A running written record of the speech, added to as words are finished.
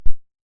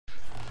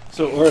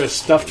So Aura is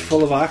stuffed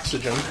full of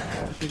oxygen.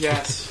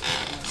 Yes.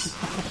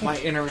 My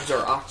innards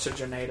are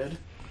oxygenated.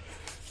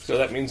 So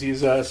that means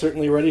he's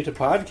certainly ready to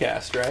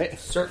podcast, right?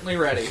 Certainly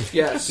ready,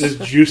 yes.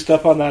 Just juiced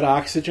up on that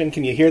oxygen.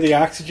 Can you hear the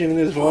oxygen in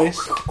his voice?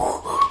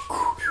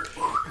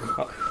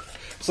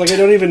 It's like I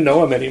don't even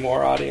know him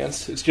anymore,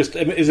 audience. It's just,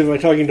 am I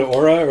talking to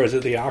Aura, or is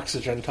it the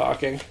oxygen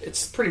talking?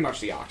 It's pretty much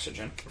the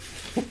oxygen.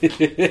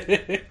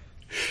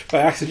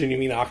 By oxygen, you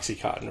mean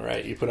Oxycontin,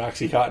 right? You put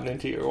Oxycontin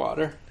into your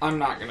water. I'm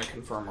not going to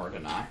confirm or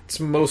deny. It's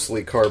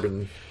mostly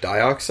carbon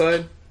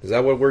dioxide. Is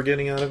that what we're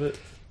getting out of it?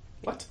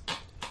 What?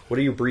 What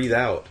do you breathe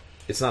out?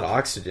 It's not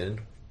oxygen.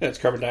 Yeah, it's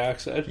carbon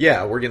dioxide.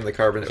 Yeah, we're getting the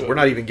carbon. So we're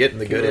not even getting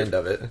the good end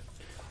of it.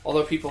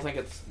 Although people think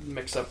it's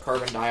mixed up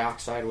carbon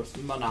dioxide with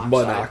monoxide.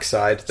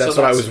 Monoxide. That's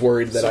what I was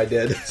worried that I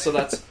did. So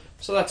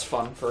that's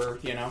fun for,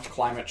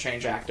 climate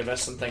change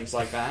activists and things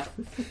like that.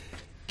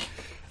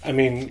 I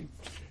mean,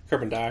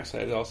 carbon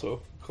dioxide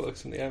also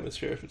collects in the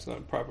atmosphere if it's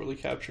not properly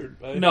captured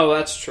by... No,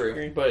 that's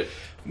true, but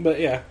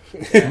yeah.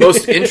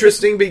 Most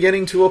interesting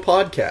beginning to a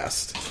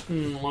podcast.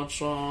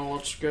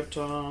 Let's get...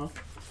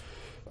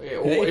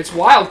 it's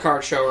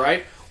Wildcard Show,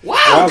 right?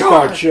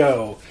 Wildcard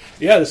Show!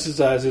 Yeah, this is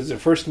the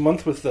first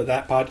month with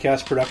That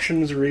Podcast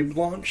Productions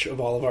relaunch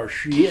of all of our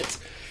shit.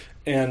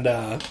 And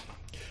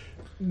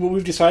what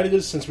we've decided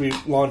is, since we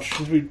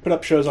put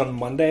up shows on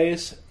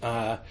Mondays,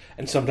 and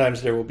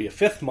sometimes there will be a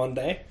fifth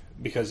Monday,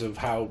 because of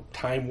how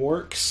time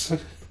works.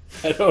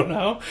 I don't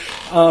know.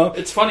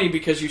 It's funny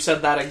because you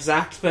said that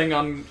exact thing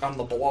on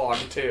the blog,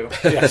 too.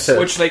 Yes.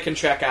 Which they can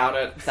check out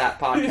at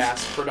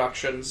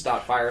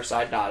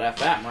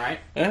thatpodcastproductions.fireside.fm, right?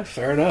 Yeah,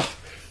 fair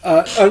enough.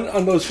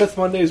 On those fifth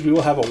Mondays, we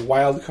will have a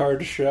wild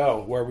card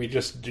show where we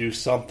just do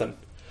something.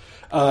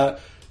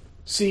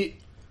 See,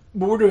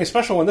 but we're doing a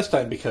special one this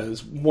time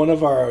because one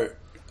of our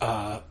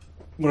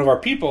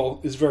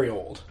people is very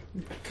old.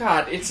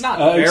 God, it's not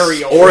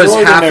very old. Or is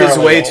half his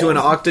way old. to an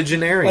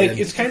octogenarian. Like,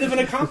 it's kind of an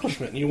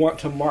accomplishment. You want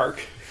to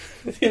mark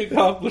the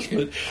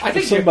accomplishment I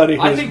think of somebody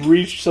who I has think-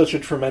 reached such a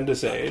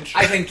tremendous age.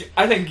 I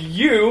think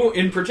you,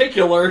 in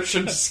particular,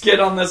 should skid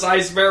on this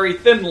ice very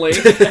thinly.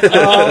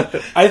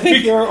 I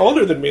think you're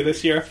older than me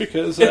this year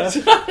because...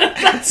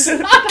 That's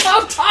not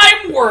how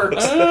time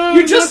works.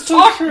 You just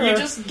not so sure. You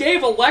just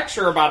gave a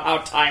lecture about how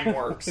time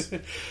works.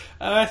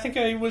 I think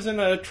I was in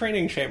a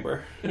training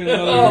chamber.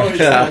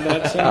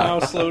 That somehow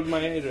slowed my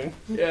aging.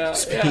 Yeah.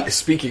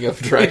 Speaking of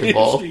Dragon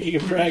Ball. Speaking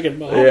of Dragon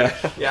Ball. Yeah.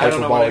 I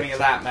don't know what any of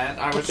that meant.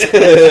 I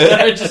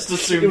just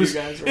assumed you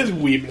guys were... It was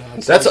weeb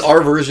nonsense. That's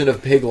our version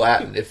of Pig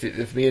Latin.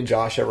 If me and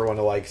Josh ever want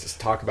to just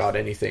talk about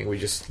anything, we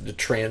just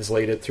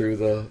translate it through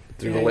the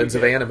lens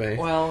of anime.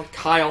 Well,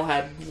 Kyle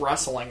had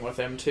wrestling with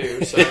him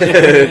too, so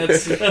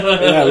it's...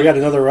 Yeah, we got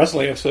another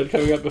wrestling episode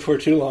coming up before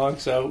too long,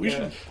 so we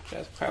should...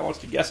 Kyle wants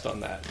to guest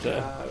on that.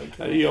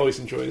 He always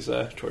enjoys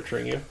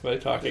torturing you by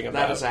talking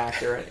about... That is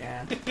accurate,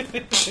 yeah.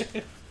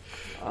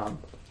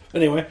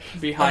 Anyway.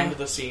 Behind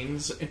the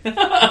scenes.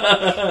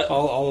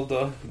 all of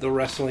the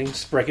wrestling,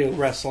 Spreckle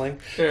wrestling.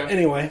 Yeah.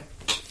 Anyway,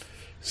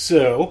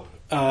 so,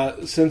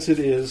 since it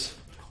is...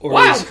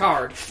 Wild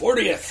card!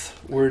 40th,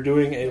 we're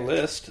doing a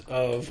list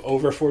of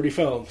over 40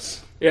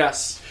 films.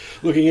 Yes.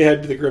 Looking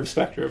ahead to the grim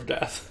specter of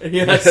death.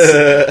 Yes.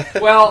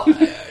 Well,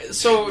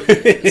 so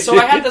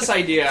I had this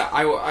idea.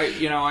 I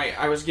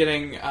was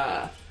getting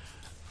a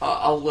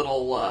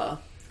little I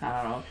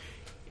don't know,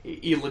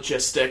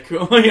 eulogistic,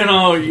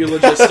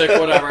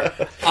 whatever.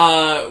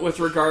 With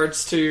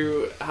regards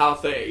to how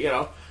they,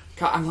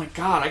 I'm like,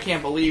 God, I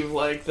can't believe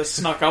this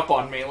snuck up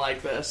on me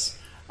like this.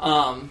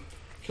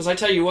 Because I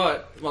tell you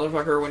what,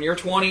 motherfucker, when you're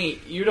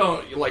 20, you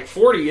don't...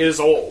 40 is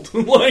old.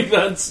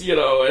 That's,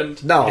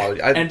 and... No,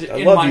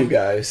 I love you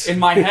guys. In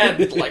my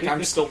head,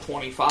 I'm still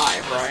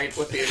 25, right?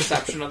 With the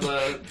exception of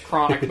the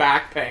chronic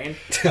back pain.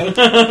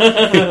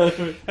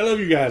 I love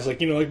you guys. Like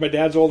my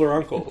dad's older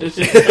uncle.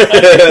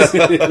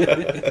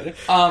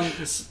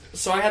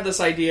 So I had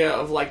this idea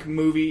of,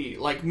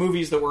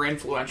 movies that were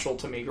influential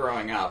to me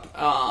growing up.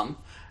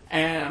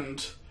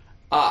 And...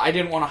 I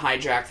didn't want to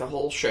hijack the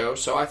whole show,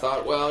 so I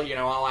thought, well,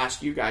 I'll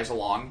ask you guys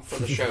along for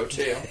the show,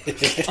 too.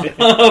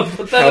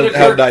 But then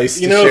how nice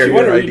to if share you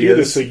want to your redo ideas.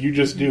 this so you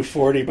just do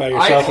 40 by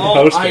yourself and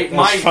host it,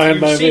 that's fine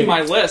by me. You've seen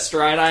my list,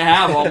 right? I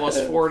have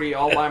almost 40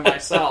 all by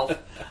myself.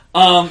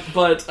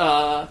 But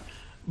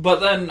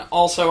then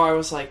also I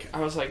was like,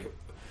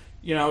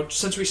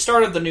 since we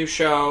started the new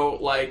show,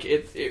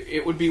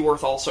 it would be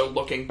worth also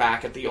looking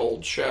back at the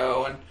old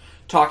show and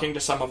talking to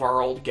some of our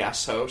old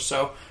guest hosts.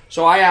 So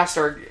I asked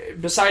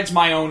besides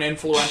my own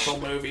influential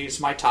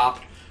movies, my top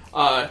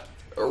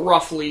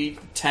roughly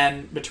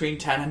between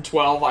 10 and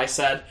 12, I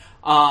said,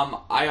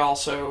 I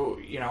also,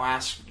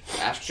 asked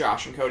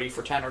Josh and Cody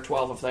for 10 or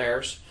 12 of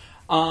theirs.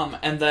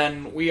 And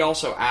then we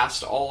also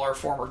asked all our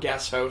former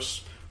guest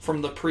hosts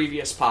from the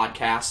previous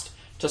podcast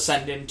to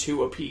send in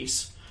 2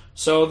 apiece.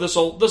 So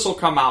this'll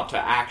come out to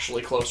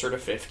actually closer to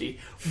 50.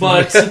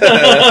 But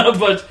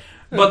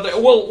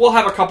But we'll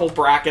have a couple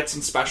brackets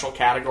and special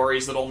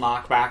categories that'll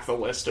knock back the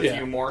list a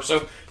few more.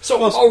 So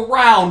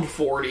around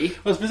 40.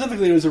 Well,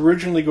 specifically, it was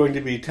originally going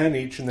to be 10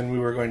 each, and then we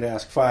were going to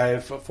ask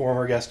 5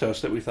 former guest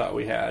hosts that we thought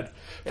we had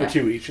for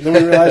 2 each. And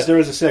then we realized there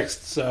was a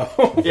 6th,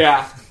 so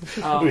yeah,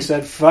 we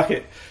said, fuck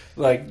it.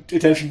 Like,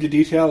 attention to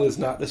detail is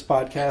not this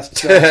podcast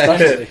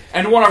specialty.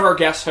 And one of our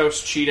guest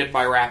hosts cheated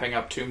by wrapping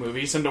up 2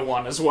 movies into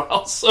one as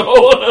well.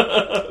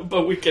 So,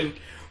 but we can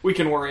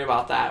worry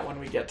about that when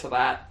we get to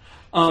that.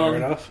 Fair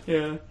enough.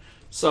 Yeah.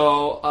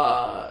 So,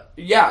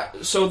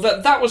 So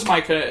that was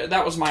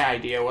my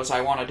idea. Was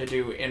I wanted to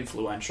do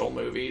influential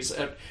movies.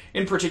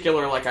 In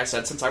particular, like I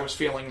said, since I was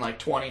feeling like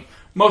 20,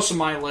 most of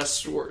my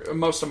list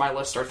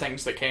are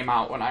things that came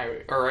out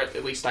or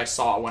at least I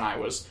saw when I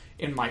was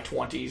in my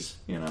 20s.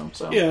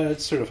 So yeah,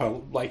 it's sort of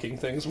how liking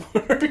things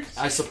works,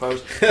 I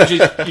suppose.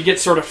 You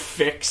get sort of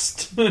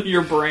fixed.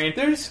 Your brain.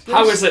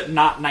 How is it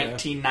not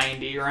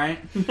 1990? Right?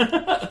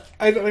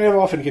 I've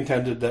often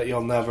contended that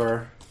you'll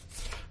never.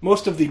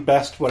 Most of the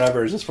best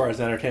whatevers as far as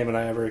entertainment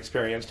I ever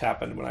experienced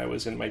happened when I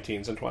was in my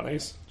teens and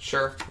 20s.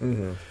 Sure.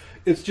 Mm-hmm.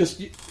 It's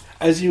just,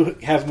 as you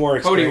have more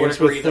experience Cody would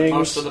agree with that things,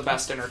 most of the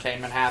best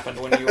entertainment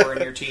happened when you were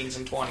in your teens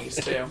and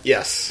 20s, too.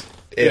 Yes.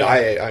 Yeah.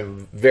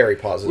 I'm very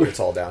positive it's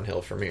all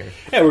downhill from here.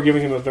 Yeah, we're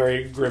giving him a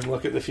very grim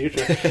look at the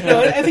future.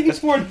 No, I think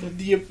it's more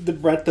the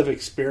breadth of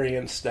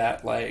experience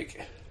that,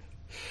 like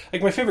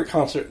my favorite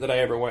concert that I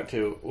ever went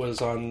to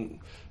was on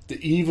the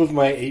eve of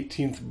my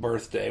 18th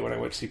birthday when I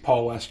went to see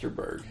Paul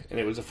Westerberg. And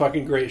it was a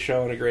fucking great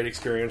show and a great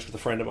experience with a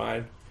friend of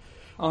mine.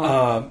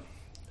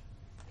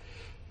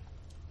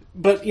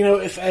 But,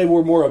 if I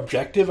were more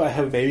objective, I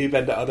have maybe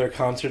been to other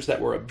concerts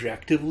that were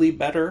objectively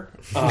better.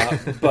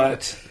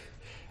 But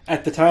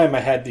at the time,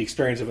 I had the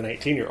experience of an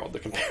 18-year-old to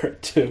compare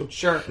it to.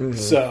 Sure. Mm-hmm.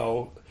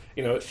 So,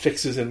 it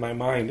fixes in my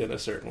mind in a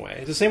certain way.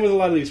 It's the same with a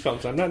lot of these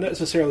films. I'm not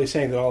necessarily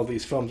saying that all of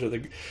these films are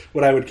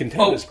what I would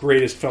contend as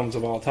greatest films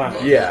of all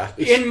time. Yeah.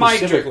 In my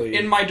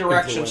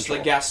directions to the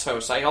guest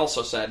host, I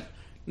also said,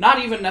 not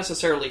even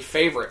necessarily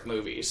favorite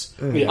movies.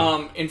 Mm-hmm.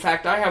 Yeah. In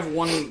fact, I have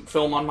one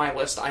film on my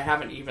list I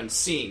haven't even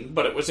seen,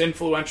 but it was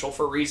influential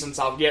for reasons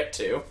I'll get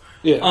to.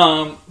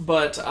 Yeah.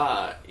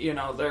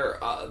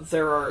 There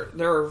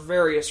are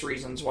various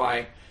reasons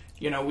why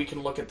we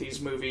can look at these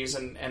movies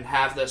and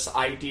have this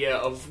idea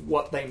of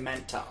what they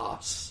meant to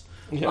us.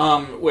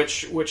 Yeah.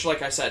 Which,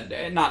 like I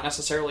said, not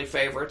necessarily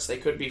favorites. They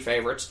could be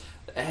favorites.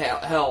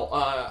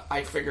 Hell,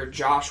 I figured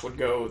Josh would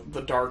go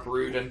the dark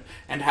route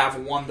and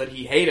have one that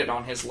he hated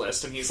on his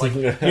list, and he's like,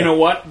 you know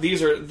what?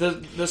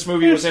 This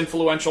movie was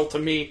influential to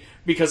me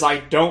because I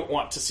don't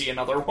want to see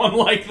another one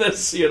like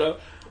this,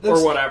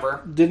 or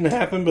whatever. Didn't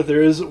happen, but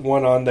there is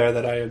one on there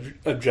that I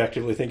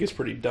objectively think is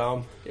pretty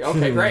dumb.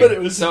 Okay, great. But it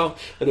was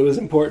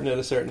important at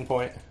a certain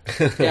point.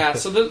 Yeah.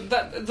 So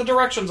the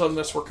directions on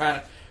this were kind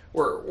of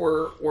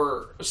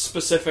were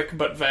specific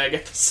but vague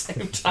at the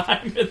same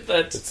time.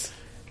 That's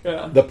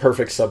the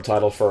perfect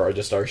subtitle for our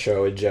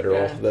show in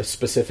general. Yeah. The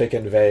specific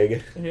and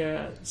vague.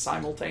 Yeah,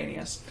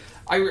 simultaneous.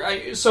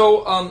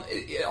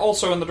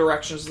 Also in the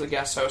directions of the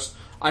guest host,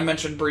 I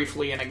mentioned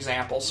briefly an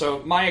example. So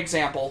my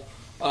example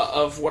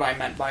of what I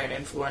meant by an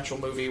influential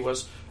movie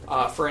was,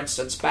 for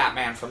instance,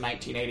 Batman from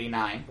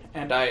 1989.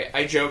 And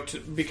I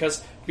joked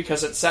because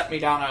it set me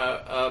down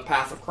a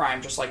path of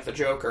crime just like the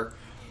Joker.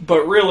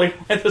 But really,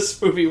 why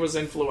this movie was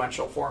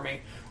influential for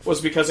me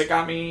was because it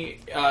got me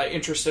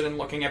interested in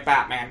looking at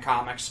Batman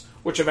comics,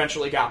 which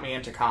eventually got me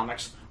into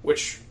comics,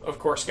 which, of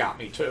course, got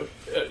me to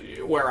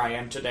where I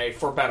am today,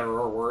 for better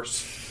or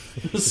worse.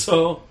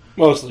 So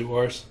Mostly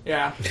worse.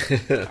 Yeah.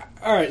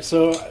 All right,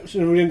 so we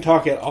didn't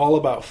talk at all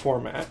about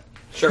format.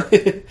 Sure.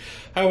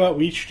 How about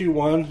we each do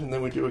one, and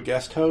then we do a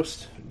guest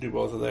host, do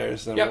both of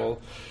theirs, then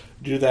we'll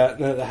do that.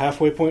 And at the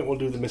halfway point, we'll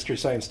do the Mystery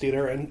Science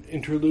Theater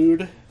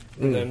interlude,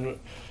 and then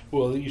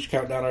we'll each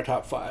count down our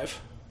top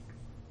 5.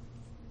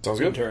 Sounds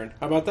good. Turn.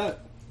 How about that?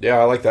 Yeah,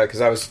 I like that,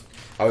 because I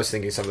was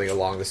thinking something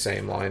along the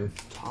same line.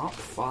 Top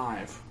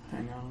 5.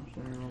 Hang on.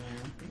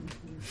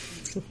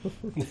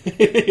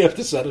 You have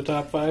to set a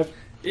top 5?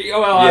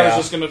 Well, I was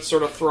just going to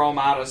sort of throw them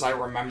out as I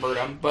remembered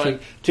them,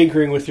 but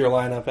tinkering with your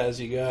lineup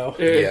as you go.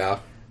 Yeah,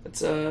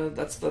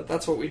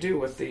 that's what we do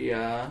with the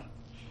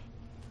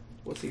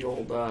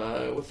old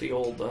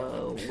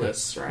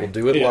lists, right? We'll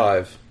do it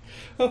live.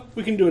 Well,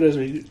 we can do it as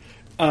we.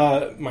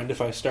 Mind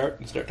if I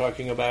start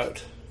talking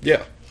about?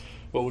 Yeah.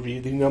 What would be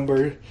the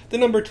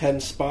number 10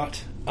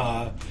 spot?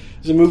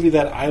 It's a movie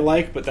that I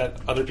like, but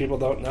that other people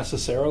don't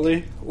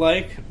necessarily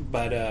like,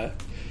 but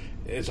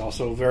it's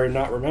also very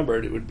not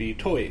remembered. It would be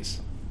Toys.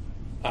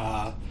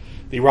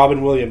 The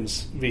Robin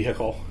Williams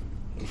vehicle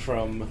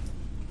from...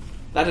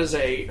 That is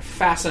a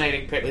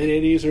fascinating pick.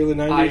 Late 80s, early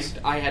 90s.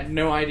 I had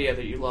no idea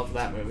that you loved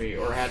that movie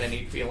or had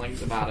any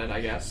feelings about it,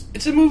 I guess.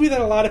 It's a movie that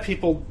a lot of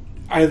people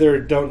either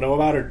don't know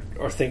about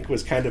or think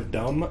was kind of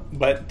dumb,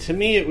 but to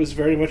me it was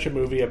very much a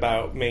movie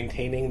about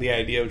maintaining the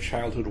idea of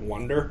childhood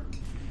wonder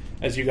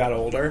as you got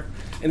older.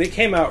 And it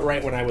came out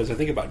right when I was, I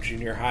think, about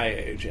junior high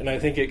age, and I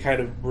think it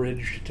kind of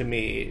bridged to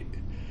me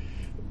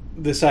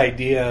this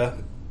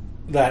idea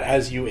that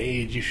as you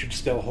age, you should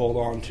still hold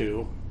on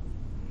to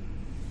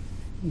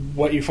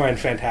what you find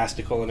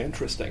fantastical and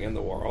interesting in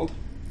the world.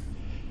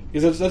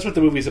 Because that's what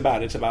the movie's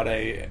about. It's about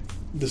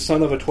the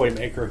son of a toy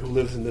maker who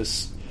lives in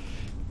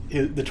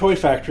the toy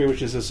factory,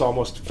 which is this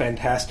almost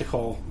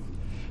fantastical,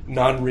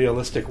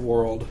 non-realistic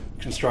world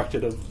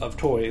constructed of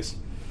toys,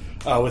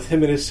 with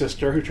him and his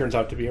sister, who turns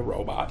out to be a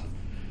robot.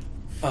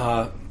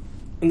 And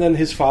then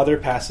his father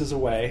passes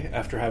away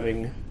after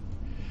having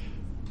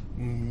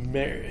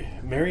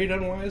married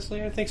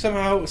unwisely, I think.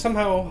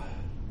 Somehow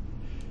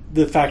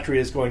the factory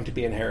is going to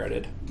be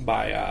inherited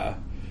by...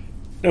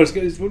 it's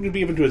going to be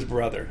given to his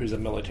brother, who's a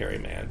military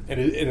man. And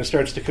it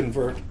starts to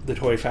convert the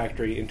toy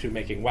factory into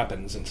making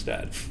weapons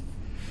instead.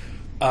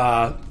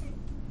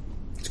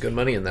 It's good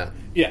money in that.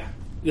 Yeah,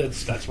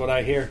 that's what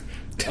I hear.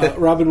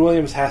 Robin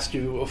Williams has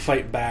to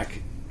fight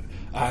back.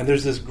 And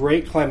there's this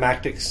great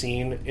climactic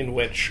scene in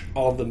which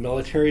all the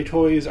military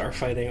toys are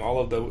fighting all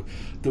of the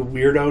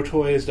weirdo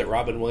toys that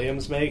Robin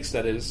Williams makes.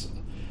 That is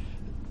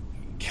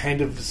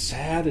kind of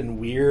sad and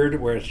weird,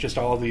 where it's just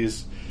all of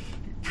these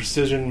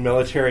precision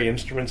military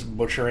instruments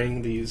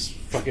butchering these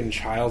fucking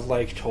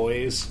childlike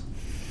toys.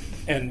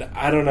 And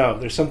I don't know,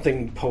 there's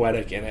something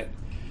poetic in it.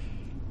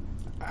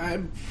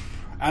 I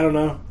don't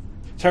know.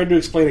 It's hard to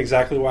explain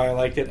exactly why I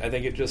liked it. I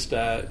think it just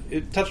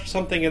it touched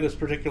something at this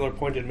particular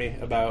point in me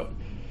about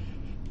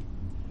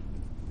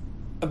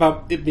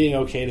it being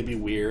okay to be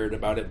weird,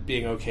 about it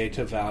being okay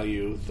to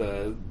value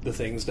the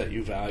things that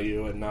you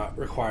value and not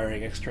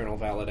requiring external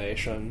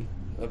validation,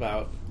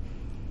 about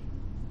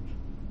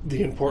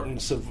the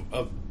importance of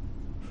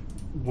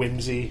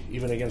whimsy,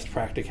 even against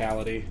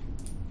practicality.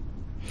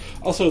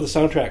 Also, the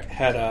soundtrack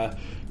had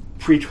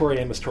pre-Tori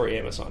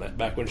Amos on it,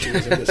 back when she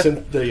was in the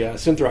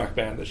synth rock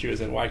band that she was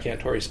in, Why Can't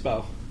Tori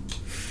Spell?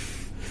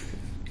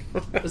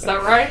 Is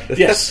that right?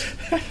 Yes.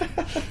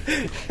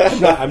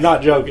 I'm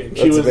not joking.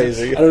 That's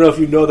amazing. I don't know if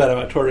you know that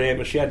about Tori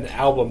Amos. She had an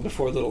album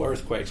before Little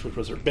Earthquakes, which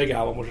was her big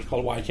album, which was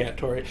called Why Can't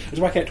Tori... It was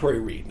Why Can't Tori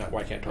Read, not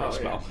Why Can't Tori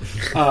Spell.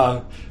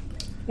 Yeah.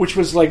 Which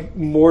was like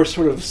more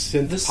sort of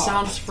synth This pop.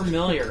 sounds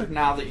familiar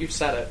now that you've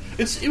said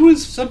it. It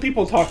was... Some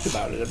people talked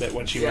about it a bit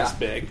when she was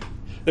big.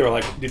 They were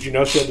like, did you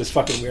know she had this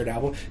fucking weird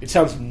album? It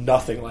sounds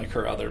nothing like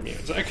her other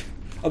music.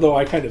 Although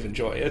I kind of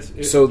enjoy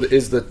it. So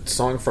is the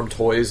song from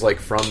Toys like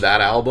from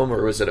that album,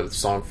 or was it a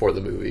song for the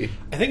movie?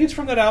 I think it's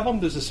from that album.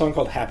 There's a song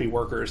called Happy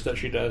Workers that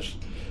she does.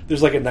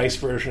 There's like a nice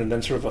version and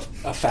then sort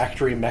of a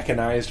factory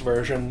mechanized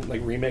version,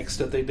 like remix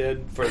that they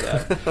did for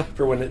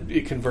for when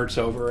it converts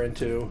over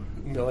into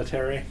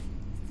military.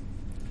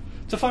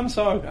 It's a fun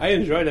song. I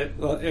enjoyed it.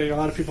 A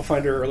lot of people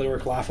find her early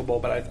work laughable,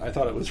 but I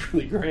thought it was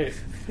really great.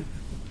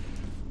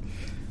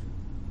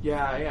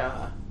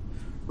 Yeah.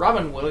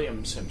 Robin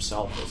Williams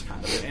himself was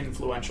kind of an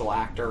influential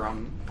actor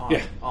on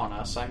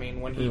us. I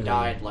mean, when he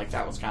died, like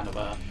that was kind of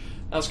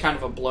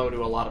a blow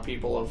to a lot of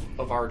people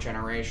of our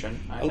generation,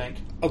 I think.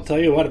 I'll tell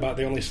you what, about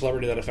the only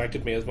celebrity that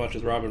affected me as much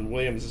as Robin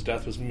Williams'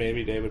 death was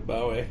maybe David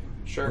Bowie.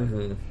 Sure.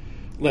 Mm-hmm.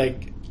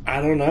 Like,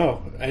 I don't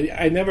know.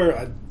 I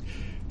never...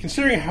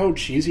 considering how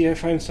cheesy I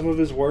find some of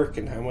his work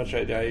and how much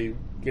I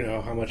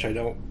how much I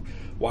don't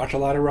watch a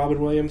lot of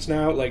Robin Williams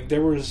now, like,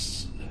 there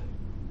was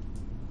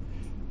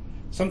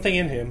something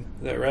in him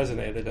that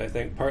resonated, I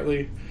think,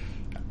 partly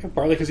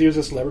because he was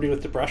a celebrity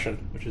with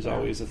depression, which is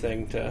always a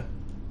thing to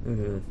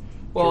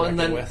well, and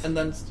then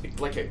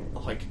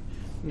like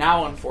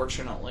now,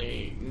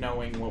 unfortunately,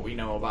 knowing what we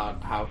know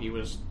about how he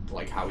was,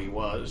 how he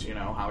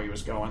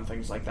was going,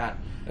 things like that,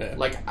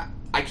 like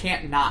I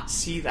can't not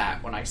see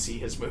that when I see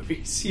his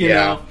movies. You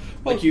know,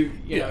 well, like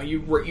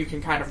you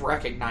can kind of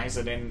recognize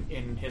it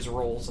in his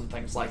roles and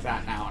things like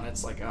that now, and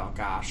it's like, oh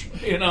gosh,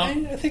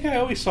 I think I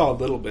always saw a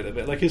little bit of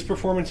it. Like his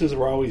performances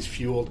were always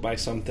fueled by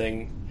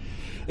something.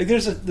 Like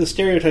there's the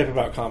stereotype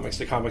about comics.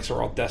 The comics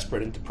are all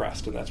desperate and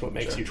depressed, and that's what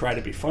makes you try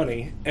to be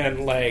funny. And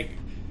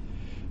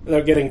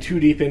without getting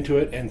too deep into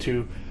it and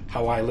to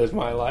how I live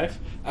my life,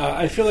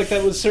 I feel like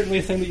that was certainly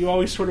a thing that you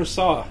always sort of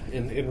saw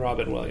in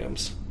Robin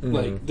Williams. Mm-hmm.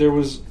 Like there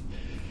was.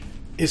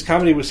 His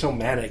comedy was so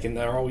manic, and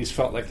I always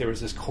felt like there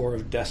was this core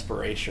of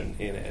desperation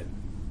in it.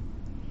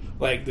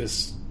 Like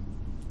this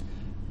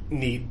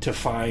need to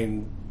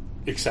find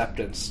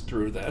acceptance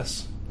through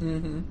this.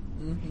 Mm-hmm.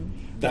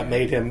 Mm-hmm. That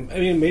made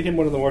him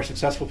one of the more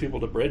successful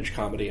people to bridge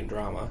comedy and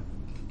drama,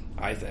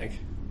 I think.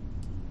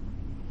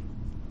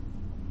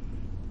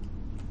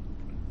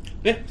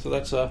 Yeah, so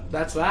that's that.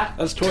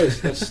 That's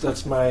Toys.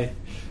 That's my...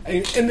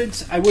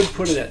 I would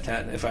put it at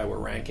 10 if I were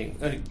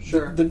ranking.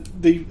 Sure.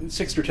 The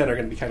 6 or 10 are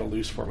going to be kind of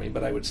loose for me,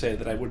 but I would say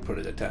that I would put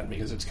it at 10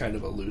 because it's kind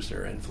of a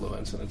looser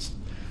influence and it's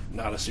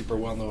not a super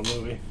well-known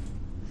movie.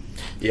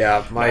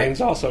 Yeah,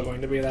 mine's also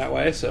going to be that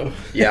way. So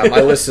yeah,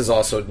 my list is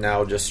also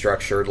now just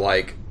structured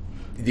like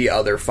the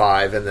other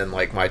 5 and then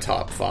like my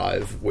top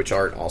 5, which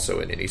aren't also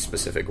in any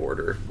specific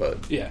order.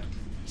 But yeah,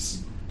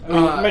 I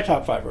mean, my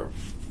top 5 are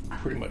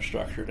pretty much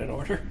structured in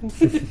order.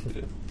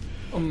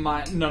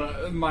 My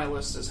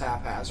list is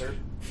haphazard.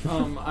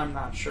 I'm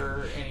not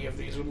sure any of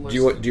these would list.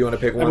 Do you want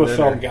to pick one? I'm a then,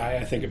 film or- guy.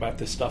 I think about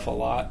this stuff a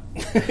lot.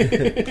 Do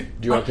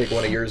you want to pick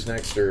one of yours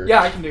next, or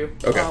Yeah, I can do.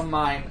 Okay.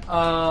 Mine.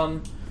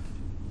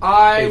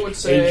 I would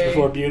say Age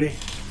Before Beauty.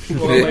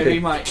 Well, maybe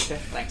my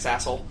thanks,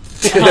 asshole.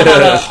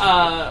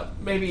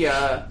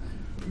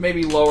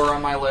 Maybe lower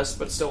on my list,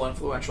 but still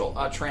influential.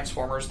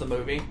 Transformers the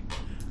movie.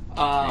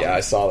 Yeah,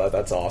 I saw that.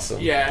 That's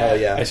awesome. Yeah. Hell I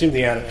yeah. assume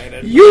the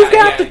animated. You've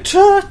got the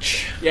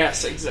touch.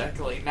 Yes,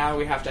 exactly. Now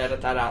we have to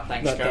edit that out.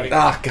 Thanks, Not Cody.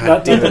 that- God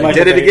Not damn the it! I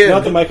Michael did it Bay, again.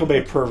 Not the Michael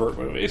Bay pervert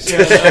movies.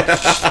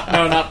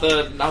 No, not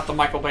the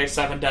Michael Bay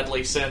Seven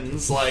Deadly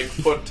Sins. Like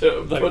put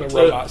to Like put the to,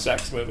 robot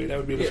sex movie. That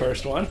would be the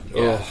first one.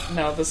 Yeah.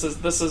 No, this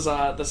is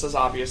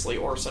obviously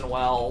Orson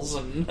Welles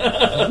and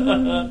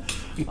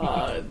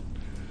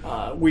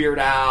Weird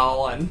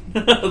Al and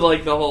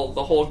like the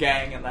whole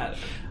gang and that.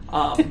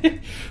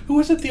 Who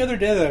was it the other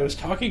day that I was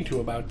talking to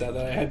about that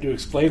I had to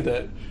explain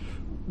that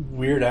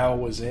Weird Al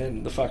was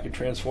in the fucking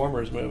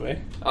Transformers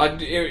movie?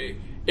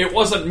 It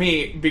wasn't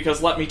me,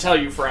 because let me tell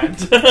you, friend.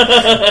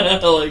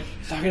 Like,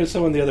 Talking to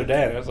someone the other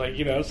day, and I was like,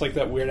 it's like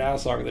that Weird Al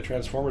song in the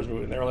Transformers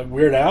movie. And they were like,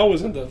 Weird Al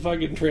was in the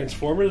fucking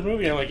Transformers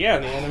movie? And I'm like, yeah,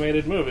 in the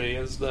animated movie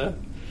as the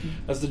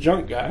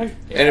junk guy.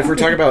 And if we're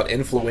talking about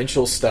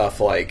influential stuff,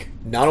 like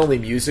not only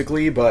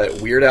musically, but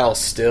Weird Al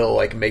still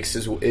like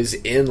is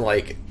in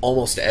like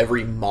almost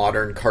every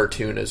modern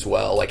cartoon as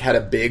well. Like had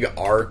a big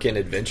arc in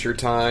Adventure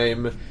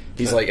Time.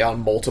 He's like on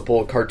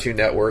multiple Cartoon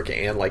Network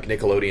and like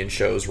Nickelodeon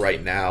shows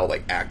right now,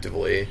 like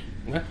actively.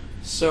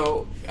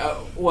 so,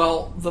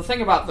 well, the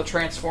thing about the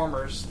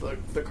Transformers,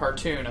 the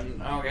cartoon,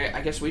 and okay, I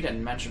guess we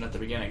didn't mention at the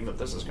beginning that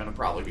this is going to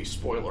probably be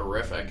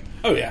spoilerific.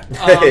 Oh, yeah.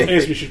 I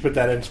guess we should put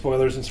that in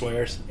spoilers and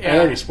swears. Yeah. I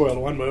already spoiled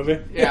one movie.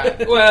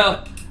 Yeah,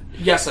 well,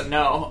 yes and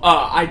no.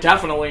 I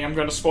definitely am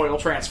going to spoil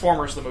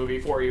Transformers the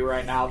movie for you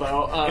right now,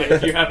 though,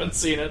 if you haven't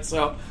seen it.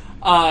 So,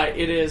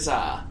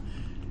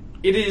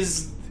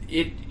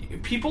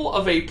 people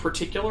of a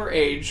particular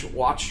age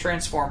watched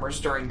Transformers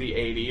during the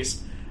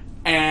 80s,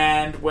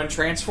 and when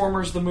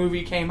Transformers the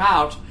movie came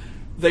out,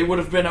 they would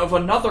have been of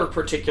another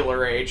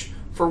particular age,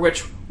 for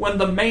which, when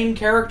the main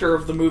character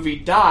of the movie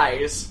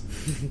dies,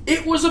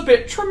 it was a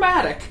bit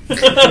traumatic.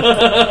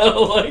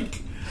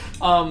 Like,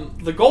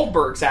 the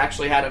Goldbergs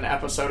actually had an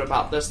episode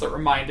about this that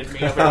reminded me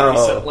of it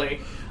recently.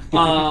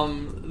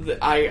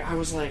 I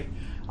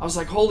was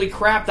like, holy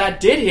crap, that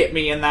did hit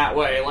me in that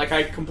way. Like,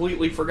 I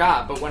completely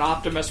forgot. But when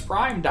Optimus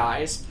Prime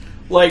dies,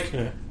 like,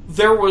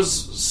 there was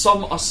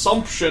some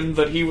assumption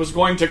that he was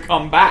going to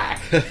come back.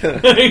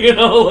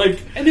 Like...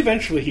 And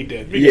eventually he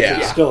did, because Yeah.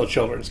 it's still a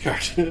children's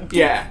cartoon.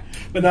 Yeah.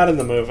 But not in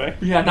the movie.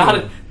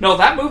 Yeah, no,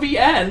 that movie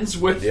ends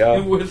with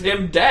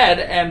him dead,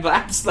 and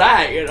that's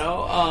that,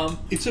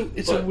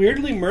 It's a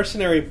weirdly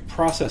mercenary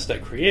process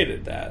that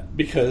created that,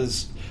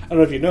 because, I don't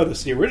know if you know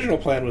this, the original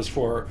plan was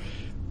for...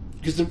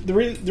 Because the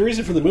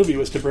reason for the movie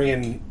was to bring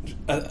in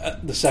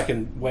the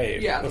second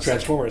wave of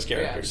Transformers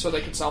characters. Yeah, so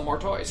they could sell more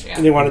toys, yeah.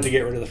 And they wanted to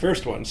get rid of the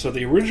first one. So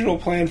the original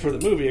plan for the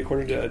movie,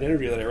 according to an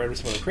interview that I read with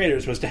some of the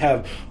creators, was to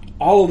have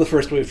all of the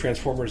first wave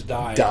Transformers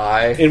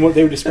die in what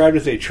they would describe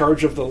as a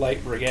Charge of the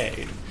Light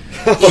Brigade.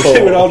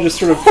 They would all just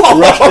sort of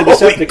rush the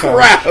Decepticons,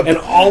 crap. and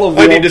all of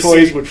the old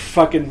toys would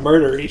fucking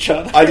murder each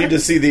other. I need to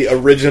see the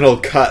original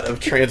cut of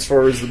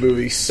Transformers the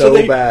movie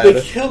bad.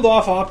 They killed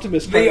off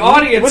Optimus Prime. The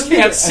audience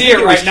can't see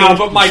it right now,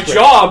 but my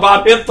jaw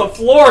about hit the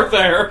floor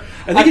there.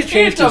 I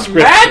can't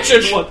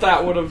imagine what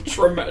that would have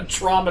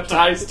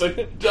traumatized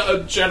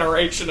a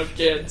generation of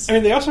kids. I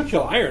mean, they also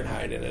kill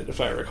Ironhide in it, if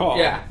I recall.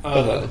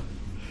 Yeah.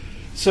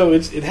 So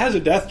it has a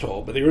death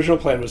toll, but the original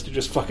plan was to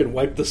just fucking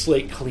wipe the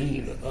slate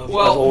clean of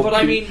old but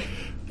I mean,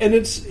 and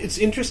it's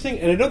interesting,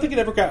 and I don't think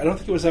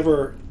it was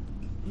ever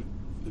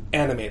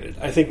animated.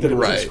 I think that it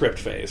was a script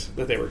phase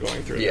that they were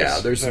going through. Yeah,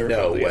 there's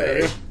no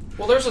way.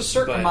 Well, there's a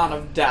certain amount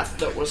of death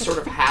that was sort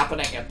of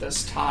happening at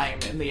this time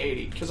in the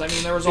 80s, because I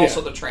mean, there was also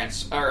the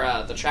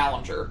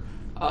Challenger,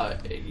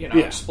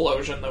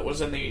 explosion that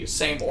was in the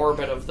same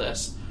orbit of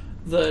this.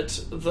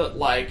 That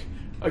like.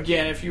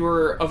 Again, if you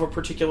were of a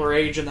particular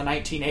age in the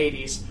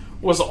 1980s,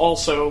 was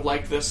also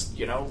like this,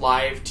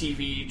 live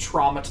TV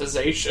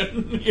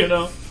traumatization,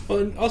 Well,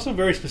 and also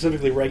very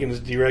specifically Reagan's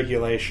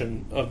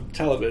deregulation of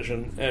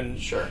television and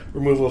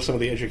removal of some of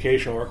the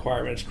educational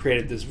requirements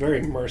created this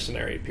very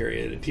mercenary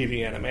period in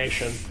TV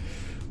animation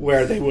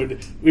where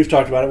we've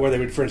talked about it, where they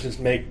would, for instance,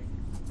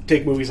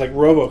 take movies like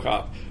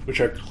RoboCop, which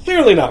are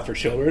clearly not for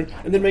children,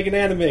 and then make an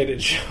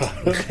animated show.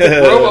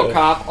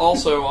 RoboCop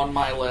also on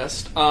my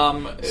list.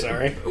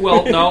 Sorry.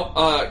 Well,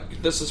 no,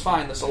 this is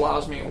fine. This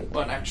allows me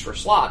an extra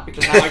slot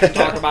because now I can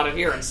talk about it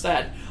here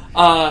instead.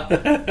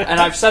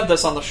 And I've said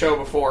this on the show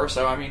before,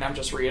 so I mean, I'm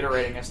just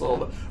reiterating this a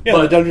little bit. Yeah,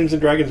 the Dungeons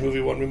and Dragons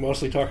movie one, we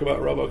mostly talk about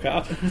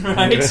RoboCop.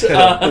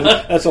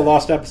 Right. That's a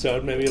lost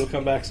episode. Maybe it'll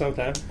come back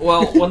sometime.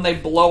 Well, when they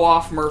blow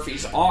off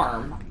Murphy's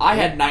arm, I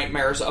had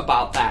nightmares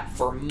about that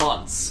for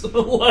months.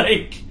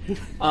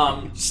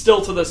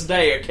 Still to this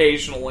day,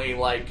 occasionally,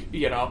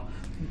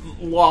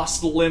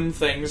 lost limb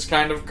things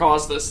kind of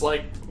cause this,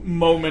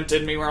 moment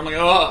in me where I'm like,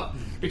 ugh.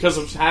 because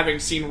of having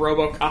seen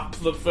RoboCop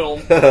the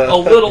film a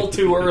little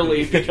too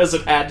early because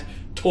it had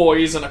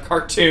toys and a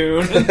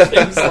cartoon and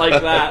things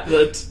like that.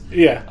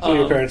 Yeah, so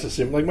your parents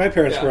assume. Like, my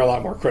parents yeah. were a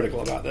lot more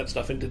critical about that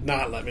stuff and did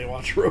not let me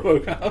watch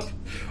RoboCop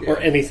or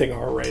anything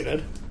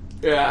R-rated.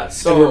 Yeah,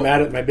 so... And were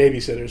mad at my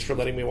babysitters for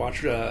letting me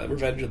watch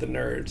Revenge of the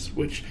Nerds,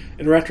 which,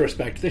 in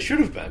retrospect, they should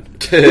have been.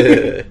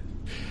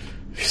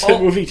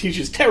 That movie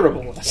teaches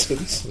terrible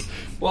lessons.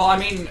 Well, I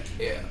mean,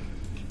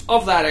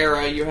 of that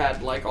era, you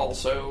had, like,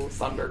 also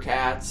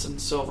Thundercats and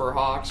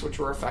Silverhawks, which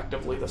were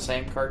effectively the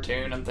same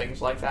cartoon and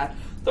things like that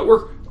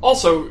were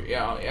also, you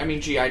know, I mean,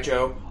 G.I.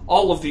 Joe,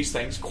 all of these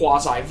things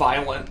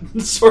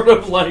quasi-violent, sort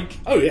of like,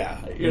 oh yeah,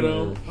 you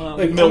know,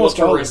 like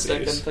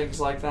militaristic and things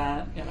like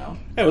that, you know.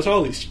 Yeah, it was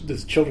all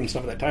this children's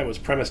stuff at that time was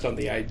premised on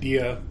the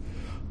idea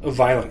of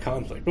violent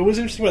conflict. But what's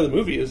interesting about the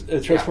movie is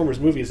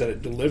Transformers movie is that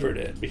it delivered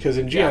it, because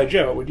in G.I.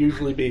 Joe it would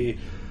usually be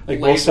like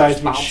Lasers both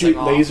sides would shoot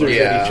off. lasers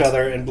at each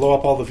other and blow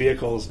up all the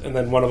vehicles, and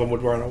then one of them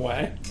would run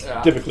away.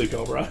 Yeah. Typically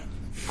Cobra.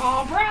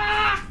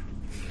 Cobra.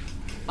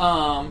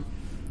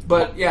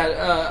 But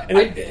yeah,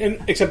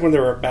 and except when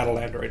there were battle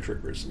android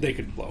troopers, they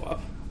could blow up.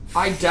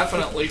 I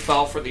definitely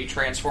fell for the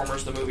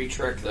Transformers the movie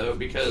trick, though,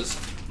 because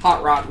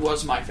Hot Rod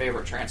was my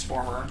favorite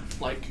Transformer,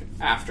 like,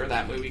 after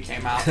that movie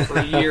came out for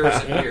years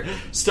and years.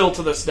 Still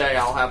to this day,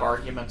 I'll have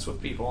arguments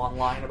with people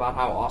online about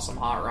how awesome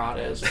Hot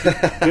Rod is. Do you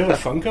have a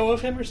Funko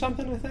of him or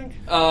something, I think?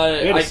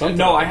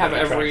 I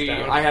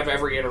have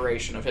every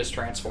iteration of his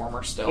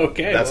Transformer still.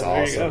 Okay, that's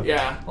well, awesome.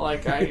 Yeah,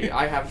 like,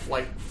 I have,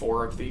 like,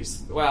 4 of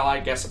these. Well, I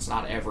guess it's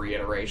not every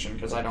iteration,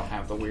 because I don't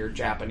have the weird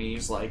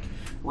Japanese, like,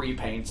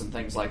 repaints and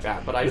things like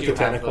that, but I With do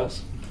the have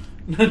tentacles.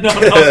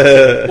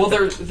 no.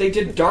 Well, they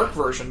did dark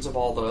versions of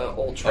all the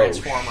old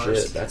Transformers, oh,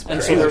 shit, that's and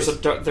crazy.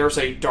 so there's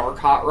a dark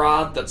Hot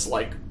Rod that's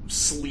like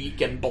sleek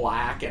and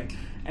black, and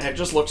it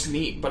just looks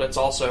neat, but it's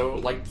also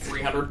like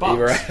 $300,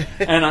 right.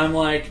 and I'm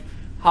like,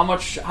 how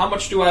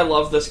much do I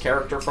love this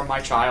character from my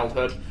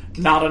childhood?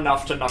 Not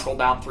enough to knuckle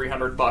down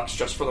 $300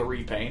 just for the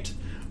repaint,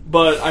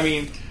 but I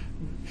mean.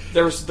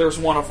 There's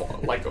one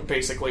of, like,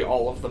 basically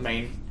all of the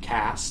main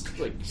cast.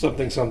 Like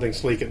something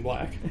sleek and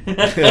black. No,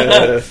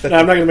 I'm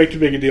not going to make too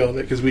big a deal of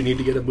it because we need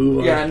to get a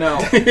move on. Yeah, no.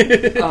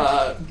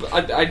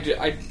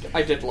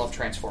 I did love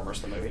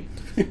Transformers, the movie.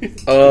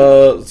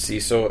 Let's see.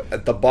 So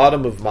at the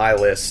bottom of my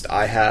list,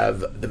 I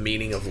have The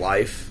Meaning of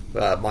Life.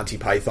 Monty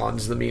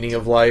Python's The Meaning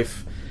of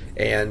Life.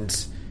 And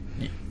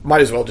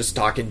might as well just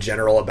talk in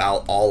general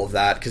about all of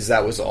that, because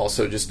that was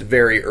also just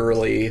very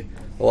early,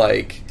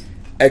 like,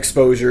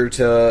 exposure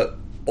to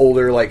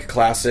older, like,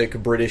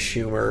 classic British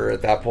humor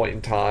at that point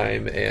in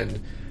time, and,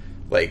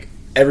 like,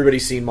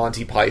 everybody's seen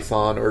Monty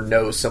Python or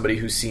knows somebody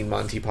who's seen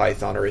Monty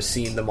Python or has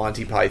seen the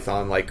Monty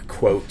Python, like,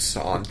 quotes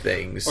on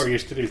things. Or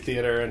used to do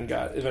theater and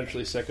got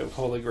eventually sick of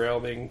Holy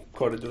Grail being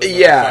quoted to them.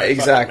 Yeah,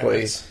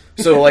 exactly.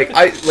 So, like,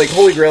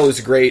 Holy Grail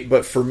is great,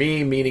 but for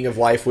me, Meaning of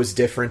Life was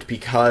different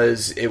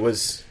because it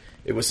was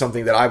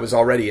something that I was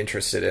already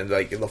interested in,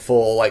 like, in the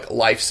full, like,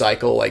 life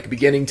cycle, like,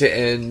 beginning to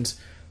end.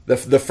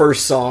 The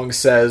first song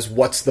says,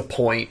 "What's the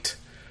point?"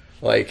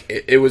 Like,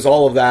 it was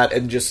all of that,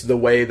 and just the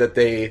way that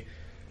they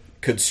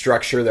could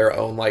structure their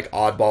own, like,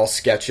 oddball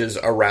sketches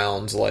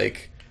around,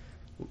 like,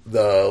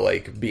 the,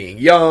 like, being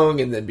young,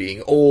 and then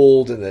being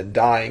old, and then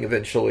dying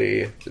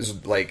eventually,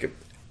 is, like,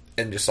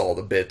 and just all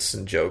the bits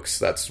and jokes.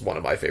 That's one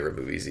of my favorite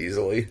movies,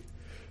 easily.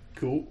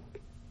 Cool.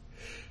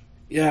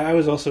 Yeah, I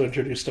was also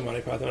introduced to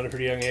Monty Python at a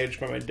pretty young age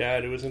by my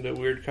dad, who was into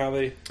weird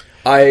comedy.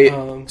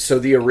 So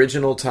the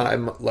original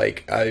time,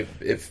 like,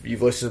 if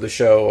you've listened to the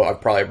show, I've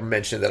probably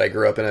mentioned that I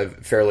grew up in a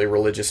fairly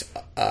religious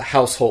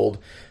household.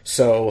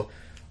 So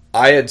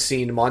I had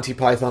seen Monty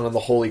Python and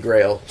the Holy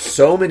Grail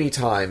so many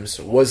times,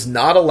 was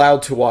not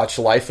allowed to watch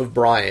Life of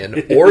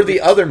Brian or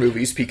the other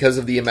movies because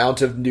of the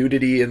amount of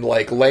nudity and,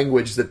 like,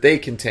 language that they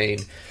contain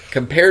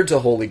compared to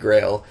Holy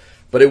Grail.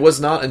 But it was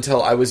not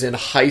until I was in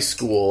high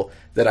school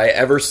that I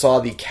ever saw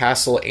the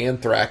Castle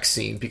Anthrax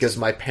scene, because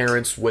my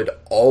parents would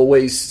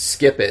always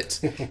skip it,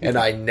 and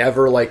I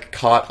never, like,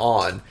 caught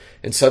on.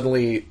 And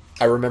suddenly,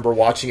 I remember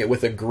watching it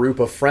with a group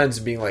of friends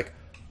and being like,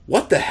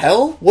 what the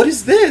hell? What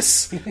is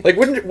this? Like,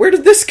 where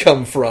did this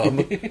come from?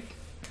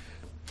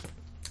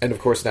 And, of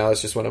course, now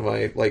it's just one of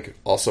my, like,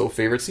 also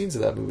favorite scenes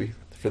of that movie,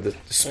 for the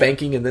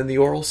spanking and then the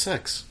oral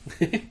sex.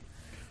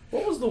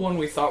 What was the one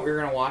we thought we were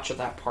going to watch at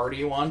that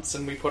party once,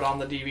 and we put on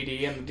the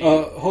DVD and the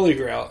DVD? Holy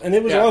Grail, and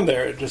it was on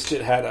there. It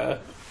had a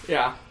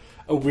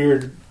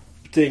weird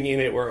thing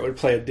in it where it would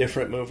play a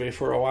different movie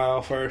for a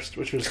while first,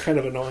 which was kind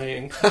of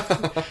annoying.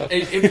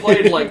 It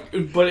played,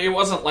 like, but it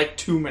wasn't like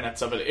 2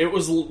 minutes of it. It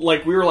was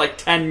like we were like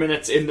 10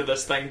 minutes into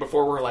this thing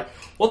before we were like,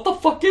 what the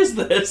fuck is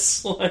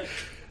this? Like,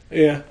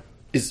 yeah,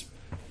 is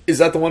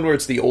that the one where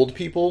it's the old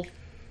people?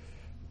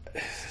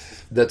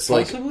 That's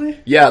possibly?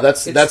 Like, yeah,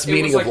 that's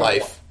Meaning of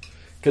Life.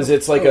 Because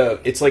it's like a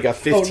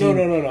 15...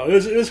 Oh, no. It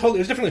was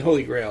definitely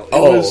Holy Grail. It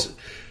was,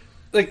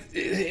 like,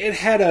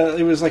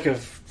 it was like a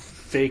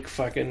fake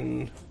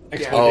fucking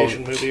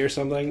exploitation movie or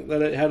something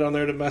that it had on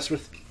there to mess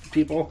with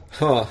people.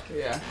 Huh.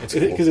 Yeah. It's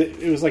cool. Because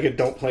it was like a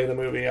don't play the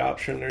movie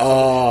option. Or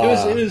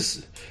something.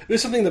 It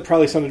was something that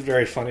probably sounded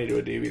very funny to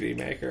a DVD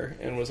maker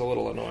and was a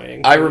little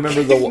annoying. I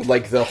remember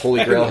the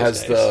Holy Grail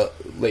has days. the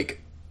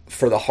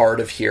for the hard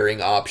of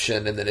hearing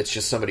option, and then it's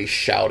just somebody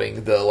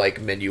shouting the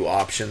menu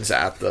options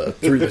at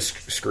through the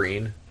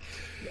screen.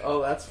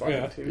 Oh, that's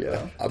funny too.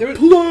 Yeah, There was-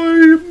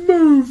 play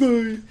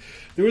movie.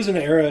 There was an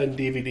era in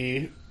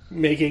DVD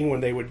making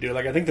when they would do,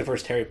 I think the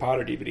first Harry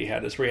Potter DVD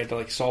had this, where you had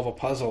to solve a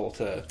puzzle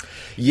to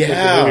make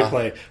the movie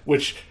play.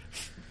 Which,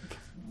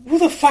 who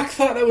the fuck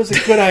thought that was a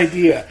good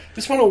idea?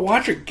 Just want to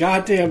watch a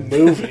goddamn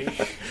movie.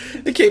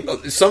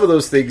 Some of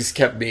those things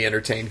kept me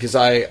entertained because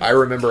I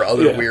remember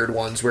other Yeah. weird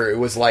ones where it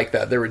was like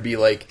that. There would be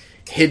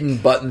hidden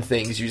button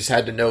things you just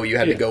had to know. You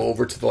had to go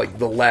over to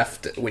the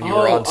left when you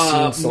were on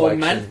scene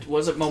selection.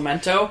 Was it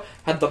Memento?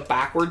 Had the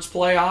backwards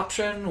play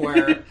option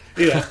where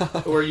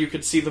where you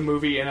could see the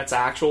movie in its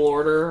actual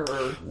order.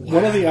 Or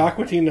One of the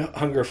Aqua Teen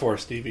Hunger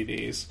Force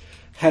DVDs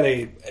had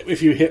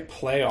if you hit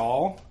play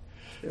all,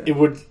 it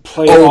would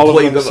play all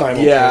play of them them-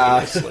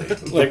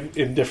 simultaneously,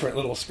 in different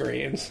little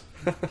screens.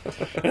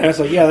 And I was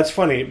like, yeah, that's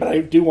funny, but I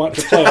do want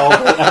to play all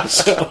the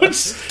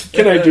episodes.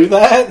 Can I do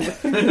that?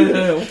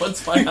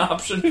 What's my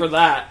option for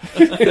that?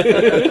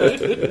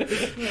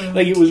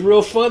 It was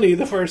real funny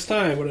the first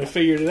time when I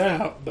figured it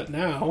out, but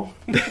now...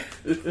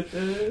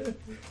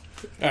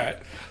 Alright.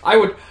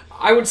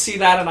 I would see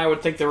that and I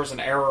would think there was an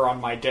error on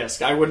my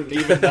disc. I wouldn't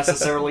even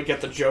necessarily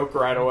get the joke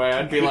right away.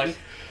 I'd be like,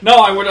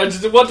 no,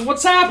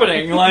 what's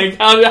happening?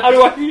 How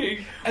do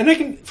I...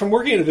 And from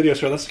working at a video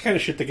store, that's the kind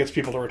of shit that gets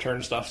people to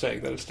return stuff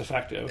saying that it's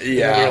defective.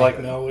 Yeah. And you're like,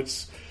 no,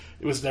 it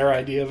was their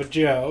idea of a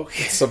joke.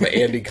 Some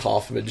Andy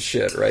Kaufman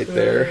shit right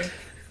there.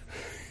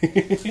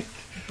 That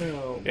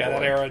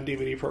era in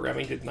DVD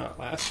programming did not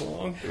last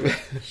long.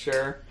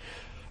 Sure.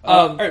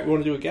 Alright, we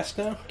want to do a guest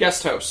now?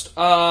 Guest host.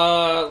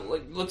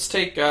 Let's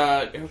take.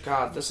 Oh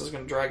God, this is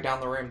going to drag down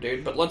the room,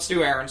 dude. But let's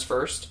do Aaron's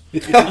first.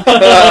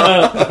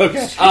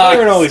 Okay.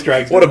 Aaron always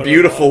drags What me a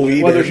beautiful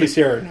lead. whether she's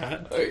here or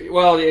not.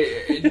 Well,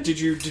 did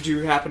you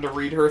happen to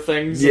read her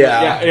things?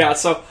 Yeah. Yeah.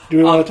 So, Do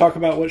we want to talk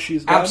about what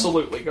she's done?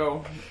 absolutely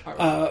go.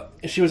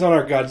 She was on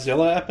our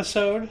Godzilla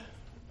episode,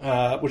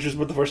 which is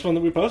the first one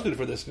that we posted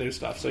for this new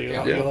stuff. So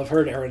you'll have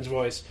heard Aaron's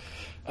voice,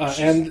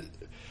 and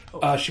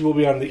she will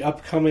be on the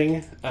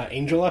upcoming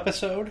Angel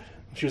episode.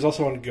 She was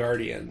also on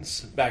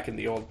Guardians back in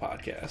the old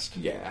podcast.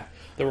 Yeah.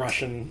 The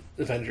Russian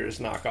Avengers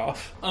knockoff.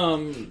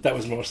 That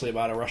was mostly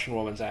about a Russian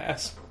woman's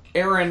ass.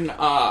 Aaron,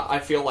 I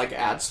feel like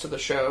adds to the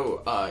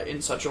show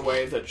in such a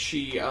way that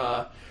she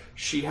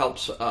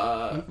helps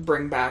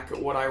bring back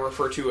what I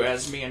refer to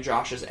as me and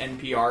Josh's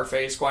NPR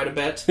phase quite a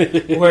bit,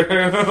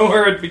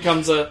 where it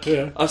becomes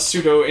a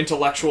pseudo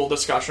intellectual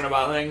discussion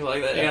about things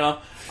like that. You know,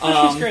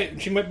 She's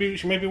great. She might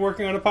be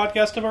working on a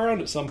podcast of her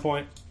own at some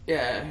point.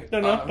 Yeah.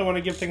 Don't know. Don't want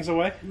to give things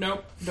away.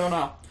 Nope. Don't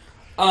know.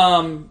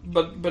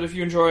 But if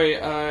you enjoy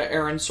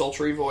Aaron's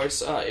sultry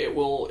voice, it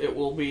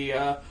will be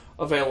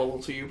available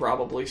to you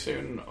probably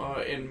soon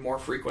in more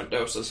frequent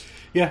doses.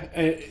 Yeah,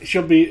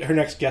 her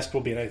next guest will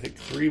be in, I think,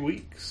 3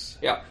 weeks.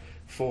 Yeah.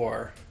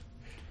 For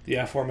the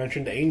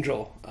aforementioned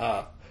Angel.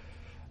 A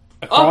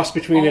cross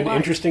between an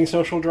interesting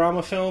social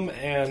drama film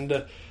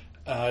and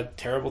a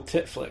terrible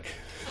tit flick.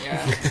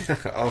 Yeah.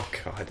 Oh,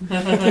 God.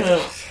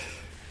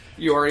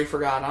 You already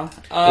forgot, huh?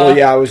 Well,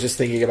 yeah, I was just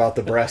thinking about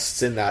the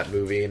breasts in that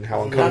movie and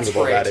how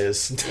uncomfortable great. that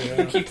is.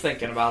 You keep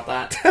thinking about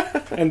that.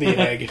 And the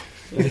egg.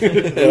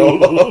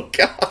 Oh,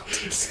 God.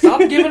 Stop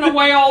giving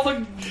away all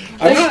the...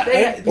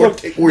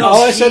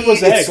 All I said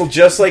was egg. It's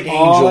just like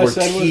All Angel. I We're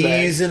said was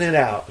egg. teasing it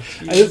out.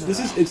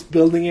 It's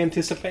building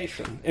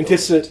anticipation.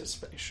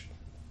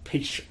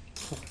 Anticipation.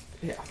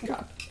 Yeah,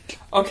 God.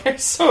 Okay,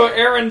 so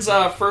Aaron's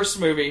first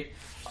movie,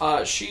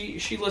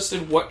 she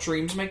listed What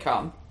Dreams May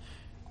Come.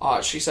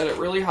 She said it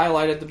really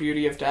highlighted the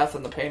beauty of death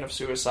and the pain of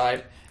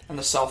suicide and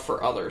the self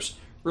for others.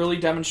 Really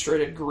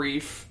demonstrated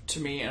grief to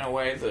me in a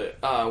way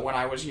that when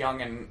I was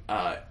young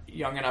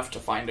enough to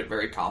find it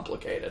very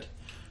complicated.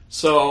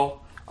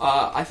 So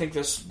I think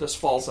this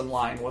falls in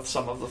line with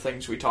some of the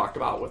things we talked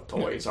about with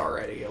toys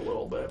already a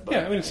little bit.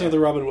 But, It's another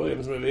Robin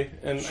Williams movie,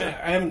 and Sure.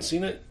 I haven't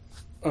seen it.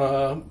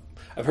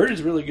 I've heard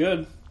it's really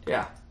good.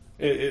 Yeah.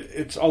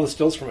 It's all the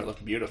stills from it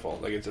look beautiful.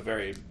 It's a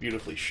very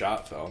beautifully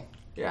shot film.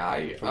 Yeah,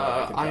 I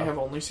tell. have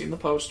only seen the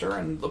poster,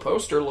 and the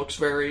poster looks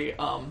very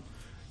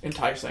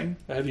enticing.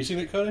 Have you seen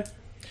it, Cody?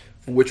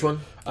 Which one?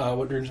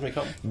 What Dreams May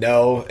Come?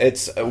 No,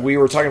 we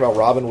were talking about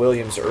Robin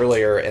Williams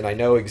earlier, and I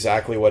know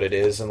exactly what it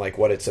is and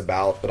what it's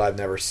about, but I've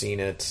never seen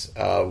it.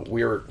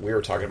 We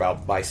were talking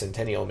about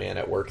Bicentennial Man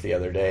at work the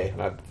other day,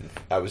 and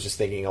I was just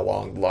thinking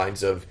along the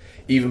lines of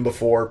even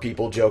before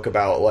people joke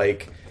about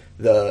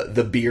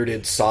the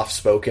bearded,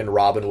 soft-spoken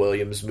Robin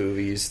Williams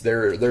movies,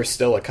 there's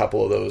still a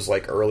couple of those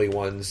early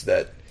ones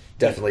that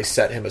definitely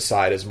set him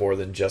aside as more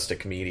than just a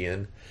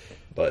comedian.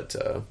 But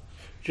Did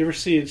you ever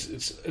see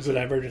it's a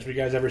divergence? Did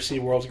you guys ever see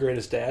World's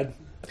Greatest Dad?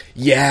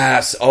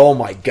 yes, oh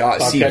my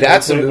god! See, Bobcat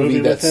that's a Goldthwait movie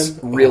movie with that's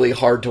him? really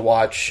hard to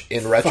watch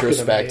in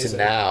retrospect amazing.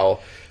 now.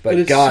 But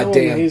it's god so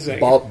damn, amazing.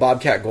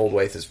 Bobcat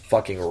Goldthwait is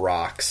fucking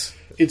rocks.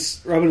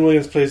 It's Robin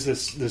Williams plays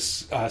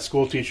this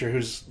school teacher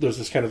who's lives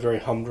this kind of very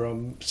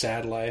humdrum,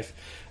 sad life,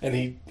 and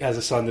he has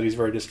a son that he's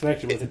very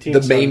disconnected with.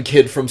 The main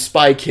kid from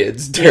Spy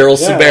Kids, Daryl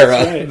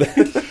Sabera.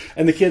 That's right.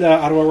 And the kid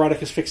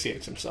autoerotic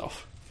asphyxiates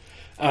himself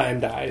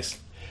and dies.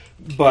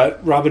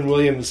 But Robin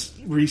Williams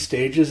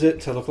restages it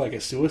to look like a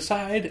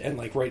suicide and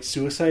like writes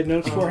suicide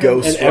notes for him.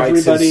 Ghost and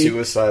writes his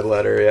suicide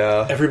letter,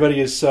 yeah. Everybody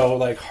is so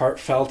like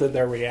heartfelt in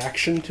their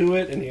reaction to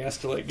it, and he has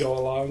to like go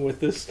along with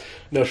this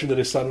notion that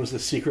his son was the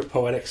secret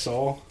poetic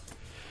soul.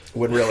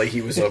 When really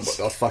he was a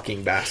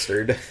fucking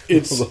bastard.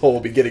 It's the whole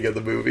beginning of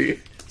the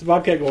movie. It's a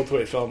Bobcat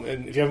Goldthwait film,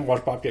 and if you haven't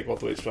watched Bobcat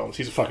Goldthwait's films,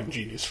 he's a fucking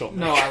genius filmmaker.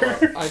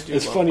 No, I do.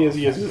 As funny as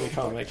he is in the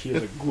comic, he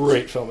is a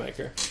great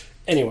filmmaker.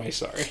 Anyway,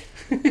 sorry.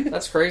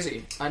 That's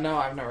crazy. I know.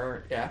 I've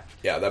never. Yeah.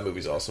 Yeah, that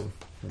movie's awesome.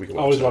 We can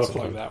watch Always that want to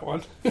sometime.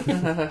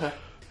 plug that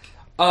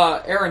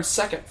one. Aaron's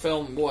second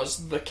film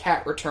was The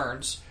Cat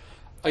Returns.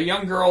 A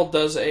young girl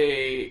does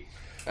a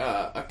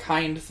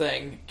kind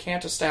thing,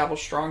 can't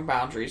establish strong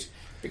boundaries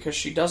because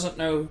she doesn't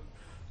know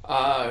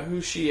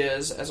who she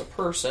is as a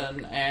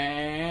person,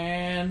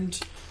 and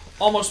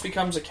almost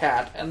becomes a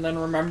cat, and then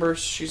remembers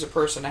she's a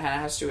person and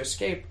has to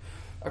escape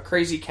a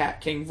crazy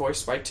cat king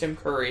voiced by Tim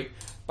Curry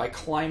by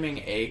climbing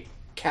a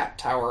cat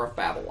tower of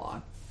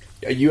Babylon.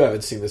 You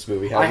haven't seen this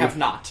movie, have you? I have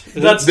not.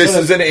 This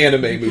is an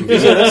anime movie.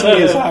 That's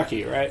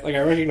Miyazaki, right? Like, I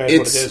recognize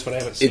what it is, but I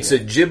haven't seen it. It's a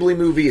Ghibli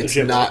movie. It's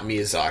Ghibli. not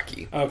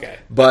Miyazaki. Okay.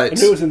 But I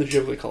knew it was in the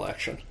Ghibli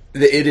collection.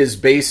 it is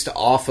based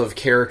off of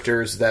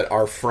characters that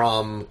are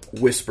from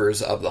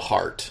Whispers of the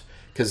Heart.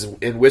 Because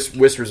in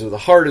Whispers of the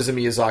Heart is a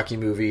Miyazaki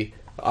movie.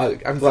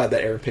 I'm glad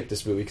that Aaron picked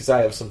this movie because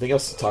I have something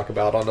else to talk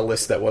about on a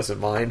list that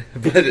wasn't mine.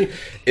 But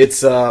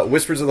it's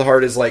Whispers of the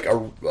Heart is like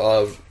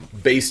a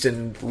based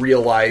in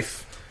real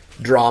life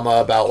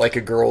drama about like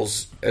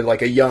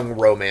a young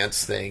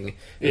romance thing.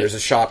 Yeah. There's a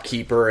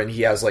shopkeeper and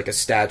he has like a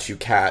statue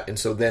cat, and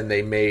so then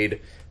they made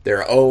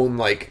their own,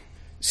 like,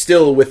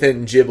 still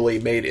within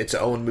Ghibli, made its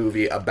own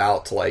movie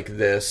about like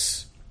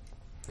this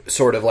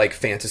sort of like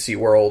fantasy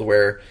world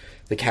where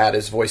the cat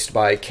is voiced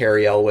by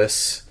Carrie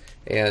Elwes.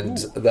 And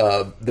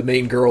the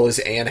main girl is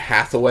Anne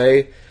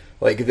Hathaway.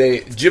 Like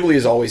Ghibli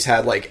has always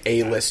had like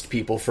A-list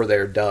people for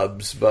their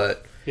dubs,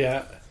 but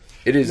yeah,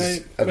 it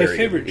is my very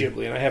favorite good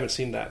movie. Ghibli, and I haven't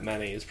seen that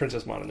many, is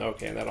Princess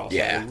Mononoke, and that also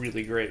has a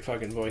really great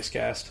fucking voice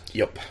cast.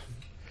 Yep.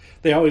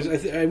 They always,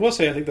 I will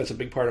say, I think that's a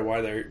big part of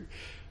why they're.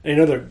 I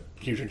know they're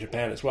huge in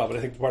Japan as well, but I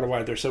think part of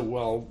why they're so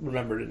well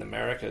remembered in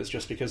America is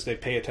just because they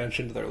pay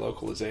attention to their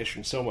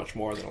localization so much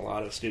more than a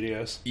lot of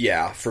studios.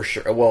 Yeah, for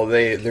sure. Well,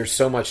 there's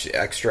so much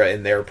extra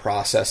in their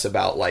process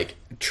about like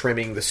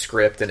trimming the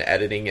script and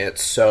editing it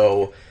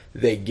so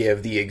they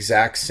give the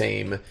exact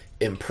same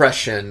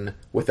impression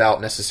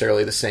without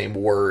necessarily the same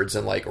words,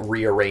 and like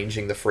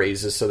rearranging the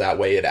phrases so that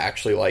way it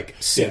actually like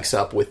syncs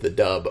up with the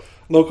dub.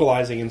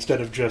 Localizing instead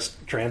of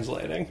just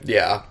translating.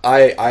 Yeah,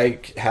 I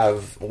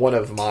have one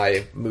of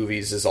my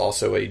movies is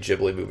also a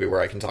Ghibli movie where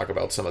I can talk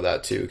about some of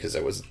that too, because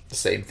it was the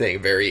same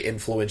thing, very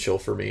influential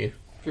for me.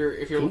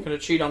 If you're looking to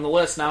cheat on the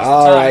list, now's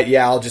All the time. right,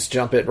 yeah, I'll just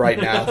jump it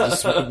right now.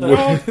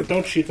 No,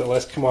 don't cheat the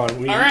list. Come on.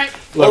 All right.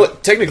 Well,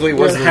 technically, it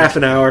We're wasn't at half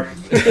an hour,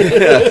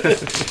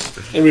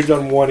 and we've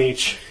done one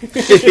each.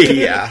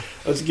 Yeah.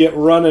 Let's get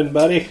running,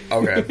 buddy.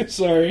 Okay.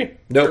 Sorry.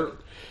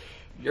 Nope.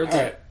 You're All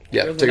right.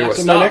 Yeah, You're the take it next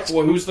away. So my up. next-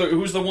 Well, who's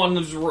the one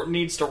that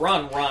needs to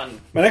run?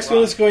 Run. My next one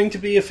is going to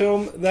be a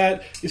film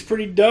that is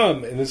pretty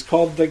dumb, and it's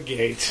called The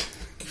Gate.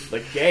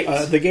 The Gate.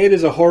 The Gate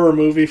is a horror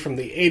movie from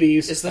the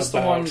 80s. Is this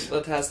the one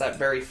that has that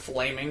very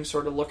flaming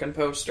sort of looking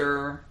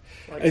poster?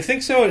 Like, I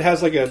think so. It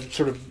has like a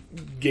sort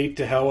of gate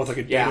to hell with like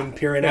a demon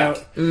peering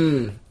out.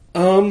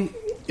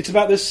 It's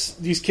about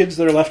these kids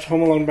that are left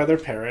home alone by their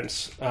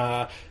parents,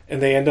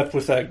 and they end up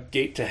with a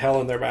gate to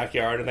hell in their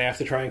backyard, and they have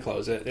to try and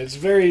close it. It's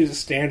very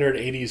standard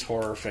 80s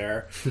horror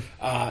fare.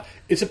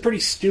 It's a pretty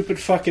stupid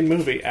fucking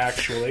movie,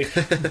 actually.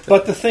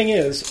 But the thing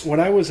is, when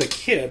I was a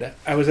kid,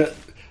 I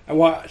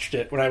watched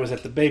it when I was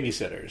at the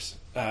babysitter's.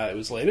 It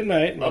was late at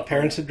night, and my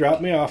parents had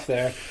dropped me off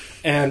there,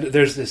 and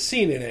there's this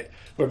scene in it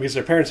where, because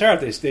their parents are out,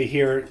 they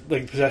hear,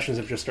 like, possessions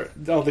have just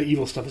started, all the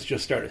evil stuff has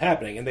just started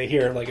happening, and they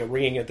hear, like, a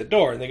ringing at the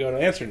door, and they go to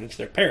answer, and it's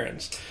their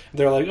parents. And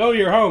they're like, oh,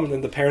 you're home, and then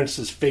the parents'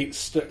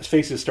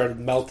 faces started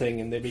melting,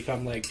 and they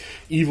become, like,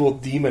 evil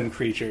demon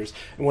creatures.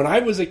 And when I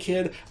was a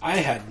kid, I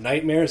had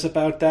nightmares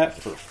about that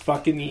for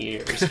fucking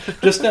years.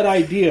 Just that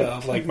idea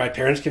of, like, my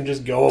parents can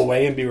just go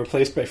away and be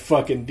replaced by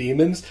fucking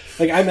demons.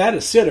 Like, I'm at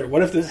a sitter.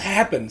 What if this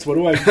happens? What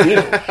do I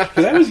do?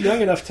 Because I was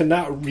young enough to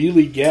not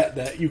really get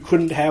that you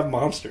couldn't have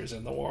monsters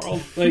in the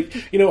world.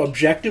 Like, you know,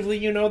 objectively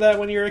you know that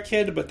when you're a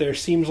kid, but there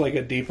seems like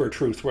a deeper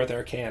truth where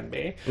there can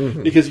be.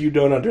 Mm-hmm. Because you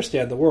don't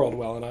understand the world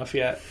well enough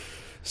yet.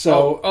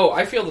 So,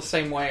 I feel the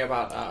same way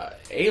about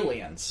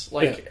Aliens.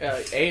 Like,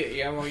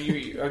 again,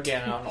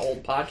 on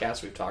old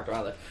podcasts we've talked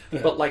about it. Yeah.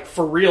 But, like,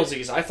 for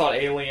realsies, I thought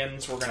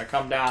aliens were going to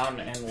come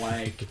down and,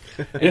 like,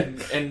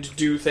 and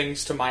do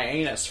things to my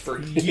anus for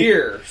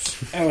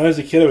years. and when I was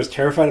a kid, I was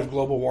terrified of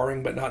global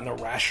warming, but not in a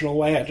rational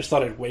way. I just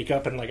thought I'd wake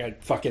up and, like, I'd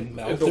fucking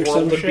melt The or world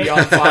some would shit. be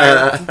on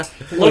fire.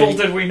 Little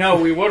did we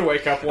know we would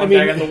wake up one I mean,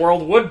 day and the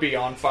world would be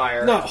on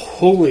fire. Not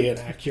wholly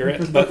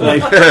inaccurate, but,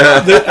 like,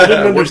 I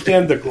didn't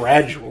understand the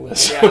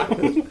gradualism.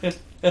 Yeah.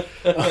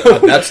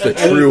 That's the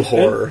true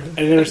horror. I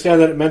didn't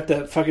understand that it meant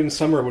that fucking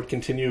summer would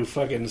continue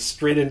fucking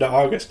straight into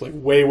August, like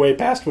way, way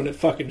past when it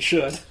fucking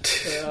should.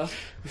 Yeah.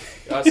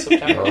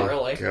 September, Oh,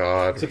 really.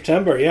 God.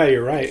 September, yeah,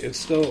 you're right. It's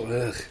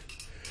still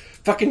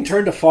fucking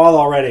turned to fall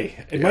already.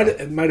 It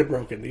might have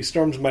broken. These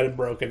storms might have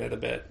broken it a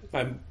bit.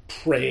 I'm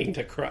praying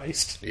to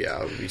Christ.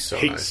 Yeah, it would be so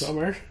Hate nice.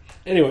 summer.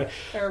 Anyway,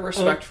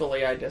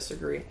 Respectfully, I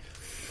disagree.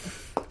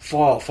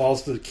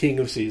 fall's the king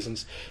of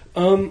seasons.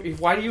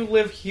 Why do you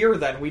live here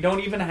then? We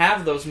don't even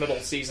have those middle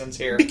seasons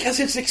here. Because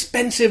it's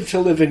expensive to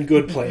live in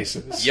good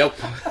places. Yep.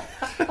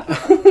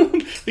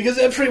 Because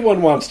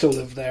everyone wants to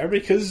live there,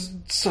 because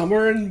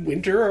summer and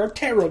winter are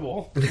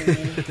terrible.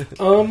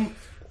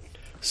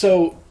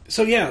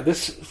 So yeah,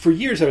 for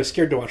years I was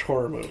scared to watch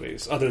horror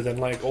movies, other than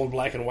like old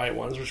black and white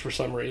ones, which for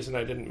some reason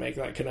I didn't make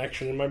that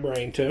connection in my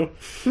brain too,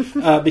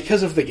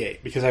 because of The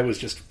Gate, because I was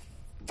just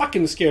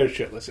fucking scared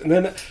shitless. And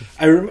then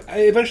I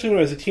eventually, when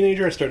I was a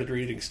teenager, I started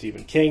reading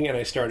Stephen King, and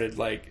I started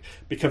like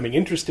becoming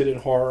interested in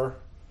horror,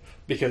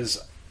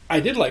 because I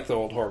did like the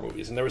old horror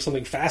movies, and there was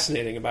something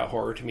fascinating about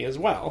horror to me as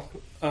well.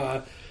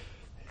 And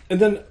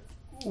then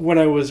when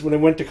I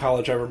went to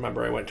college, I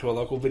remember I went to a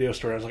local video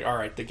store. And I was like, "All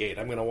right, The Gate.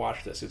 I'm going to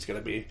watch this. It's going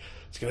to be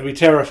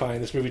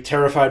terrifying. This movie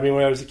terrified me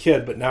when I was a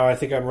kid, but now I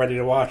think I'm ready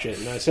to watch it."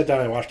 And I sat down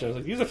and I watched it. I was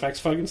like, "These effects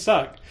fucking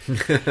suck.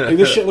 Like,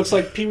 this shit looks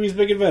like Pee-wee's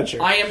Big Adventure."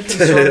 I am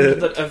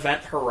concerned that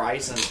Event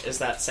Horizon is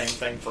that same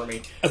thing for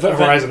me. Event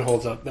Horizon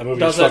holds up. That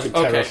movie is fucking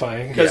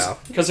terrifying.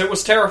 Because it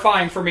was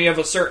terrifying for me of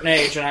a certain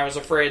age, and I was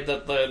afraid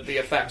that the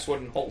effects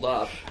wouldn't hold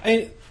up.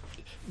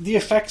 The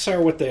effects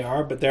are what they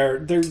are, but they're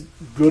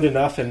good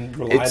enough and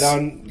relied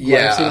on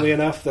yeah. glancingly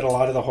enough that a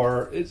lot of the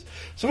horror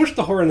so much of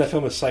the horror in that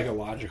film is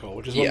psychological,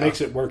 which is what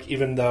makes it work.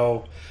 Even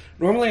though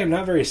normally I'm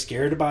not very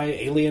scared by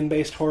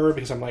alien-based horror,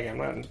 because I'm like, I'm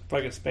not in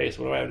fucking space.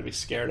 What do I have to be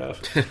scared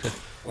of?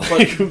 But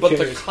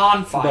the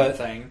confined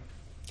thing,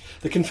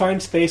 the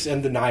confined space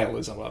and the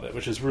nihilism of it,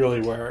 which is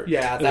really where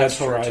that's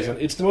Event Horizon.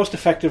 Too. It's the most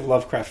effective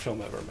Lovecraft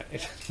film ever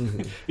made,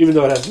 even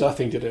though it has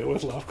nothing to do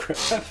with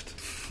Lovecraft.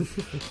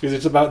 Because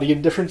it's about the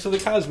indifference of the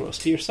cosmos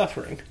to your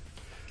suffering.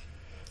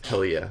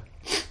 Hell yeah.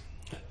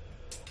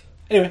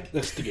 Anyway,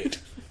 that's The Gate.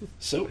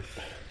 So,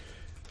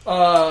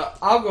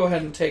 I'll go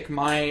ahead and take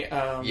my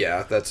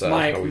that's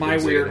my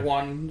weird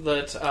one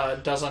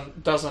that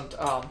doesn't.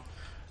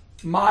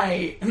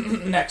 My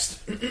next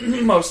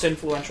most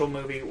influential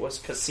movie was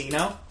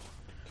Casino.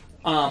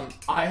 I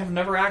have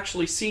never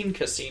actually seen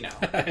Casino.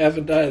 I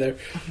haven't either.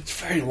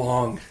 It's very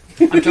long.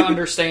 I'm to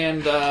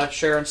understand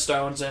Sharon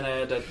Stone's in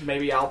it,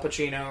 maybe Al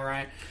Pacino,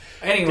 right?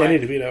 Anyway,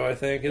 Danny DeVito, I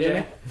think, isn't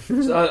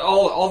it? So,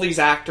 all these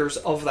actors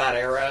of that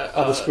era.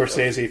 All the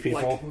Scorsese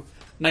people. Like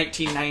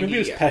 1990. Maybe it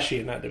was Pesci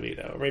and not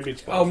DeVito. Maybe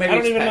it's both. Oh, maybe I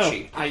don't it's even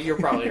Pesci. know. You're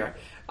probably right.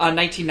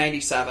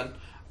 1997.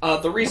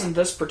 The reason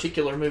this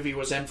particular movie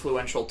was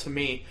influential to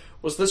me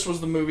was this was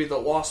the movie that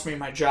lost me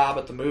my job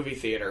at the movie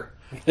theater.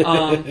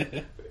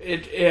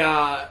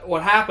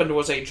 What happened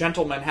was a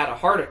gentleman had a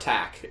heart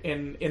attack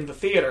in the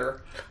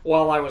theater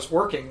while I was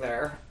working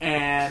there,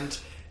 and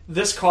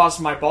this caused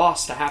my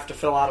boss to have to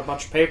fill out a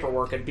bunch of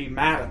paperwork and be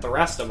mad at the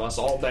rest of us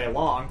all day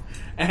long.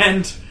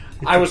 And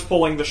I was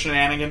pulling the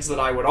shenanigans that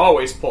I would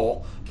always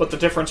pull, but the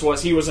difference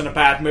was he was in a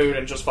bad mood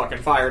and just fucking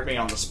fired me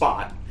on the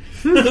spot.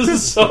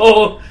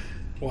 So,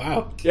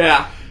 wow.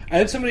 Yeah. I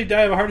had somebody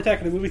die of a heart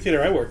attack in the movie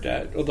theater I worked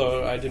at,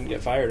 although I didn't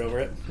get fired over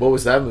it. What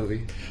was that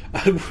movie?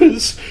 I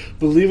was,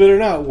 believe it or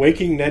not,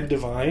 Waking Ned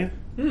Devine,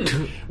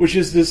 which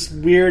is this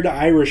weird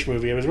Irish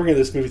movie. I was working at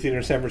this movie theater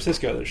in San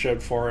Francisco that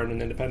showed foreign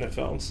and independent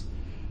films.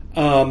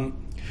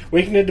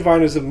 Waking Ned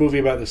Devine is a movie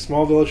about this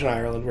small village in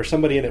Ireland where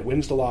somebody in it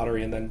wins the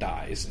lottery and then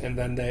dies. And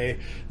then the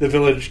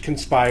village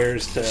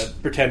conspires to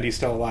pretend he's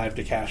still alive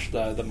to cash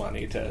the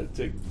money to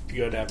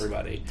go to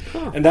everybody.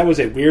 Huh. And that was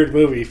a weird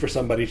movie for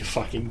somebody to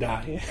fucking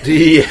die.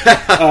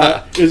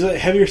 Yeah. It was a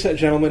heavier set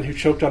gentleman who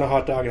choked on a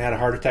hot dog and had a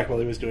heart attack while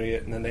he was doing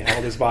it, and then they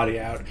held his body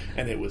out,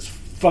 and it was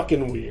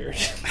fucking weird.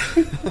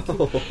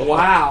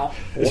 Wow.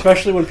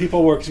 Especially when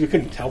people were, because we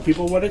couldn't tell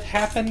people what had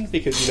happened,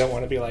 because you don't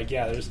want to be like,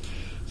 yeah, there's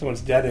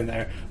someone's dead in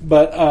there.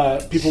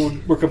 But people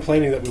were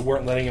complaining that we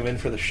weren't letting him in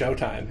for the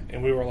showtime,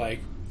 and we were like,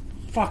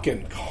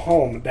 fucking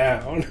calm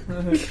down.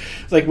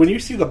 It's like, when you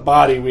see the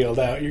body wheeled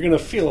out, you're going to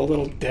feel a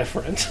little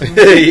different.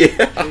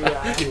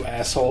 Yeah. You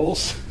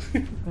assholes.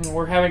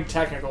 We're having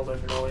technical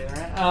difficulty,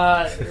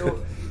 right?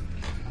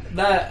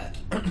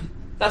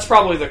 That's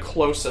probably the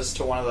closest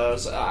to one of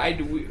those.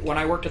 When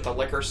I worked at the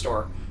liquor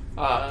store,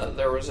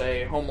 there was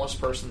a homeless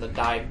person that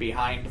died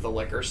behind the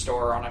liquor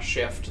store on a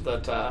shift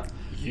that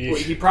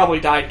He probably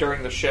died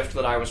during the shift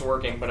that I was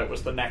working, but it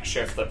was the next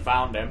shift that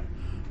found him.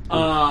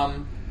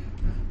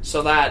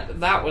 So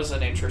that was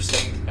an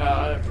interesting,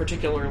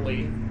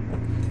 particularly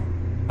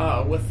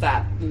with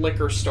that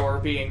liquor store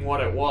being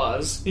what it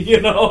was, you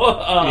know.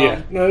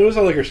 Yeah, no, it was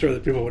a liquor store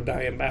that people would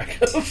die in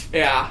back of.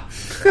 Yeah.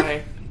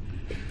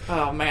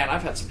 Oh man,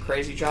 I've had some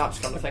crazy jobs.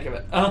 Come to think of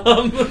it,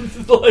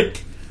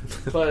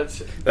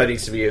 but that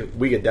needs to be.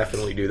 We could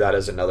definitely do that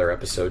as another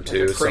episode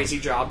too. Like a crazy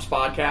jobs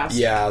podcast.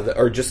 Yeah,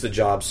 or just the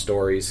job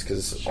stories,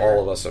 because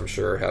all of us, I'm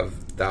sure, have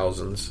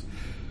thousands.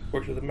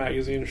 Worked at the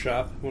magazine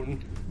shop.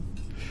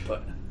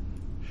 But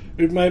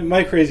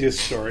my craziest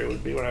story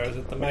would be when I was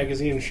at the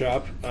magazine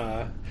shop.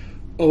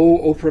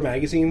 Oprah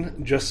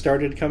magazine just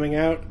started coming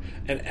out,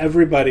 and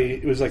everybody,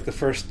 it was like the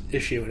first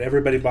issue, and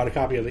everybody bought a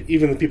copy of it,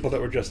 even the people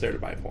that were just there to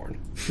buy porn.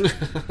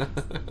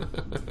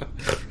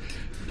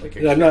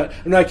 I'm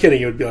not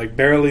kidding. It would be like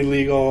Barely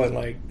Legal and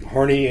like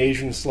Horny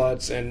Asian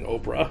Sluts and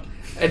Oprah.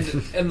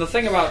 And the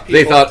thing about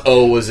people, they thought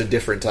O was a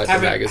different type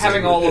of magazine.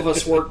 Having all of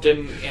us worked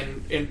in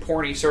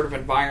porny sort of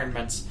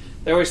environments,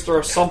 they always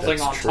throw something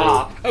on true.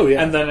 top. Oh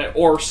yeah, and then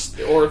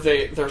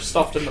they're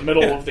stuffed in the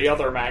middle of the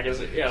other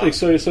magazine. Yeah. Like,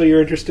 so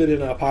you're interested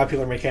in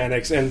Popular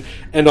Mechanics and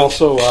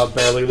also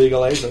Barely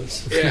Legal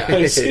Asians. Yeah,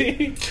 I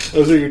see.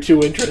 Those are your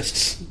two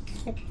interests.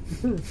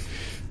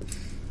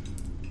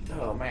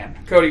 Oh man,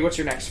 Cody, what's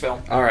your next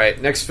film? All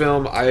right, next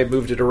film. I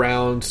moved it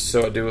around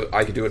so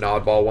I could do an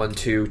oddball one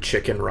too.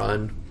 Chicken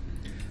Run.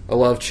 I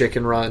love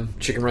Chicken Run.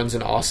 Chicken Run's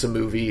an awesome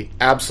movie.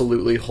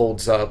 Absolutely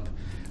holds up.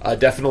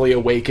 Definitely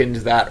awakened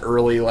that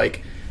early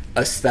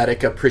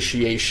aesthetic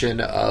appreciation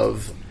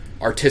of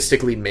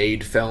artistically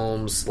made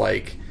films,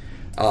 like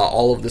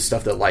all of the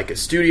stuff that Laika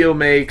Studio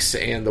makes,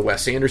 and the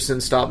Wes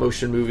Anderson stop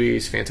motion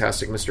movies,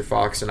 Fantastic Mr.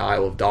 Fox and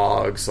Isle of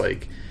Dogs.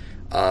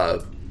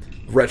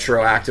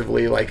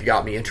 Retroactively,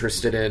 got me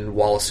interested in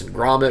Wallace and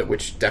Gromit,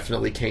 which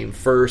definitely came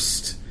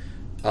first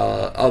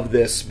of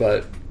this,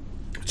 but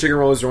Chicken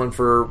Run was one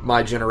for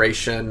my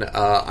generation.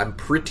 I'm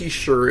pretty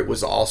sure it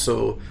was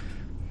also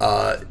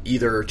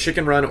either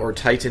Chicken Run or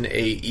Titan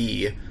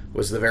A.E.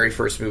 was the very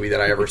first movie that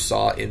I ever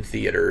saw in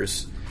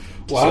theaters.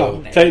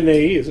 Wow, so, Titan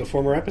A.E. is a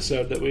former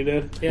episode that we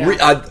did. Yeah.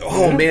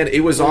 Man,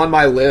 it was on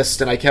my list,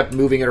 and I kept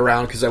moving it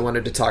around because I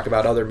wanted to talk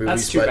about other movies.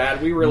 That's too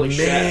bad. We really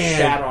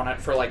shat on it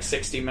for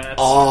 60 minutes.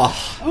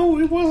 Oh,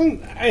 it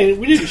wasn't.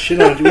 We didn't shit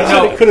on it. We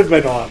said it could have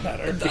been a lot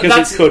better.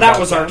 That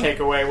was our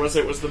takeaway.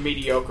 It was the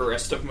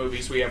mediocrest of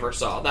movies we ever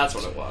saw. That's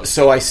what it was.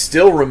 So I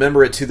still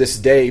remember it to this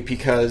day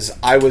because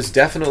I was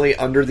definitely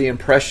under the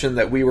impression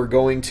that we were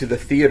going to the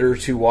theater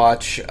to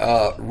watch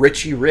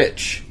Richie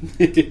Rich.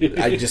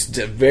 I just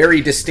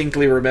very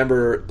distinctly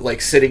remember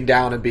sitting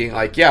down and being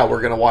like, yeah, we're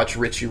going to watch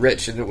Richie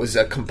Rich, and it was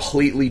a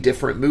completely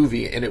different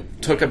movie, and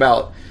it took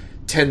about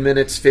 10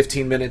 minutes,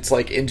 15 minutes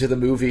into the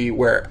movie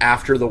where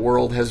after the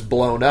world has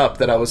blown up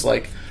that I was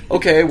like,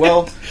 okay,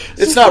 well,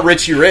 it's not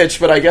Richie Rich,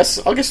 but I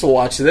guess we'll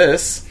watch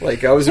this.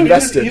 I was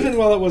invested. Even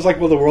while it was the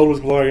world was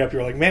blowing up, you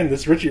were like, man,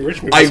 this Richie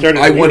Rich movie started.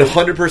 I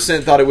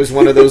 100% thought it was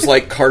one of those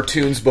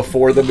cartoons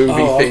before the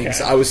movie things.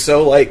 Okay. I was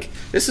so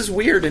this is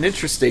weird and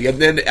interesting, and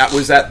then it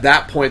was at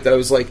that point that I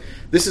was like,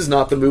 this is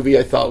not the movie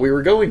I thought we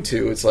were going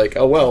to. It's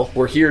oh well,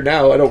 we're here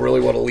now. I don't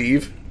really want to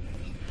leave.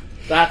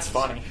 That's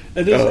funny.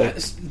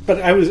 But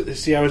I was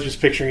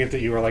just picturing it that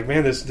you were like,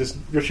 man, this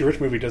Richie Rich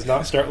movie does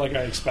not start like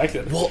I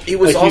expected. Well, it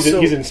was also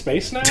he's in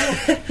space now.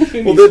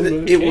 Well,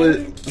 then it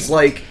was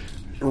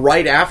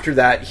right after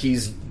that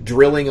he's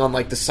drilling on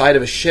the side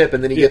of a ship,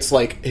 and then he gets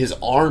his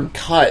arm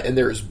cut, and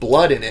there's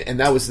blood in it, and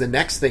that was the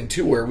next thing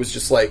too, where it was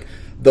just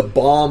the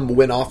bomb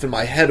went off in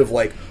my head of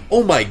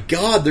oh my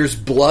god, there's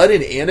blood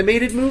in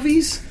animated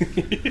movies?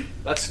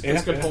 That's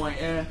a good point,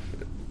 yeah.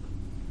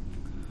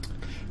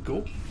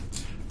 Cool.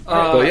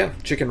 Well, yeah,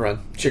 Chicken Run.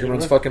 Chicken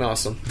Run's fucking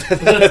awesome.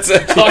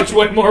 Talked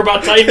way more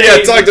about Titan A. Yeah,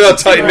 I talked about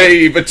Titan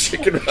A, but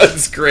Chicken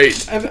Run's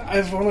great.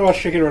 I've only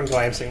watched Chicken Run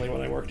glancingly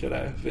when I worked at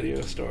a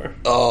video store.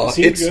 Oh,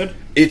 it's good?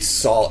 It's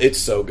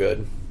so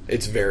good.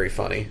 It's very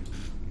funny.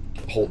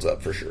 Holds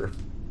up for sure.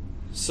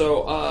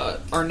 So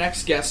our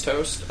next guest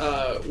host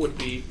would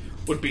be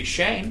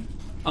Shane.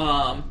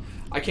 I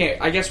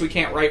guess we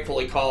can't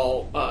rightfully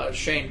call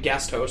Shane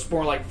guest host,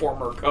 more like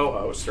former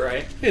co-host,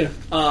 right? Yeah.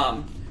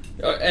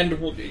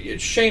 And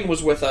Shane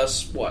was with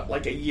us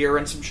a year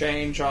and some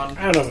change on.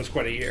 I don't know if it was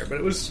quite a year, but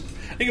I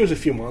think it was a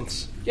few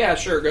months. Yeah,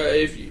 sure.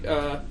 If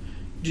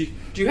do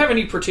you have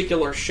any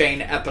particular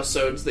Shane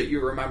episodes that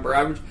you remember?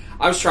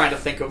 I was trying to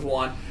think of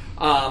one.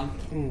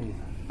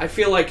 I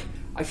feel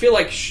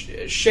like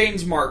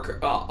Shane's mark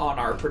on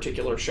our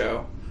particular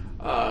show,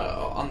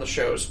 on the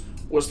shows,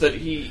 was that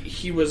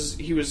he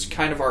was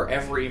kind of our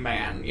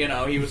everyman. You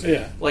know, he was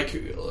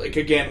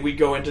again, we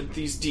go into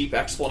these deep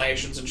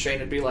explanations, and Shane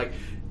would be like,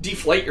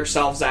 "Deflate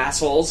yourselves,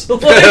 assholes." You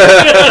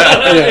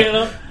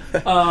know?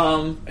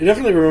 I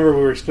definitely remember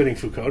we were explaining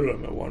Foucault to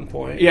him at one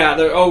point. Yeah.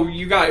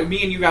 You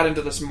got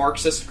into this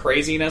Marxist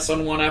craziness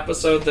on one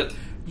episode that.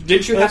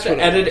 Did you have to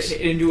edit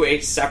it into a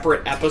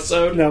separate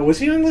episode? No, was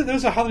he on there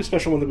was a Holly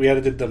special one that we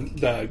edited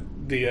the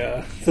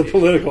the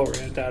political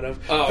rant out of.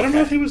 Oh, I don't know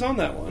okay. if he was on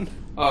that one.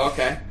 Oh,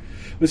 okay.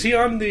 Was he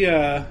on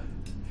the?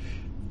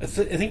 I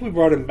think we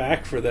brought him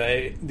back for the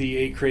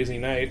 8 Crazy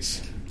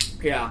Nights.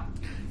 Yeah.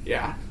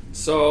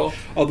 So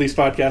All these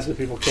podcasts that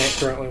people can't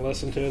currently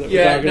listen to. That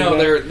yeah, we're talking no,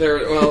 about. they're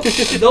well,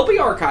 they'll be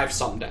archived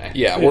someday.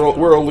 Yeah,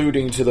 we're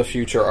alluding to the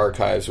future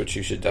archives, which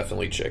you should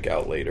definitely check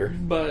out later.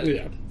 But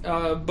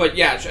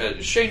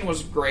Shane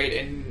was great,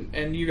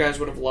 and you guys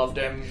would have loved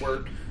him.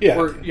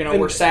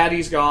 We're sad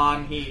he's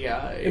gone.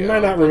 And my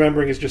not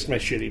remembering is just my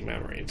shitty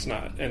memory. It's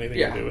not anything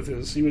to do with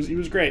his. He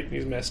was great.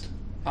 He's missed.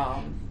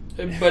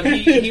 But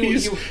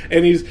he's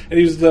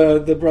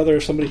the brother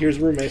of somebody here's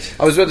roommate.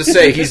 I was about to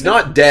say he's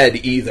not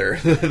dead either. I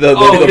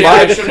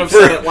shouldn't have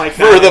said it like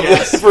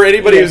that. For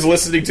anybody who's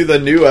listening to the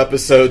new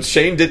episodes,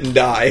 Shane didn't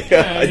die.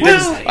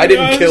 I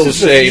didn't kill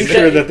this is Shane. the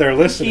future that they're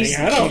listening.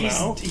 I don't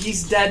know.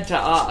 He's dead to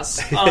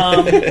us. No,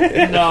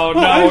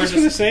 I was just we're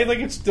going to say,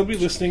 they'll be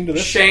listening to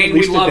this. Shane, at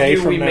least we love a day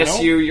you. from We now.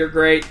 miss you. You're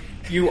great.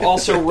 You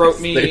also wrote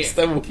me.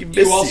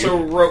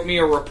 wrote me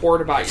a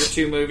report about your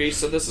 2 movies,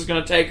 so this is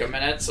going to take a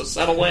minute. So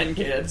settle in,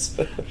 kids.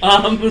 Yeah,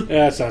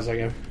 that sounds like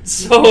him.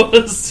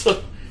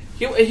 So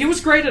he was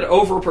great at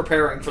over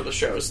preparing for the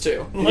shows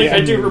too.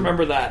 I do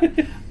remember that.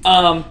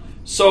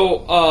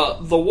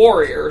 The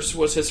Warriors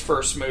was his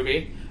first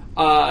movie.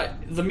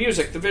 The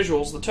music, the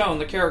visuals, the tone,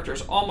 the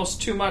characters,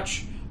 almost too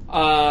much.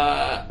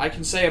 I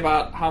can say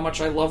about how much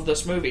I love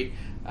this movie.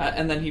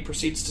 And then he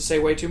proceeds to say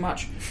way too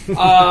much. No,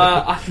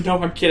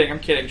 I'm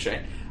kidding,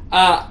 Shane.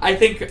 I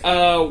think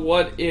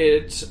what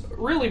it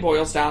really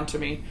boils down to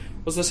me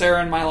was this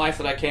era in my life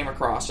that I came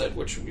across it,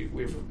 which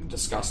we've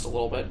discussed a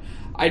little bit.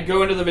 I'd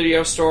go into the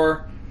video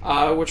store,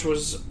 which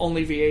was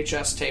only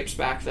VHS tapes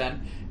back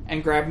then,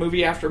 and grab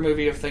movie after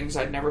movie of things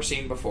I'd never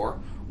seen before.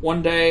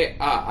 One day,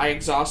 I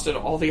exhausted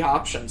all the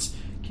options.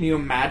 Can you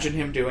imagine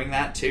him doing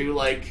that too?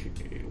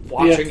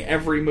 Watching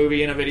every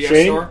movie in a video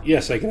store?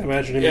 Yes, I can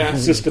imagine him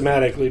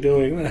systematically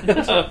doing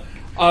that.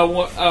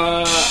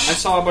 I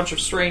saw a bunch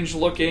of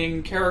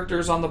strange-looking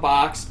characters on the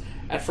box.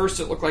 At first,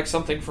 it looked like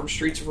something from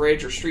Streets of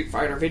Rage or Street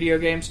Fighter video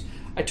games.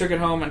 I took it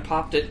home and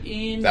popped it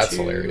into... That's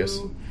hilarious.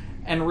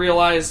 And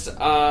realized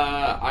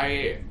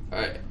and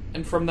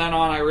from then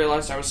on, I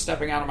realized I was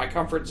stepping out of my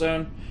comfort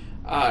zone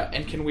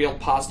and can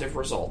wield positive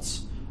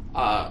results.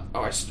 I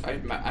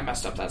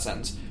messed up that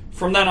sentence.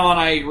 From then on,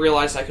 I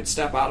realized I could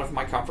step out of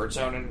my comfort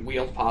zone and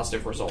wield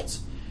positive results.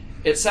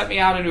 It set me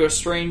out into a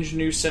strange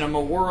new cinema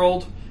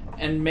world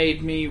and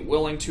made me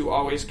willing to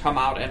always come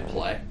out and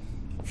play.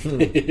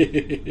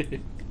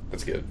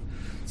 That's good.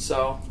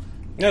 So,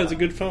 yeah, it's a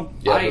good film.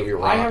 Yeah, movie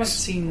rocks. I haven't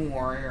seen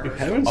Warriors. You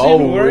haven't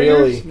seen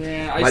Warriors? Really?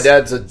 Yeah, my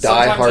dad's a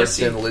diehard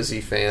Thin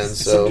Lizzy fan,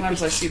 so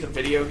sometimes I see the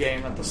video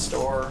game at the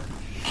store.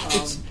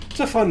 It's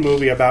a fun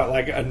movie about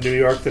a New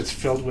York that's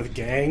filled with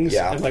gangs,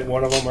 and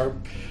one of them are.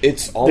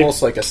 It's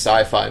almost like a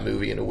sci-fi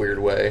movie in a weird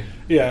way.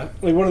 Yeah,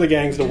 one of the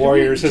gangs, the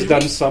Warriors, has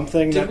done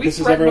something that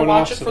pisses everyone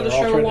off. Did we threaten to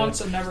watch it for the show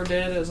once and never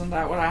did? Isn't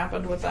that what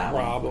happened with that?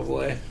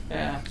 Probably.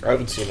 Yeah. I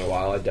haven't seen it in a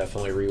while. I'd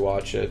definitely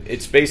rewatch it.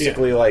 It's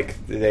basically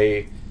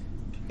the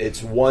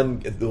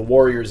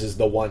Warriors is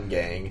the one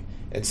gang,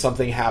 and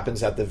something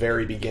happens at the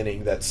very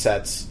beginning that's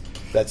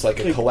like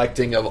a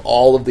collecting of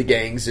all of the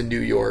gangs in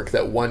New York,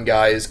 that one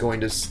guy is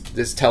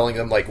telling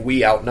them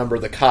we outnumber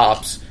the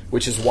cops,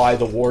 which is why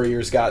the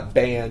Warriors got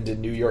banned in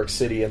New York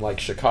City and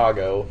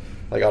Chicago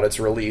on its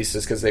release,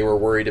 is because they were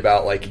worried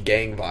about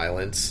gang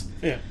violence.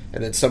 Yeah.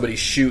 And then somebody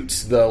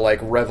shoots the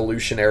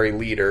revolutionary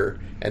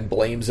leader and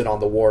blames it on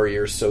the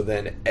Warriors, so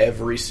then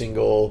every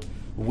single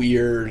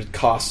weird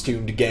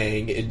costumed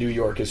gang in New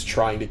York is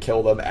trying to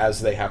kill them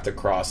as they have to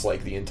cross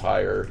the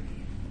entire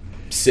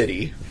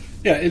city.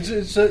 Yeah,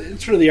 it's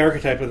sort of the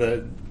archetype of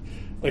the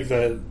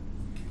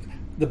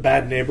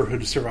bad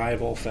neighborhood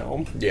survival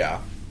film. Yeah,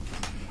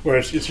 where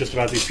it's just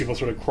about these people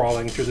sort of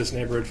crawling through this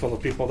neighborhood full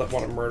of people that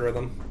want to murder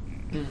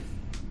them.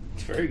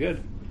 It's very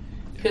good.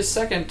 His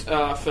second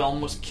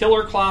film was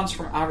Killer Clowns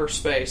from Outer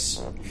Space.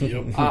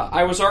 Yep.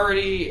 I was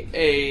already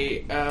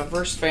a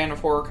versed fan of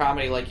horror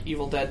comedy like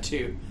Evil Dead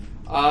 2,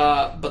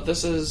 but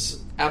this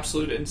is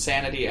absolute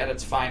insanity at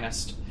its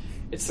finest.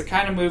 It's the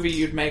kind of movie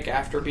you'd make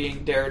after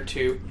being dared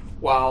to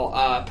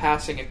while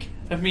passing a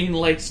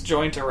ketamine-laced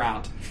joint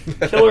around.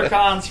 Killer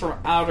Clowns from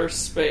Outer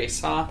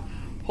Space, huh?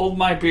 Hold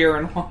my beer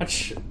and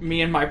watch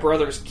me and my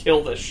brothers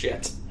kill this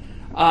shit.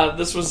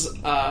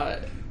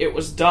 It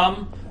was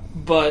dumb,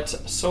 but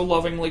so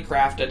lovingly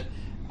crafted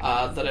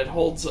that it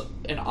holds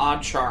an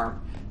odd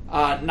charm.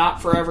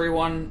 Not for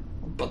everyone,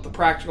 but the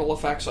practical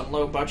effects on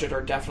low budget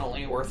are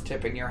definitely worth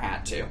tipping your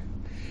hat to.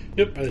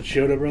 Yep, by the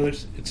Chiodo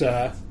brothers.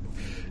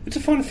 It's a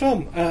fun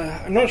film.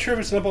 I'm not sure if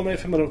it's an Up All Night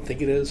film. I don't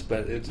think it is,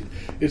 but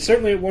it's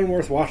certainly one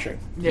worth watching.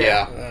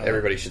 Yeah,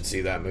 everybody should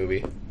see that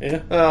movie. Yeah.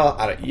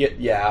 Well,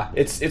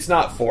 it's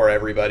not for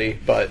everybody,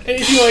 but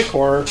if you like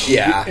horror,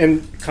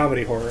 and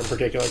comedy horror in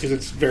particular, because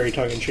it's very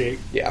tongue in cheek.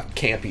 Yeah,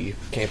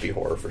 campy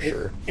horror for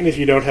sure. And if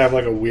you don't have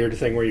a weird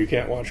thing where you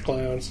can't watch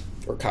clowns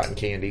or cotton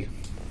candy.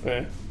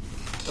 Yeah.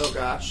 Oh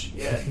gosh,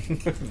 yeah.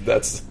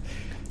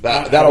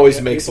 That how to always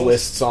get makes people.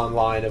 lists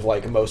online of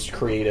like most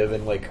creative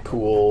and like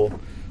cool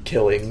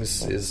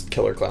killings is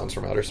Killer Clowns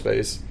from Outer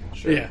Space.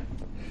 Sure. Yeah.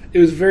 It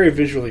was very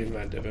visually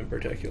inventive in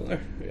particular.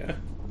 Yeah.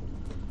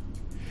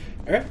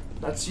 All right.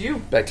 That's you.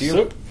 Back to you.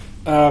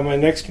 So, my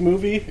next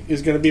movie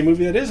is going to be a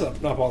movie that is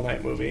an Up All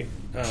Night movie.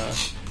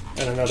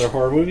 And another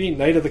horror movie,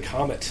 Night of the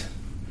Comet,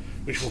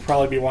 which we'll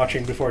probably be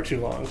watching before too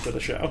long for the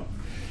show.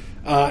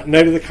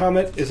 Night of the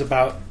Comet is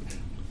about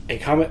a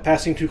comet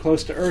passing too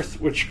close to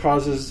Earth, which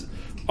causes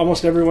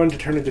almost everyone to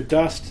turn into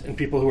dust, and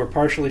people who are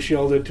partially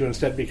shielded to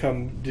instead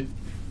become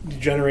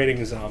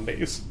degenerating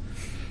zombies.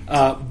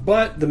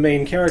 But the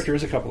main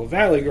characters, a couple of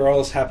Valley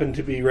girls, happen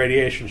to be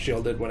radiation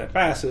shielded when it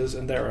passes,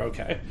 and they're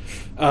okay.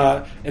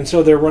 And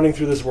so they're running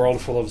through this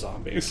world full of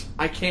zombies.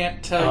 I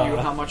can't tell you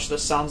how much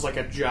this sounds like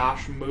a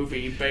Josh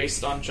movie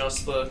based on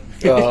just the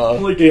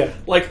Yeah.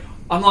 like.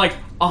 I'm like,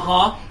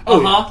 Oh,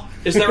 yeah.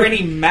 Is there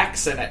any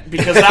mechs in it?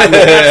 Because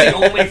that's the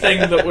only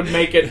thing that would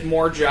make it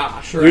more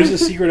Josh. Right? There's a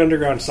secret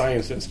underground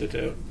science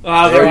institute.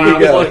 There you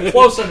go. Like,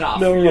 close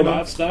enough. No you know?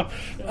 robot stuff.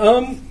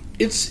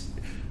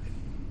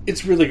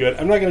 It's really good.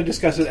 I'm not going to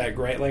discuss it at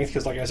great length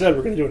because, like I said,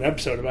 we're going to do an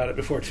episode about it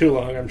before too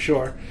long, I'm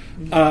sure.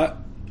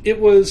 It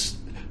was,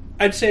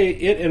 I'd say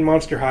it and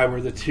Monster High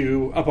were the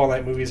two Up All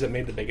Night movies that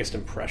made the biggest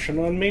impression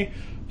on me.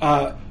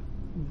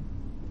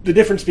 The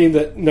difference being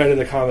that Night of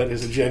the Comet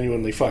is a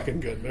genuinely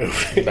fucking good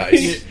movie.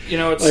 Nice. You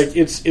know, it's Like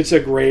it's a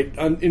great,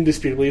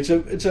 indisputably, it's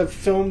a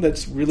film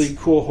that's really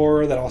cool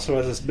horror that also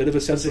has this bit of a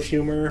sense of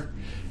humor,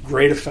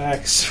 great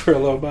effects for a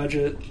low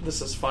budget.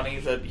 this is funny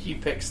that he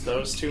picks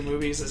those two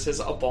movies as his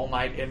Up All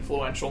Night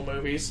influential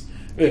movies.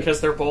 Yeah.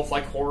 Because they're both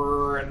like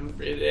horror,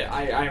 and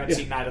I haven't Yeah.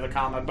 seen Night of the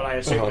Comet, but I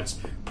assume it's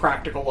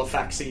practical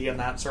effectsy and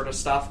that sort of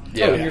stuff.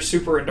 Yeah. And Yeah. you're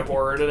super into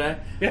horror today.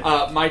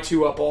 Yeah. My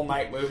two Up All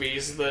Night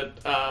movies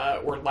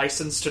that were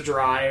License to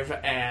Drive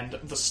and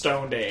The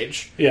Stoned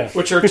Age, Yeah.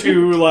 which are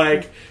two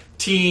like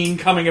teen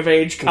coming of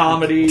age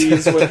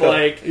comedies with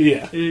like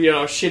Yeah.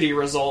 shitty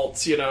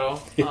results.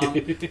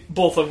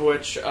 Both of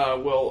which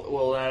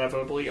will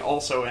inevitably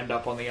also end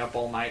up on the Up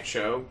All Night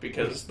show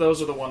because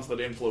those are the ones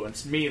that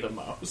influenced me the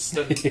most.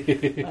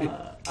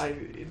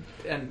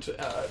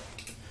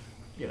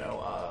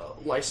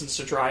 License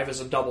to Drive is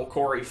a double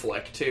Corey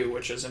flick too,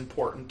 which is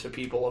important to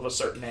people of a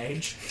certain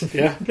age.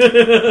 Yeah.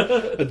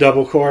 A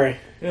double Corey.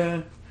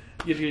 Yeah,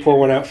 Pour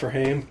one out for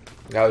Haim.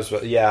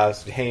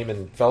 Haim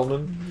and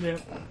Feldman. Yeah.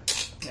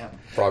 No,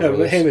 Probably.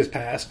 but Haim is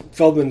past.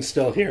 Feldman's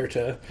still here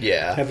to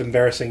Yeah. have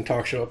embarrassing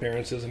talk show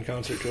appearances and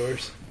concert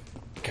tours.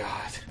 God.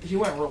 He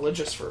went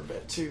religious for a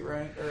bit too,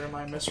 right? Or am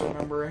I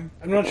misremembering?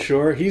 I'm not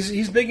sure.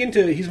 He's big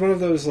into. He's one of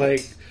those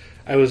like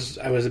I was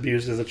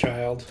abused as a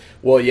child.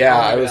 Well, yeah, Oh,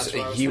 I was. that's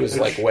what I was He was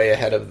thinking. like way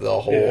ahead of the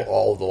whole, Yeah.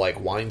 all the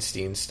like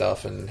Weinstein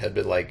stuff, and had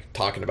been like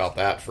talking about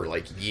that for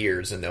like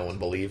years, and no one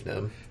believed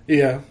him.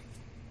 Yeah.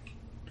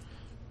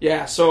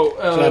 Yeah, so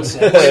that's-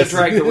 way to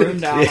drag the room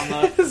down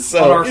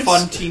So on our it's-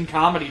 fun teen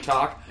comedy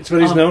talk. It's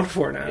what he's known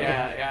for now.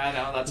 Yeah, I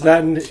know. That's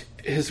That and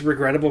his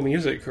regrettable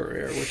music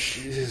career, which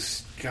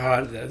is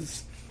God,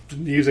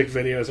 music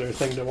videos are a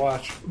thing to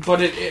watch. But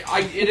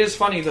it is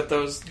funny that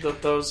those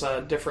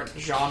different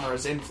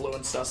genres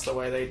influenced us the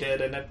way they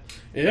did, and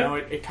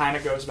it kind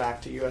of goes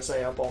back to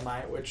USA Up All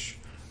Night, which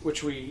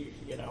we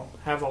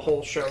have a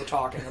whole show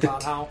talking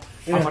about how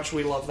much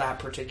we love that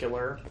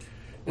particular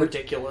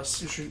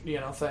ridiculous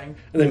thing.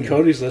 And then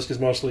Cody's list is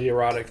mostly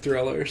erotic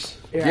thrillers.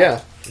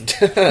 Yeah.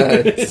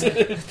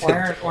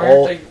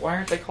 Why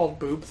aren't they called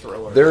boob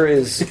thrillers? There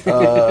is.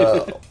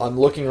 I'm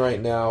looking right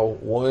now.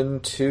 1,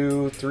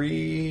 2,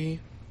 3,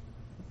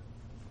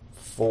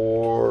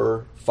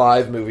 4,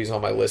 5 movies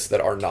on my list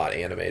that are not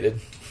animated.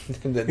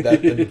 And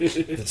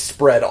that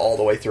spread all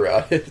the way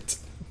throughout it.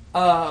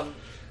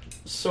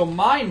 So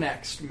my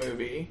next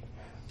movie,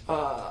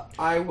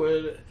 I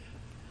would.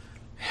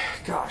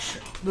 Gosh,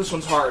 this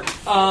one's hard.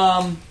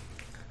 I'm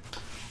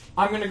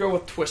gonna go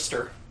with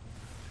Twister.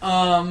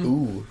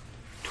 Ooh.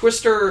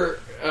 Twister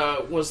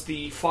was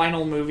the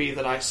final movie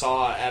that I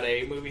saw at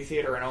a movie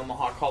theater in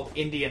Omaha called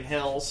Indian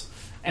Hills,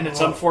 and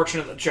it's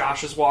unfortunate that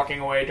Josh is walking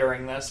away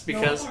during this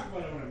because.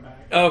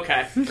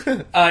 Okay.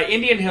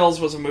 Indian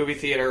Hills was a movie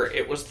theater.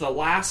 It was the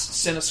last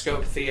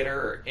Cinescope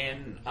theater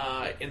in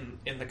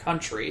the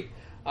country,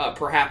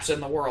 perhaps in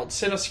the world.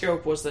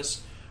 Cinescope was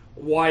this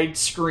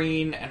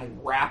widescreen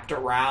and wrapped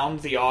around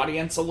the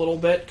audience a little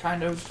bit,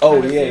 kind of.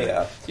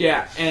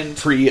 Yeah, and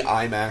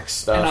Pre-IMAX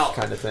stuff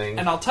kind of thing.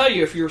 And I'll tell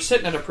you, if you were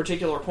sitting at a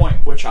particular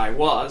point, which I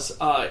was,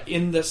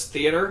 in this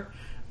theater,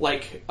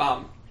 like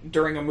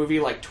during a movie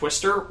like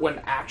Twister, when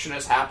action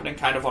is happening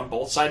kind of on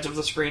both sides of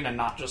the screen and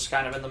not just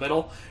kind of in the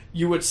middle,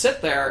 you would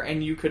sit there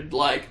and you could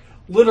like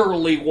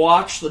literally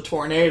watch the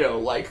tornado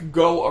like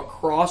go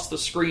across the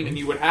screen, and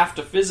you would have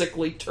to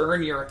physically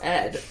turn your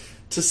head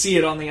to see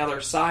it on the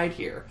other side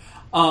here.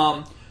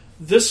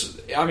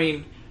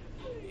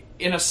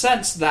 In a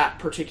sense, that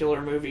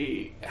particular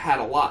movie had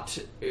a lot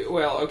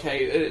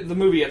the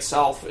movie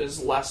itself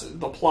is less,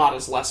 the plot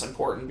is less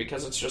important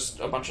because it's just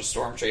a bunch of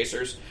storm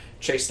chasers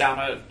chase down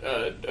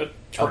a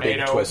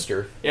tornado. A big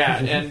twister. Yeah,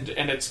 and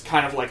it's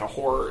kind of like a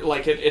horror.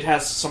 Like it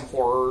has some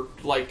horror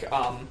like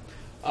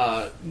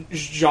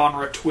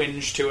genre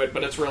twinge to it,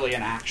 but it's really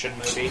an action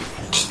movie.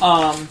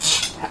 But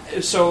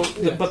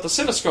the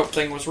Cinescope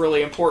thing was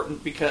really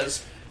important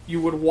because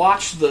you would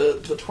watch the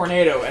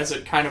tornado as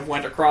it kind of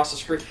went across the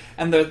screen,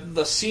 and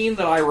the scene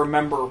that I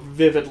remember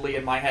vividly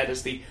in my head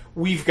is the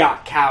 "We've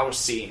got cows"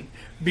 scene.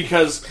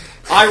 Because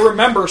I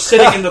remember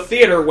sitting in the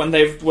theater when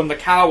the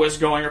cow is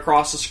going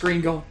across the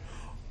screen going,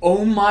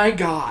 oh my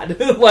god.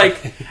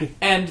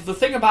 And the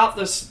thing about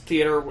this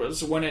theater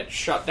was when it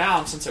shut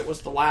down, since it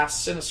was the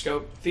last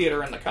Cinescope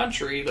theater in the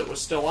country that was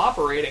still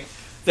operating,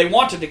 they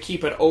wanted to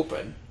keep it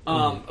open.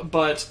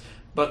 But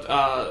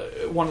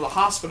one of the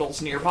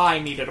hospitals nearby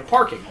needed a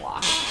parking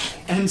lot.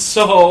 And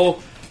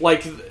so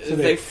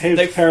they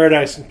paved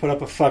paradise and put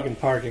up a fucking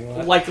parking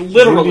lot. Like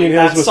literally, Indian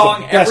that Hills was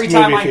song. the best Every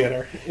time movie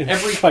theater in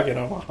fucking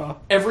Omaha.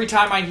 Every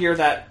time I hear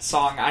that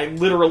song, I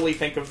literally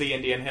think of the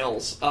Indian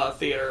Hills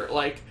theater.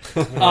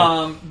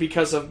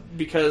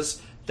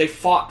 Because they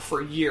fought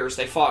for years.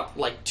 They fought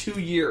 2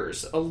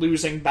 years a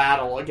losing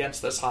battle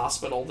against this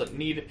hospital that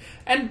needed.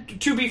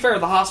 And to be fair,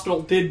 the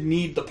hospital did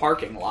need the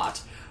parking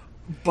lot,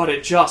 but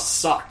it just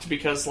sucked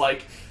because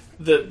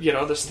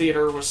this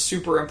theater was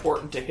super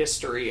important to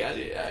history.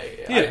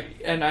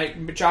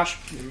 Josh,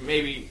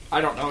 maybe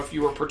I don't know if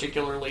you were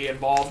particularly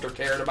involved or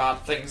cared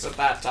about things at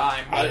that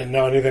time. I didn't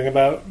know anything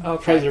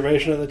about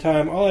preservation at the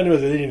time. All I knew is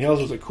that Indian Hills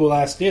was a cool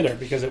ass theater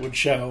because it would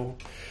show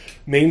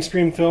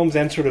mainstream films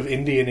and sort of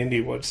indie and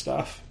Indiewood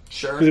stuff.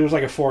 Sure, because it was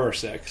like a 4 or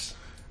 6.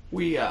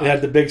 It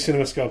had the big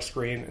CinemaScope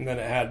screen, and then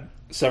it had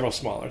several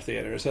smaller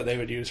theaters that they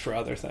would use for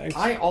other things.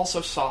 I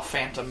also saw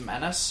Phantom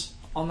Menace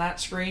on that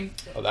screen.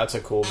 Oh, that's a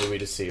cool movie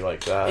to see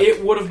like that.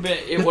 It would have been.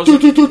 It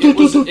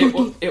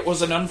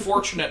was an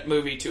unfortunate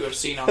movie to have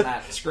seen on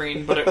that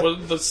screen, but it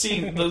was the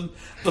scene.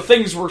 The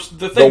things were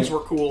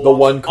cool. The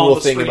one cool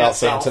the thing about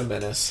itself. Phantom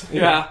Menace.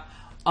 Yeah.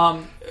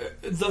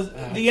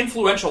 The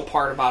influential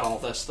part about all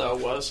this though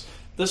was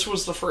this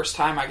was the first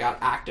time I got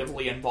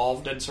actively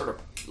involved in sort of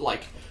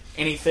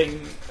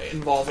anything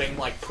involving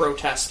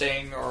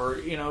protesting or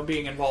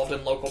being involved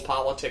in local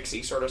politics-y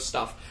sort of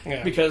stuff.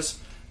 Yeah. Because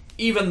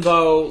even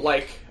though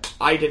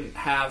I didn't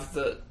have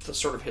the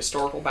sort of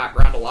historical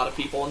background a lot of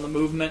people in the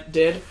movement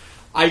did,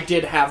 I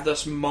did have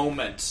this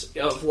moment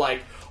of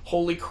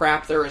holy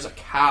crap, there is a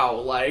cow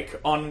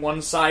on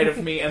one side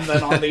of me and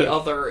then on the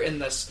other in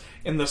this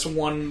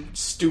one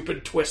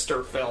stupid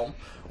Twister film,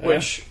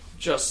 which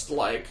just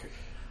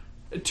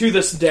to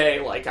this day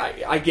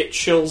I get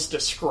chills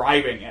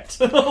describing it.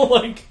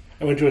 I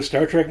went to a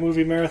Star Trek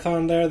movie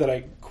marathon there that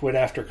I quit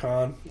after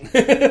con.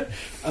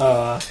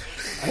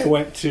 I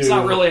went to... It's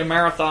not really a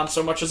marathon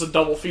so much as a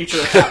double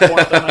feature at that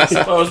point, then, I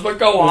suppose, but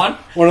go on.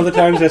 One of the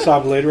times I saw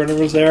Blade Runner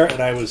was there,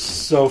 and I was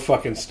so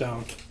fucking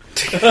stoned.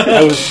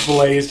 I was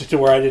blazed to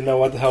where I didn't know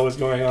what the hell was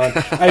going on.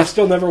 I've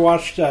still never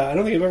watched... I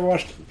don't think I've ever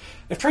watched...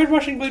 I've tried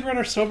watching Blade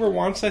Runner sober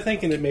once, I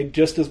think, and it made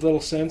just as little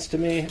sense to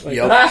me.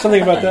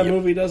 Something about that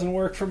movie doesn't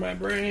work for my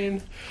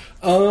brain.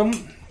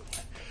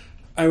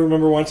 I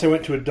remember once I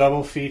went to a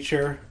double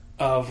feature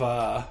of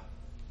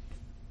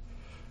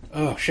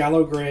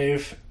Shallow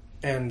Grave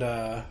and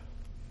I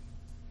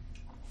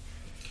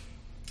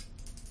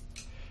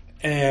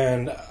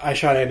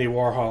shot Andy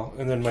Warhol,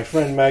 and then my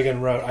friend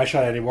Megan wrote, I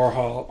shot Andy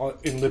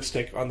Warhol in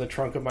lipstick on the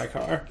trunk of my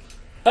car.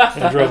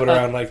 And drove it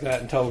around like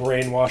that until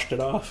rain washed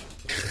it off.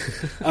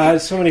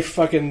 So many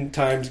fucking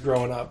times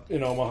growing up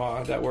in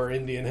Omaha that were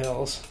Indian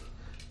Hills.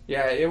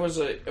 Yeah, it was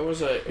a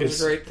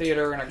great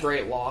theater and a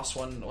great loss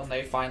when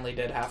they finally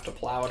did have to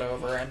plow it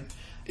over. And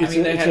it's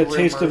a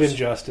taste of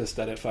injustice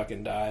that it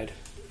fucking died.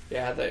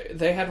 Yeah,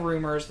 they had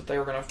rumors that they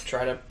were going to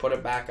try to put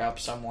it back up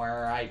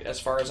somewhere. As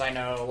far as I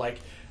know,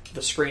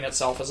 the screen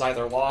itself is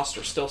either lost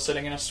or still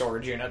sitting in a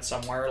storage unit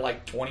somewhere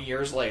 20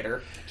 years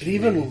later. It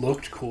even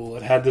looked cool.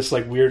 It had this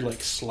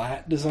weird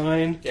slat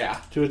design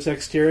to its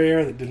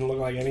exterior that didn't look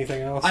like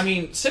anything else. I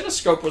mean,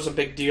 Cinescope was a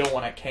big deal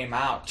when it came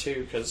out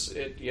too, because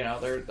it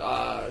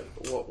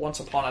Once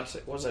Upon a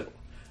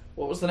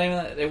what was the name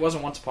of it? It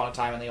wasn't Once Upon a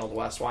Time in the Old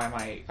West. Why am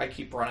I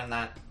keep running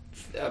that?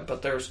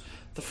 But there's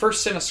the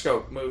first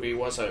Cinescope movie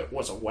was a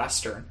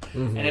Western,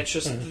 and it's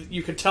just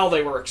you could tell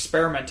they were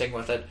experimenting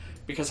with it.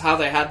 Because how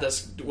they had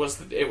this was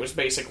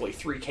basically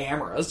 3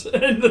 cameras,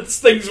 and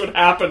things would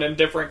happen in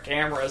different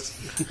cameras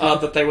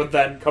that they would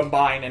then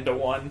combine into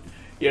one,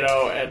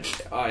 and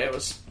it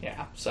was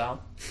So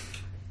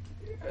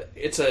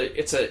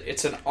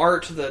it's an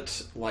art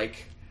that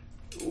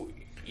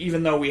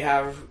even though we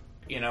have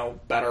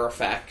better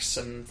effects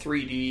and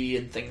 3D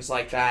and things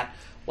like that,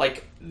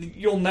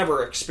 you'll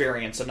never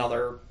experience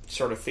another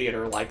sort of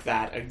theater like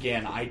that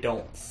again, I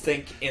don't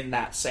think, in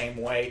that same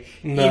way,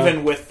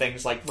 even with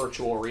things like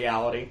virtual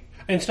reality.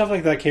 And stuff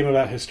like that came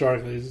about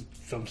historically, as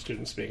film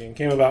students speaking,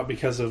 came about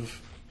because of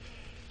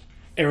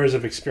eras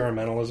of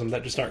experimentalism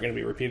that just aren't going to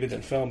be repeated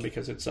in film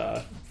because it's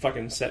a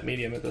fucking set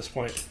medium at this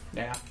point.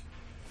 Yeah.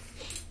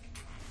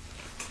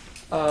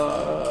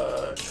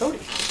 Cody.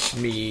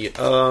 Me,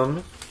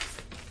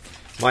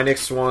 My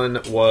next one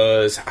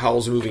was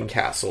Howl's Moving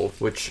Castle,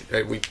 which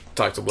we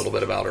talked a little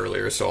bit about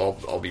earlier, so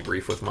I'll be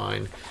brief with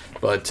mine.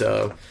 But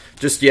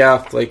just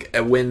like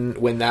when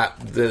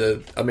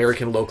the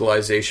American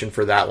localization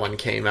for that one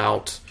came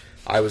out,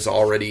 I was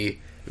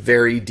already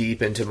very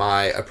deep into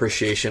my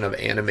appreciation of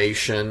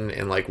animation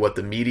and like what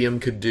the medium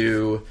could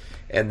do,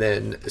 and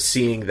then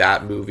seeing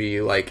that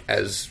movie like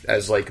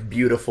as like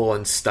beautiful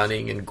and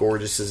stunning and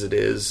gorgeous as it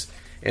is,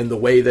 and the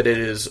way that it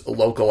is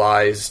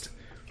localized.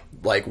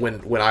 Like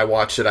when I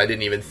watched it, I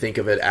didn't even think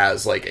of it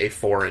as like a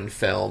foreign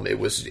film. It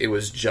was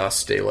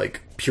just a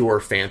like pure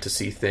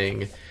fantasy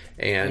thing.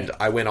 And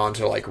I went on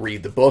to like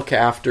read the book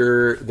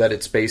after that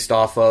it's based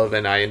off of,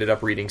 and I ended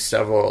up reading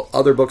several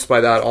other books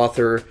by that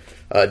author,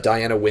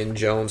 Diana Wynne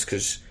Jones,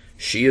 because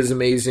she is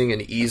amazing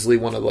and easily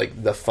one of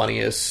like the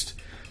funniest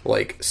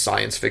like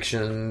science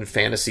fiction,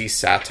 fantasy,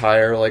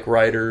 satire like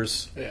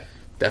writers. Yeah,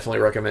 definitely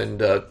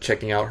recommend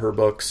checking out her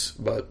books.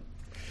 But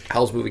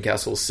Howl's Moving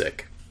Castle is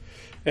sick.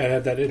 And it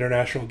had that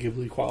international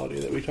Ghibli quality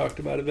that we talked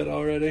about a bit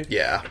already.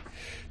 Yeah.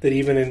 That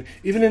even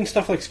in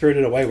stuff like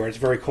Spirited Away, where it's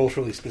very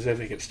culturally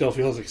specific, it still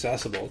feels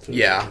accessible to a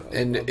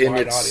wide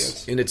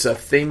audience. And it's a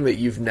thing that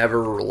you've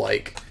never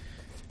like.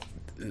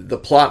 The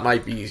plot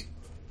might be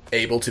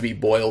able to be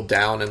boiled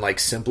down and like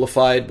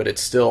simplified, but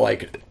it's still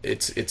like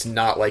it's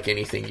not like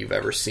anything you've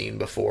ever seen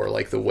before.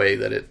 Like the way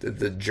that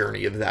the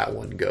journey of that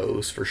one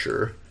goes, for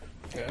sure.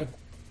 Yeah.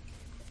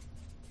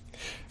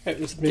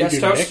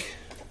 Guest host,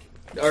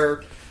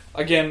 or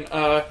again,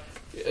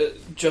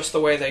 just the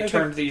way they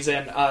turned these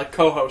in.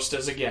 Co-host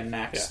is again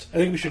next. Yeah.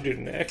 I think we should do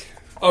Nick.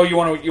 Oh, you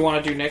want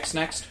to do Nick's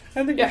next?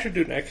 I think we should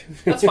do Nick.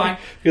 That's fine.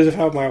 Because of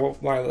how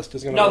my list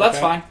is going to No, work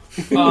that's out.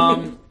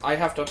 fine. I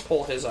have to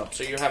pull his up,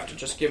 so you have to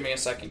just give me a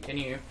second. Can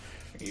you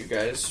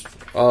guys?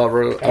 You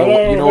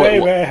know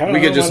what? We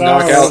could just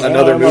knock out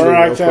another movie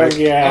real quick.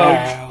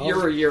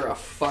 Oh, you're a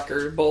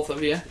fucker, both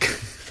of you.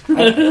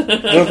 I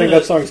don't think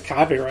that song's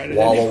copyrighted.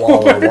 Walla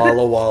Walla,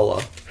 Walla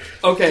Walla.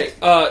 Okay,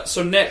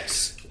 so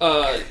Nick's.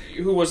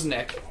 Who was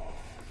Nick?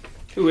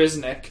 Who is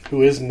Nick?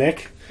 Who is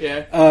Nick?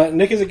 Yeah.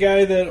 Nick is a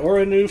guy that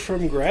Aura knew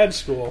from grad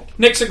school.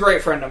 Nick's a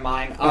great friend of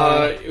mine.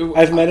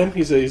 I've met him.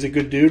 He's a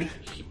good dude.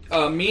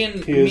 Me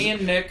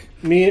and Nick.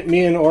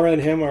 Me and Aura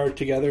and him are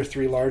together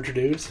 3 large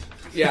dudes.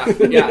 Yeah.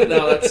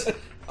 No, that's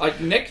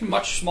Nick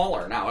much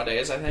smaller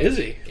nowadays. I think. Is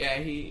he? Yeah,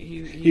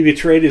 he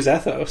betrayed his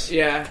ethos.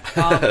 Yeah,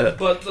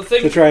 but the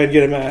thing to try and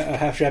get him a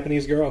half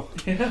Japanese girl,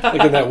 like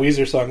in that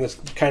Weezer song that's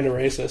kind of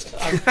racist.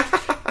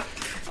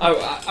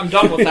 I'm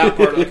done with that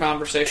part of the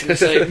conversation.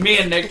 Say, me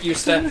and Nick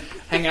used to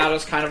hang out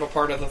as kind of a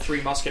part of the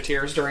Three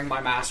Musketeers during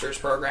my master's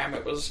program.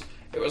 It was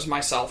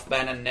myself,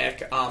 Ben, and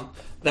Nick.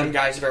 Them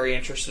guys very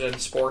interested in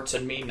sports,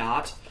 and me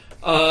not.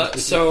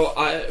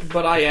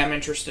 But I am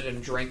interested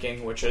in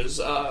drinking, which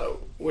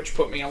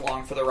put me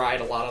along for the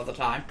ride a lot of the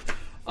time.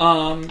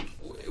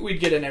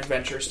 We'd get in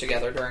adventures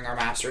together during our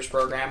master's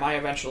program. I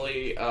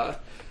eventually,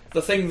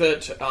 the thing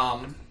that,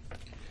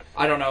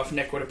 I don't know if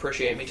Nick would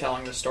appreciate me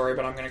telling this story,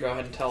 but I'm going to go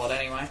ahead and tell it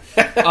anyway.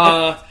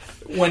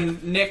 When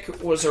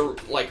Nick was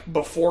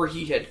before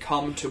he had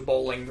come to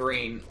Bowling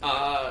Green,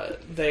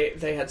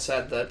 they had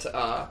said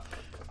that,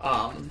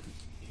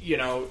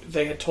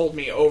 they had told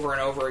me over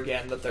and over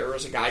again that there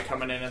was a guy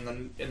coming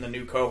in the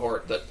new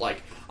cohort that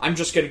I'm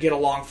just going to get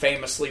along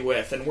famously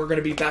with, and we're going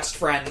to be best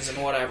friends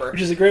and whatever.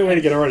 Which is a great way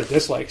to get around to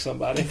dislike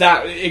somebody.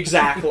 That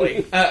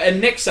exactly.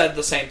 And Nick said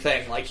the same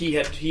thing. He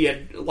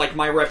had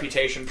my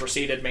reputation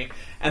preceded me,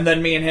 and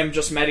then me and him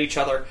just met each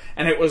other,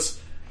 and it was.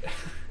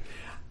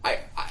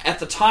 At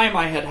the time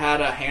I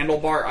had a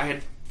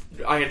handlebar.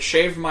 I had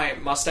shaved my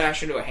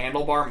mustache into a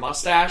handlebar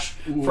mustache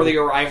for the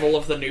arrival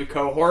of the new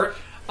cohort.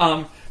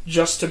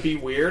 Just to be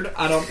weird.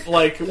 I don't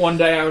one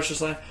day I was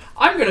just like,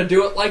 I'm going to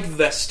do it like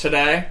this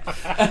today.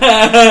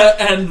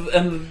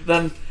 and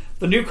then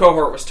the new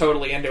cohort was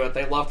totally into it.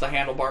 They loved the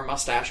handlebar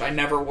mustache. I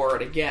never wore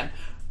it again.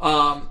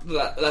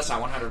 That's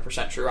not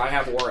 100% true. I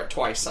have wore it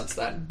twice since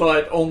then,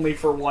 but only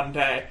for one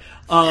day.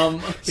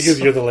 Because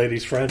you're the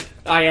lady's friend.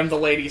 I am the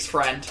lady's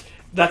friend.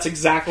 That's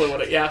exactly what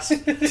it. Yes,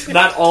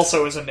 that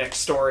also is a Nick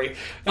story.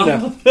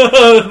 No.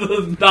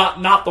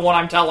 Not the one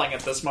I'm telling at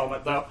this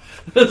moment, though.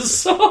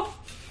 So.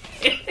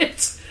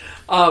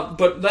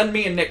 But then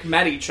me and Nick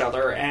met each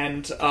other,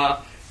 and I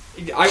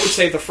would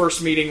say the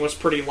first meeting was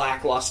pretty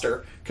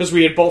lackluster because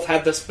we had both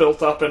had this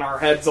built up in our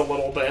heads a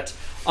little bit.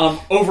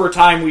 Over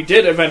time, we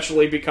did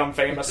eventually become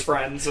famous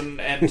friends,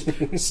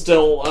 and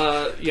still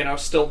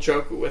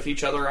joke with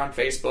each other on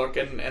Facebook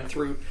and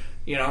through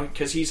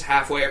because he's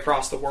halfway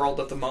across the world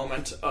at the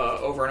moment,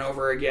 over and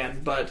over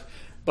again, But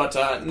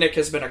Nick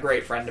has been a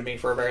great friend to me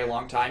for a very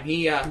long time.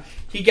 He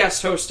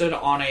guest hosted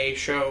on a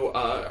show,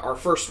 our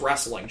first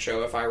wrestling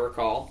show, if I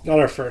recall. Not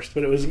our first,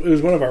 but it was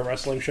one of our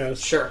wrestling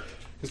shows. Sure.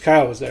 Because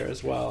Kyle was there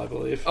as well, I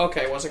believe.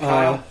 Okay, was it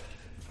Kyle?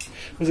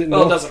 Was it?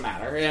 Well, it doesn't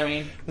matter. I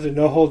mean, was it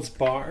No Holds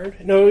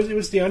Barred? No, it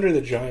was the Under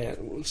the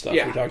Giant stuff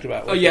we talked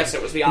about. Oh, yes,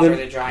 it was the Under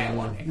the Giant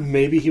one.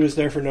 Maybe he was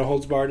there for No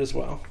Holds Barred as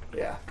well.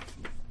 Yeah.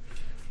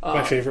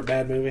 My favorite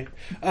bad movie.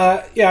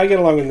 I get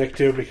along with Nick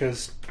too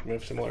because we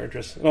have similar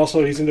interests. And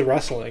also, he's into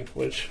wrestling,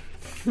 which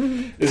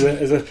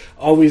is a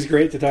always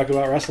great to talk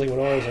about wrestling when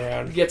Aura's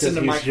around. Gets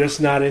into he's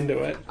just not into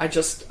it.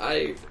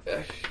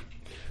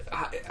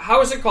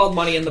 How is it called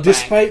Money in the Bank?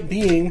 Despite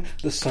being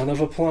the son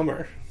of a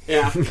plumber.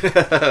 Yeah.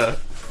 I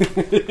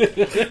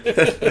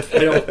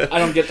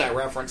don't get that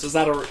reference. Is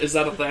that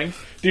a thing?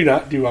 Do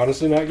you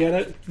honestly not get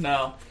it?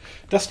 No.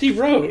 Dusty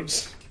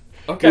Rhodes.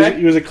 Okay.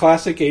 He was a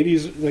classic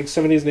 80s, like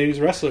 70s and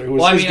 80s wrestler.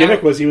 His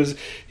gimmick was he was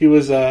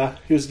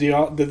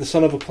the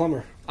son of a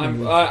plumber.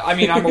 I'm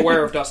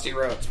aware of Dusty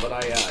Rhodes,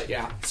 but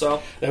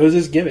so that was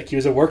his gimmick. He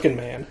was a working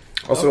man.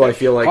 Also, I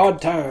feel like hard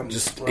times.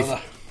 Just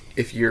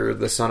if you're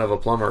the son of a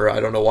plumber, I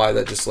don't know why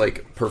that just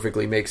like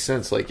perfectly makes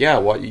sense. Like, yeah,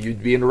 what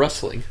you'd be into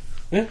wrestling.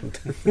 Yeah.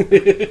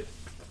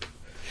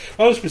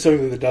 I was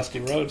specifically the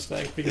Dusty Rhodes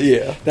thing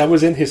because that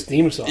was in his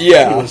theme song.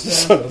 Yeah, he was the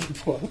son of a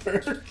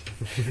plumber.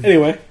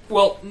 Anyway,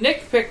 well,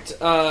 Nick picked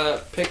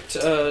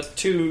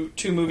two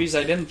movies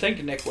I didn't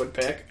think Nick would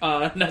pick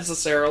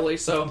necessarily.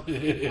 So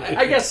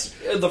I guess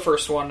the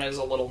first one is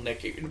a little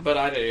Nicky, but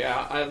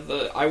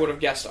I would have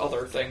guessed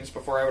other things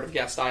before I would have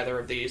guessed either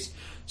of these.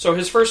 So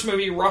his first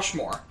movie,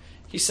 Rushmore.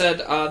 He said,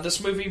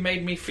 this movie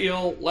made me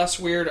feel less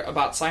weird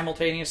about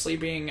simultaneously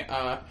being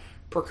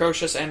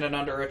precocious and an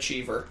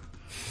underachiever.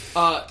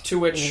 To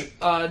which,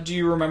 do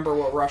you remember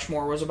what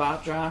Rushmore was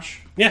about,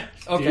 Josh? Yeah.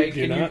 Okay.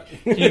 Do you not?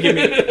 Can you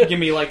give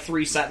me like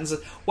 3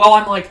 sentences? Well,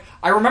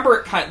 I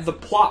remember it the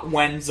plot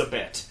wends a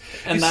bit,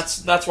 and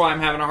that's why I'm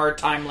having a hard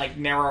time like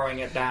narrowing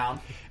it down.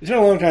 It's been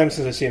a long time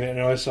since I've seen it. I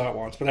know I saw it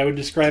once, but I would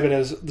describe it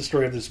as the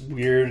story of this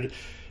weird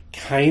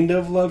kind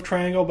of love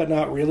triangle, but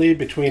not really,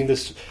 between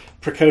this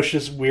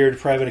precocious, weird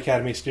private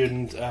academy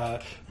student,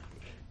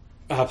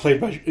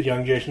 played by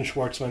young Jason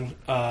Schwartzman.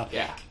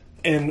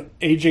 An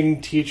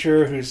aging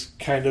teacher who's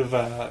kind of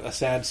a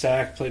sad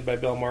sack, played by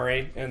Bill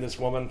Murray, and this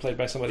woman played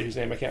by somebody whose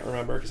name I can't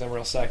remember because I'm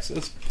real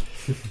sexist.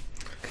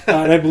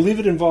 And I believe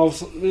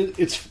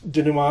its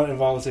denouement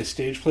involves a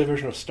stage play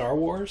version of Star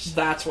Wars.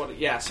 That's what,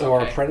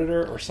 or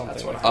Predator or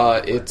something. That's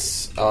what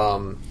it's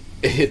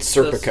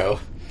Serpico.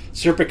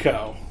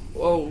 Serpico.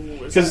 Whoa,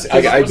 because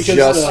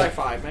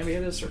sci-fi. Maybe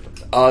it is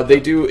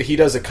Serpico. He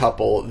does a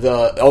couple.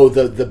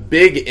 The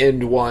big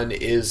end one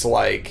is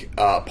like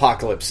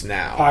Apocalypse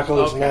Now.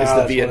 Apocalypse Now is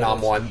the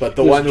Vietnam one, but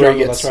the one where he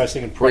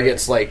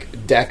gets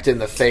like decked in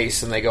the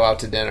face and they go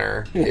out to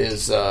dinner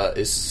is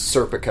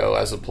Serpico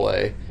as a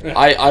play. Yeah.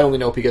 I only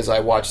know because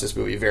I watched this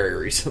movie very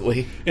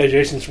recently. Yeah,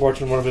 Jason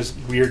Schwartzman, one of his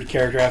weird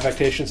character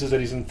affectations is that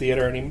he's in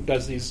theater and he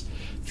does these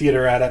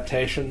theater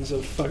adaptations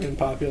of fucking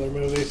popular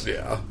movies.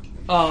 Yeah.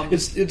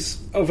 It's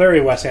a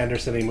very Wes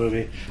Anderson-y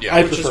movie.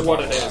 Yeah, which is what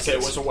it is. It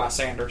was a Wes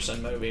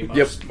Anderson movie,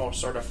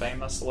 most sort of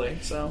famously.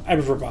 So I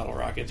prefer Bottle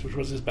Rockets, which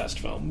was his best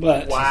film.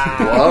 But wow,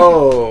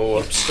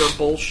 whoa, hipster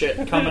bullshit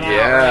coming out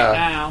right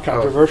now.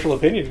 Controversial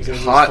opinions.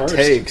 Hot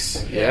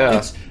takes.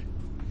 Yeah.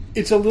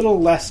 It's a little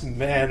less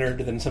mannered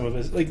than some of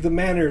his. Like the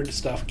mannered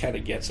stuff kind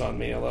of gets on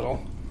me a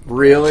little.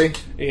 Really?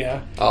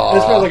 Yeah.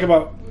 That's what I like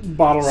about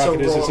Bottle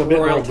Rocket is it's a bit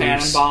Royal more loose.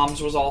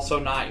 Tenenbaums was also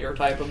not your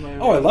type of movie.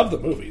 Oh, I love the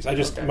movies. I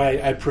just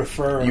I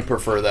prefer. You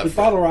prefer that? With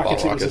Bottle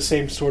Rockets, it was the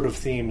same sort of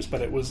themes,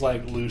 but it was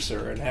like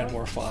looser and had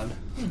more fun.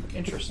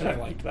 Interesting. And I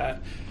liked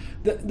that.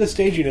 The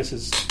staginess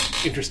is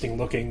interesting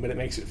looking, but it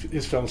makes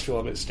his films feel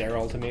a bit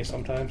sterile to me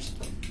sometimes.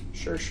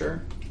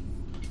 Sure.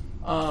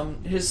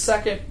 His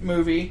second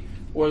movie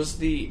was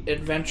The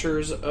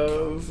Adventures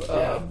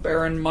of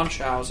Baron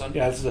Munchausen.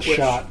 Yeah, it's the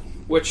shot.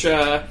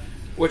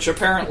 Which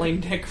apparently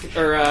Nick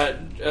or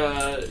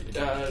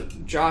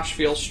Josh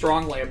feels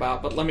strongly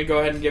about. But let me go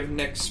ahead and give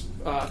Nick's.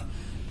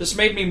 This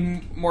made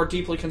me more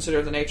deeply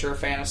consider the nature of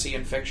fantasy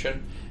and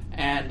fiction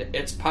and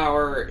its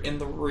power in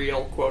the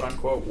real quote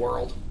unquote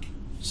world.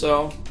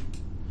 So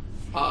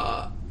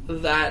I've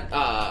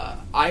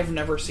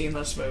never seen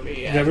this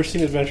movie. You've never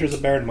seen Adventures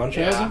of Baron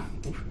Munchausen?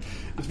 Yeah.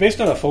 It's based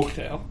on a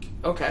folktale.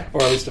 Okay.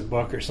 Or at least a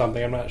book or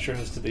something. I'm not sure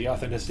as to the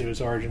authenticity of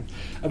its origin.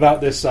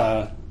 About this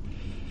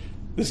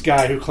this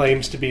guy who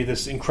claims to be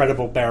this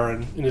incredible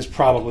baron and is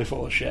probably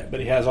full of shit,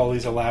 but he has all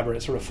these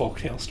elaborate sort of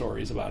folktale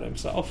stories about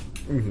himself.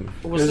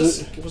 Mm-hmm. Was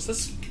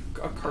this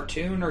a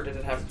cartoon, or did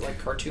it have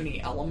like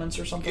cartoony elements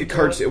or something?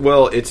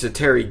 Well, it's a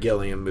Terry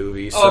Gilliam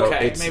movie, so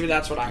maybe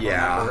that's what I'm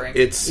remembering.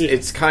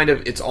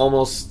 It's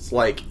almost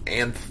like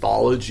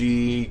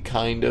anthology,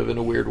 kind of in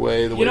a weird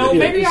way.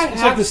 Maybe I have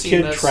like this seen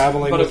kid this,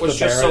 traveling, but it was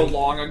just Baron. so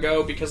long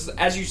ago. Because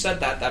as you said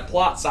that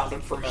plot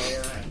sounded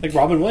familiar. Like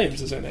Robin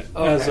Williams is in it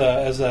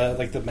as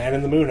like the man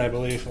in the moon, I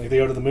believe. Like they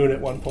go to the moon at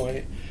one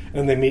point,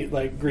 and they meet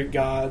like Greek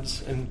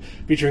gods, and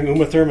featuring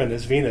Uma Thurman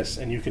as Venus,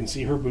 and you can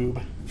see her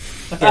boob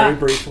very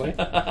briefly.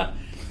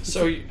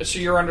 So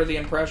you're under the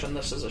impression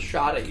this is a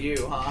shot at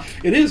you, huh?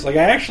 It is. Like,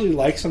 I actually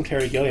like some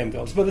Terry Gilliam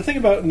films. But the thing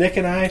about Nick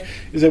and I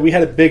is that we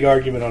had a big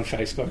argument on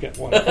Facebook at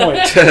one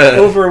point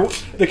over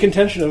the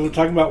contention of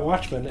talking about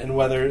Watchmen and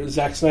whether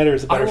Zack Snyder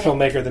is a better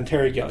filmmaker than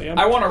Terry Gilliam.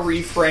 I want to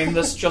reframe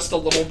this just a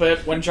little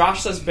bit. When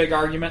Josh says big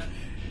argument,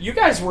 you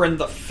guys were in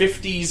the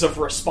 50s of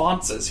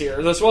responses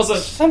here. This wasn't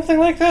something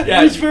like that.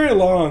 Yeah, it was very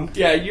long.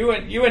 Yeah, you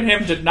and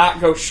him did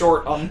not go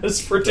short on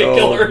this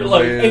particular.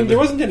 And there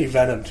wasn't any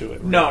venom to it.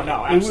 Really. No,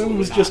 absolutely It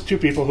was not. just two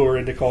people who were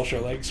into culture,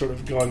 like sort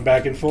of going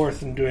back and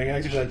forth and doing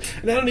exercise.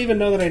 And I don't even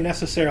know that I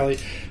necessarily.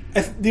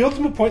 The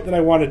ultimate point that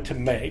I wanted to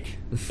make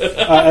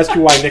as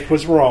to why Nick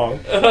was wrong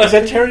is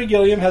that Terry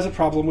Gilliam has a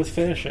problem with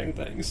finishing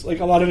things.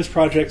 Like, a lot of his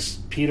projects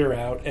peter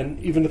out,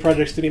 and even the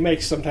projects that he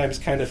makes sometimes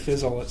kind of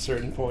fizzle at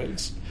certain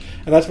points.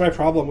 And that's my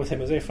problem with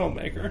him as a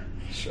filmmaker.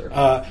 Sure.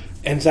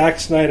 And Zack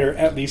Snyder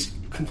at least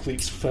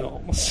completes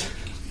films.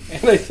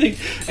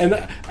 And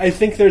I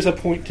think there's a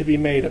point to be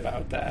made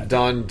about that.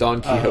 Don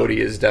Quixote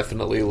is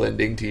definitely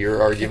lending to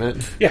your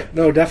argument. Yeah,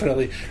 no,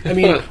 definitely. I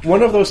mean,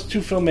 one of those two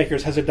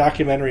filmmakers has a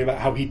documentary about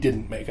how he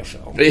didn't make a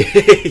film. Yeah.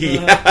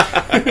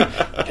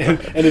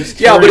 and it's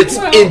but it's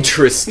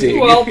interesting.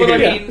 Well, but I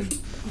mean,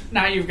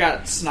 now you've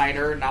got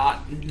Snyder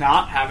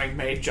not having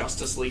made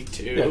Justice League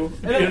 2,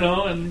 yeah. you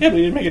know, and yeah, but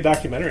he didn't make a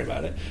documentary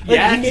about it.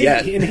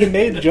 He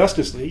made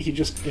Justice League. He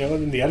just,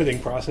 in the editing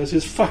process,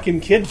 his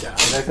fucking kid died.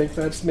 I think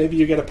that's maybe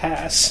you get a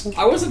pass.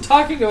 I wasn't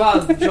talking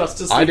about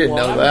Justice League. I didn't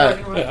know that.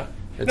 Yeah.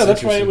 No,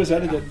 that's why it was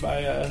edited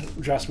by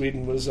Joss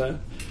Whedon. Was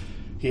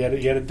he had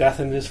a death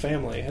in his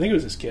family? I think it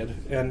was his kid,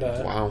 and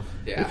wow,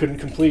 he couldn't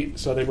complete,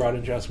 so they brought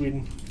in Joss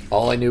Whedon.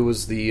 All I knew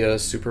was the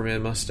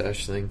Superman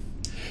mustache thing.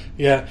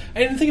 Yeah,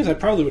 and the thing is, I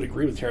probably would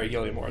agree with Terry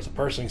Gilliam more as a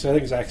person, because I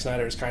think Zack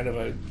Snyder is kind of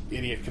an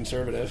idiot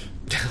conservative.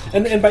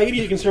 and by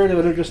idiot conservative,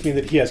 I don't just mean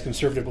that he has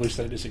conservative beliefs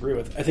that I disagree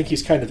with. I think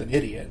he's kind of an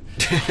idiot.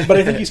 But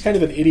I think he's kind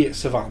of an idiot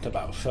savant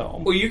about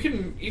film. Well, you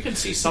can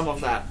see some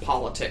of that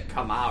politic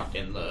come out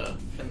in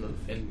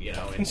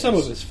some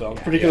of his films,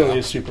 particularly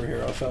his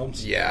superhero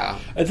films. Yeah.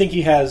 I think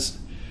he has...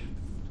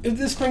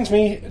 This brings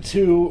me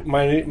to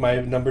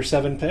my number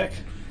 7 pick.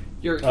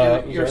 Your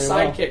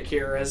sidekick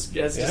here has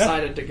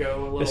decided to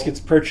go a little...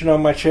 Biscuit's perching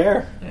on my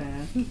chair.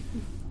 Yeah.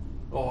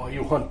 Oh,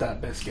 you hunt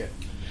that biscuit.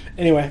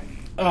 Anyway,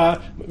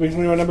 brings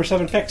me to my number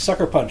 7 pick,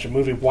 Sucker Punch, a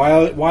movie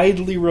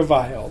widely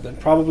reviled and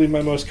probably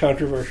my most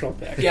controversial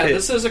pick. Yeah,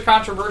 this is a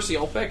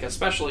controversial pick,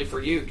 especially for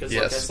you, because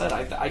yes. Like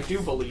I said, I do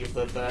believe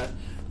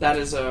that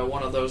is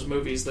one of those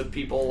movies that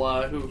people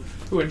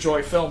who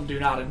enjoy film do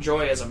not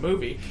enjoy as a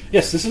movie.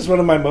 Yes, this is one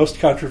of my most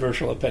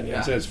controversial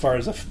opinions as far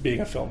as being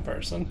a film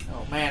person.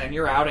 Oh man, and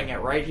you're outing it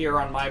right here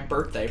on my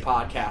birthday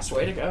podcast.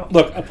 Way to go.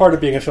 Look, a part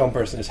of being a film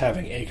person is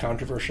having a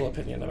controversial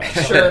opinion about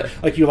something. Sure.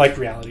 Like you like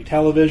reality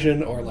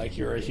television, or like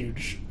you're a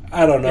huge...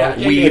 I don't know.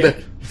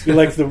 Weeb. You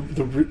like the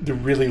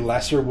really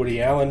lesser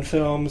Woody Allen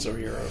films, or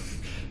you're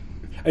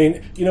I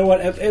mean, you know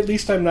what? At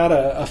least I'm not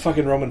a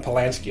fucking Roman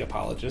Polanski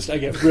apologist. I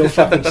get real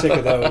fucking sick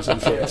of those in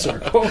film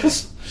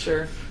circles.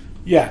 Sure.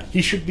 Yeah,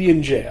 he should be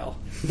in jail.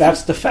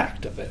 That's the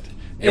fact of it.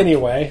 Yep.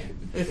 Anyway,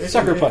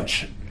 Sucker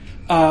Punch.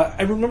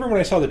 I remember when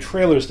I saw the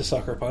trailers to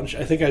Sucker Punch,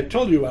 I think I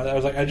told you about it. I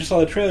was like, I just saw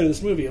the trailer to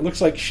this movie. It looks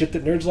like shit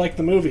that nerds like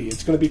the movie.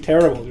 It's going to be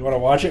terrible. You want to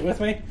watch it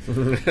with me?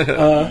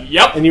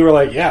 Yep. And you were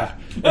like, yeah.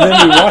 And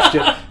then we watched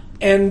it.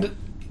 And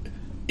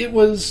it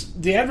was...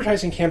 The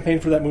advertising campaign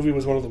for that movie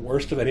was one of the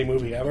worst of any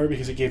movie ever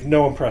because it gave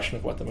no impression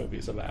of what the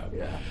movie's about.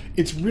 Yeah.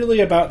 It's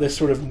really about this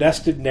sort of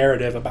nested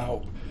narrative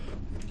about...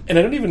 And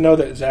I don't even know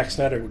that Zack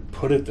Snyder would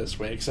put it this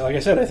way. Because, like I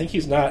said, I think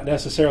he's not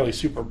necessarily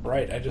super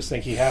bright. I just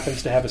think he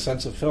happens to have a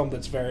sense of film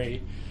that's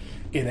very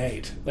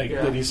innate.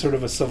 That he's sort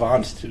of a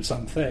savant to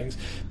some things.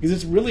 Because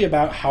it's really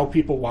about how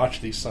people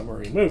watch these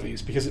summary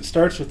movies. Because it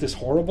starts with this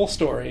horrible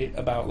story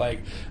about, like,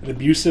 an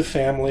abusive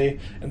family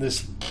and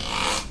this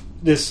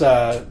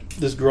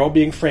girl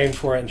being framed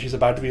for it, and she's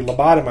about to be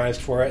lobotomized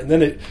for it, and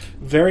then it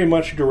very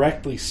much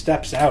directly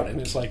steps out and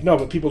it's like, no,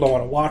 but people don't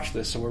want to watch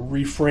this, so we're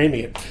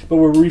reframing it. But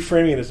we're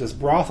reframing it as this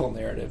brothel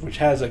narrative, which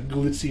has a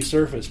glitzy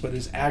surface, but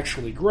is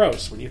actually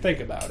gross when you think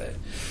about it.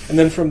 And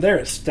then from there,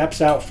 it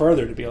steps out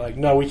further to be like,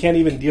 no, we can't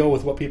even deal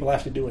with what people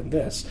have to do in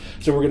this,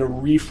 so we're going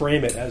to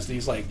reframe it as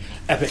these, like,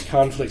 epic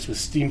conflicts with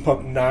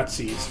steampunk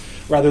Nazis,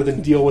 rather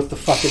than deal with the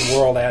fucking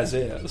world as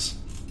is.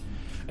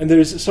 And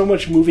there's so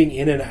much moving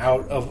in and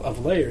out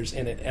of layers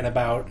in it, and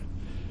about...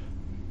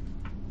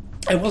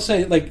 I will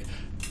say, like,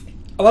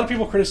 a lot of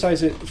people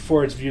criticize it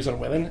for its views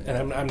on women,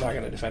 and I'm not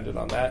going to defend it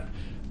on that.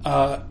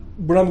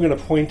 What I'm going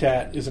to point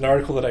at is an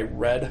article that I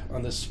read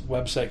on this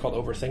website called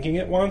Overthinking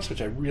It once,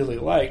 which I really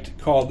liked,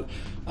 called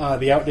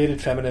The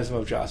Outdated Feminism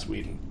of Joss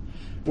Whedon,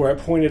 where it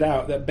pointed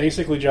out that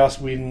basically Joss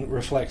Whedon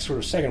reflects sort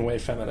of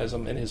second-wave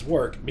feminism in his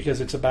work,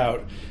 because it's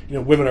about,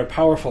 women are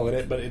powerful in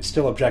it, but it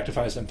still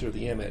objectifies them through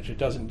the image. It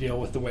doesn't deal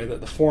with the way that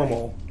the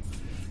formal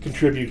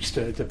contributes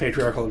to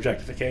patriarchal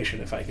objectification,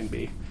 if I can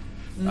be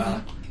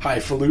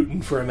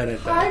highfalutin for a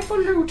minute.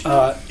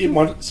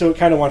 Highfalutin! So it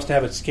kind of wants to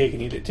have its cake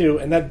and eat it, too,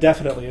 and that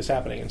definitely is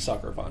happening in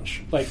Sucker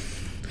Punch. Like,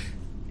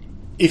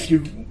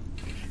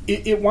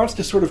 it wants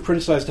to sort of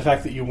criticize the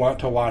fact that you want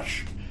to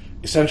watch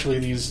essentially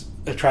these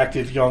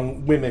attractive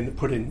young women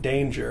put in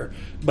danger,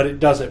 but it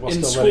does it while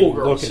still letting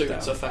you look at them.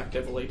 Suits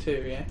effectively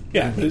too, yeah.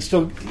 Yeah, but it's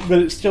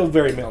still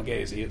very male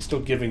gazy. It's still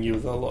giving you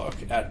the look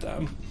at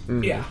them.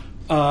 Mm-hmm. Yeah.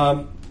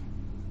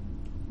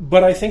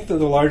 But I think that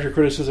the larger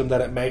criticism that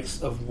it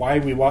makes of why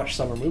we watch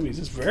summer movies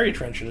is very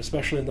trenchant,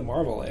 especially in the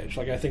Marvel age.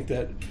 Like, I think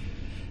that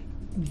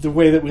the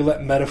way that we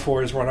let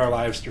metaphors run our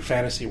lives through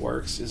fantasy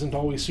works isn't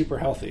always super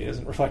healthy,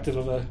 isn't reflective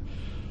of a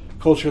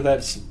culture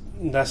that's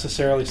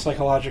necessarily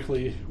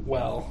psychologically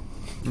well.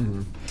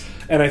 Mm-hmm.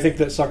 And I think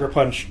that Sucker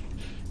Punch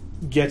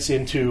gets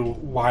into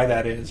why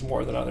that is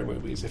more than other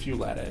movies, if you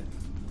let it.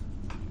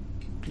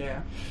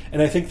 Yeah.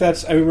 And I think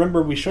that's. I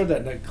remember we showed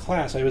that in a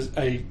class.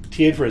 I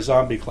TA'd for a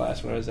zombie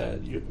class when I was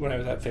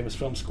at Famous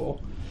Film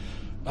School,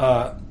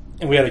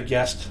 and we had a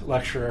guest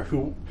lecturer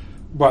who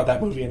brought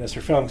that movie in as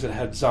her film because it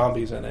had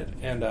zombies in it,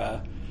 and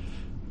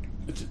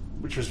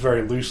which was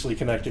very loosely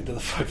connected to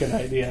the fucking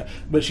idea.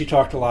 But she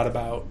talked a lot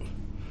about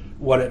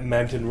what it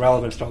meant in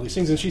relevance to all these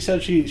things, and she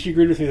said she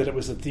agreed with me that it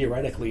was a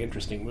theoretically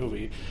interesting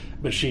movie,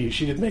 but she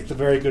did make the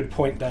very good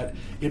point that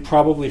it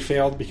probably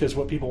failed because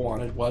what people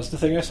wanted was the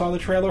thing I saw the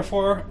trailer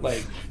for,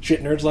 like,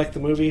 shit nerds like the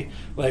movie,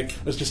 like,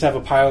 let's just have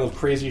a pile of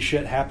crazy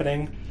shit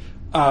happening,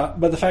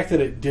 but the fact that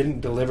it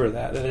didn't deliver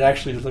that it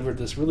actually delivered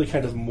this really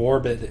kind of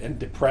morbid and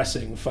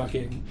depressing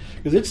fucking,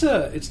 because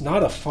it's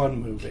not a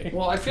fun movie.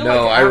 Well, I feel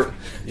I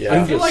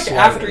feel like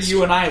after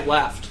you and I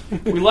left,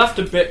 we left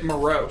a bit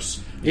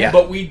morose. Yeah.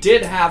 But we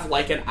did have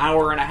like an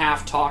hour and a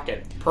half talk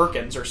at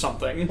Perkins or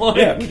something. Like,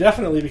 yeah,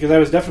 definitely, because I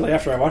was definitely,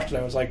 after I watched it,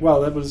 I was like,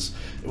 well, it was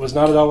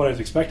not at all what I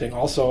was expecting.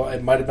 Also,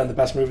 it might have been the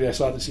best movie I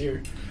saw this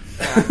year.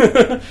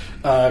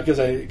 Because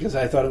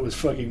I thought it was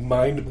fucking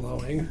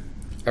mind-blowing.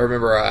 I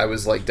remember I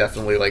was like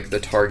definitely like the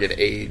target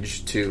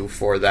age too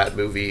for that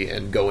movie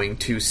and going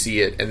to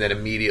see it, and then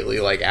immediately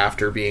like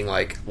after being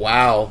like,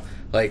 wow,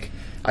 like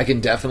I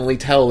can definitely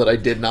tell that I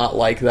did not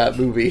like that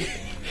movie.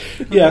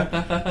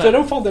 Yeah, so I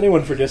don't fault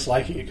anyone for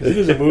disliking it, because it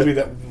is a movie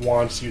that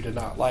wants you to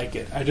not like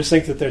it. I just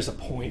think that there's a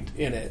point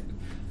in it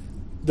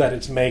that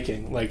it's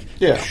making. Like,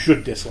 you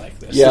should dislike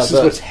this. Yeah, this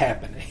is what's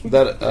happening.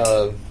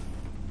 That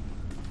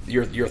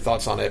your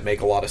thoughts on it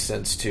make a lot of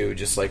sense too,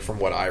 just like from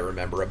what I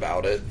remember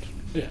about it.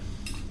 Yeah.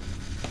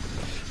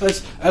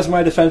 As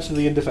my defense of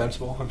the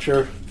indefensible, I'm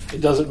sure it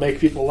doesn't make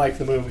people like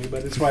the movie,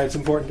 but it's why it's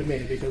important to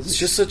me, because it's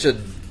just such a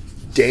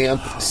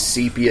damp,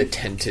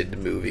 sepia-tinted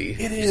movie.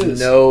 It is.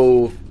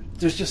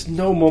 There's just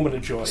no moment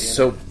of joy in it.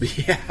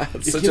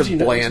 It's such a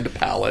bland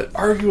palette.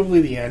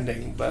 Arguably the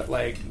ending, but,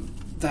 like,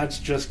 that's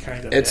just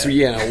kind of it's,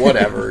 it.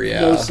 Whatever, yeah.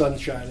 No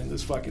sunshine in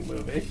this fucking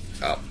movie.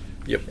 Oh,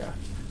 yep. Yeah.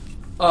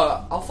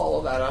 I'll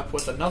follow that up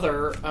with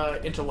another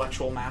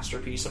intellectual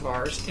masterpiece of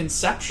ours,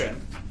 Inception.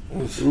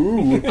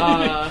 Ooh.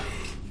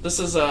 This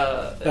is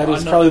that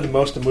is probably the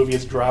most a movie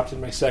has dropped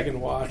in my second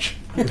watch.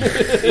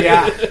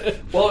 Yeah.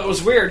 Well, it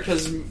was weird,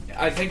 because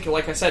I think,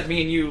 like I said,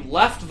 me and you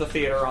left the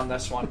theater on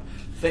this one.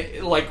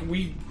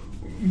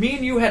 Me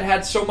and you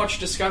had so much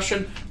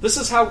discussion. This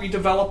is how we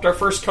developed our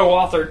first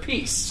co-authored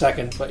piece.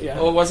 Second, but yeah.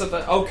 Oh, was it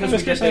because we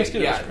did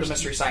the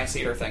Mystery Science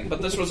Theater thing. But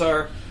this was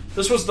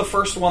the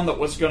first one that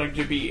was going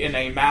to be in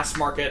a mass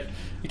market.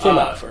 It came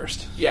out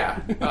first.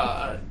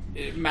 Yeah,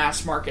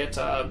 mass market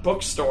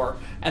bookstore,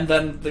 and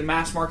then the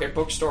mass market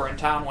bookstore in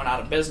town went out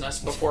of business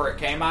before it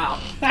came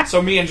out.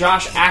 So me and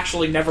Josh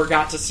actually never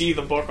got to see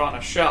the book on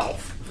a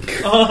shelf.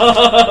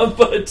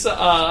 But.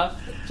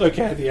 It's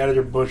okay. The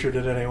editor butchered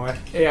it anyway.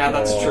 Yeah,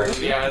 that's true.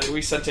 Yeah,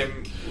 we sent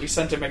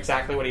him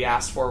exactly what he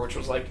asked for, which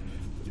was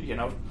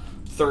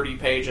 30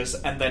 pages,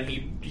 and then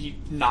he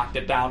knocked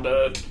it down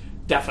to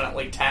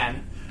definitely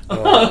 10.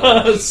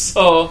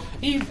 So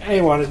he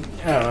wanted.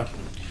 I don't know.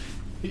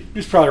 He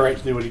was probably right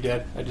to do what he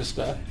did. I just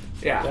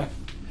yeah.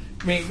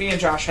 Me and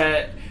Josh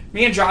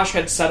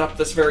had set up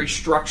this very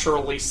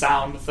structurally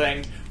sound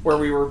thing where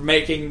we were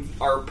making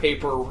our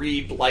paper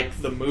read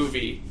like the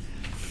movie.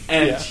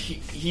 And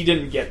he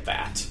didn't get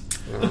that.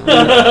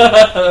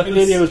 The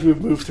idea was we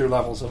moved through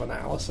levels of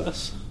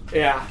analysis.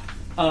 Yeah,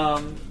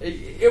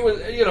 it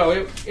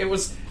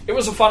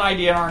was a fun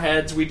idea in our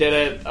heads. We did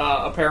it.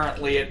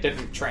 Apparently, it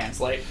didn't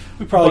translate.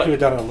 We probably could have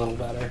done it a little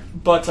better.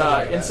 But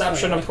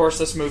Inception, of course,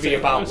 this movie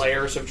about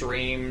layers of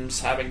dreams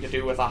having to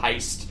do with a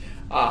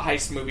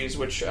heist movies,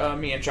 which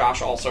me and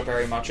Josh also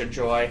very much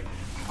enjoy.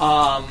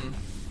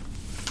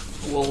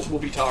 We'll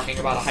be talking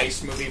about a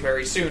heist movie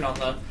very soon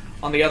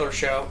on the other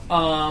show.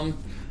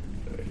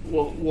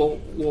 We'll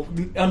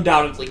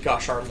undoubtedly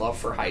gush our love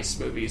for heist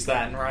movies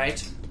then,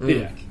 right?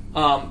 Yeah.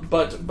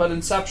 But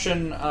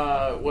Inception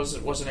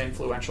was an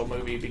influential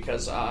movie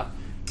because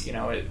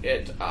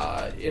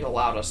it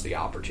allowed us the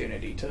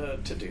opportunity to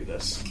do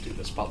this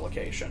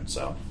publication.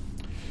 So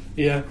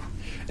yeah,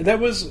 and that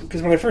was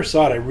because when I first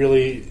saw it, I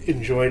really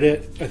enjoyed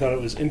it. I thought it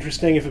was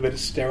interesting, if a bit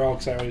sterile,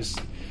 because I always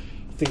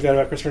think that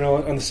about Christopher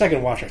Nolan. On the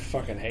second watch, I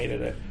fucking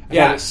hated it. I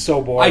thought it was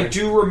so boring. I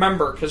do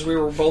remember, because we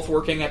were both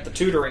working at the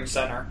tutoring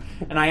center,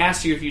 and I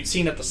asked you if you'd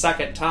seen it the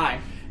second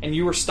time, and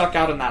you were stuck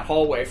out in that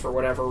hallway for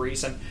whatever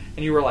reason,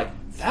 and you were like,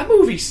 that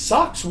movie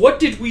sucks. What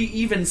did we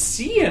even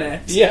see in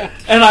it? Yeah.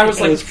 And I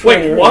was like,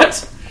 wait,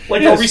 what?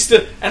 Like, Yes. are we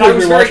still? And Yeah, I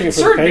was we were very watching it for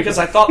the concerned paper. because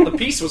I thought the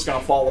piece was going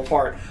to fall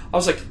apart. I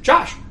was like,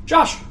 Josh,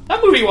 that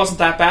movie wasn't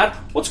that bad.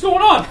 What's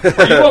going on?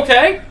 Are you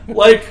okay?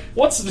 Like,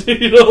 what's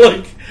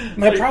like?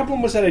 My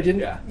problem was that I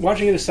didn't. Yeah.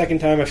 Watching it a second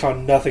time, I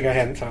found nothing I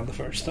hadn't found the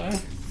first time.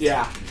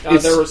 Yeah,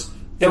 It's- there was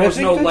and I no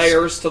think that's-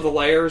 layers to the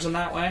layers in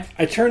that way.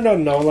 I turned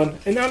on Nolan,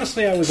 and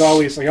honestly, I was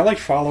always like, I like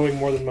following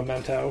more than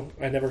Memento.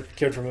 I never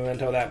cared for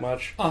Memento that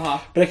much. Uh-huh.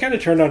 But I kind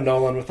of turned on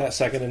Nolan with that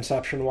second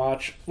Inception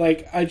watch.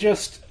 Like,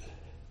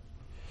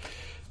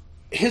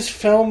 his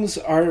films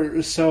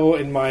are so,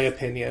 in my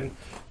opinion,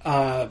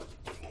 they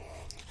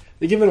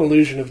give an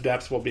illusion of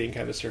depth while being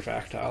kind of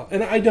surfactile.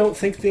 And I don't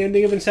think the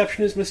ending of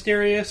Inception is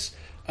mysterious.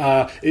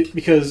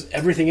 Because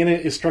everything in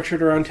it is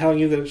structured around telling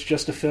you that it's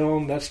just a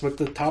film. That's what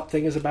the top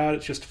thing is about.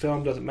 It's just a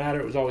film. Doesn't matter.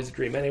 It was always a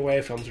dream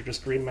anyway. Films are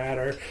just dream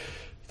matter.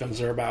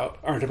 Films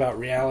aren't about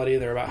reality.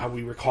 They're about how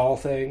we recall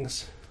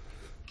things.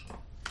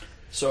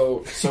 So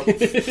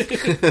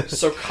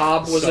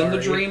Cobb was in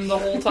the Sorry. dream the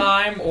whole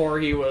time, or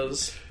he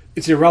was.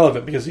 It's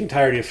irrelevant because the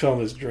entirety of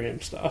film is dream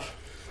stuff.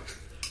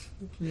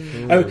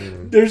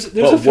 There's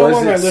But a film was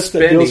on my it list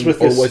that deals spinning,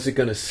 with or this. was it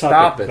going to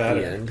stop at better.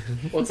 the end?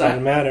 What's Doesn't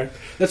that? matter.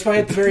 That's why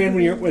at the very end,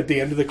 when you're at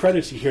the end of the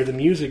credits, you hear the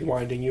music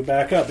winding you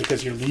back up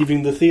because you're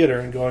leaving the theater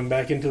and going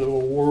back into the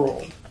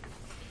world.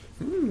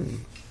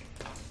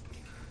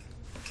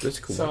 That's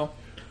cool. So,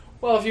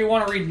 well, if you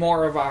want to read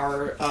more of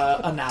our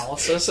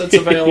analysis, it's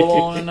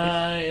available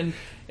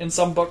in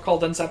some book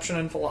called Inception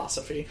and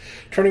Philosophy.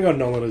 Turning on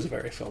Nolan is a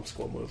very film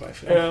school move. I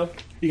feel. Yeah.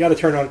 You got to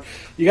turn on.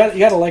 You got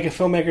to like a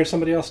filmmaker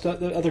somebody else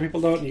that other people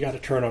don't. And you got to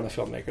turn on a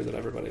filmmaker that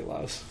everybody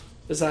loves.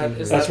 Is that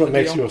That's what the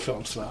makes deal? you a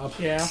film snob.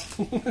 Yeah.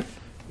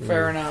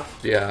 Fair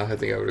enough. Yeah, I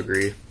think I would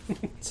agree.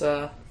 It's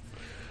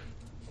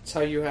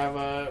how you have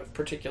a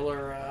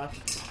particular.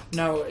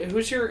 No,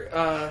 who's your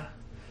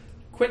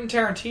Quentin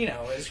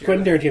Tarantino? Is your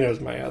Quentin Tarantino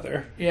is my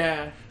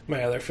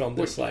other film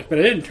dislike, but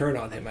I didn't turn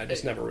on him. I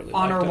just never really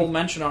honorable liked him.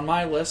 mention on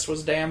my list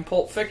was damn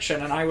Pulp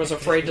Fiction, and I was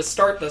afraid to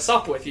start this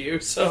up with you.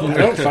 So I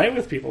don't fight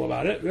with people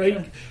about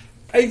it.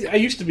 I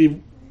used to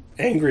be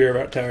angrier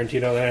about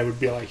Tarantino than I would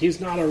be like,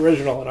 he's not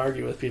original, and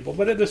argue with people.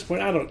 But at this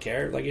point, I don't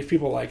care. Like, if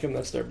people like him,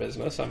 that's their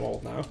business. I'm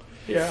old now.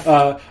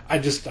 yeah. I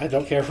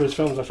don't care for his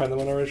films. I find them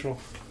unoriginal.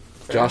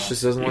 Josh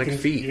just doesn't like You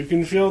feet.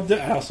 can feel.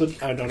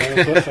 I don't have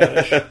a foot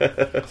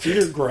fetish. Feet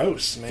are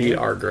gross, man. Feet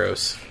are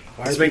gross.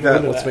 Why Let's are make people that.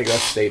 into Let's make that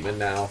statement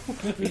now.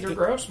 Feet are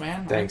gross,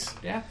 man. Thanks.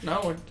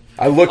 No.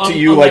 I looked to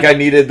you Unlike- like I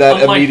needed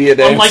that immediate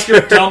Unlike answer.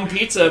 your dumb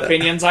pizza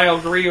opinions, I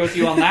agree with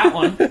you on that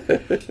one.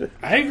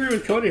 I agree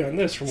with Cody on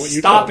this. From what you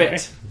Stop told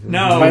it. me.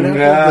 No. Pineapple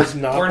Nah. does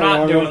not We're not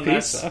belong doing on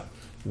this. pizza.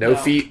 No No.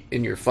 feet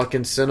in your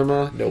fucking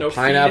cinema. No, No feet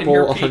in pineapple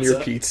your on your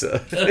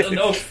pizza. pizza.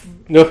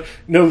 No.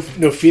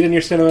 No feet in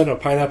your cinema. No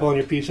pineapple on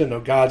your pizza. No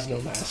gods. No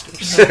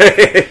masters.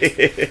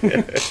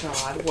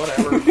 God,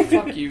 whatever.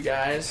 Fuck you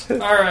guys. All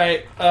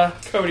right,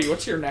 Cody,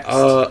 what's your next?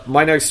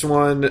 My next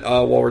one,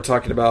 while we're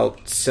talking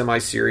about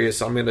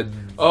semi-serious, I'm gonna.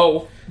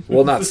 Oh,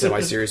 Well, not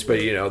semi-serious, but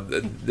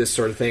this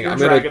sort of thing. you're I'm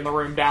dragging gonna. the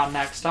room down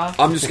next, huh?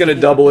 I'm just gonna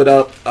double it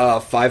up.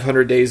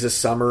 500 Days of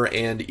Summer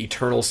and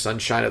Eternal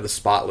Sunshine of the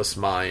Spotless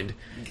Mind,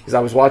 because I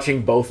was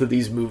watching both of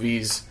these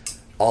movies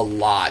a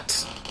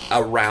lot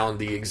around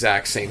the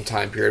exact same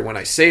time period. When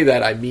I say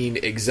that, I mean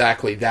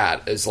exactly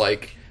that, as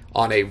like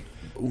on a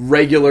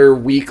regular,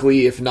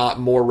 weekly, if not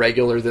more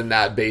regular than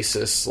that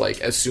basis,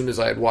 like as soon as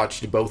I had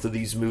watched both of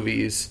these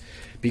movies,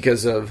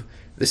 because of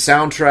the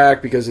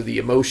soundtrack, because of the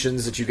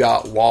emotions that you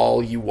got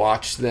while you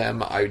watched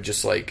them, I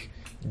just like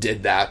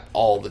did that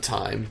all the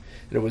time.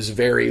 And it was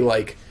very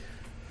like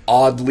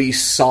oddly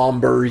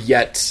somber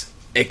yet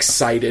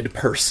excited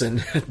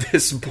person at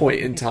this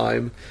point in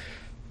time.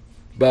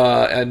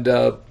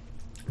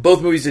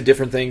 Both movies did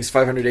different things.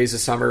 500 Days of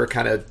Summer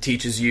kind of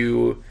teaches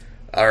you,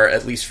 or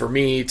at least for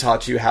me,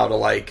 taught you how to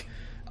like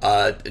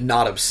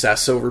not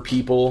obsess over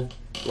people,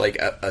 like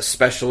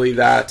especially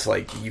that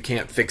like you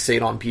can't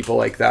fixate on people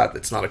like that.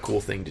 That's not a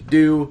cool thing to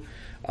do,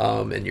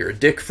 and you're a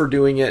dick for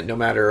doing it, no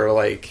matter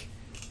like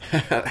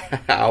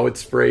how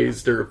it's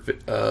phrased or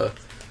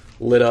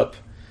lit up.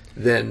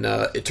 Then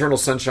Eternal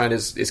Sunshine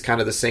is kind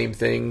of the same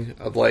thing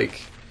of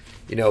like,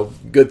 you know,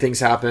 good things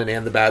happen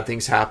and the bad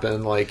things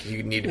happen. Like,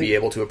 you need to be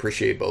able to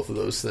appreciate both of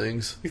those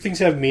things. Things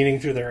have meaning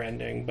through their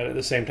ending, but at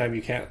the same time,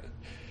 you can't.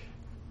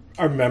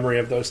 Our memory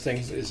of those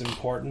things is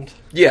important.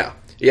 Yeah,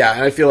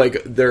 and I feel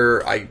like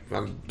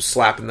I'm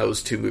slapping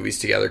those two movies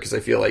together because I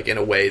feel like in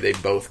a way they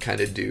both kind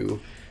of do,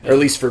 or at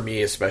least for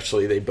me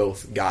especially, they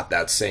both got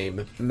that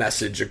same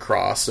message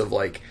across of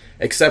like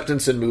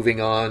acceptance and moving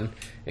on,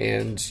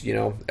 and you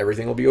know,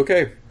 everything will be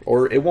okay,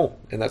 or it won't,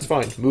 and that's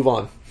fine. Move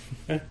on.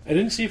 I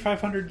didn't see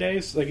 500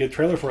 Days. Like, a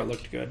trailer for it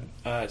looked good.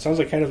 It sounds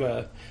like kind of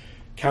a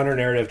counter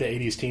narrative to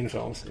 80s teen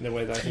films in a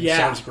way that I think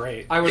sounds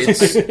great.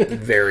 It's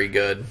very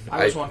good.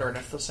 I was wondering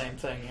if the same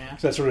thing, yeah.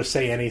 So that sort of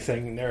say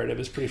anything narrative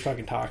is pretty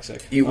fucking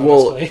toxic.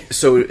 Well, honestly.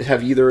 so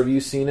have either of you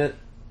seen it?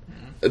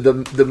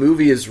 the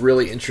movie is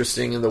really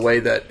interesting in the way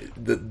that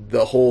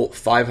the whole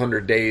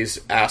 500 days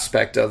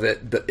aspect of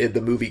it,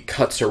 the movie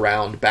cuts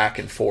around back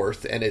and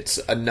forth, and it's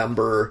a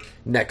number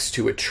next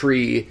to a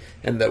tree,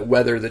 and that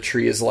whether the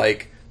tree is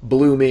like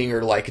blooming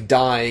or like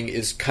dying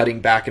is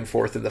cutting back and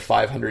forth in the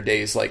 500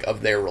 days like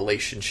of their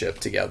relationship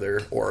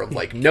together or of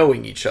like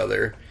knowing each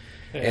other.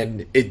 Yeah.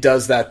 And it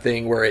does that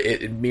thing where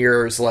it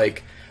mirrors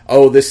like,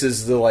 oh, this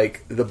is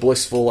the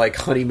blissful like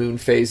honeymoon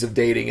phase of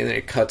dating, and then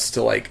it cuts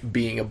to like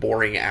being a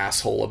boring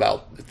asshole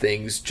about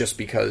things just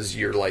because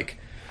you're like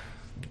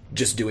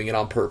just doing it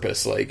on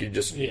purpose, like you're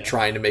just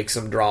trying to make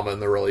some drama in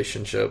the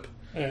relationship.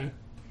 Yeah.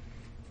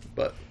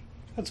 But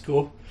that's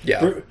cool.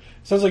 Yeah.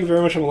 Sounds like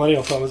very much a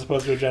millennial film as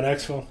opposed to a Gen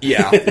X film.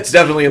 Yeah, it's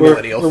definitely a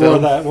millennial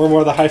film. We're more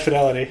of the high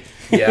fidelity.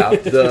 Yeah,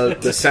 the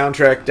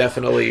soundtrack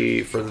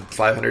definitely for the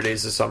 500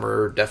 Days of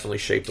Summer definitely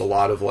shaped a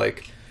lot of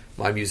like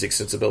my music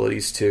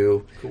sensibilities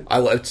too. Cool.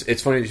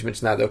 It's funny that you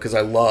mentioned that though, because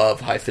I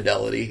love High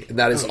Fidelity, and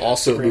that is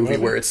also a movie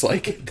where it's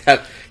like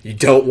that you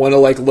don't want to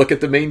like look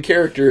at the main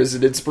character as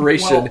an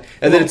inspiration,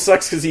 and then it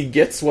sucks because he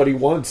gets what he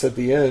wants at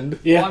the end.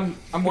 Yeah, well,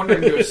 I'm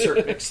wondering to a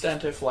certain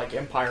extent if like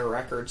Empire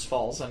Records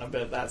falls in a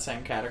bit that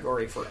same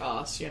category for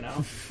us, you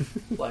know,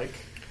 like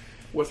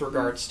with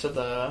regards to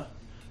the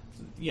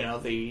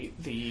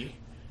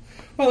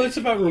well, it's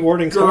about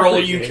rewarding girl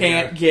you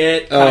can't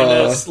get kind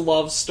of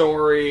love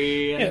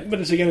story. Yeah, but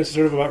it's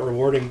sort of about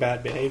rewarding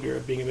bad behavior,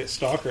 of being a bit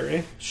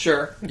stalkery.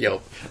 Sure.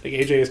 Yep. Like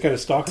AJ is kind of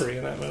stalkery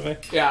in that movie.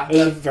 Yeah. It's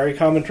a very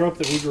common trope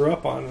that we grew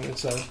up on, and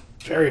it's a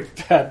very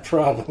bad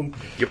problem.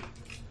 Yep.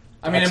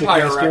 I mean,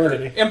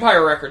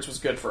 Empire Records was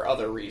good for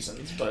other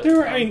reasons, but there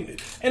were, and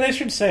I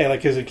should say,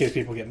 like, because in case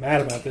people get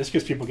mad about this,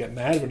 because people get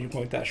mad when you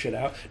point that shit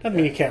out, doesn't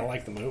mean you can't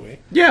like the movie.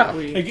 Yeah.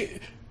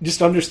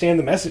 Just understand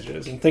the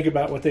messages and think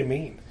about what they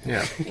mean.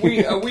 Yeah,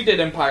 we did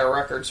Empire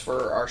Records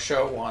for our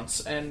show once,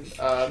 and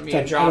me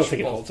and Josh. I don't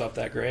think it holds up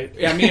that great.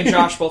 Yeah, me and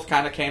Josh both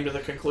kind of came to the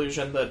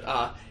conclusion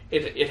that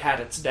it had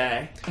its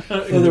day.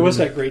 Well, there was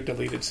that great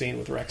deleted scene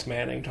with Rex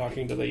Manning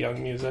talking to the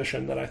young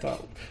musician that I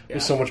thought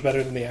was so much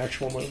better than the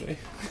actual movie.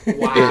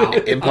 Wow,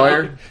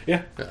 Empire.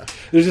 Yeah,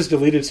 there's this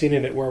deleted scene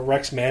in it where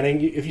Rex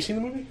Manning. Have you seen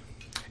the movie?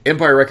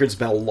 Empire Records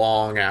been a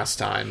long ass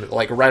time,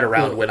 like right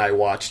around when I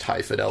watched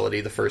High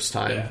Fidelity the first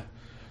time. Yeah.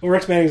 Well,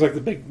 Rex Manning's like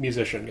the big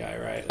musician guy,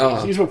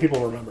 right? He's what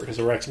people remember because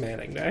the Rex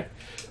Manning Day.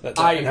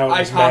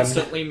 I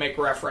constantly make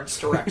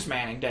reference to Rex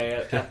Manning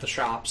Day at the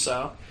shop.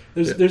 So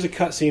there's a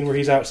cut scene where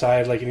he's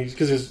outside, like, and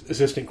because his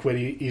assistant quit,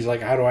 he's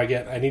like,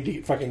 I need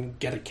to fucking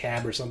get a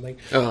cab or something,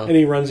 and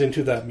he runs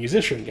into the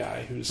musician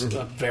guy who's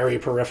a very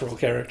peripheral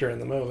character in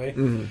the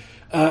movie.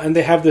 And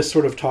they have this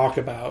sort of talk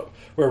about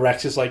where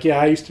Rex is like,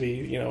 I used to be,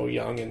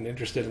 young and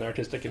interested in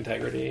artistic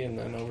integrity, and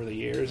then over the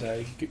years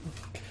I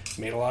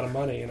made a lot of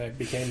money and I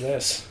became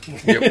this.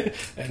 Yep.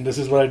 And this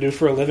is what I do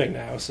for a living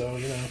now. So,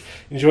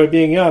 enjoy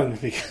being young,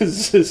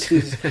 because this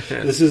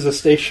is a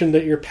station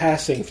that you're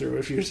passing through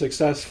if you're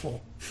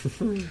successful.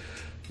 And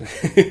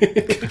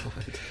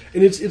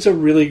it's a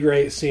really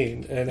great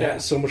scene, and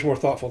it's so much more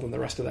thoughtful than the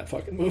rest of that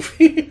fucking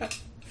movie.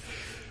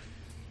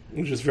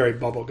 Which is very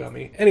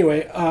bubblegummy.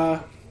 Anyway,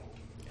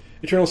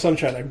 Eternal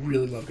Sunshine, I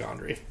really love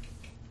Gondry.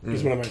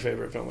 He's one of my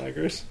favorite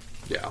filmmakers.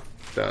 Yeah.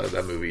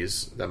 That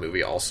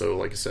movie also,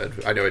 like I said,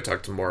 I know I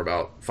talked more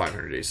about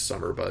 500 Days of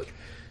Summer, but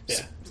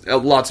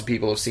lots of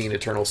people have seen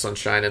Eternal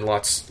Sunshine, and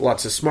lots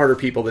of smarter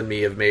people than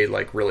me have made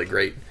like really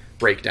great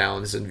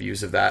breakdowns and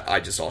views of that. I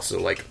just also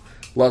like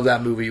love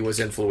that movie, was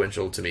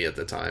influential to me at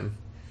the time.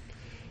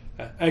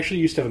 I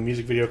actually used to have a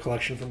music video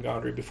collection from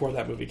Gondry before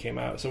that movie came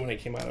out, so when it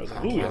came out I was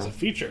like, ooh, he has a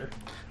feature.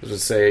 I was going to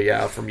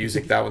say, for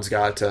music, that one's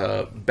got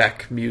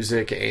Beck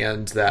music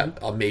and that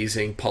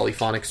amazing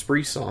Polyphonic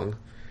Spree song.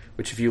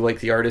 Which, if you like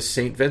the artist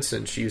St.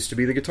 Vincent, she used to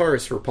be the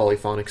guitarist for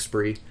Polyphonic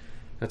Spree.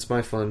 That's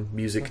my fun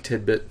music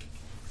tidbit.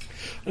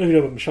 I don't even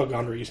know, but Michel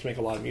Gondry used to make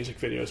a lot of music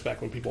videos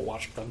back when people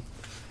watched them.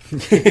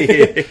 He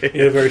had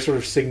a very sort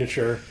of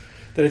signature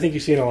that I think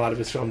you see in a lot of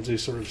his films,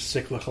 these sort of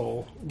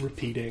cyclical,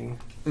 repeating,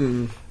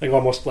 like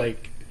almost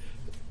like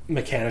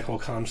mechanical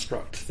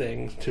construct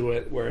thing to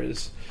it.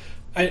 Whereas,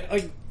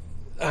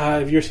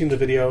 have you ever seen the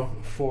video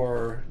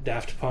for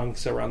Daft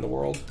Punk's Around the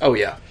World? Oh,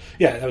 yeah.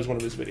 Yeah, that was one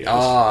of his videos.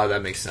 Ah,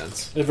 that makes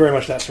sense. It's very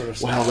much that sort of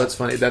stuff. Wow, that's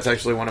funny. That's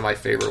actually one of my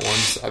favorite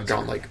ones. I've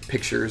drawn, like,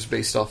 pictures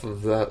based off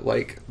of the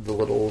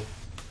little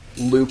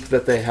loop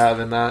that they have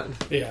in that.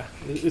 Yeah,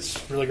 it's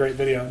a really great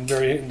video and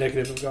very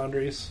indicative of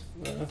Gondry's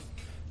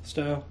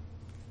style.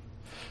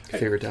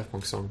 Favorite Daft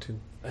Punk song, too.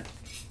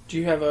 Do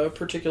you have a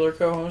particular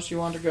co-host you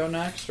want to go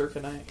next, or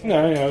can I?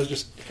 No, I was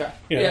just... Okay.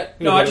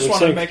 I just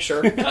wanted to make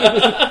sure.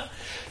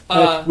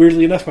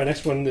 Weirdly enough, my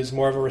next one is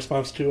more of a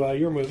response to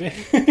your movie.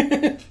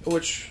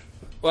 Which...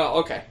 Well,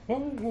 okay. Well,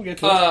 we'll get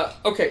to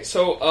it. Okay,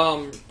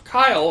 so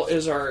Kyle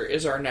is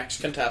our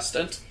next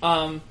contestant.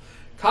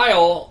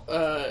 Kyle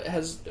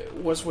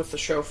was with the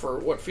show for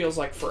what feels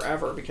like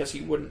forever because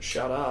he wouldn't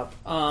shut up.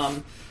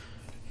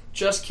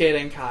 Just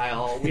kidding,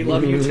 Kyle. We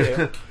love you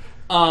too.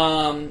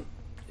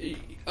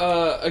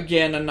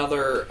 Again,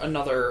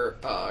 another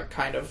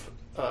kind of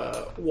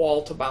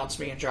wall to bounce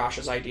me and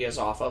Josh's ideas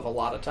off of a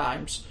lot of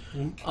times.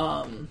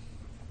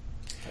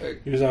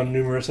 He was on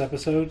numerous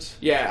episodes.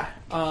 Yeah.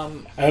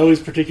 I always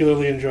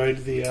particularly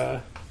enjoyed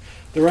the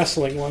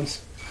wrestling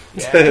ones.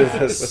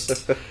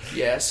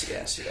 Yes.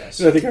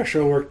 I think our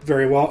show works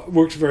very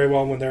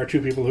well when there are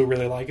two people who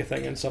really like a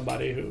thing and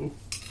somebody who...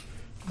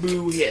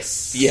 Boo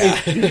hiss. Yeah.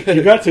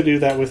 You got to do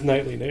that with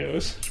Nightly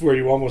News, where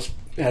you almost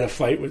had a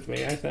fight with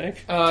me, I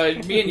think.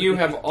 Me and you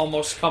have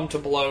almost come to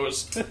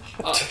blows,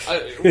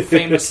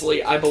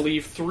 famously, I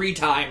believe, 3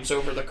 times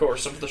over the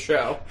course of the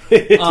show.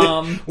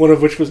 One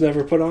of which was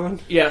never put on.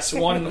 Yes,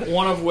 one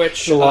of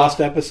which... The lost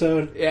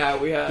episode. Yeah,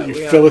 we had...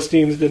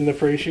 Philistines didn't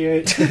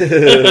appreciate.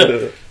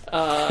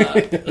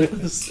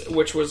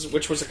 which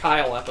was a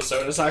Kyle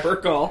episode, as I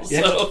recall.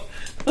 Yeah. So...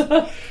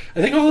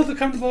 I think all of the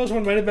come to blows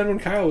one might have been when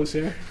Kyle was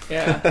here.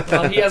 Yeah,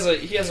 well, he has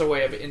a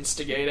way of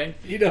instigating.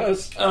 He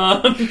does.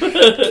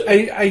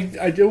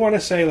 I do want to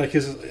say, like, I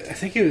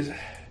think he's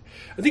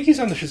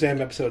on the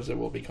Shazam episodes that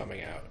will be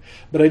coming out.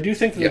 But I do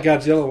think that the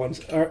Godzilla ones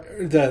are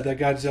the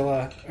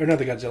Godzilla, or not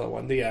the Godzilla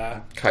one, the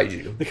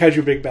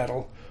Kaiju Big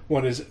Battle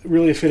one is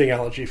really a fitting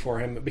elegy for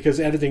him, because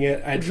editing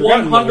it, I'd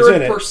forgotten what was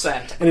in it.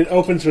 100%. And it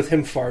opens with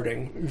him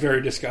farting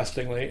very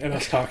disgustingly and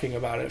us talking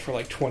about it for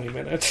like 20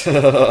 minutes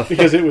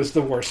because it was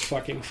the worst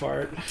fucking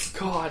fart.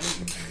 God,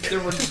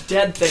 there were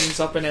dead things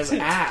up in his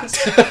ass.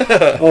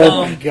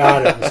 Oh my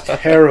god, it was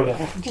terrible.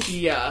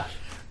 Yeah.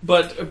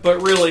 But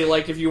really,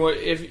 like, if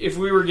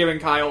we were giving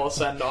Kyle a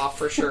send off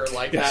for sure,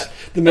 like yes,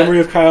 the memory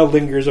of Kyle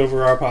lingers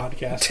over our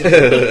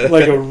podcast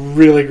like a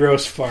really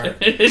gross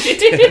fart, like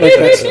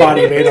that spot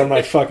he made on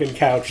my fucking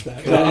couch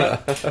that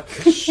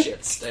day.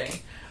 Shit stain.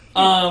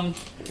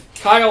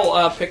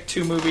 Kyle picked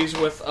 2 movies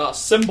with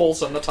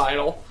symbols in the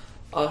title.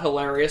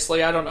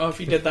 Hilariously, I don't know if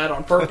he did that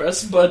on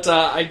purpose, but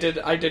I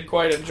did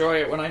quite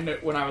enjoy it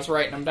when I was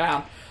writing them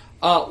down.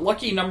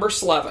 Lucky Number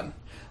 11.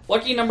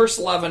 Lucky Number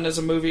 11 is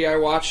a movie I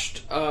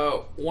watched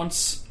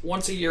once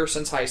a year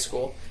since high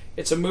school.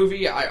 It's a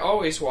movie I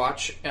always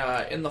watch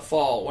in the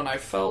fall when I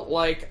felt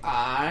like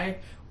I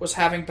was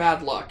having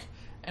bad luck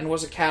and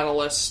was a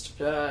catalyst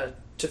to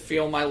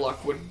feel my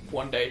luck would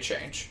one day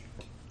change.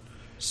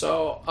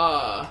 So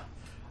I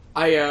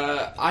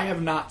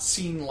have not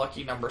seen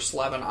Lucky Number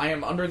 11. I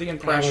am under the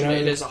impression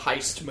it is a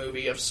heist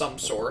movie of some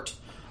sort.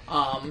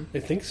 I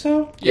think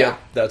so? Yeah.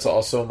 That's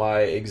also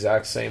my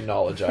exact same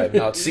knowledge. I have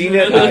not seen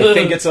it. I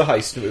think it's a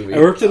heist movie. I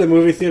worked at a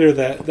movie theater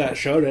that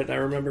showed it, and I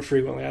remember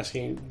frequently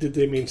asking, did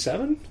they mean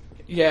 7?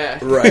 Yeah.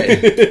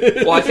 Right.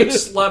 Well, I think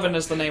Slevin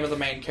is the name of the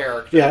main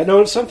character. Yeah,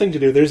 no, it's something to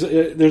do. There's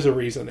a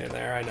reason in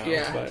there, I know.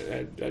 Yeah.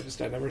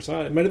 But I never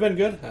saw it. It might have been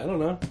good. I don't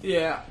know.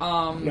 Yeah.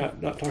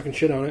 Not talking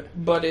shit on it.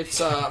 But it's...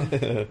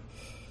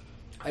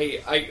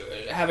 I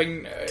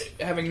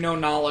having no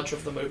knowledge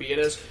of the movie, it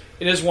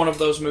is one of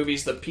those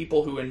movies that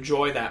people who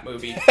enjoy that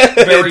movie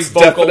very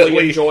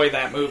vocally enjoy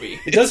that movie.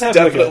 It does have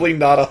definitely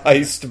not a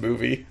heist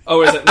movie.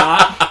 Oh, is it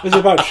not? Is it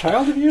about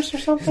child abuse or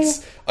something?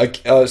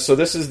 So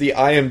this is the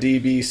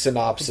IMDb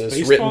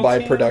synopsis written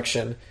by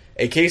production.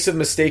 A case of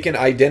mistaken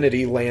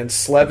identity lands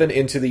Slevin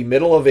into the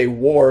middle of a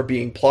war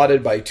being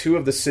plotted by 2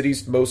 of the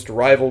city's most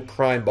rival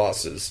crime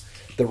bosses,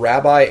 the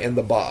Rabbi and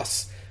the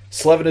Boss.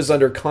 Slevin is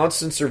under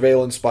constant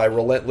surveillance by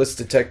relentless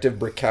Detective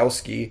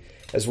Brzykowski,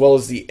 as well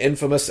as the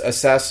infamous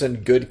assassin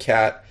Good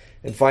Cat,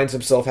 and finds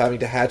himself having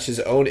to hatch his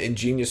own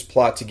ingenious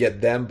plot to get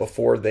them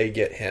before they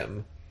get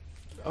him.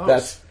 Oh,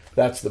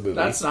 that's the movie.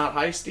 That's not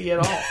heisty at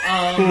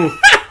all.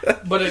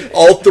 But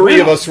all 3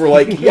 of us were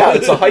like, "Yeah,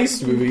 it's a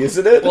heist movie,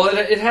 isn't it?" Well,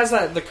 it has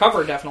that. The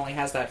cover definitely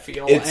has that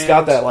feel. It's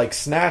got that like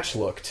Snatch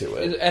look to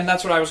it, and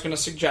that's what I was going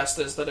to suggest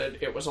is that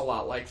it was a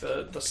lot like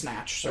the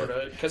Snatch sort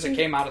of, because it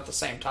came out at the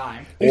same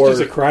time. It's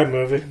just a crime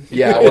movie.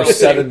 Yeah, or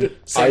same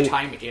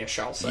time-ish,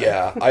 I'll say.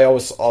 Yeah, I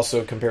was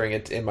also comparing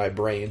it in my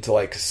brain to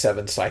like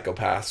 7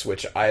 Psychopaths,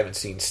 which I haven't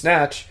seen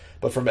Snatch.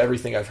 But from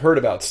everything I've heard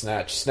about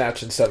Snatch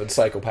and 7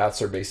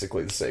 Psychopaths are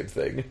basically the same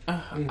thing.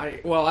 I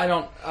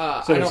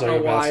don't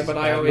know why, but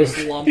I always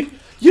lump...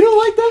 You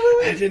don't like that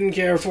movie? I didn't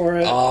care for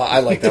it. I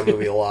like that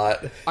movie a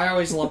lot. I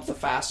always lump the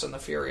Fast and the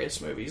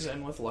Furious movies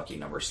in with Lucky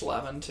Number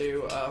 11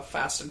 too.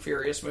 Fast and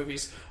Furious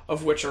movies,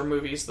 of which are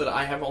movies that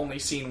I have only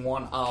seen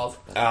one of.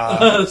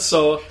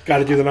 So got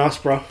to do the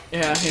Nospra.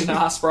 Yeah, in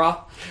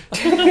Nospra.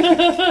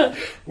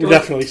 We're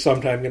definitely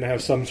sometime going to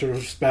have some sort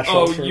of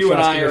special. For you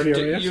and Fast I and are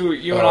Furious.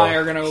 you and I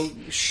are going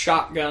to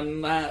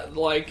shotgun that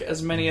like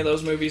as many of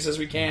those movies as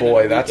we can.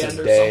 Boy, that's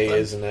a day,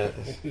 isn't it?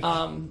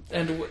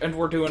 And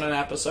we're doing an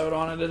episode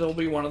on it. It'll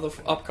be one of the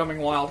upcoming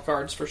wild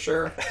cards for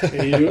sure.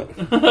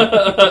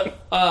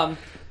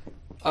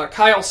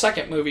 Kyle's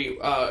second movie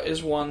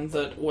is one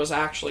that was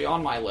actually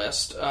on my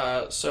list.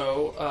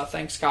 So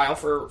thanks, Kyle,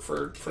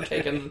 for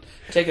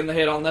taking the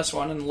hit on this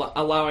one and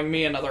allowing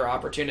me another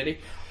opportunity.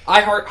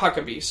 I Heart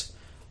Huckabees.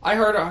 I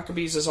Heart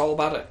Huckabees is all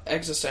about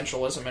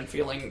existentialism and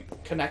feeling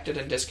connected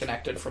and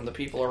disconnected from the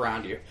people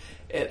around you.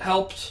 It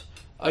helped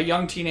a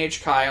young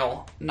teenage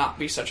Kyle not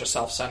be such a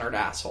self-centered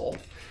asshole.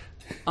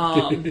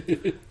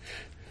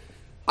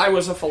 I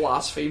was a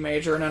philosophy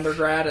major in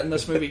undergrad, and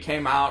this movie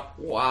came out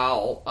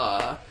while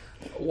I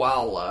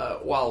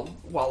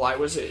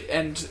was,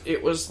 and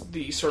it was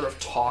the sort of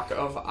talk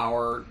of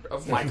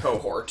my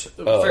cohort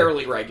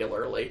fairly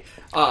regularly.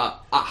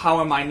 How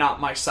am I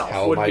not myself?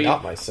 How am I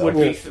not myself?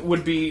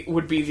 Would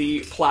be the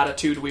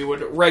platitude we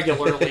would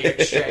regularly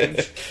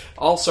exchange.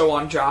 Also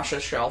on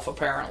Josh's shelf,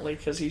 apparently,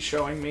 because he's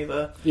showing me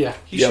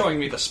showing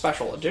me the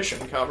special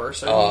edition cover.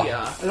 So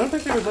I don't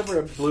think there was ever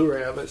a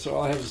Blu-ray of it, so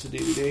all I have is the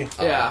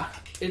DVD. Yeah.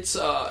 It's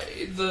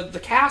the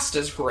cast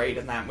is great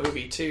in that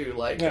movie too.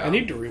 Like, I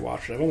need to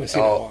rewatch it. I've only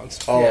seen it once.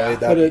 Yeah.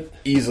 That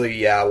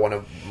easily, one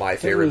of my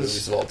favorite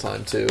movies of all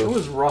time too. It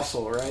was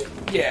Russell, right?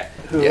 Yeah,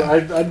 Who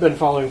I'd been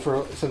following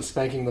since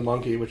Spanking the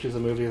Monkey, which is a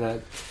movie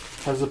that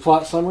has a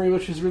plot summary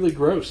which is really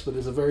gross, but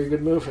is a very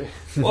good movie.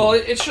 Well,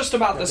 it's just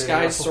about this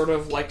guy's sort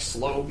of like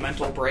slow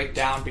mental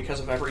breakdown because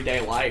of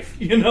everyday life,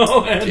 and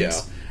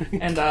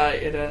and and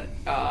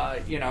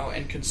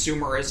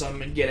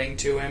consumerism and getting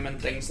to him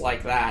and things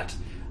like that.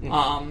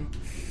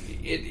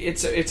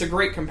 It's a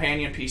great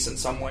companion piece in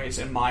some ways,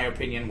 in my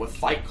opinion, with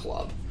Fight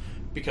Club,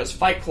 because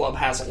Fight Club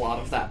has a lot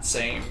of that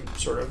same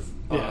sort of.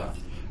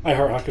 I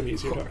Heart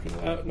Huckabees you're talking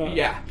about. No.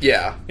 Yeah.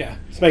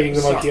 Spanking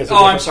the Monkey.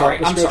 I'm sorry.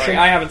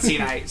 I haven't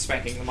seen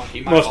Spanking the Monkey.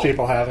 Most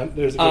people haven't.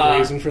 There's a good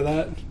reason for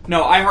that.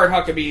 No, I Heart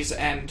Huckabees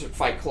and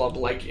Fight Club.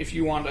 Like, if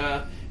you want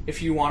a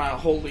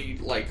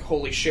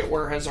holy shit,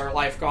 where has our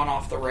life gone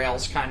off the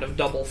rails kind of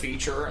double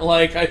feature?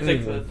 Like, I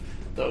think that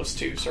those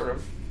two sort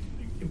of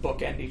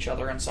bookend each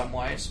other in some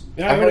ways.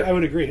 Yeah, I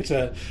would agree.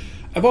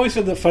 I've always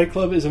said that Fight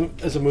Club is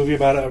a movie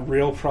about a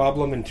real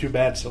problem and two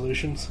bad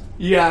solutions.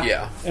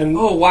 Yeah. And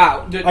oh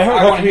wow,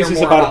 I want to hear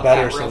more about a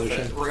better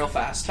solution. Real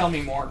fast. Tell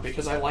me more,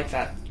 because I like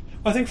that.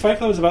 I think Fight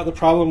Club is about the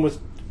problem with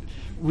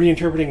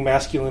reinterpreting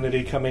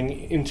masculinity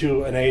coming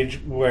into an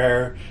age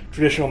where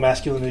traditional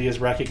masculinity is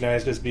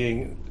recognized as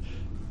being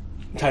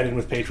tied in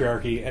with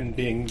patriarchy and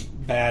being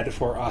bad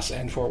for us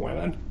and for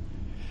women.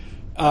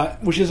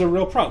 Which is a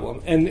real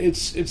problem, and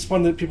it's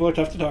one that people are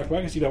tough to talk about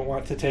because you don't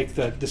want to take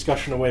the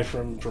discussion away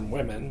from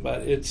women,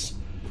 but it's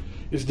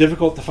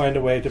difficult to find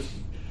a way to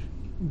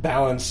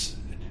balance,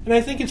 and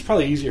I think it's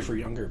probably easier for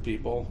younger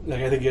people. Like,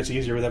 I think it gets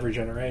easier with every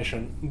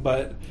generation,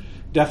 but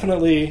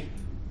definitely,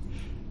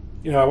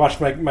 I watched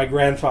my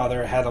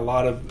grandfather had a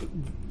lot of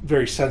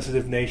very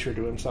sensitive nature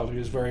to himself. He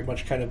was very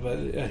much kind of a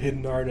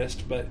hidden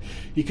artist, but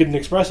he couldn't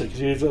express it because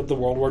he was of the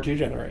World War II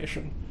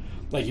generation.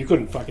 Like, you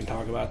couldn't fucking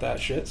talk about that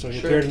shit, so he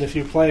appeared in a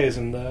few plays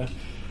and,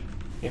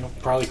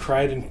 probably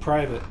cried in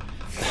private.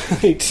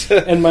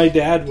 And my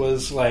dad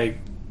was, like,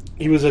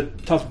 he was a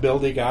tough,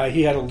 buildy guy.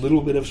 He had a little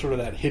bit of sort of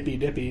that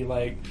hippy-dippy,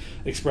 like,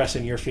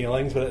 expressing your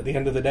feelings, but at the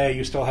end of the day,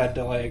 you still had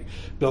to, like,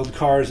 build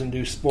cars and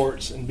do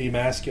sports and be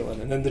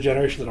masculine. And then the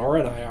generation that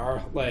Aura and I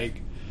are,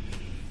 like,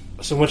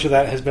 so much of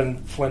that has been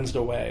flensed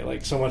away.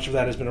 Like, so much of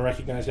that has been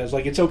recognized as,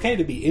 like, it's okay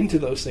to be into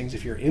those things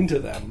if you're into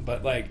them,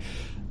 but, like,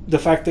 the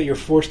fact that you're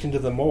forced into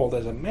the mold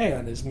as a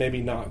man is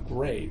maybe not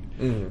great.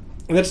 Mm-hmm.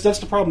 And that's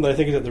the problem that I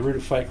think is at the root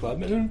of Fight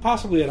Club, and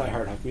possibly at I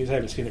Heart Huckabees. I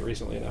haven't seen it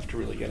recently enough to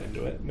really get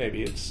into it.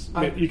 Maybe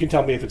you can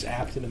tell me if it's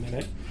apt in a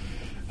minute.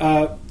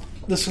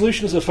 The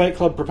solutions that Fight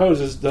Club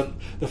proposes, the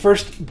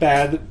first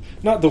bad,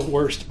 not the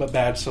worst, but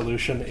bad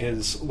solution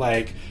is,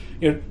 like,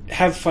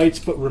 have fights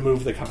but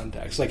remove the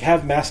context. Like,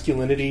 have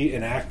masculinity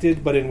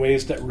enacted, but in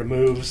ways that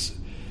removes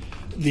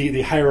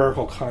the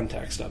hierarchical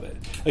context of it.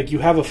 Like, you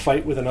have a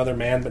fight with another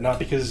man, but not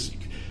because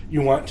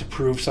you want to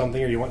prove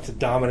something or you want to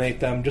dominate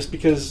them, just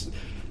because,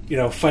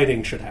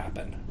 fighting should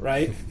happen,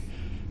 right?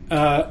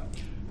 But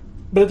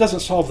it doesn't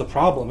solve the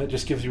problem. It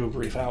just gives you a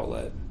brief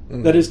outlet.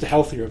 Mm. That is the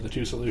healthier of the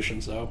two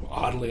solutions, though,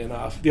 oddly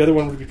enough. The other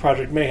one would be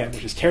Project Mayhem,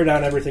 which is tear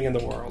down everything in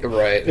the world.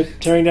 Right. But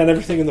tearing down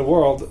everything in the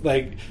world,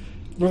 like,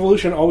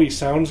 revolution always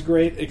sounds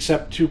great,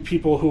 except to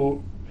people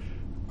who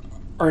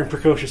are in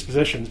precocious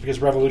positions, because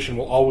revolution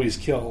will always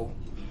kill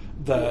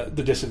the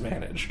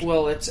disadvantaged.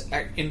 Well, it's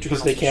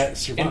because they can't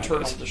survive.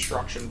 Internal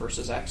destruction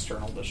versus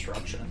external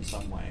destruction in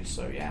some ways.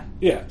 So yeah.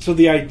 Yeah. So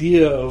the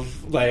idea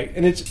of, like,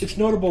 and it's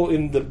notable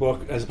in the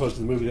book as opposed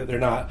to the movie that they're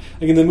not,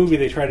 like, in the movie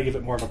they try to give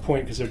it more of a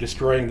point because they're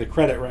destroying the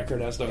credit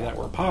record as though that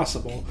were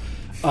possible.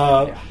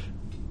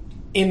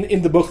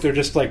 In the book they're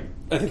just, like,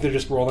 I think they're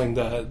just rolling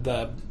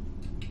the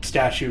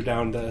statue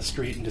down the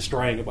street and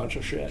destroying a bunch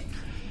of shit.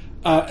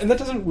 And that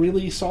doesn't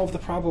really solve the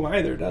problem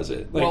either, does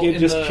it? Like, it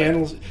just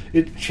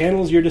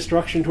channels your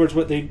destruction towards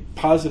what they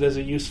posit as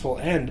a useful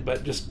end,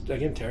 but just,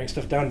 again, tearing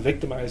stuff down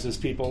victimizes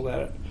people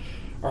that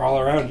are all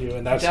around you,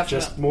 and that's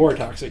just more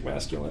toxic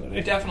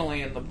masculinity.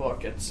 Definitely in the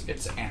book,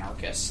 it's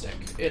anarchistic.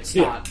 It's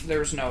not.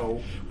 There's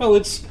no. Well,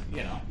 it's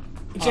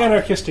it's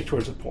anarchistic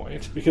towards a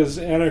point, because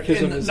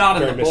anarchism is not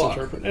very in the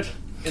misinterpreted.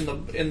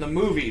 In the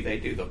movie, they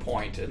do the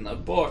point. In the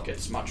book,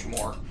 it's much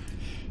more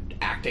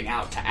acting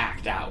out to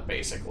act out,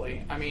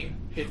 basically. I mean,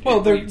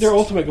 their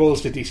ultimate goal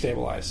is to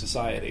destabilize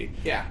society.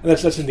 Yeah, and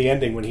that's in the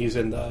ending when he's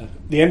in the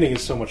ending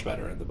is so much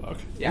better in the book.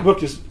 Yeah,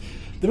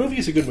 the movie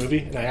is a good movie,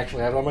 and I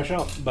actually have it on my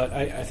shelf. But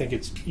I think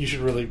you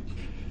should really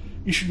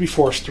you should be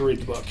forced to read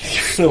the book.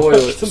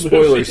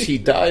 Spoilers. He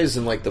dies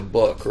in like the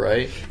book,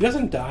 right? He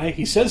doesn't die.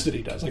 He says that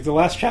he does. Like the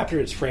last chapter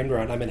is framed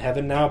around "I'm in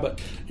heaven now," but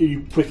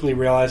you quickly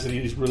realize that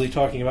he's really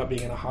talking about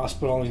being in a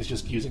hospital, and he's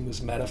just using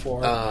this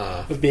metaphor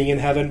of being in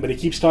heaven. But he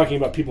keeps talking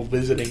about people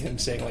visiting him,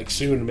 saying like,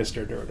 "Soon,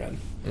 Mr. Durden."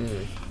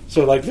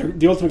 So like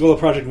the ultimate goal of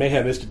Project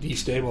Mayhem is to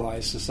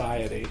destabilize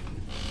society.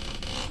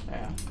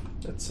 Yeah,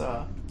 it's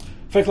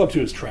Fight Club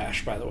 2 is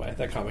trash, by the way.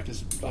 That comic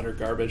is utter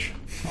garbage.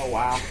 Oh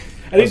wow.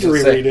 I need to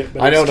reread it,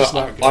 but it's just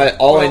not good.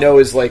 I know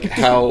is like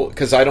how,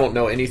 because I don't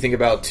know anything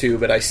about 2,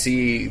 but I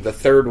see the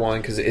third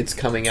one because it's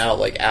coming out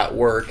like at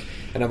work,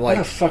 and I'm like,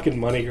 what a fucking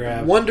money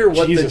grab. Wonder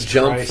what Jesus the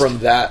jump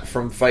Christ.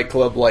 from Fight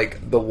Club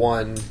like the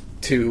 1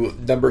 to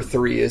number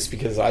 3 is,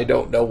 because I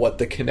don't know what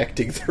the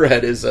connecting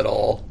thread is at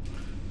all.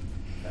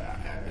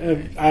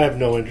 I have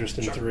no interest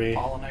in Chuck 3.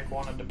 Palahniuk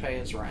wanted to pay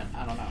his rent.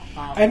 I don't know.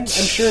 I'm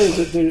sure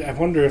that I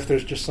wonder if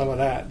there's just some of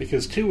that,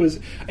 because 2 is.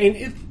 I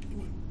mean,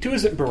 2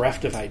 isn't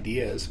bereft of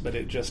ideas, but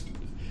it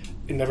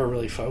never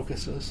really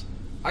focuses.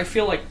 I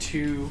feel like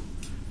 2,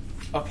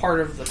 a part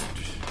of the.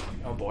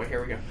 Oh boy,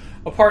 here we go.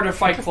 A part of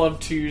Fight Club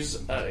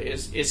 2's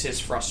is his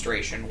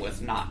frustration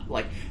with not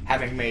like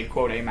having made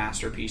quote a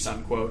masterpiece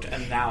unquote,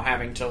 and now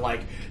having to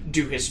like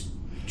do his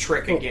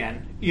trick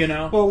again. You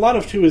know. Well, a lot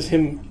of 2 is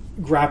him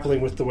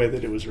grappling with the way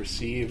that it was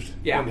received,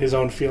 and his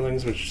own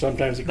feelings, which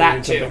sometimes agree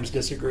and sometimes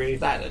disagree.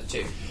 That is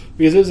too,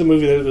 because it is a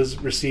movie that was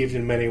received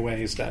in many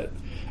ways that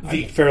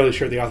I'm fairly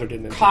sure the author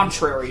didn't intend.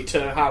 Contrary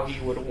to how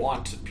he would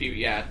want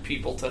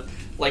people to,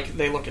 like,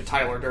 they look at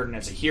Tyler Durden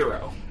as a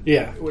hero,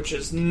 which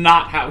is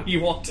not how he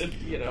wanted,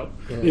 you know.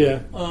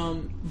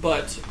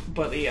 But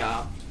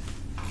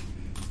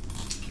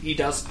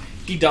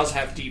he does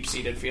have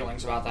deep-seated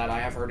feelings about that.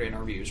 I have heard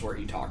interviews where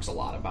he talks a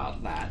lot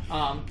about that.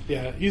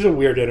 He's a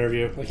weird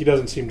interview. Like, he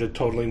doesn't seem to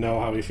totally know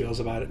how he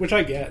feels about it, which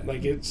I get.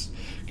 Like, it's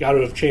got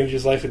to have changed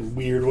his life in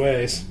weird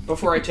ways.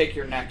 Before I take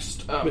your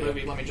next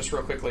movie, let me just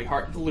real quickly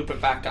loop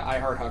it back to I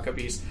Heart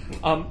Huckabees.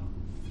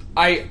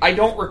 I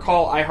don't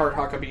recall I Heart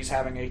Huckabees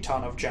having a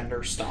ton of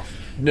gender stuff.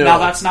 No. Now,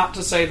 that's not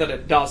to say that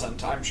it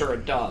deesn't. I'm sure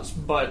it does.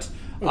 But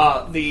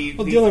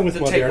dealing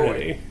with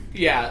modernity. Takeaway,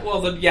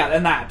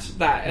 and that's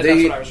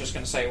what I was just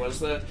going to say was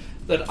that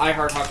I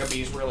Heart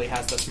Huckabees really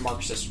has this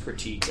Marxist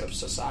critique of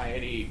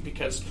society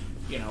because,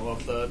 you know,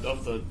 of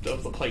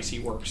the place he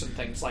works and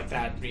things like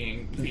that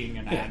being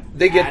an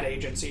ad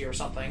agency or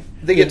something.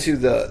 They get to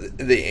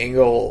the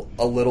angle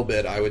a little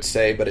bit, I would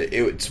say, but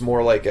it's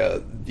more like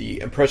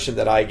the impression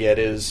that I get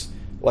is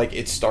like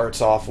it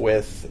starts off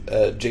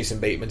with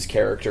Jason Bateman's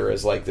character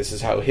as like this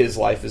is how his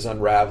life is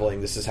unraveling,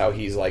 this is how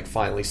he's like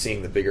finally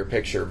seeing the bigger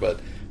picture. But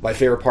my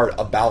favorite part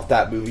about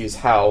that movie is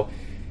how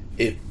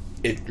it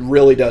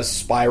really does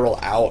spiral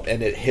out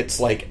and it hits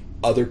like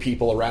other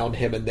people around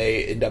him and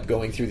they end up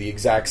going through the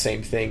exact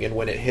same thing. And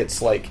when it hits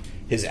like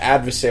his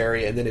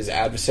adversary and then his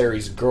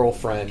adversary's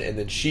girlfriend and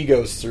then she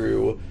goes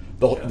through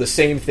the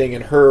same thing,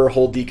 and her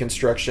whole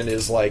deconstruction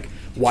is like,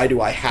 why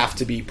do I have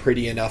to be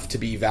pretty enough to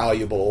be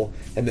valuable?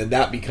 And then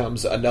that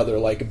becomes another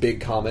like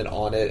big comment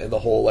on it, and the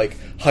whole like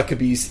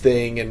Huckabees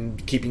thing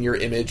and keeping your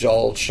image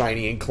all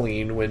shiny and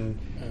clean when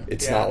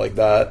it's not like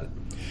that.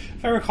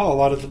 If I recall, a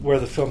lot of where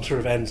the film sort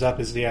of ends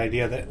up is the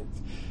idea that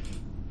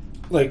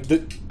like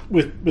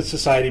with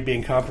society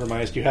being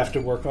compromised, you have to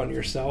work on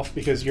yourself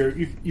because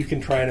you can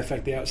try and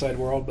affect the outside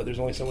world, but there's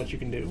only so much you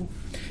can do.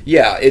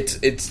 Yeah,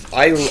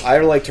 I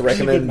like to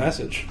recommend. It's a good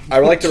message. I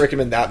would like to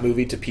recommend that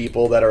movie to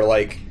people that are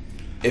like,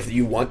 if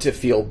you want to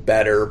feel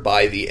better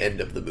by the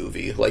end of the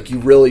movie, like you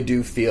really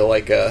do feel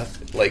like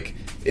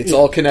it's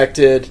all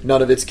connected,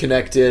 none of it's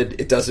connected,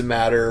 it doesn't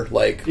matter.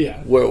 Like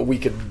we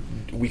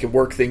could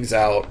work things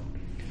out.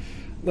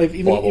 Like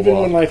even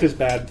when life is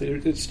bad,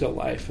 it's still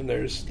life, and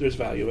there's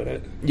value in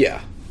it.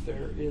 Yeah.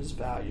 There is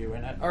value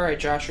in it. All right,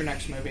 Josh, your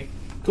next movie.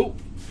 Cool.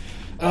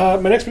 My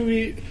next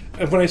movie,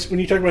 when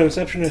you talked about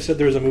Inception, I said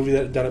there was a movie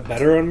that had done it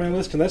better on my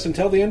list, and that's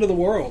Until the End of the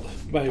World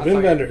by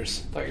Wim